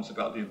departments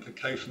about the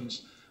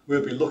implications.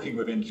 We'll be looking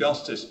within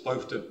justice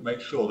both to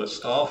make sure that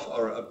staff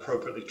are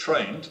appropriately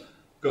trained,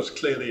 because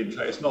clearly, in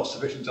fact, it's not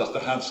sufficient just to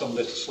have some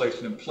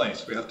legislation in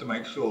place. We have to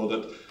make sure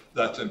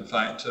that in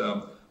fact,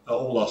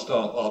 all our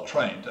staff are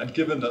trained. And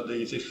given that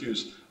these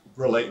issues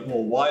relate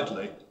more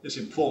widely, it's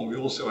important we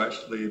also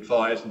actually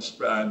advise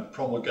and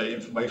promulgate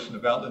information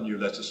about the new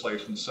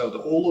legislation so that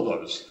all of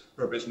those,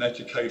 whether it's in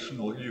education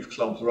or youth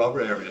clubs or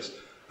other areas,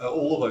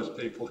 all of those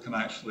people can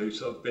actually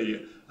sort of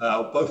be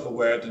both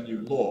aware of the new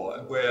law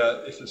and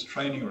where, if there's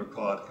training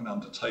required, can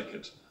undertake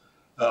it.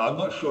 I'm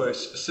not sure it's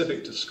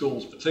specific to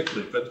schools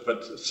particularly,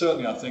 but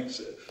certainly I think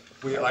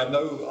I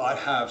know I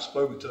have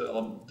spoken to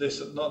on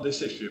this, not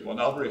this issue, on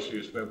other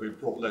issues where we've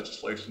brought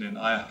legislation in.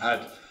 I have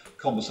had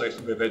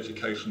conversations with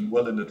education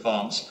well in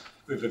advance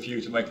with a view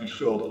to making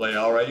sure that they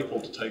are able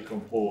to take on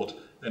board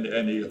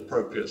any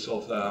appropriate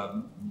sort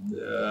of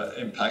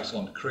impacts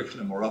on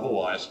curriculum or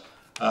otherwise.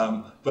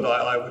 But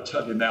I would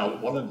tell you now that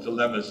one of the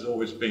dilemmas has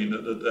always been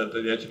that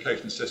the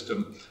education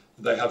system,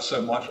 they have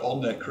so much on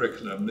their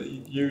curriculum that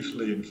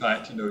usually, in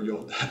fact,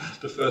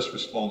 the first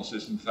response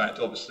is, in fact,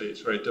 obviously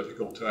it's very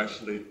difficult to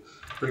actually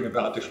bring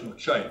about additional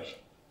change.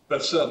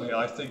 But certainly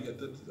I think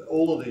that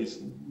all of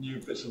these new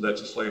bits of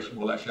legislation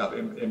will actually have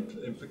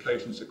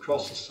implications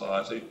across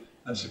society,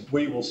 and so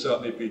we will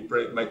certainly be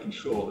making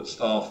sure that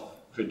staff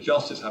within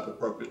justice have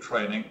appropriate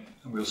training,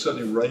 and we'll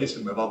certainly raise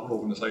them with other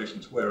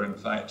organisations where, in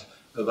fact,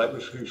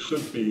 who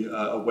should be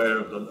aware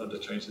of the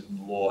changes in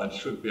the law and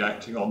should be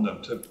acting on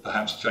them to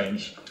perhaps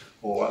change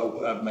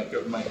or make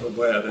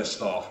aware their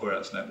staff where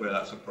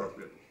that's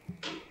appropriate.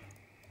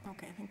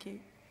 Okay, thank you.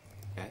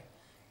 Okay.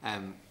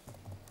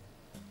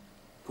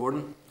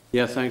 Gordon?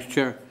 Yeah, thanks,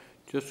 Chair.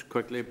 Just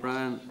quickly,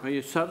 Brian, are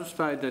you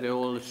satisfied that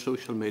all the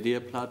social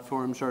media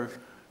platforms are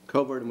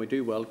covered? And we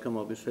do welcome,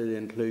 obviously, the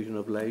inclusion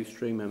of live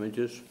stream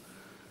images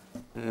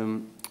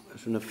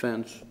as an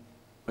offence.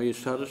 Are you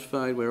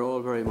satisfied? We're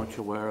all very much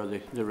aware of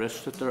the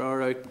risks that there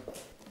are out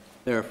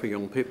there for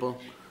young people.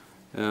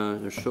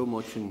 There's so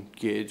much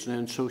engaged now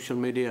in social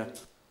media,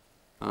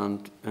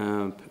 and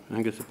I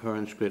think it's the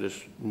parents'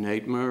 greatest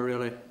nightmare,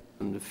 really,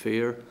 and the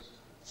fear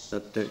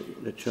that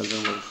the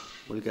children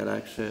will get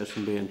access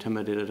and be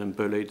intimidated and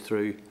bullied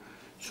through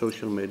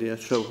social media.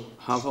 So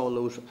have all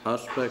those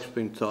aspects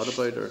been thought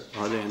about, or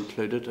are they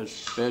included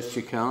as best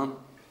you can?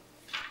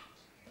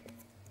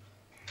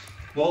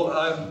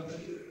 Well,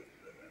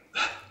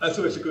 that's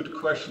always a good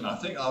question. I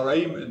think our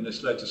aim in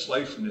this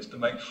legislation is to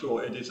make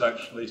sure it is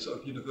actually sort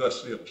of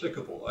universally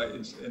applicable.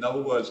 In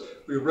other words,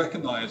 we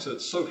recognise that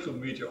social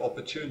media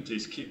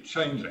opportunities keep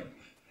changing,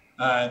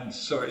 and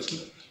so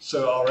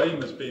our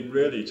aim has been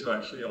really to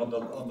actually on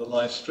the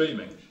live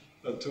streaming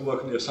to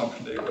work on the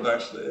assumption that it would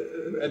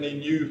actually any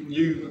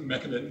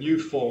new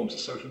forms of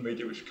social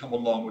media which come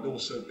along would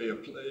also be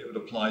it would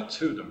apply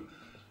to them.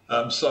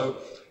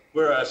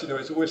 Whereas,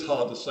 it's always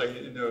hard to say,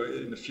 in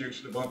the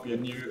future there won't be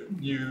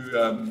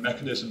new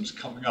mechanisms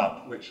coming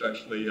up which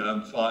actually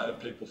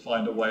people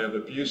find a way of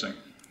abusing.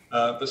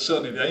 But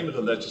certainly the aim of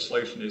the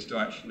legislation is to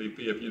actually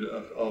be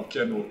of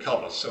general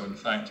cover. So in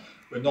fact,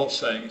 we're not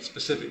saying it's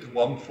specific to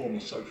one form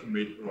of social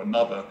media or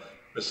another.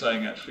 We're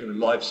saying actually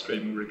live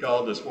streaming,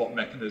 regardless what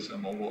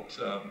mechanism or what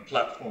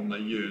platform they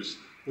use,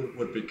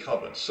 would be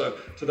covered. So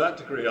to that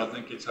degree, I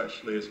think it's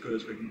actually as good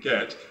as we can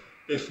get.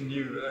 If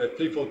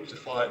people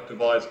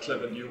devise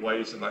clever new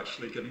ways of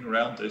actually getting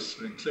around this,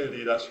 then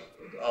clearly that's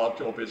our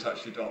job is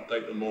actually to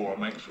update the law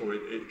and make sure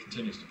it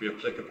continues to be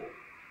applicable.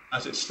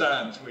 As it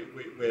stands,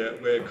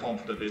 we're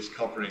confident it's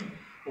covering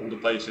all the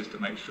bases to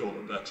make sure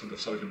that the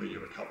social media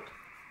are covered.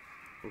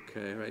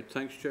 Okay, right.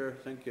 Thanks, Chair.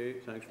 Thank you.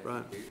 Thanks,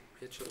 Brian.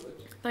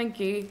 Thank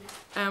you.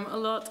 A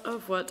lot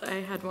of what I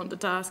had wanted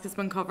to ask has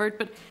been covered,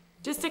 but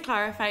just to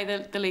clarify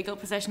the legal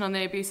position on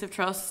the abuse of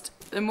trust,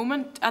 at the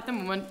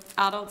moment,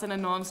 adults in a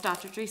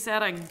non-statutory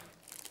setting,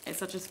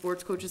 such as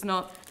sports coaches,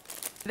 not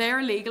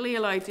they're legally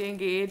allowed to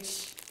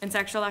engage in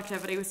sexual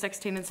activity with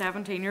 16 and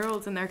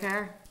 17-year-olds in their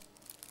care?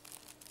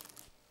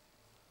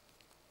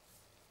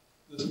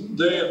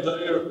 There's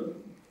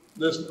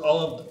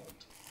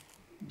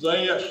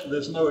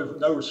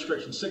no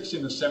restriction.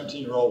 16 and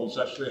 17-year-olds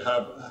actually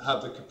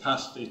have the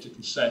capacity to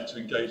consent to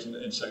engage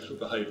in sexual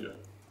behaviour.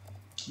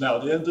 Now,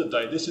 at the end of the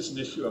day, this is an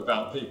issue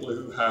about people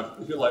who have,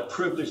 if you like,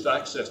 privileged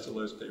access to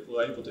those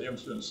people, able to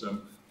influence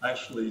them,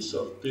 actually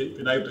sort of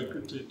being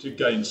able to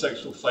gain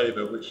sexual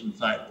favour, which in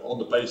fact, on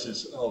the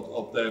basis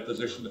of their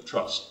position of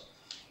trust.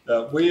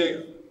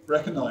 We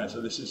recognise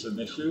that this is an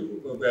issue,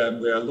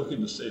 and we are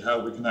looking to see how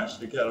we can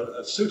actually get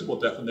a suitable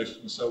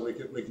definition so we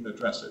can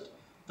address it.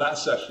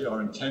 That's actually our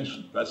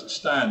intention. But as it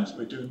stands,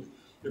 we do,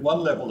 in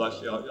one level,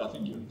 actually, I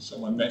think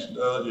someone mentioned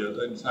earlier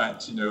that in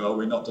fact, are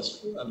we not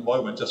just at the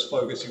moment just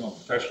focusing on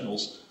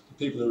professionals, the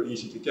people who are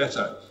easy to get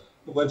at?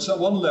 But when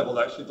one level,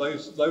 actually,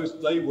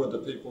 they were the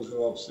people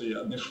who obviously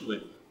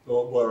initially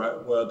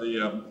were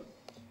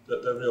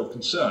the real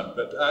concern.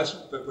 But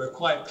we're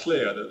quite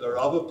clear that there are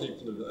other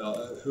people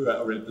who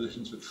are in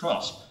positions of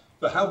trust.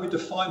 But how we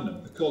define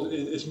them, because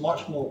it is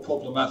much more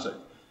problematic.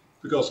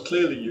 Because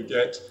clearly you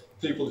get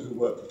people who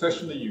work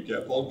professionally, you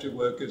get voluntary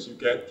workers, you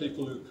get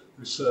people who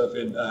serve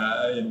in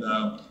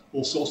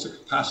all sorts of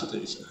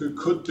capacities who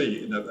could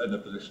be in a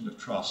position of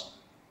trust.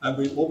 And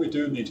what we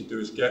do need to do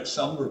is get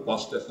some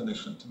robust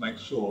definition to make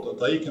sure that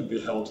they can be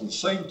held to the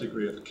same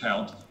degree of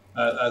account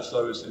as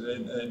those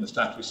in the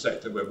statutory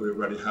sector where we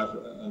already have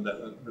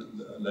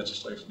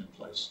legislation in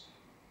place.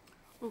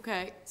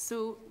 Okay,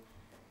 so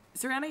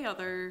is there any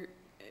other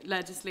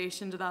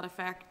legislation to that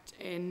effect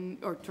in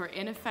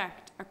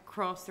effect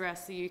across the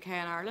rest of the UK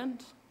and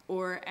Ireland,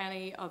 or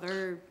any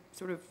other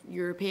sort of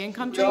European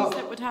countries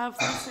that would have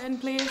this in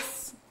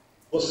place?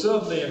 Well,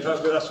 certainly, in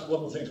fact, that's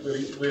one of the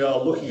things we are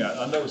looking at.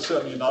 I know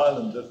certainly in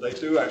Ireland that they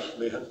do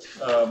actually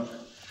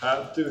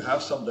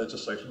have some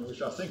legislation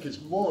which I think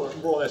is more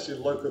or less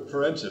in loco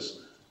parentis,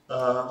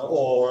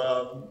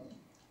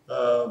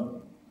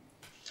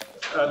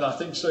 and I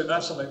think so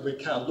that's something we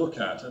can look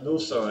at. And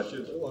also,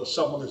 actually,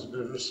 someone who's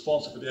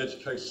responsible for the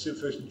education,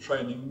 supervision,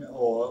 training,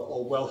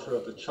 or welfare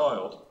of the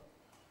child.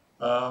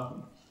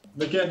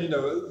 And again,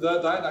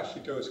 that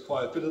actually goes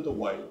quite a bit of the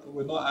way, but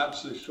we're not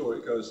absolutely sure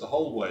it goes the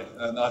whole way.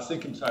 And I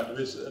think, in fact, there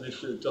is an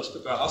issue just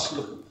about us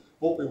looking.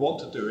 What we want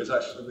to do is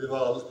actually, with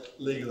our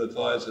legal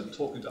advisor and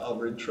talking to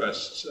other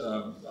interests,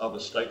 other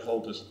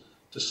stakeholders,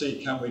 to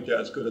see can we get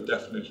as good a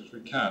definition as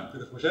we can.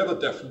 Because whichever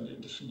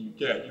definition you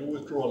get, you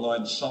always draw a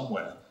line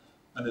somewhere.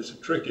 And the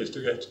trick is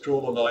to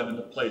draw the line in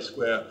a place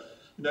where,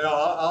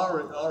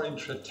 our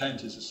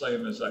intent is the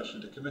same as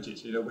actually the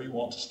committees. We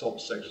want to stop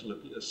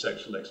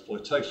sexual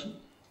exploitation.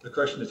 The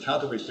question is, how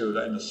do we do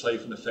that in a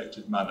safe and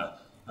effective manner?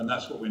 And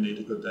that's what we need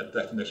a good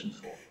definition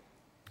for.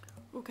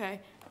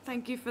 Okay,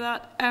 thank you for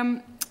that.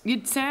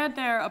 You'd said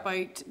there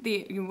about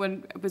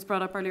when it was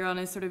brought up earlier on,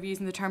 is sort of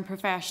using the term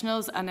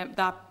professionals and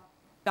that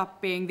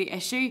being the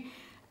issue.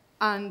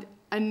 And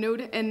I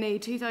noted in the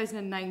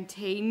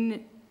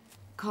 2019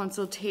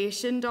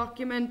 consultation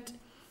document,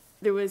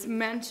 there was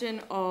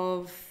mention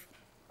of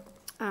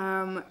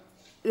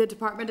the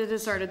department had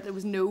asserted there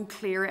was no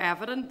clear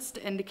evidence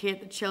to indicate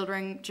that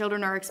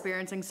children are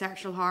experiencing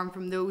sexual harm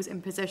from those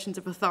in positions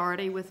of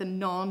authority within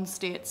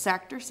non-state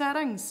sector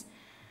settings.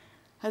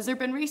 Has there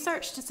been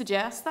research to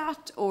suggest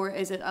that, or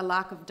is it a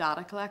lack of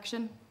data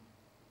collection?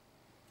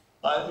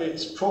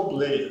 It's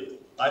probably,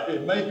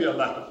 it may be a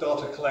lack of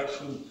data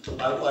collection.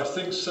 I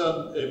think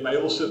it may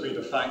also be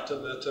the factor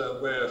that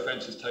where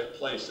offences take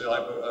place, they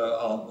either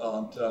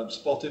aren't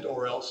spotted,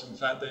 or else, in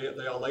fact,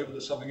 they are labelled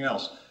as something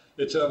else.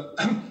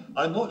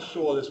 I'm not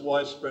sure there's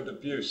widespread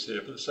abuse here,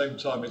 but at the same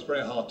time, it's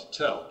very hard to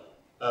tell.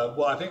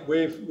 Well, I think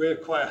we're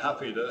quite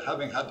happy that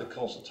having had the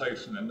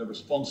consultation and the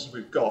responses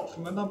we've got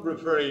from a number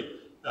of very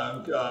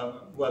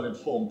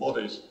well-informed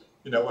bodies,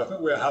 I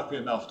think we're happy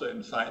enough that,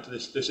 in fact,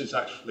 this is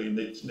actually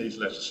needs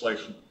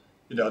legislation.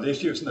 The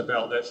issue isn't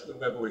about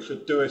whether we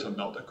should do it or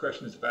not. The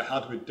question is about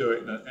how do we do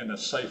it in a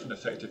safe and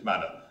effective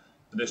manner.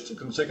 And it's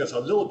going to take us a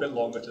little bit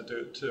longer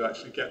to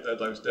actually get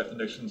those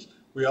definitions.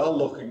 We've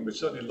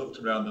certainly looked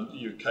around in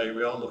the UK,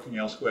 we are looking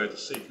elsewhere to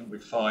see can we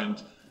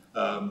find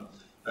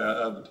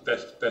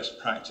best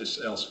practice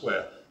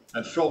elsewhere.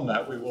 And from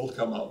that we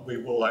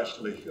will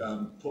actually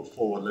put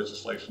forward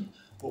legislation.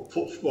 We'll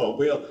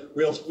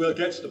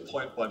get to the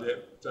point by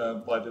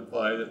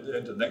the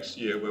end of next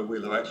year where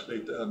we'll have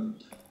actually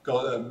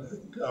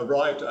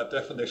arrived at a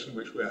definition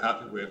which we're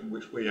happy with and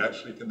which we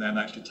actually can then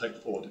actually take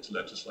forward into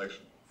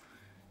legislation.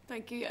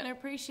 Thank you, and I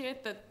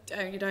appreciate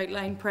that you'd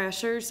outlined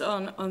pressures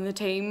on the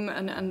team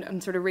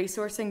and sort of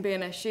resourcing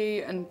being an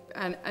issue and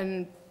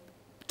in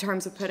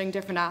terms of putting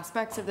different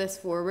aspects of this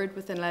forward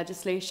within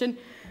legislation.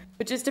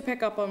 But just to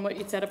pick up on what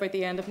you said about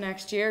the end of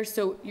next year,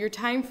 so your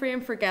time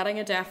frame for getting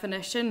a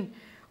definition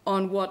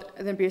on what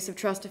an abusive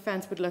trust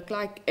offence would look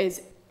like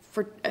is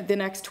for the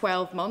next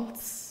 12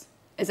 months.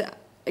 Is it?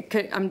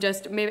 I'm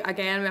just, maybe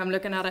again, I'm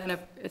looking at it in a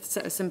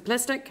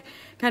simplistic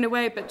kind of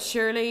way, but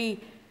surely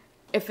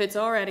if it's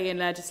already in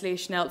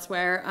legislation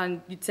elsewhere,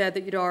 and you'd said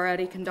that you'd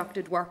already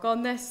conducted work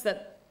on this,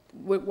 that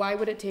why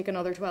would it take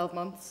another 12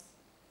 months?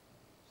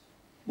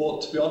 Well,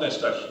 to be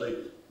honest, actually,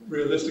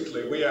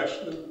 realistically,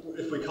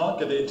 if we can't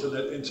get it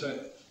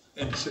into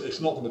it's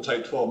not going to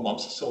take 12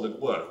 months of solid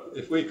work.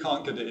 If we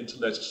can't get it into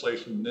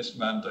legislation in this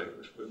mandate,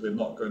 which we're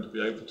not going to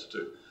be able to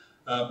do,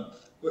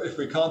 if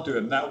we can't do it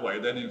in that way,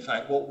 then in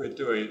fact what we're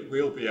doing,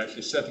 we'll be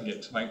actually setting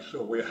it to make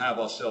sure we have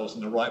ourselves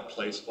in the right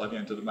place by the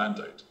end of the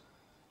mandate.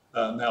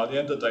 Now, at the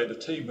end of the day, the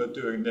team who are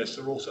doing this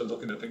are also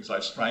looking at things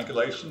like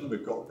strangulation.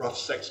 We've got rough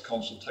sex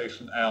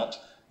consultation out.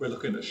 We're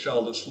looking at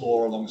Charlotte's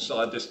Law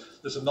alongside this.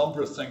 There's a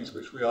number of things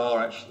which we are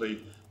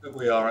actually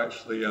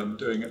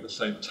doing at the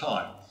same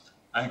time.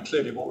 And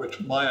clearly,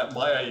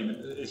 my aim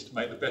is to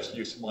make the best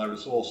use of my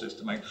resources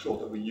to make sure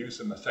that we use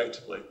them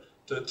effectively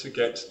to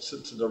get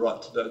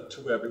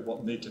to where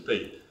we need to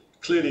be.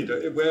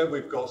 Clearly, where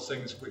we've got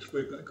things which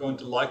we're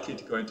likely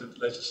to go into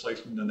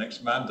legislation in the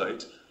next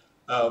mandate,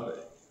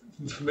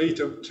 for me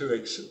to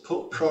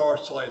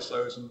prioritise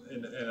those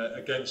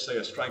against, say,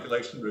 a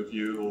strangulation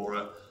review or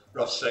a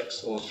rough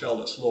sex or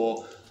Charlotte's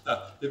Law,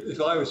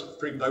 if I was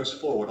bringing those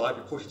forward, I'd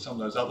be pushing some of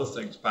those other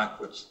things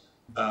backwards.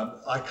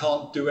 I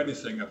can't do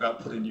anything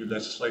about putting new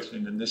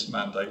legislation in this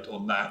mandate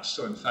on that.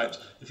 So, in fact,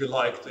 if you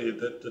like,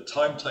 the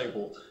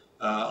timetable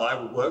I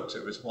would work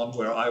to is one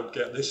where I would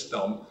get this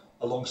done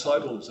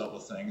alongside all these other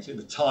things in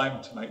the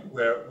time to make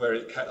where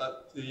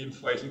the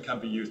information can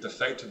be used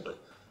effectively.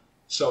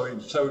 So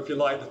if you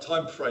like, the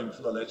time frame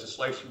for the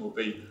legislation will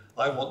be,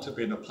 I want to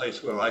be in a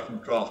place where I can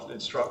draft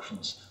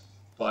instructions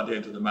by the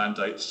end of the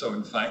mandate. So,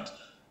 in fact,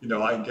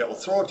 I can get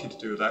authority to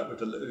do that with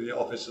the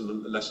Office of the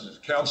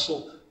Legislative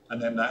Council,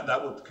 and then that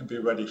can be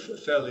ready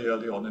fairly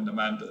early on in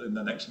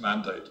the next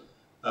mandate.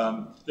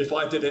 If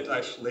I did it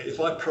if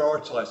I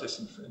prioritise this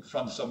in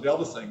front of some of the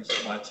other things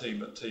that my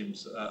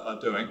teams are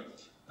doing,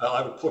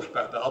 I would push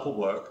back the other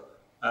work,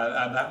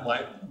 and that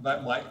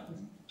might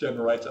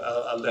generate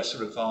a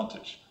lesser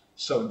advantage.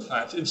 So, in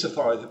fact,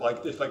 insofar as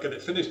if I get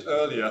it finished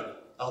earlier,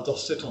 I'll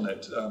just sit on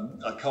it.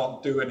 I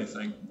can't do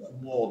anything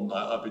more than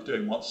I'll be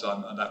doing once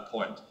I'm at that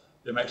point.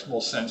 It makes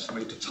more sense for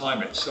me to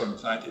time it, so in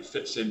fact it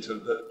fits into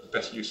the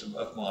best use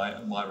of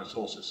my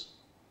resources.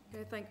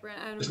 Okay, thank you,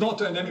 Brian. It's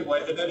not in any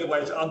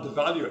way to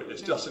undervalue it.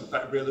 It's just, in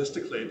fact,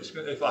 realistically,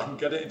 if I can't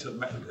get it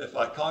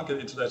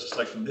into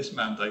legislation in this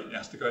mandate, it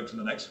has to go into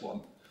the next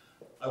one.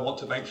 I want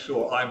to make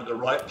sure I'm in the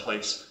right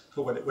place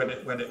for when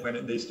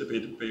it needs to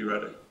be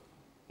ready.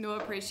 No, I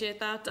appreciate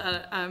that.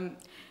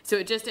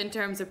 So just in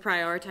terms of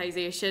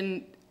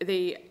prioritisation,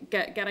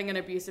 getting an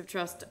abusive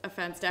trust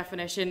offence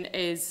definition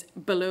is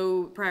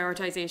below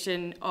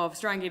prioritisation of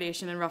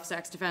strangulation and rough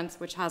sex defence,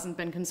 which hasn't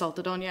been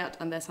consulted on yet,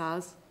 and this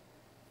has?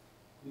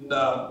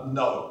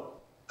 No.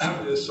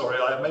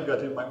 Sorry, maybe I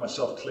didn't make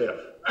myself clear.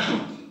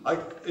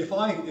 If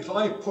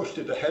I pushed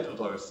it ahead of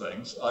those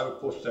things, I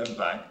would push them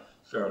back.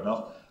 Fair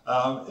enough.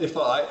 If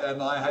I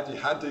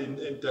had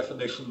the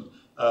definition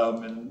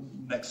in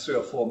the next 3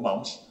 or 4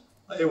 months,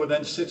 it would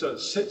then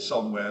sit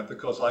somewhere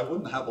because I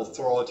wouldn't have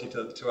authority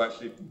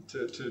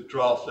to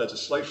draft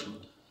legislation.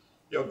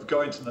 It would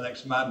go into the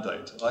next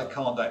mandate. I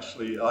can't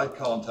actually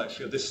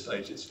at this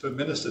stage. It's for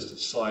ministers to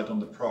decide on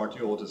the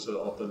priority orders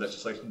of the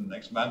legislation in the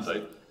next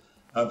mandate.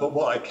 But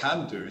what I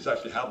can do is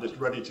actually have this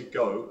ready to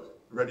go,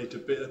 ready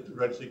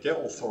to get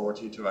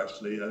authority to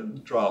actually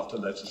draft the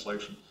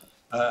legislation.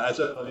 As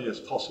early as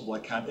possible I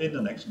can in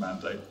the next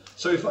mandate.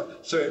 So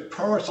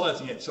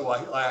prioritising it so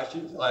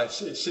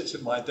it sits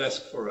at my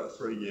desk for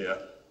a year,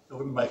 it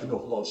wouldn't make an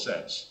awful lot of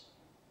sense.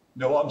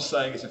 What I'm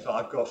saying is, in fact,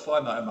 I've got a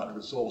finite amount of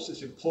resource.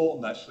 It's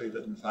important actually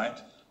that, in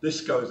fact, this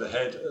goes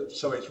ahead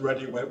so it's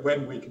ready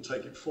when we can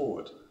take it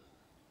forward.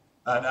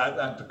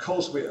 And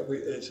because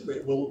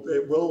it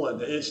will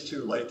and it is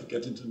too late to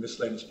get into the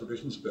miscellaneous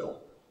provisions bill,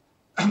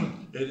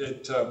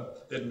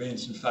 it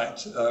means, in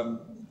fact,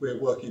 we're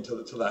working to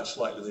that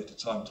slightly later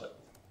timetable,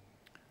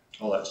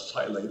 or that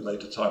slightly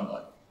later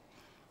timeline.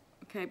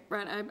 Okay,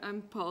 Brent,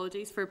 I'm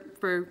apologies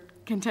for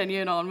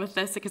continuing on with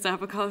this because I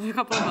have a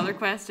couple of other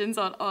questions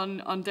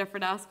on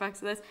different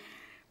aspects of this.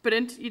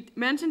 But you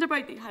mentioned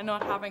about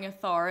not having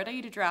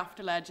authority to draft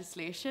a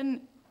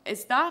legislation.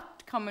 Is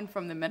that coming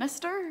from the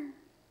Minister?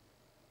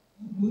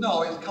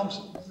 No, it comes.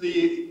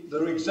 The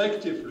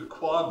executive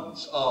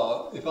requirements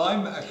are, if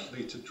I'm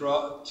actually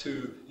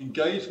to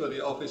engage with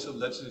the Office of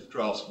Legislative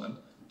Draftsman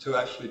to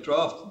actually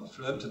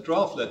for them to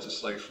draft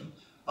legislation,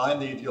 I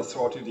need the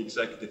authority of the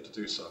executive to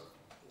do so.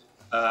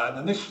 And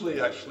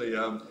initially, actually,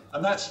 and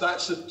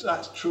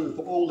that's true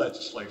for all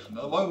legislation.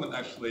 At the moment,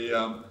 actually,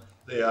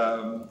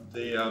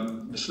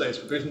 the Miscellaneous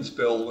Provisions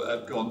Bill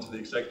had gone to the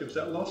executive. Was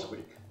that last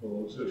week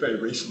or very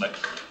recently?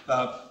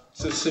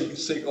 To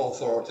seek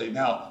authority.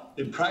 Now,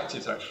 in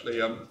practice,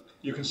 actually,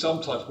 you can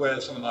sometimes, where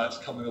something like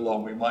that's coming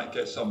along, we might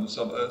get some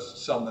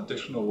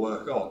additional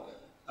work on.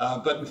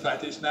 But in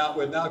fact,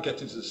 we're now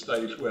getting to the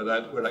stage where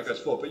that goes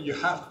forward.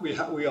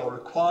 But we are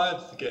required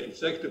to get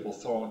executive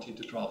authority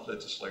to draft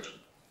legislation.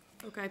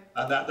 Okay.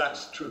 And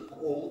that's true for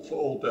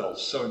all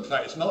bills. So in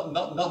fact, it's not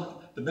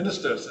the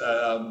ministers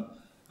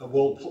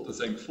we'll put the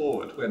thing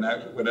forward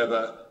whenever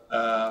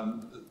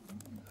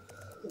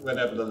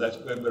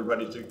we're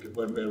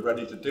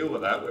ready to deal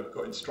with that. We've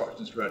got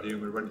instructions ready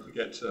and we're ready to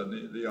get to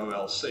the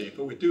OLC.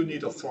 But we do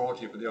need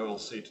authority for the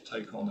OLC to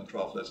take on the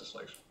draft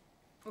legislation.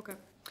 Okay.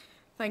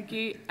 Thank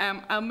you.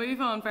 I'll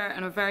move on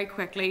very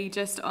quickly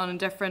just on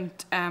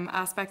different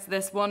aspects of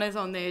this. One is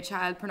on the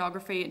child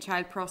pornography and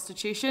child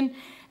prostitution.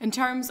 In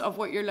terms of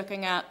what you're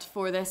looking at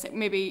for this,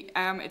 maybe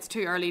it's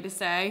too early to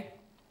say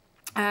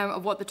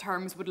of what the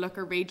terms would look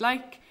or read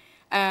like.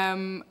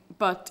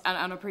 But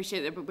I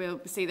appreciate that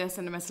we'll see this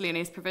in the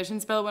miscellaneous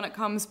provisions bill when it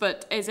comes.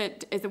 But is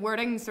the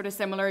wording sort of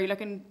similar? Are you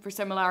looking for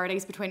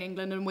similarities between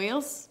England and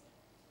Wales?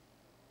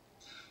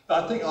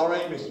 I think our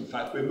aim is, in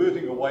fact, we're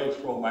moving away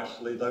from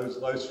actually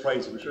those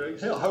phrases which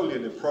are wholly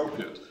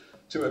inappropriate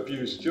to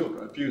abused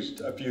children,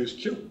 abused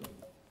children,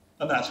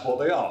 and that's what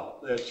they are.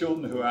 They're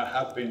children who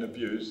have been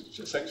abused,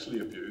 sexually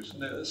abused.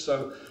 And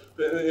so,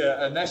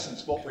 in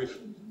essence, what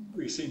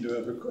we seem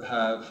to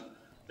have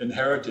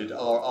inherited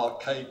are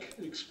archaic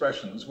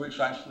expressions which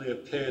actually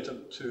appear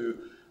to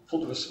put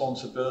the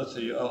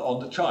responsibility on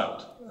the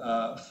child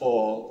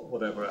for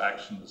whatever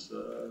actions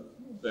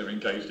they're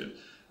engaged in.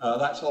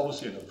 That's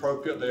obviously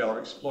inappropriate. They are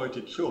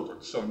exploited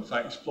children. So, in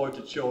fact,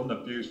 exploited children,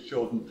 abused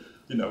children,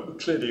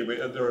 clearly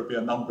there would be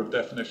a number of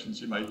definitions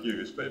you may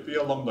use, but it'd be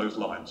along those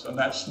lines. And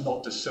that's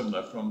not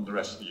dissimilar from the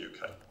rest of the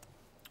UK.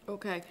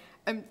 Okay.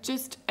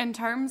 Just in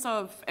terms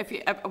of,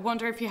 I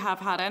wonder if you have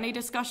had any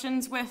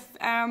discussions with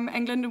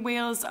England and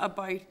Wales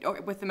or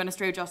with the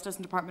Ministry of Justice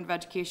and Department of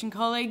Education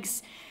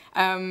colleagues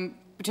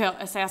to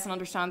assess and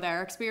understand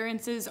their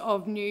experiences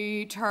of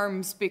new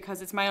terms,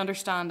 because it's my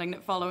understanding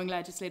that following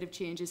legislative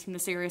changes from the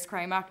Serious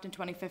Crime Act in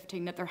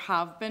 2015 that there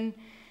have been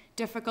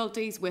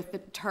difficulties with the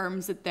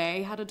terms that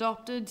they had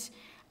adopted,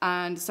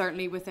 and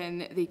certainly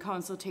within the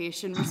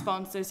consultation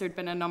responses there had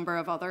been a number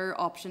of other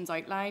options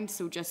outlined.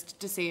 So just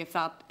to see if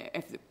the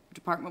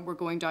department were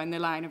going down the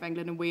line of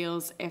England and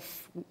Wales,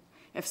 if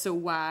so,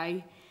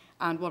 why,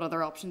 and what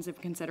other options they're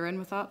considering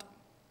with that.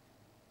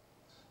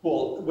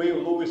 Well, we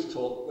will always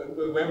talk,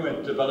 when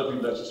we're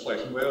developing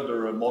legislation, where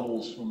there are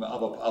models from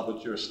other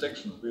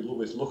jurisdictions, we'll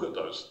always look at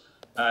those.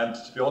 And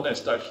to be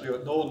honest, actually,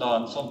 Northern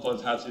Ireland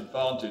sometimes has the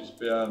advantage.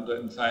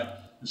 In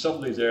fact, in some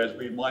of these areas,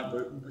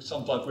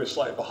 sometimes we're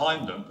slightly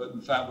behind them, but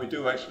in fact, we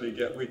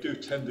do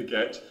tend to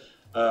get,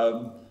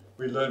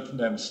 we learn from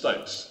their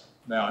mistakes.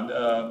 Now,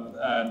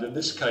 and in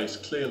this case,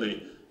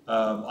 clearly,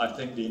 I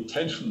think the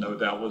intention, no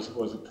doubt,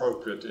 was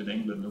appropriate in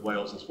England and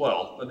Wales as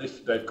well. And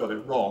if they've got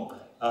it wrong,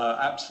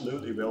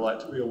 absolutely, we'll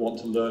want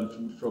to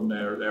learn from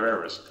their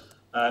errors.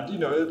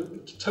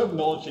 And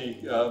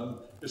terminology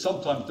is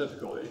sometimes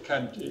difficult. It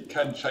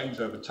can change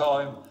over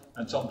time,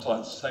 and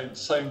sometimes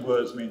same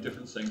words mean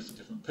different things to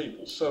different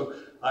people. So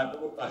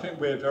I think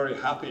we're very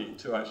happy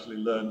to actually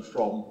learn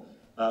from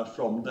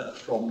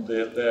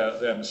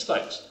their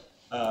mistakes.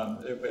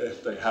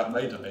 If they have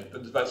made any,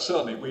 but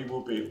certainly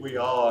we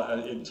are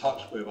in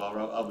touch with our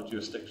other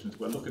jurisdictions.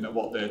 We're looking at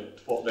what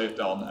they've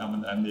done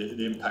and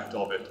the impact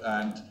of it,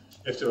 and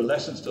if there are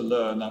lessons to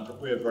learn,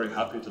 we're very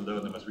happy to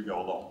learn them as we go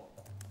along.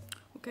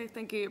 Okay,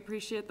 thank you,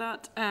 appreciate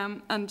that.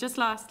 And just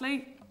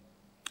lastly,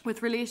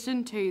 with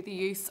relation to the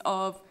use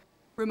of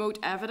remote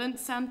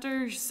evidence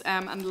centres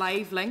and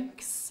live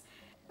links,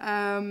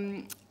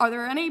 are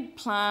there any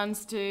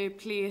plans in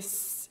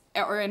place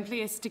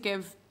to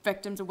give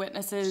victims and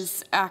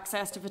witnesses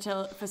access to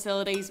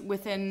facilities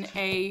within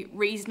a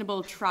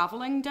reasonable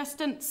travelling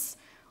distance,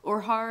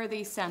 or how are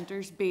these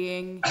centres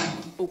being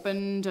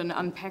opened and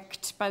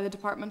unpicked by the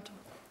department?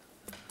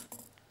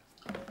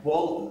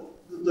 Well,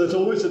 there's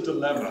always a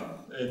dilemma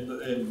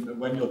in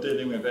when you're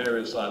dealing with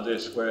areas like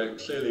this, where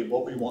clearly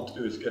what we want to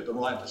do is get the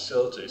right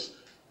facilities,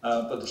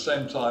 but at the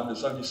same time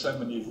there's only so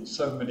many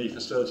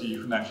facilities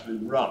you can actually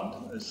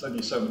run. There's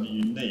only so many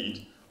you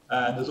need.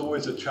 And there's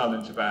always a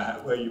challenge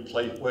about where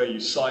you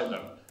site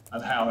them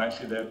and how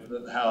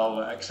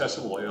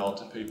accessible they are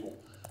to people.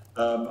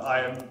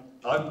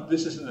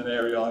 This isn't an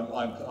area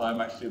I'm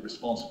actually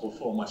responsible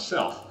for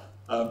myself.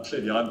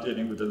 Clearly, I'm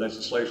dealing with the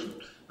legislation,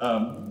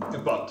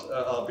 but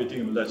I'll be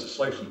dealing with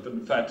legislation. But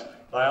in fact,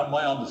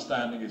 my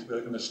understanding is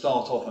we're going to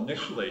start off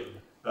initially.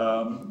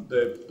 I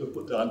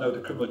know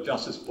the Criminal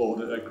Justice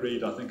Board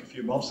agreed, I think, a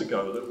few months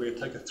ago that we'd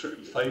take a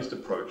three-phased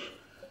approach.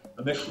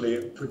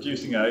 Initially,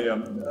 producing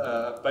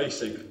a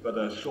basic but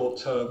a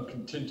short-term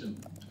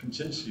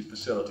contingency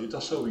facility,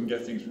 just so we can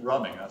get things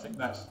running. I think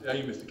the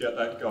aim is to get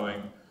that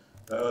going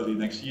early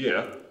next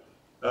year.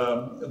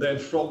 Then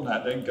from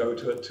that, then go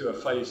to a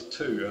phase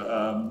two,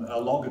 a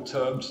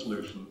longer-term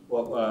solution,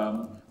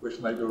 which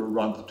maybe will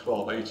run for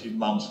 12, 18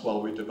 months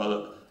while we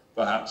develop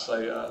perhaps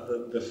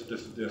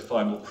the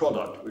final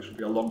product, which will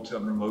be a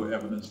long-term remote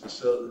evidence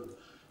facility.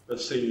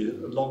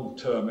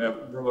 Long-term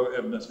remote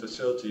evidence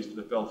facilities for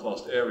the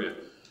Belfast area.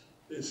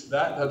 That's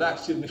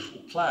the initial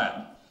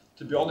plan.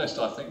 To be honest,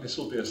 I think this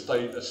will be a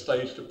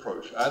staged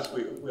approach. As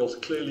we'll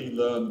clearly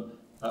learn,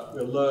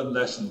 we'll learn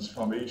lessons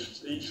from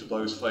each of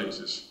those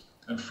phases,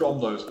 and from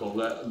those we'll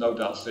no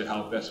doubt see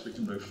how best we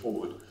can move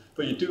forward.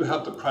 But you do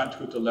have the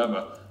practical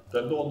dilemma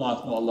that Northern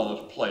Ireland is not a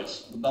large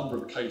place. The number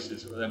of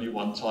cases at any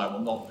one time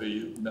will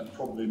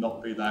probably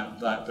not be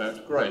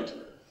that great.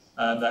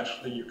 And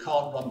actually, you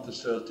can't run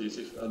facilities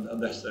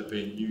unless they're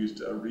being used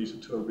to a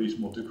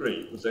reasonable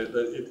degree. Because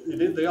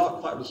they are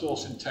quite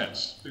resource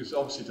intense, because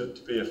obviously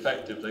to be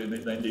effective, they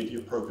need the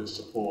appropriate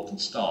support and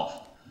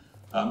staff.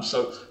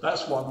 So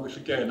that's one which,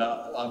 again,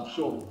 I'm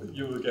sure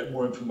you will get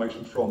more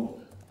information from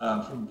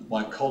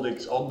my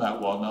colleagues on that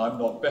one. Now, I'm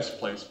not best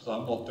placed because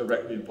I'm not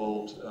directly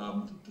involved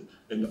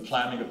in the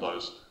planning of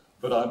those.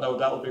 But I know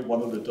that will be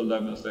one of the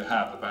dilemmas they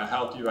have about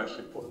how do you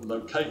actually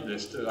locate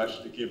this to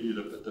actually give you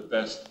the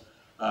best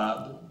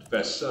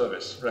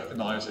service,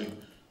 recognising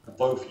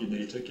both you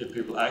need to give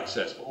people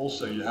access, but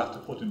also you have to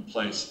put in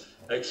place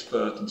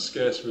expert and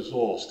scarce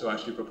resource to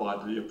actually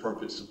provide the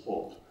appropriate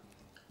support.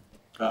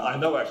 I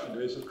know actually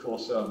there is, of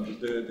course,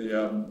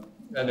 the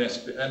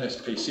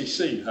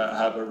NSPCC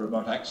have a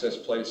remote access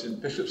place in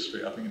Bishop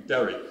Street, I think in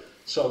Derry.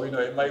 So, you know,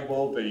 it may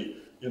well be,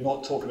 you're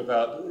not talking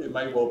about, it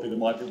may well be there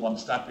might be one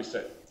established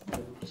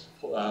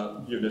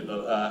unit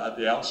at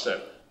the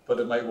outset, but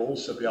there may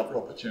also be other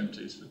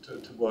opportunities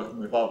to working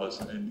with others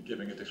and in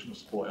giving additional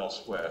support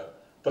elsewhere.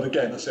 But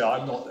again, I say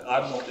I'm not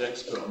the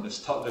expert on this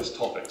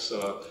topic,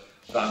 so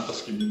I'm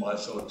just giving you my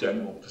sort of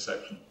general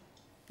perception.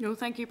 No,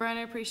 thank you, Brian.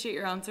 I appreciate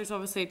your answers.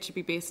 Obviously, it should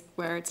be based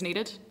where it's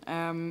needed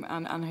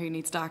and who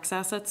needs to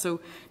access it. So,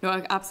 no,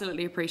 I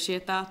absolutely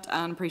appreciate that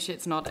and appreciate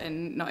it's not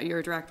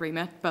your direct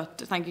remit,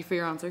 but thank you for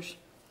your answers.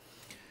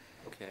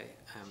 Okay,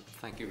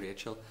 thank you,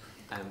 Rachel.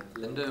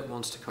 Linda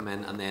wants to come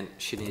in, and then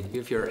Sinead,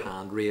 you have your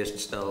hand raised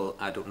still.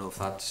 I don't know if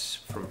that's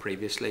from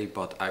previously,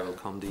 but I will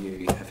come to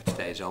you if it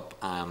stays up.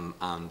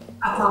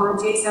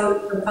 Apologies, I'll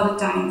put it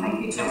down.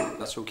 Thank you, Chair.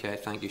 That's okay.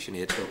 Thank you,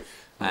 Sinead. So,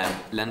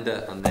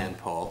 Linda and then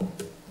Paul.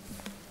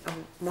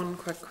 One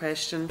quick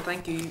question.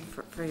 Thank you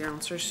for your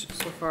answers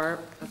so far.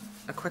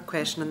 A quick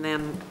question and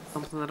then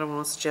something that I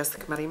want to suggest the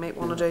committee might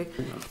want to do.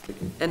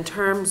 In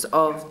terms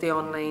of the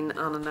online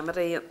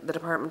anonymity, the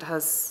department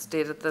has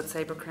stated that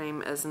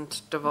cybercrime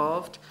isn't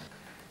devolved.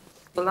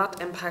 Will that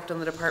impact on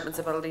the department's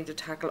ability to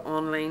tackle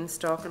online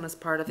stalking as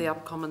part of the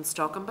upcoming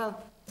stalking bill?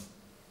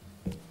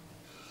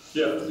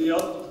 Yeah,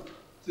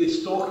 the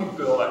stalking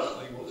bill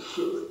actually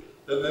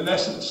in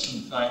essence,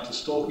 in fact, the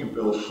stalking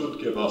bill should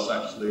give us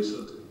actually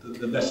sort of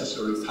the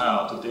necessary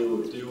power to deal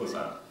with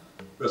that.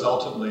 Because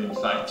ultimately, in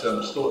fact,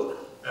 there's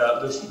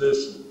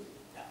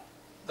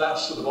that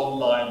sort of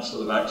online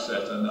sort of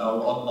access and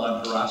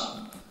online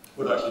harassment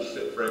would actually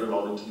fit very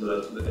well into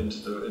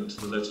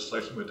the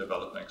legislation we're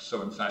developing.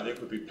 So, in fact, it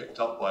would be picked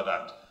up by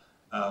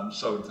that.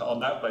 So, on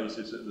that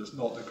basis, there's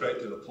not a great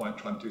deal of point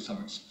trying to do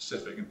something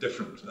specific and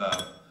different.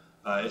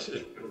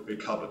 It would be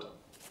covered.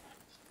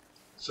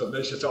 So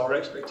this is our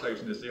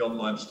expectation is the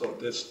online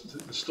the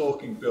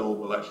stalking bill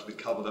will actually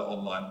cover that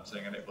online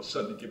thing, and it will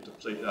certainly give the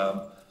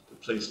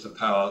police the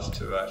powers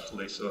to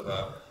actually sort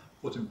of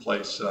put in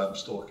place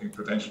stalking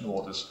prevention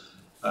orders.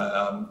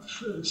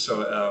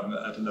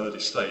 So at an early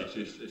stage,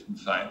 if in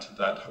fact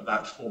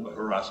that form of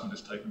harassment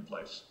is taking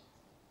place.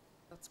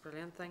 That's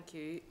brilliant, thank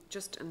you.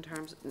 Just in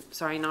terms,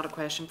 sorry, not a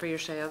question for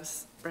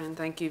yourselves, Brian.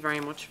 Thank you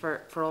very much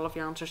for all of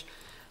your answers.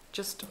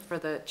 Just for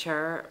the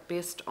chair,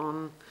 based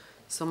on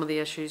some of the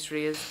issues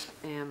raised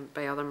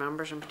by other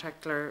members, in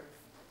particular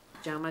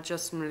Gemma,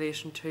 just in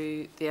relation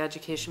to the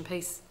education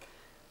piece,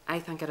 I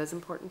think it is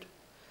important.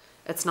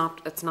 It's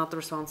not the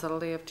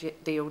responsibility of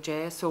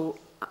DOJ. So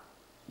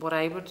what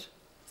I would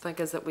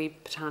think is that we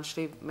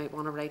potentially might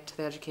want to write to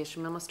the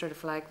Education Minister to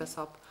flag this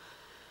up.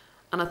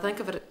 And I think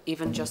of it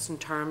even just in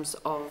terms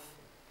of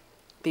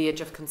the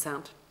age of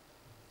consent.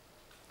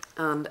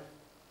 And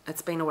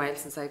it's been a while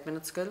since I've been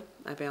at school,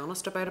 I'll be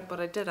honest about it, but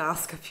I did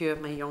ask a few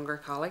of my younger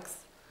colleagues,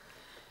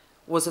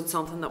 was it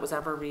something that was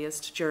ever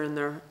raised during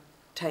their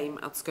time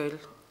at school?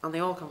 And they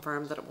all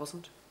confirmed that it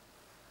wasn't.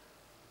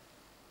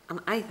 And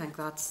I think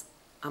that's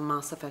a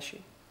massive issue.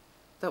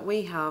 That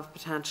we have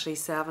potentially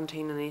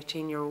 17 and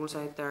 18-year-olds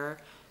out there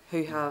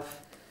who have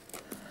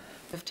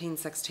 15,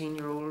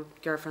 16-year-old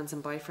girlfriends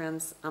and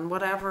boyfriends, and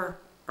whatever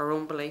our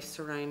own beliefs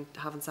around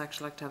having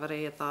sexual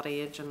activity at that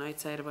age and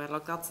outside of it,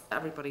 look, that's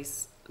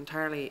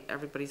entirely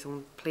everybody's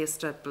own place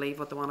to believe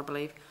what they want to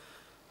believe.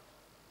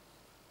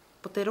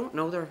 But they don't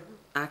know they're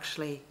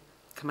actually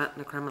committing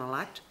a criminal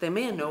act. They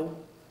may know,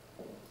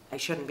 I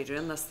shouldn't be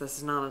doing this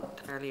is not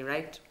entirely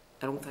right,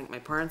 I don't think my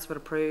parents would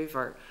approve,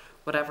 or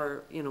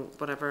whatever, you know,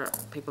 whatever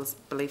people's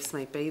beliefs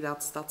might be,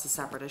 that's a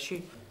separate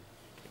issue.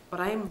 But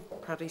I'm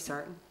pretty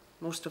certain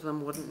most of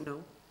them wouldn't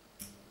know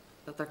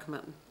that they're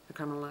committing a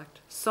criminal act.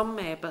 Some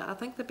may, but I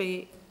think there'd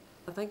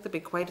be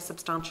quite a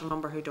substantial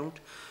number who don't.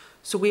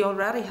 So we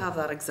already have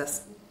that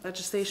existing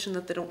legislation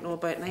that they don't know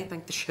about, and I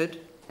think they should.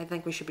 I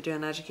think we should be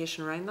doing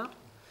education around that.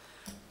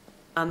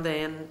 And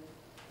then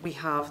we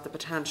have the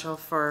potential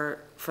for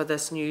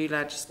this new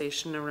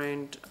legislation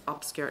around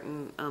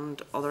upskirting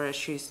and other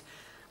issues.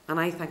 And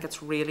I think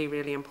it's really,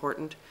 really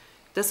important.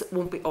 This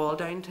won't be all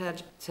down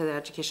to the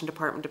Education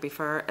Department, to be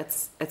fair.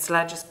 It's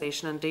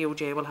legislation, and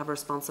DOJ will have a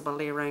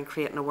responsibility around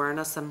creating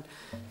awareness. And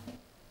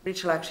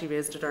Rachel actually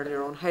raised it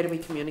earlier on. How do we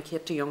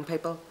communicate to young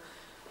people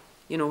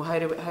You know, how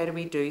do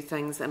we do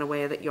things in a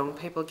way that young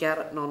people get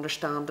it and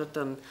understand it,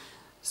 and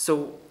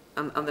so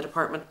and the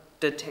department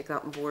did take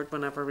that on board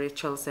whenever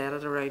Rachel said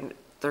it around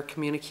their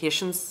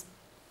communications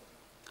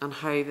and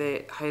how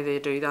they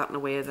do that in a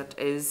way that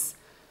is,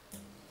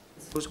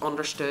 I suppose,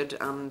 understood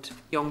and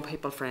young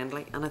people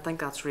friendly, and I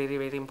think that's really,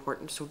 really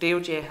important. So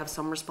DOJ have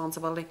some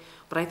responsibility,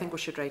 but I think we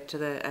should write to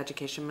the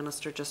Education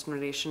Minister just in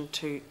relation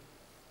to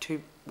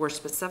where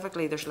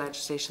specifically there's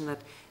legislation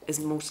that is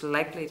most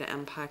likely to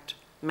impact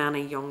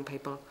many young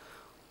people.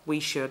 We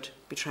should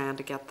be trying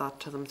to get that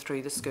to them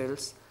through the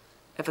schools.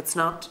 If it's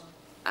not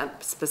a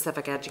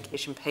specific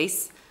education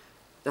piece,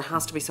 there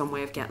has to be some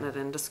way of getting it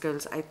into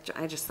schools.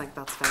 I just think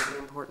that's very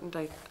important.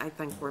 I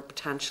think we're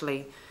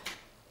potentially,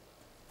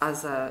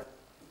 as a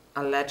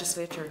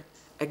legislature,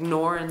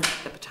 ignoring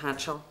the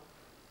potential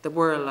that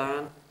we're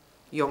allowing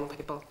young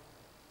people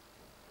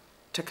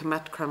to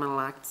commit criminal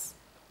acts,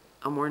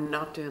 and we're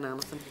not doing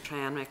anything to try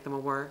and make them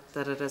aware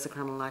that it is a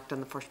criminal act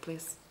in the first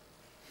place.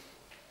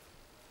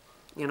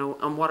 You know,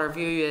 and what our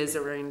view is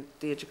around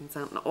the age of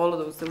consent and all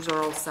of those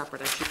are all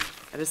separate issues.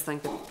 I just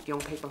think that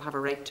young people have a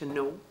right to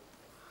know.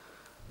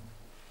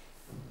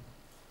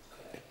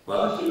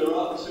 Well,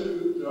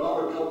 actually, there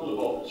are a couple of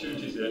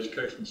opportunities the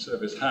Education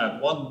Service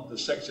had. One, the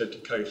sex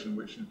education,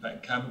 which in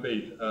fact can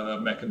be a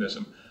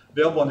mechanism.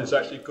 The other one is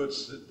actually good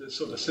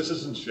sort of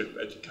citizenship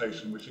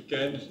education, which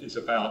again is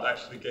about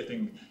actually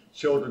getting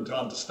children to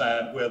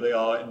understand where they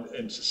are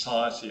in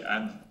society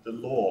and the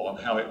law and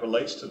how it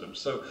relates to them.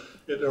 So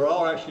there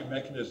are actually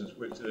mechanisms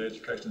which the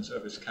Education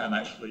Service can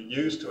actually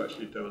use to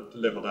actually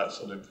deliver that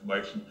sort of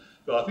information.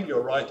 But I think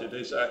you're right,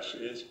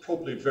 it's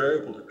probably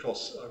variable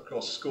across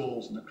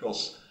schools and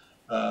across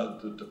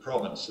the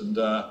province, and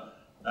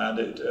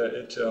it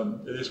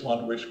is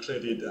one which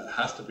clearly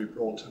has to be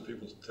brought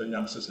to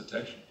youngsters'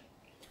 attention.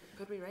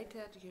 Could we write to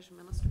the Education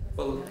Minister?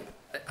 Well,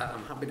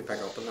 I'm happy to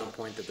pick up on that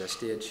point at this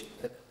stage.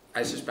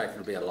 I suspect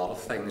there'll be a lot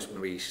of things when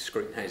we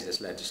scrutinise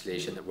this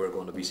legislation that we're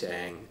going to be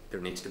saying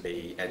there needs to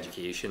be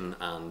education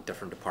and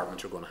different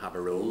departments are going to have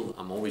a role.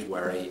 I'm always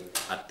wary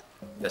at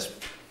this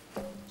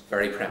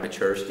very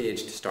premature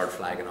stage to start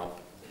flagging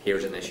up,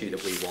 here's an issue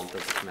that we want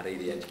as a committee,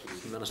 the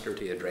Education Minister,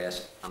 to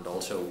address, and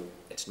also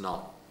it's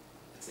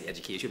the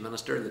Education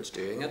Minister that's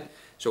doing it.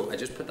 So I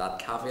just put that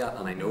caveat,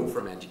 and I know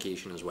from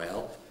education as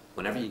well,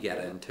 whenever you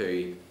get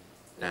into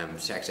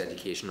sex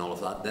education, all of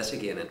that, this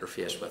again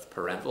interfaces with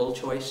parental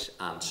choice,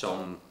 and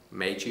some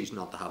may choose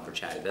not to have their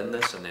child in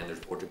this, and then there's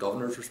Board of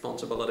Governors'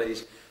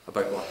 responsibilities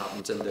about what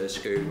happens in the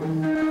school.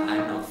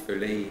 I'm not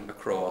fully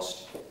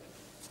across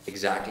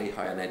exactly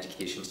how an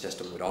education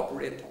system would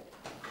operate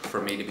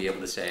for me to be able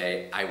to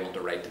say, I want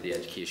to write to the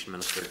Education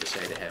Minister to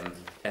say to him,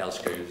 tell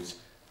schools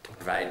to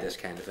provide this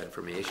kind of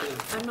information.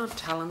 I'm not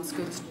telling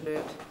schools to do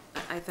it.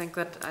 I think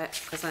that,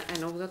 because I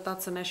know that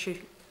that's an issue,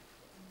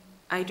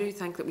 I do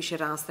think that we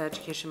should ask the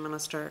Education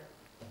Minister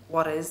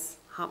what is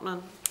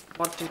happening,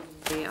 what do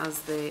we see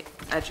as the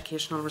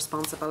educational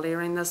responsibility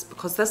around this,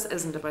 because this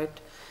isn't about,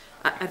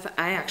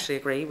 I actually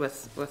agree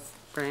with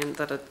Brian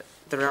that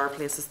there are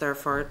places there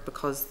for it,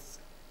 because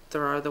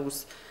there are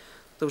those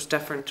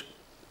different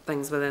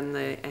things within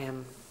the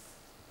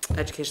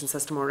education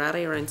system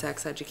already around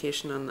sex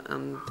education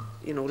and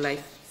you know,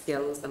 life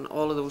skills and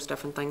all of those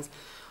different things.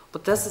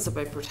 But this is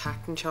about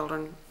protecting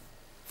children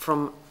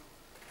from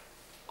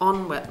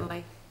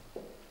unwittingly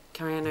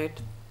carrying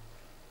out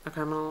a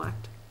criminal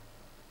act.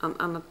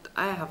 And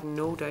I have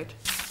no doubt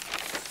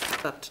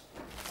that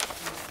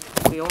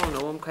we all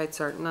know, I'm quite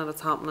certain that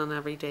it's happening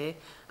every day.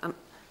 And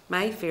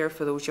my fear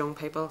for those young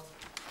people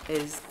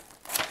is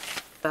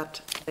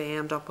that they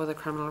end up with a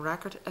criminal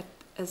record. It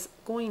is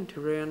going to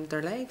ruin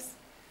their lives.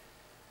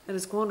 It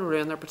is going to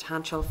ruin their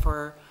potential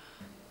for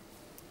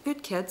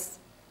good kids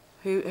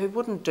who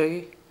wouldn't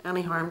do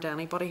any harm to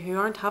anybody, who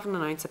aren't having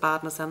an ounce of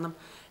badness in them,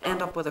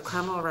 end up with a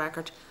criminal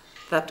record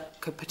that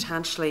could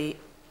potentially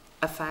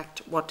affect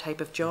what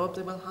type of job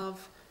they will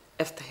have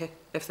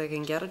if they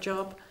can get a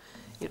job.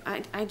 You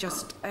know,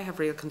 I have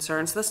real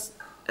concerns. This,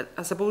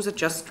 I suppose, it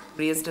just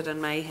raised it in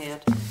my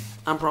head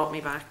and brought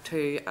me back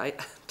to a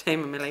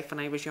time in my life when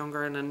I was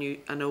younger, and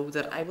I know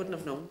that I wouldn't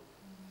have known.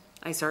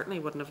 I certainly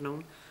wouldn't have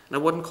known, and I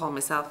wouldn't call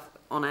myself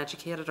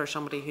uneducated or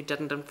somebody who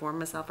didn't inform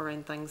myself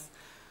around things.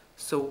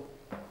 So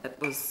it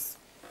was.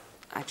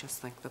 I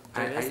just think that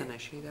there is an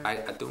issue there.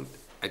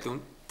 I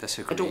don't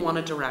disagree. I don't want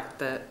to direct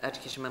the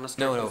Education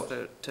Minister I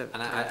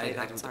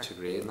don't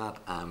disagree in that.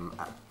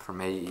 For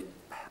me,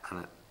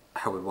 and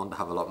I would want to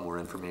have a lot more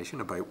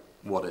information about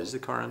what is the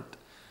current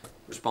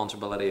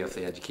responsibility of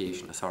the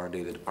Education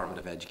Authority, the Department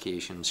of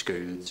Education,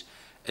 schools.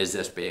 Is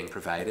this being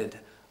provided?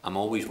 I'm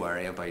always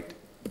wary about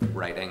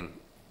writing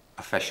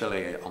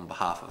officially on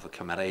behalf of a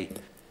committee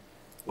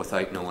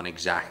without knowing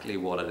exactly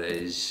what it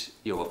is.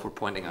 You know, if we're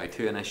pointing out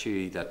to an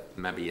issue that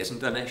maybe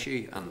isn't an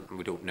issue and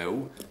we don't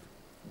know,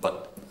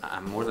 but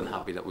I'm more than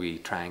happy that we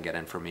try and get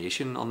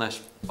information on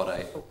this. But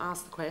I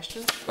ask the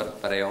question.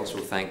 But I also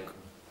think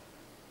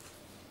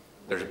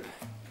there's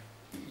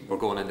we're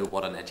going into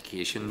what an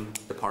education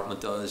department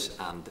does,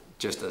 and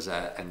just as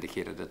I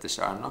indicated at the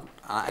start,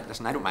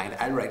 listen, I don't mind.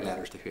 I'll write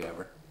letters to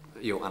whoever,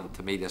 and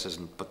to me this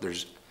isn't. But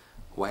there's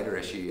a wider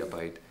issue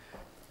about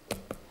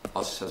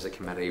us as a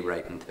committee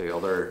writing to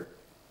other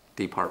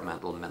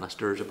departmental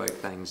ministers about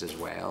things as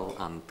well,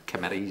 and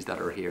committees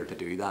that are here to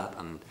do that,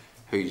 and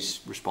who's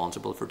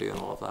responsible for doing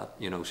all of that.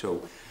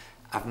 So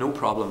I've no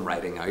problem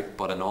writing out,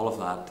 but in all of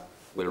that,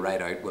 we'll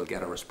write out, we'll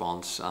get a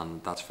response,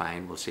 and that's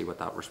fine. We'll see what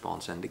that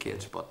response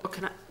indicates. But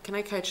can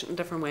I couch it in a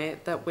different way?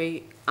 That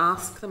we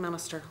ask the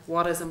Minister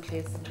what is in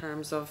place in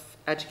terms of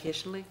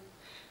educationally.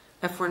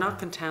 If we're not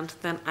content,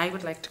 then I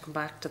would like to come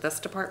back to this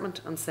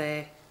department and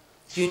say,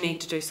 you need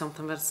to do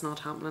something that's not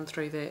happening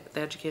through the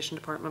education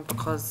department,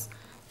 because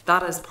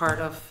that is part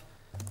of,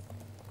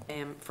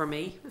 for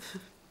me,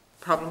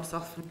 problem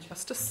solving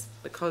justice,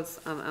 because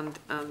and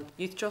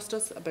youth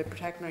justice, about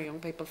protecting our young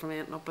people from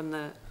ending up in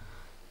the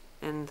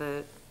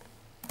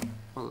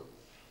well,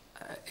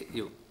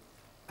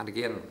 and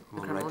again,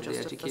 I'm right to the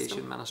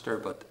education minister,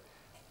 but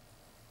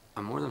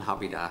I'm more than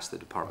happy to ask the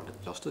Department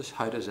of Justice,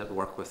 how does it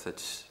work with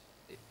its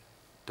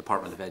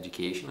Department of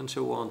Education and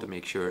so on, to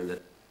make sure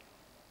that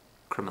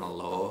criminal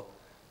law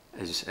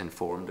is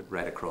informed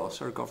right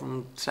across our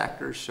government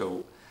sectors.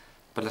 So,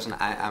 but listen,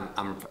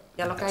 I'm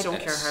yeah, look, I don't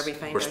care how we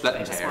find out. We're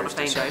splitting hairs. I just want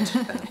to find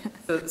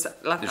out.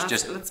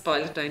 Let's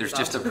boil it down. There's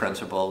just a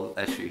principal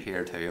issue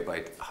here too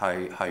about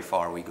how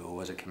far we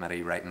go as a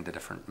committee writing to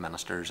different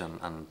ministers,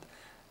 and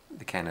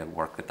the kind of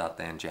work that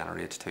then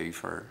generates too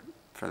for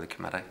the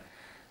committee.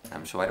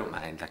 So I don't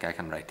mind. Like, I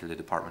can write to the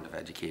Department of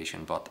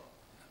Education, but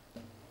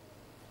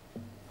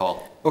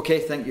Paul. Okay,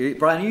 thank you,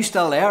 Brian. Are you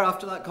still there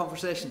after that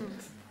conversation?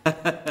 I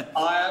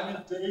am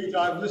indeed.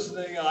 I'm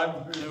listening.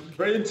 I'm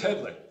very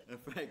intently.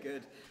 Very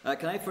good.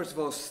 Can I first of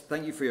all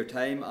thank you for your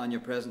time and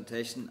your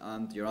presentation,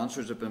 and your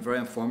answers have been very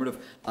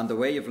informative, and the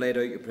way you've laid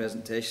out your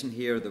presentation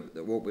here,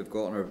 what we've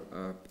got in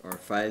our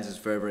files is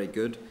very, very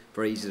good,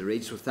 very easy to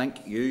read, so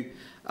thank you.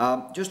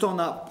 Just on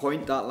that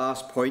point, that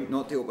last point,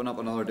 not to open up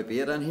another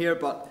debate in here,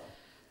 but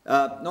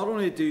not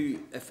only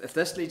if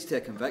this leads to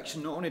a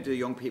conviction, not only do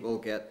young people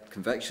get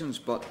convictions,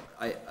 but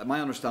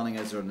my understanding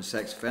is they're on the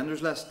sex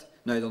offenders list.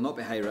 Now, they'll not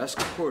be high risk,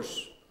 of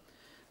course.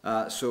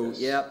 So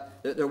yeah,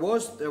 there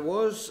was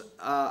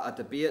a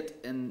debate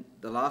in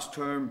the last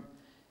term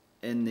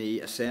in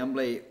the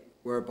Assembly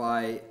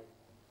whereby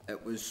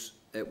it was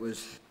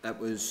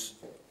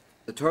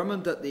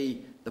determined that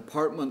the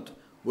department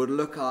would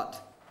look at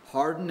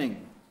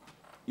hardening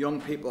young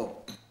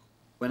people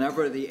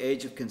whenever the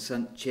age of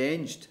consent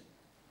changed.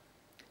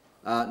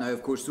 Now,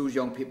 of course, those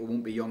young people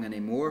won't be young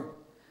anymore.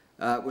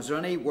 Was there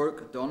any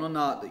work done on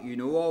that you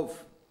know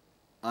of?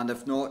 And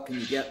if not, can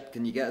you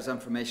get us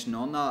information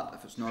on that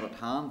if it's not at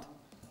hand?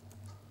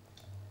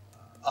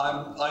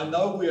 I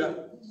know we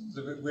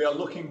are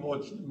looking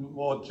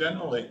more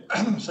generally,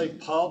 say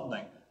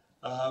pardoning.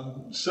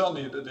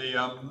 Certainly,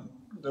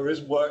 there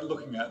is work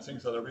looking at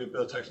things like the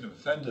rehabilitation of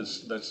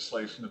offenders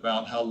legislation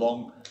about how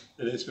long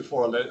it is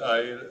before an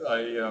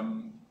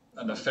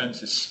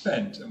offence is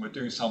spent, and we're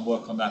doing some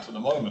work on that at the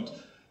moment.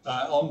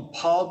 On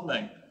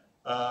pardoning,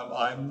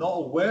 I'm not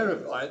aware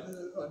of.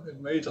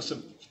 It may just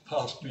have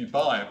passed me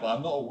by, but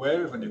I'm not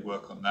aware of any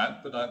work on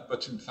that.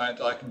 But in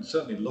fact, I can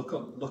certainly look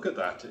at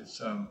that. It's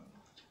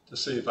to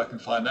see if I can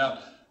find out.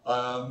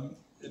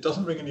 It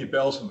doesn't ring any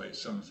bells for me.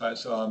 So in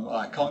fact,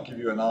 I can't give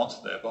you an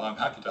answer there. But I'm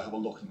happy to have a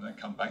look and then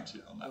come back to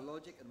you on that. The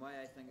logic and why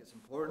I think it's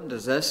important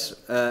is this: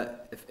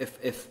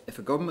 if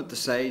a government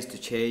decides to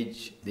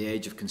change the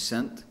age of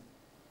consent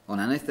on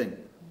anything,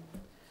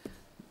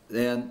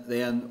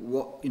 then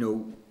what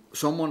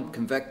someone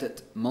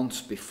convicted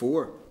months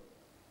before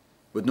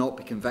would not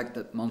be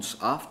convicted months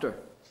after,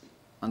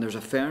 and there's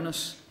a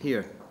fairness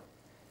here.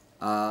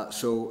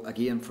 So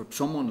again, for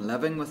someone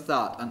living with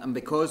that, and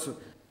because of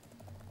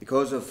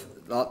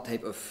that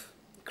type of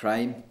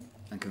crime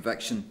and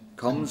conviction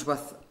comes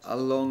with a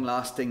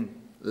long-lasting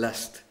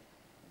list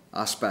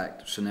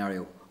aspect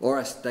scenario or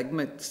a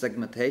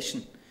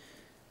stigmatization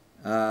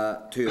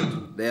to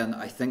it, then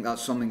I think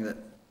that's something that,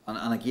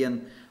 and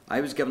again,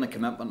 I was given a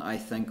commitment, I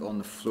think, on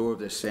the floor of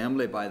the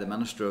Assembly by the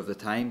Minister of the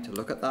time to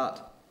look at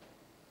that.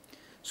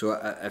 So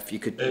if you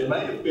could... It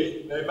may have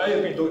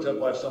been looked at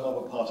by some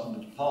other part of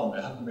the department.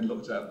 It hasn't been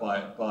looked at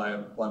by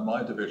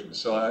my division.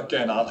 So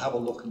again, I'll have a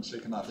look and see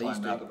can I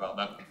find out about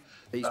that.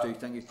 Please do,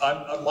 thank you.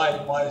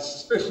 My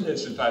suspicion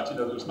is, in fact,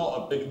 there's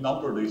not a big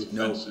number of these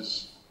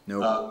offences in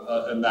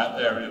that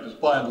area. But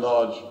by and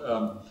large,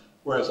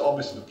 whereas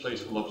obviously the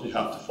police will obviously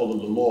have to follow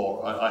the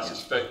law, I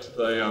suspect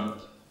they...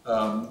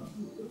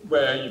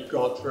 where you've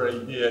got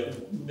very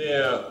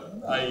near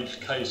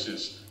age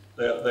cases,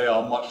 they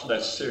are much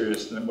less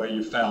serious than where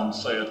you found,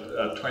 say,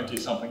 a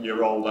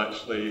 20-something-year-old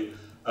actually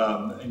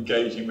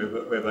engaging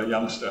with a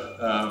youngster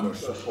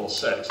for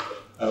sex.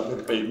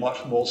 Would be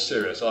much more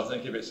serious. I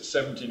think if it's a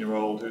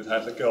 17-year-old who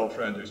has a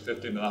girlfriend who's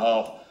 15 and a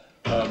half,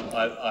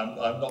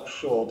 I'm not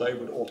sure they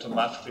would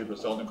automatically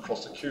result in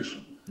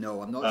prosecution.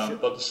 No, I'm not sure.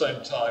 But at the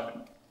same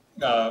time,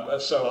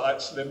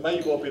 So there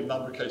may well be a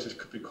number of cases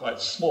could be quite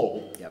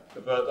small,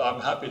 but I'm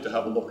happy to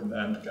have a look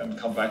and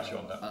come back to you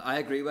on that. I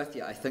agree with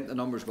you. I think the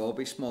numbers will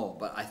be small,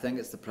 but I think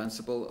it's the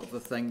principle of the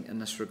thing in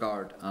this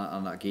regard.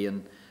 And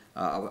again,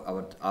 I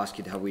would ask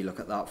you to have a wee look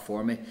at that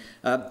for me.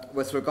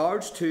 With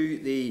regards to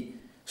the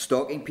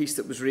stalking piece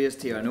that was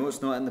raised here, I know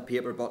it's not in the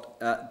paper,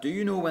 but do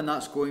you know when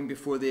that's going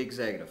before the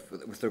executive?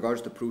 With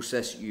regards to the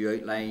process you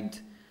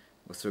outlined,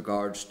 with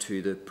regards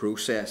to the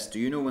process, do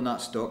you know when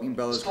that stalking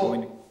bill is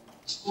going?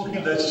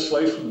 Stalking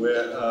legislation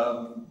where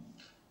I'm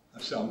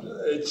trying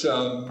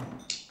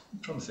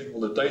to think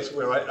of the dates.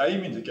 We're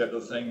aiming to get the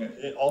thing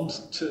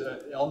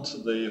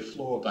onto the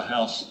floor of the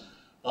House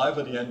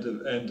either the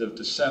end of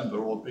December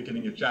or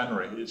beginning of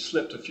January. It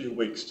slipped a few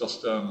weeks,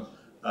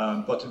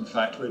 but in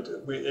fact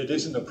it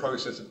is in the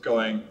process of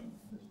going.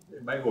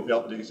 It may well be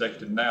up with the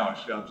executive now.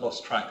 Actually, I've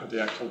lost track of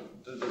the actual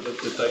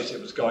the date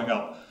it was going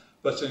up.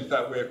 But in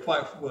fact, we're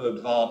quite well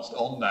advanced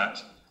on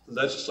that. The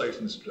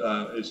legislation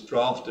is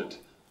drafted.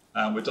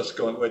 And we're just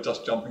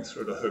jumping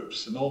through the hoops.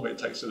 So normally it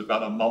takes us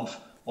about a month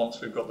once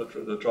we've got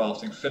the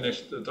drafting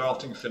finished. The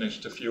drafting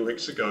finished a few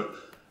weeks ago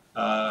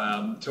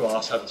to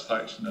our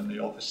satisfaction in the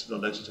Office of the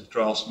Legislative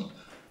Draftsman.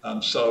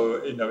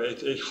 So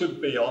it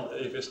should be on.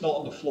 If it's not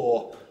on the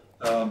floor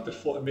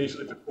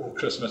immediately before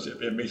Christmas, it'll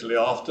be immediately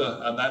after,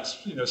 and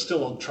that's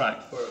still on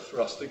track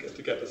for us to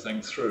get the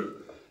thing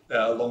through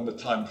along the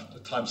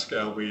time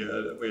scale we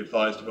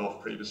advised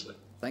of previously.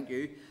 Thank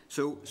you.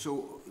 So.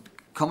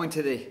 Coming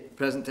to the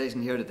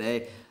presentation here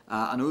today,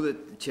 I know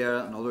that the Chair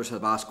and others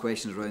have asked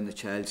questions around the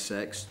child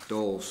sex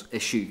dolls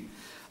issue.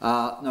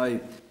 Now,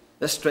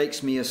 this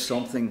strikes me as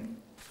something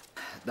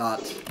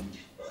that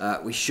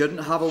we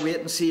shouldn't have a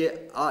wait-and-see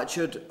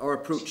attitude or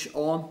approach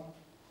on.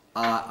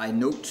 I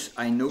note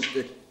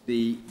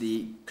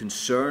the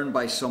concern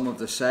by some of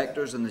the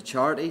sectors and the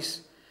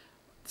charities,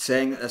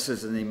 saying that this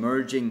is an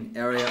emerging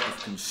area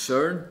of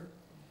concern.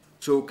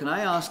 So can I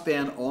ask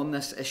then on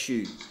this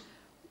issue,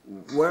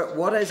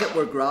 what is it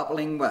we're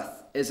grappling with?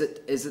 Is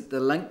it the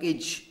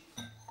linkage?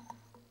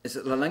 Is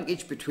it the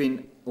linkage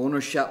between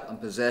ownership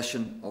and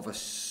possession of a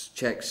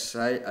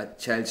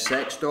child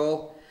sex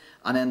doll,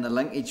 and then the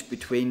linkage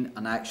between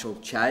an actual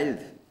child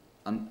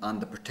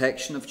and the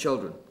protection of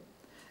children?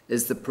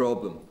 Is the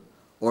problem,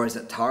 or is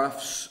it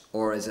tariffs,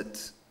 or is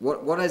it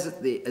what is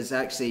it is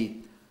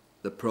actually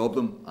the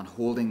problem and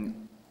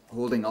holding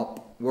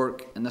up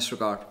work in this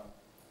regard?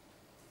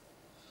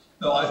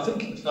 No, I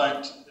think in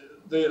fact.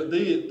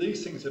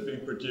 These things have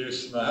been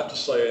produced, and I have to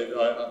say,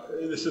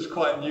 this is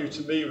quite new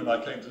to me when I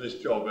came to this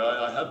job.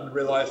 I hadn't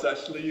realised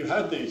actually you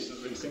had these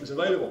things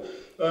available.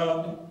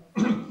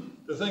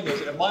 The thing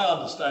is, in my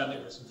understanding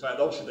is, in fact,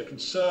 obviously the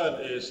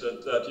concern is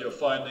that you're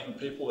finding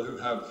people who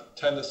have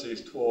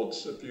tendencies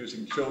towards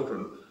abusing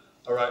children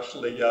are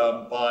actually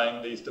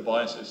buying these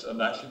devices,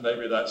 and actually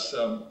maybe that's...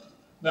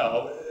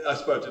 now, I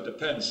suppose it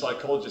depends.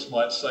 Psychologists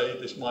might say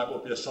this might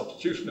well be a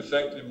substitution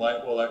effect. It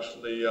might well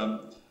actually...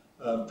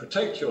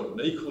 protect children.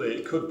 Equally,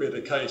 it could be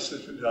the case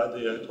that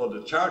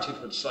the charities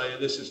would say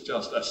this is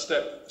just a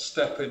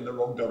step in the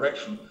wrong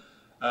direction,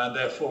 and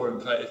therefore, in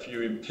fact, if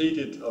you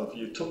impeded or if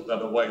you took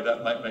that away,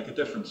 that might make a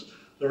difference.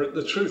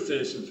 The truth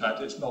is, in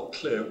fact, it's not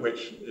clear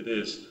which it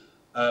is,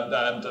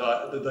 and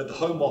the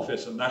Home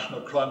Office and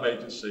National Crime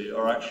Agency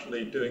are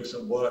actually doing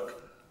some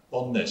work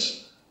on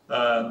this,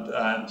 and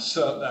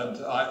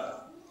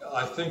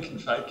I think, in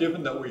fact,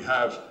 given that we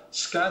have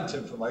scant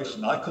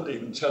information, I couldn't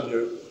even tell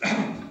you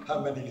how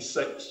many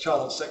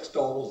child sex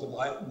dolls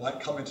might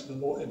come into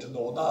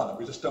Northern Ireland.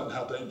 We just don't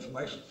have that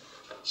information.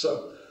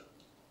 So,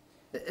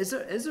 is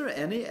there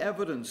any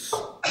evidence?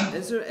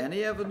 Is there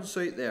any evidence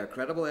out there,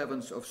 credible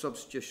evidence of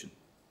substitution?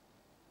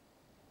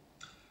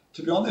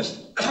 To be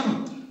honest,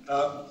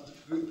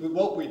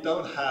 what we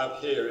don't have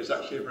here is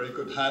actually a very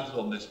good handle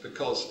on this,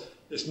 because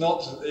it's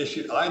not an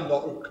issue.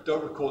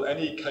 Don't recall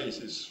any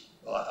cases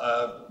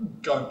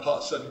going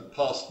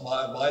past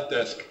my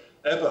desk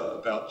ever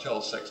about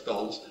child sex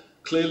dolls.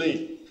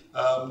 Clearly,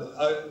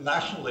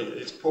 nationally,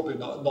 it's probably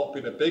not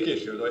been a big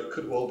issue, though it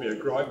could well be a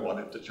growing one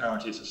if the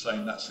charities are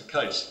saying that's the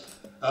case.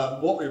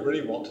 What we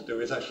really want to do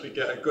is actually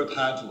get a good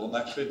handle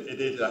on actually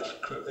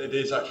it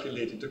is actually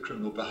leading to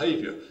criminal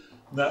behaviour,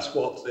 and that's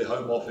what the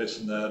Home Office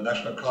and the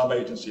National Crime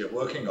Agency are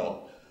working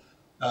on.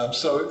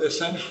 So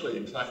essentially,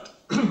 in fact,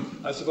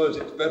 I suppose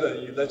it's better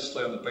you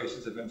legislate on the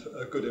basis of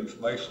good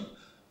information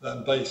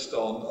than based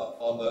on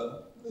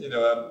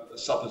a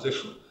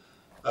supposition.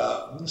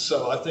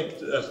 So I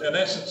think, in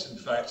essence, in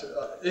fact,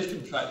 if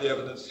in fact the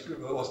evidence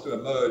was to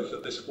emerge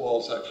that this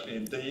was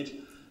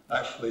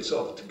actually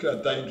sort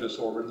of dangerous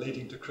or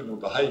leading to criminal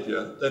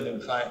behaviour, then in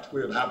fact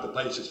we would have the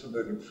basis for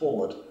moving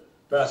forward.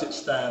 But as it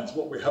stands,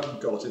 what we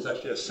haven't got is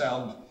actually a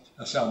sound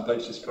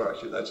basis for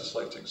actually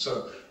legislating.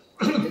 So,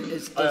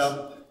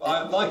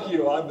 like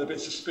you, I'm a bit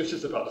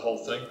suspicious about the whole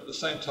thing. But at the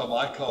same time,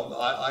 I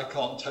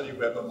can't tell you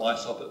whether my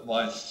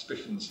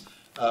suspicions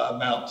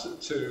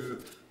amount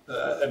to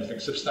anything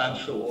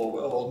substantial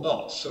or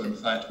not. So in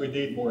fact, we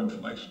need more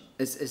information.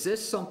 Is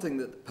this something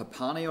that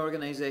Papani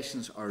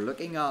organisations are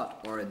looking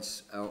at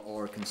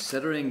or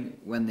considering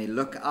when they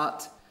look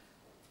at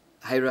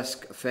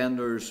high-risk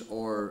offenders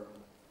or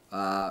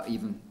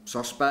even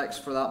suspects,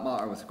 for that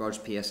matter, with regards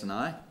to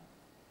PSNI?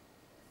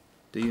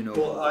 Do you know?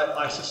 Well,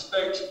 I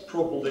suspect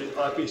probably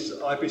I'd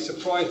be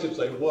surprised if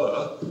they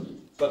were,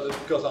 but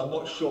because I'm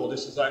not sure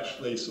this is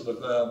actually sort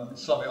of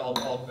something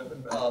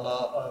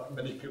on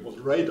many people's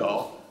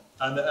radar.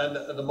 And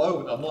at the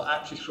moment, I'm not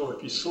actually sure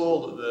if you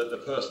saw that the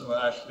person who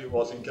actually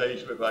was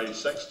engaged with a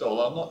sex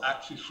doll. I'm not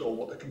actually sure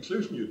what the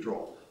conclusion you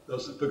draw,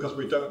 because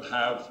we don't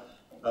have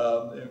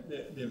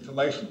the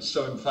information.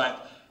 So in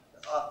fact,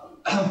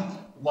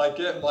 my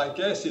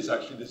guess is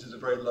actually this is a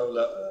very low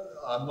level.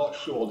 I'm not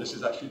sure this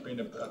has actually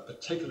been a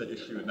particular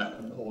issue in that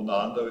or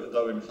none,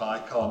 though in fact I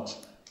can't,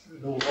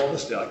 in all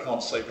honesty, I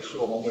can't say for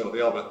sure one way or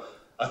the other.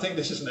 I think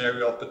this is an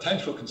area of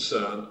potential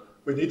concern.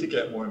 We need to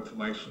get more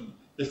information.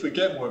 If we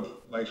get more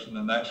information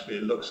and actually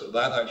it looks at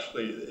that,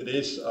 actually it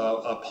is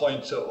a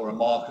pointer or a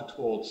marker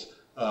towards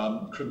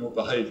criminal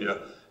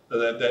behaviour,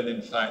 then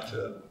in fact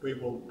we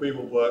will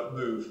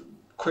move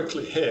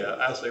quickly here,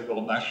 as they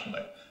will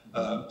nationally,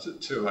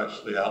 to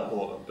actually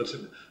outlaw them. But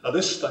at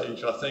this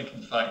stage, I think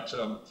in fact,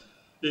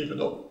 even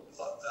though,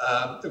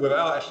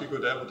 without actually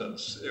good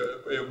evidence,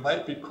 it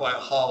might be quite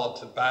hard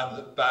to ban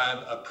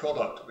a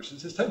product, which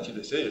is essentially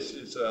this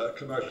is a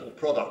commercial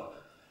product.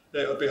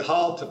 It would be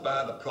hard to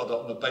ban a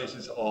product on the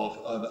basis of,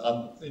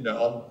 on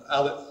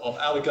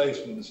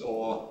allegations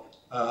or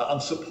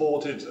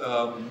unsupported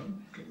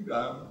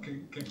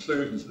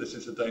conclusions. This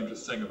is a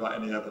dangerous thing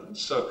without any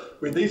evidence. So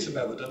we need some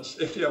evidence.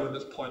 If the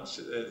evidence points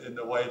in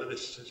the way that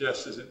this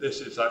suggests that this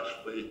is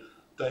actually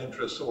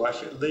dangerous, or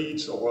actually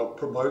leads or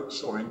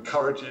promotes or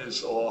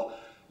encourages or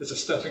is a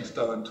stepping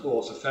stone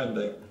towards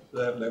offending,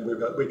 then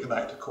we can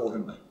act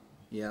accordingly.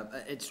 Yeah,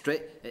 it's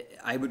straight.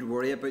 I would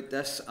worry about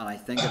this, and I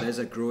think it is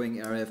a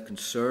growing area of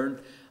concern.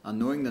 And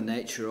knowing the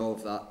nature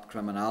of that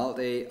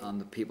criminality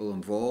and the people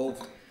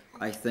involved,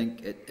 I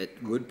think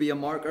it would be a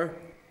marker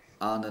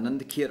and an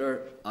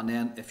indicator. And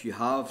then if you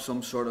have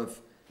some sort of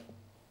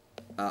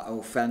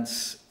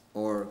offence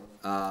or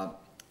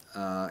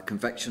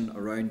conviction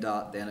around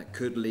that, then it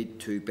could lead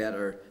to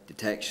better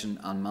detection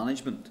and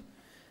management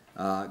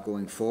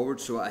going forward.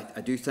 So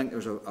I do think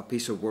there's a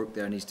piece of work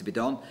there needs to be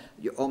done.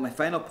 My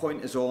final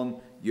point is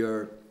on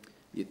the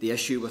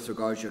issue with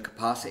regards to your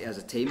capacity as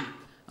a team.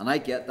 And I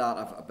get that.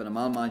 I've been a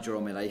man manager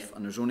all my life,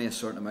 and there's only a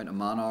certain amount of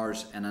man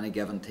hours in any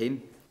given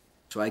team.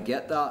 So I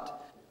get that.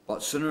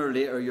 But sooner or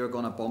later, you're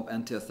going to bump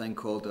into a thing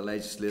called the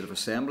Legislative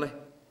Assembly.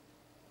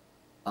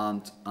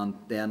 And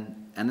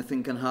then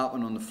anything can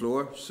happen on the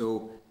floor.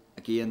 So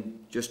again,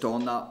 just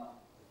on that,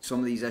 some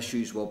of these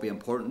issues will be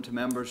important to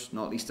members,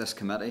 not least this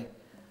committee.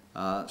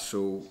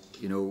 So,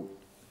 you know,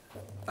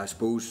 I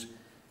suppose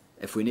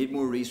if we need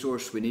more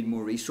resource, we need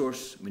more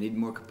resource. We need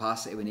more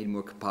capacity, we need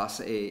more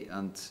capacity.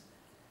 And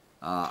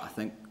I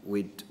think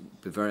we'd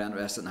be very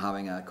interested in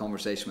having a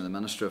conversation with the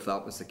Minister if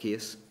that was the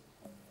case.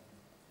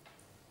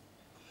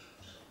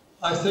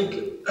 I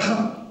think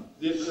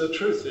the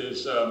truth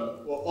is,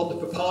 well, on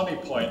the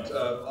Papani point,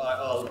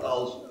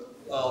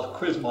 I'll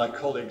quiz my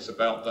colleagues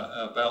about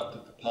the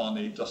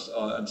Papani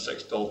and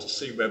sex doll to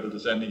see whether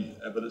there's any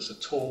evidence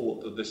at all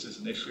that this is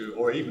an issue,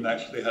 or even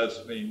actually has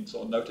been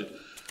sort of noted.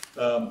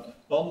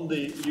 On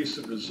the use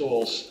of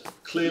resource,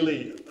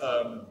 clearly,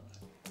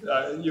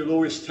 you'll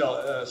always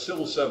tell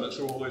civil servants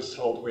are always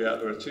told we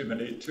have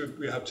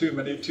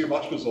too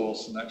much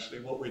resource, and actually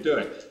what we're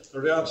doing.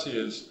 The reality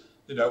is,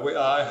 you know,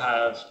 I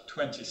have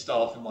 20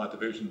 staff in my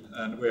division,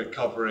 and we're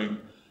covering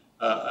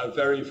a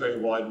very, very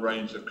wide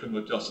range of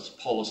criminal justice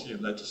policy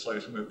and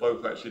legislation. We're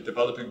both actually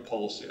developing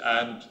policy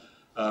and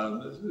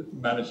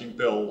managing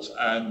bills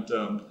and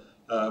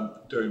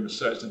doing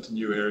research into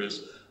new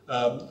areas.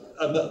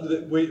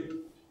 And we,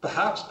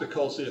 perhaps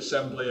because the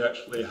Assembly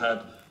actually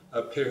had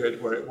a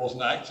period where it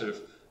wasn't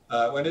active,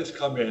 when it's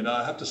come in,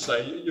 I have to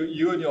say,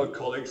 you and your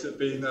colleagues have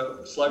been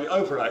slightly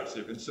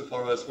overactive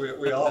insofar as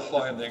we are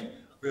finding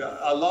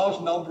a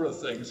large number of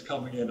things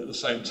coming in at the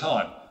same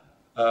time.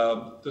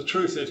 The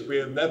truth is we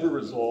are never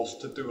resourced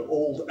to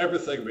do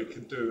everything we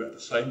can do at the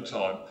same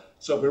time,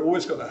 so we're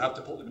always going to have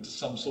to put them into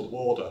some sort of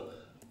order.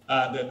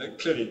 And then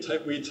clearly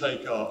we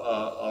take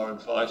our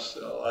advice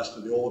as to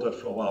the order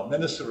from our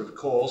Minister, of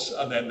course,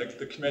 and then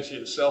the committee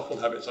itself will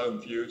have its own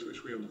views,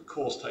 which we will of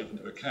course take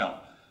into account.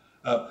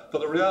 But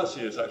the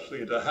reality is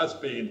actually there has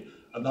been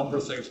a number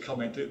of things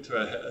coming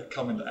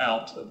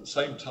out at the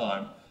same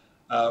time.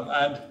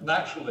 And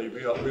naturally,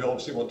 we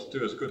obviously want to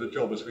do as good a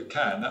job as we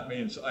can. That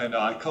means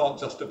I can't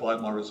just divide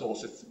my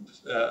resources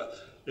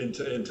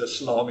into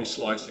salami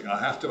slicing. I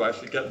have to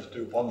actually get them to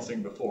do one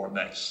thing before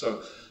next.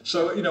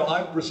 So you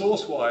know,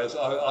 resource-wise,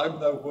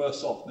 I'm no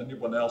worse off than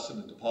anyone else in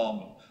the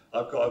department.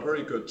 I've got a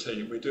very good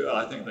team.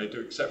 I think they do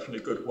exceptionally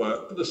good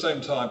work. But at the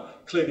same time,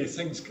 clearly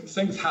things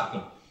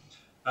happen.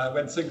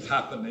 When things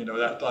happen, you know,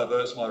 that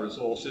diverts my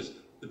resources.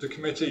 The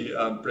committee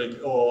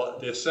or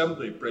the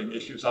Assembly bring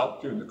issues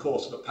up during the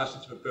course of the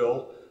passage of a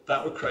bill.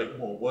 That would create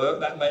more work.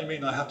 That may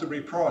mean I have to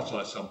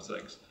reprioritise some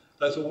things.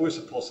 There's always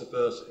a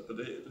possibility, but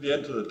at the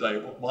end of the day,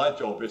 what my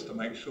job is to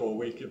make sure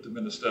we give the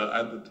Minister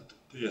and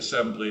the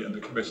Assembly and the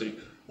Committee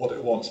what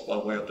it wants by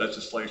way of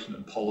legislation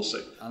and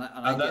policy.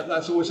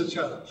 That's always a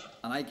challenge.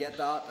 And I get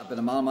that. I've been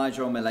a man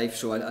manager all my life,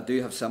 so I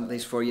do have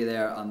sympathies for you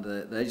there, and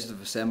the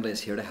Legislative Assembly is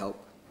here to help.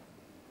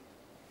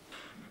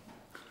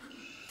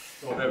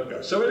 Well, there we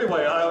go. So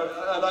anyway,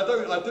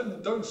 I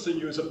don't see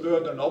you as a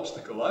burden or an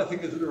obstacle. I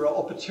think that there are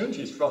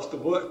opportunities for us to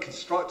work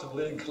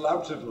constructively and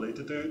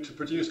collaboratively to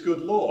produce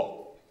good law.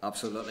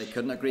 Absolutely,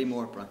 couldn't agree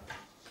more, Brian.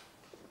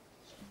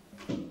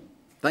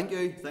 Thank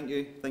you,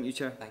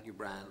 Chair. Thank you,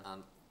 Brian.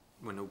 And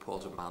we know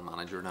Paul's a man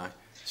manager now,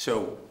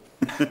 so.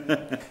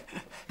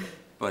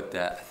 But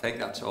I think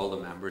that's all the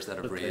members that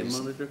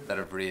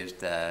have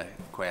raised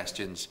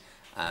questions.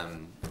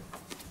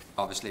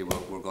 Obviously,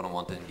 we're going to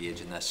want to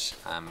engage in this,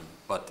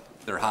 but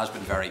there has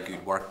been very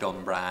good work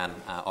done, Brian.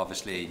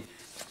 Obviously,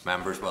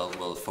 members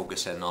will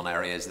focus in on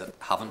areas that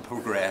haven't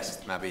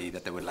progressed, maybe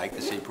that they would like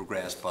to see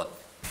progress, but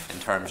in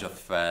terms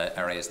of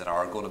areas that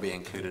are going to be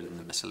included in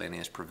the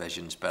miscellaneous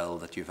provisions bill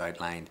that you've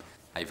outlined,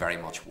 I very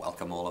much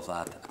welcome all of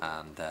that,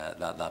 and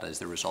that is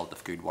the result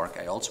of good work.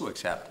 I also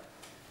accept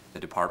the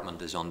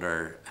department is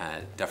under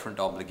different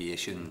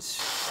obligations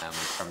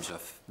in terms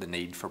of the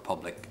need for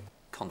public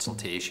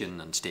consultation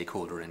and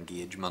stakeholder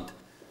engagement,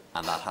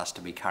 and that has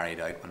to be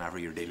carried out whenever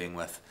you're dealing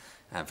with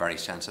very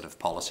sensitive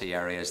policy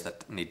areas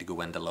that need to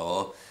go into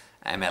law.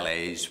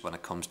 MLAs, when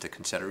it comes to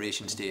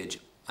consideration stage,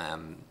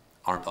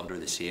 aren't under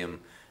the same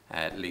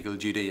legal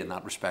duty in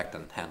that respect,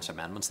 and hence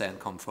amendments then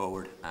come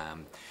forward.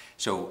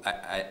 So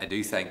I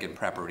do think in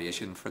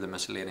preparation for the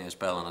miscellaneous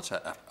bill, and it's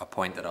a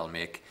point that I'll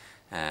make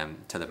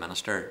to the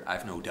Minister,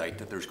 I've no doubt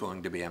that there's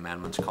going to be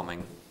amendments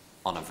coming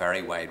on a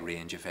very wide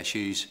range of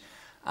issues,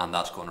 and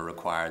that's going to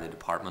require the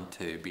department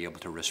to be able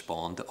to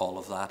respond to all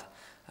of that.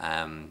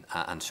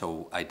 And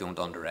so I don't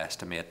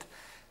underestimate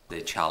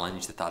the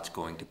challenge that that's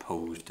going to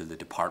pose to the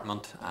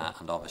department,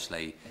 and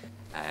obviously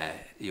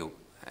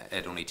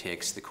it only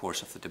takes the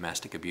course of the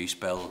domestic abuse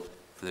bill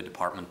for the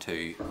department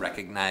to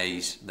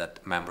recognise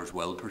that members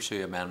will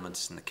pursue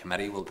amendments and the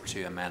committee will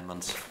pursue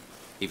amendments,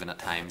 even at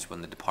times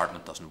when the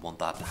department doesn't want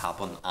that to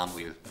happen, and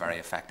we'll very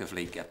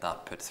effectively get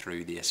that put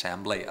through the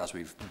Assembly as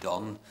we've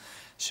done.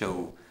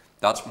 So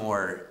that's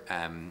more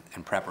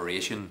in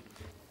preparation.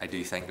 I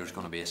do think there's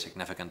going to be a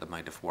significant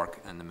amount of work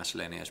in the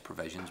miscellaneous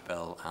provisions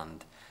bill,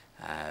 and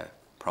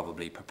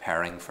probably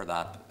preparing for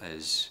that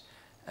is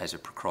a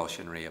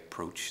precautionary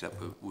approach that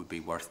would be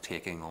worth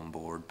taking on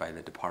board by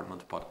the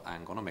department. But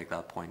I'm going to make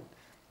that point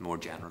more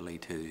generally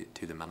to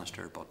the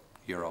Minister. But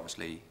you're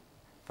obviously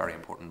very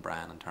important,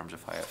 Brian, in terms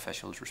of how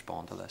officials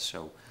respond to this.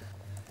 So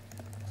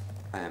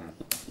on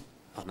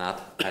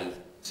that, I'll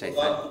say I'm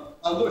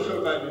not sure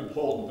it may be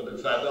important, but in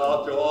fact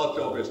our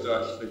job is to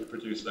actually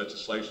produce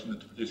legislation and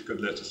to produce good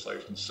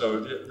legislation.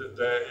 So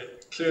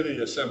clearly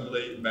the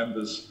Assembly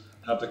members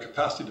have the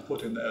capacity to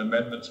put in their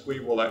amendments. We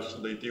will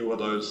actually deal with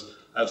those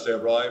as they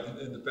arrive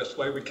in the best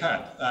way we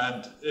can.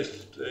 And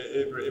if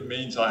it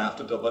means I have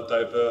to divert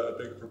a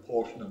bigger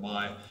proportion of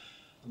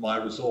my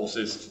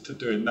resources to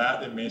doing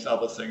that, it means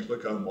other things will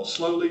go more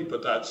slowly,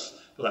 but that's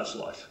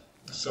life.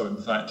 So in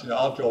fact,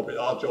 our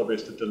job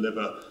is to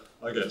deliver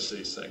against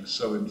these things.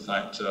 So in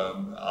fact,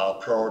 our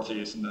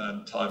priorities and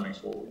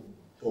timings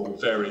will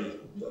vary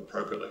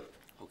appropriately.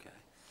 Okay,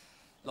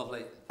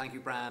 lovely. Thank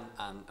you, Brian,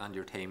 and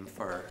your team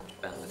for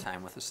spending the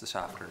time with us this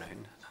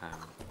afternoon.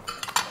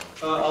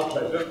 Our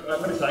pleasure.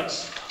 Many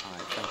thanks. All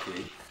right, thank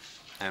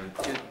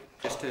you.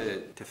 Just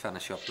to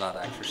finish up that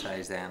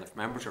exercise then, if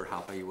members are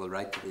happy, we'll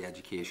write to the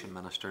Education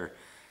Minister,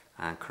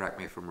 and correct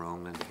me if I'm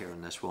wrong, Linda, here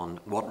on this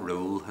one. What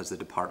role has the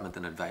department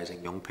in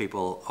advising young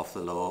people of the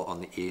law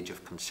on the age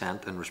of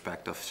consent in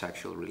respect of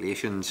sexual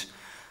relations,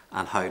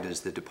 and how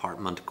does the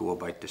department go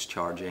about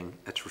discharging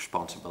its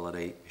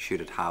responsibility, should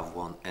it have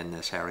one, in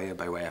this area,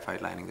 by way of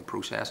outlining the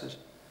processes?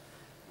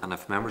 And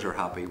if members are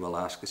happy, we'll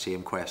ask the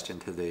same question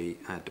to the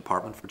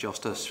Department for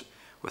Justice,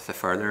 with a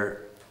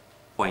further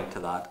point to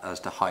that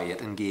as to how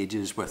it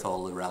engages with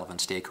all the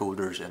relevant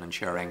stakeholders in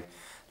ensuring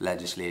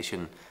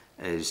legislation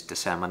is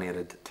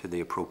disseminated to the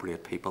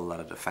appropriate people that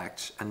it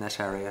affects in this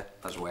area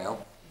as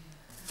well.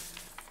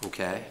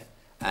 Okay.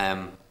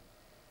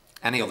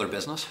 Any other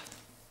business?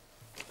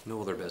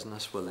 No other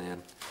business. Well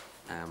then,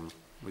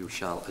 we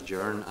shall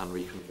adjourn and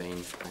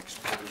reconvene next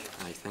week,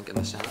 I think in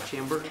the Senate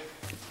chamber.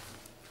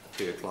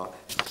 2 o'clock.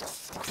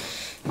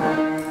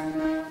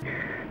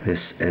 This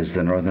is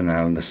the Northern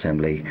Ireland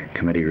Assembly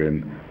Committee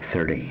Room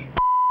 30.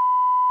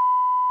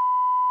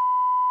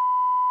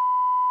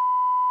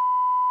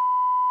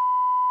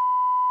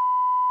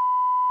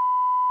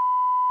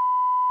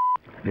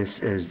 This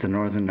is the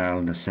Northern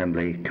Ireland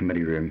Assembly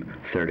Committee Room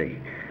 30.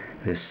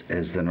 This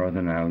is the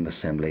Northern Ireland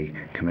Assembly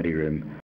Committee Room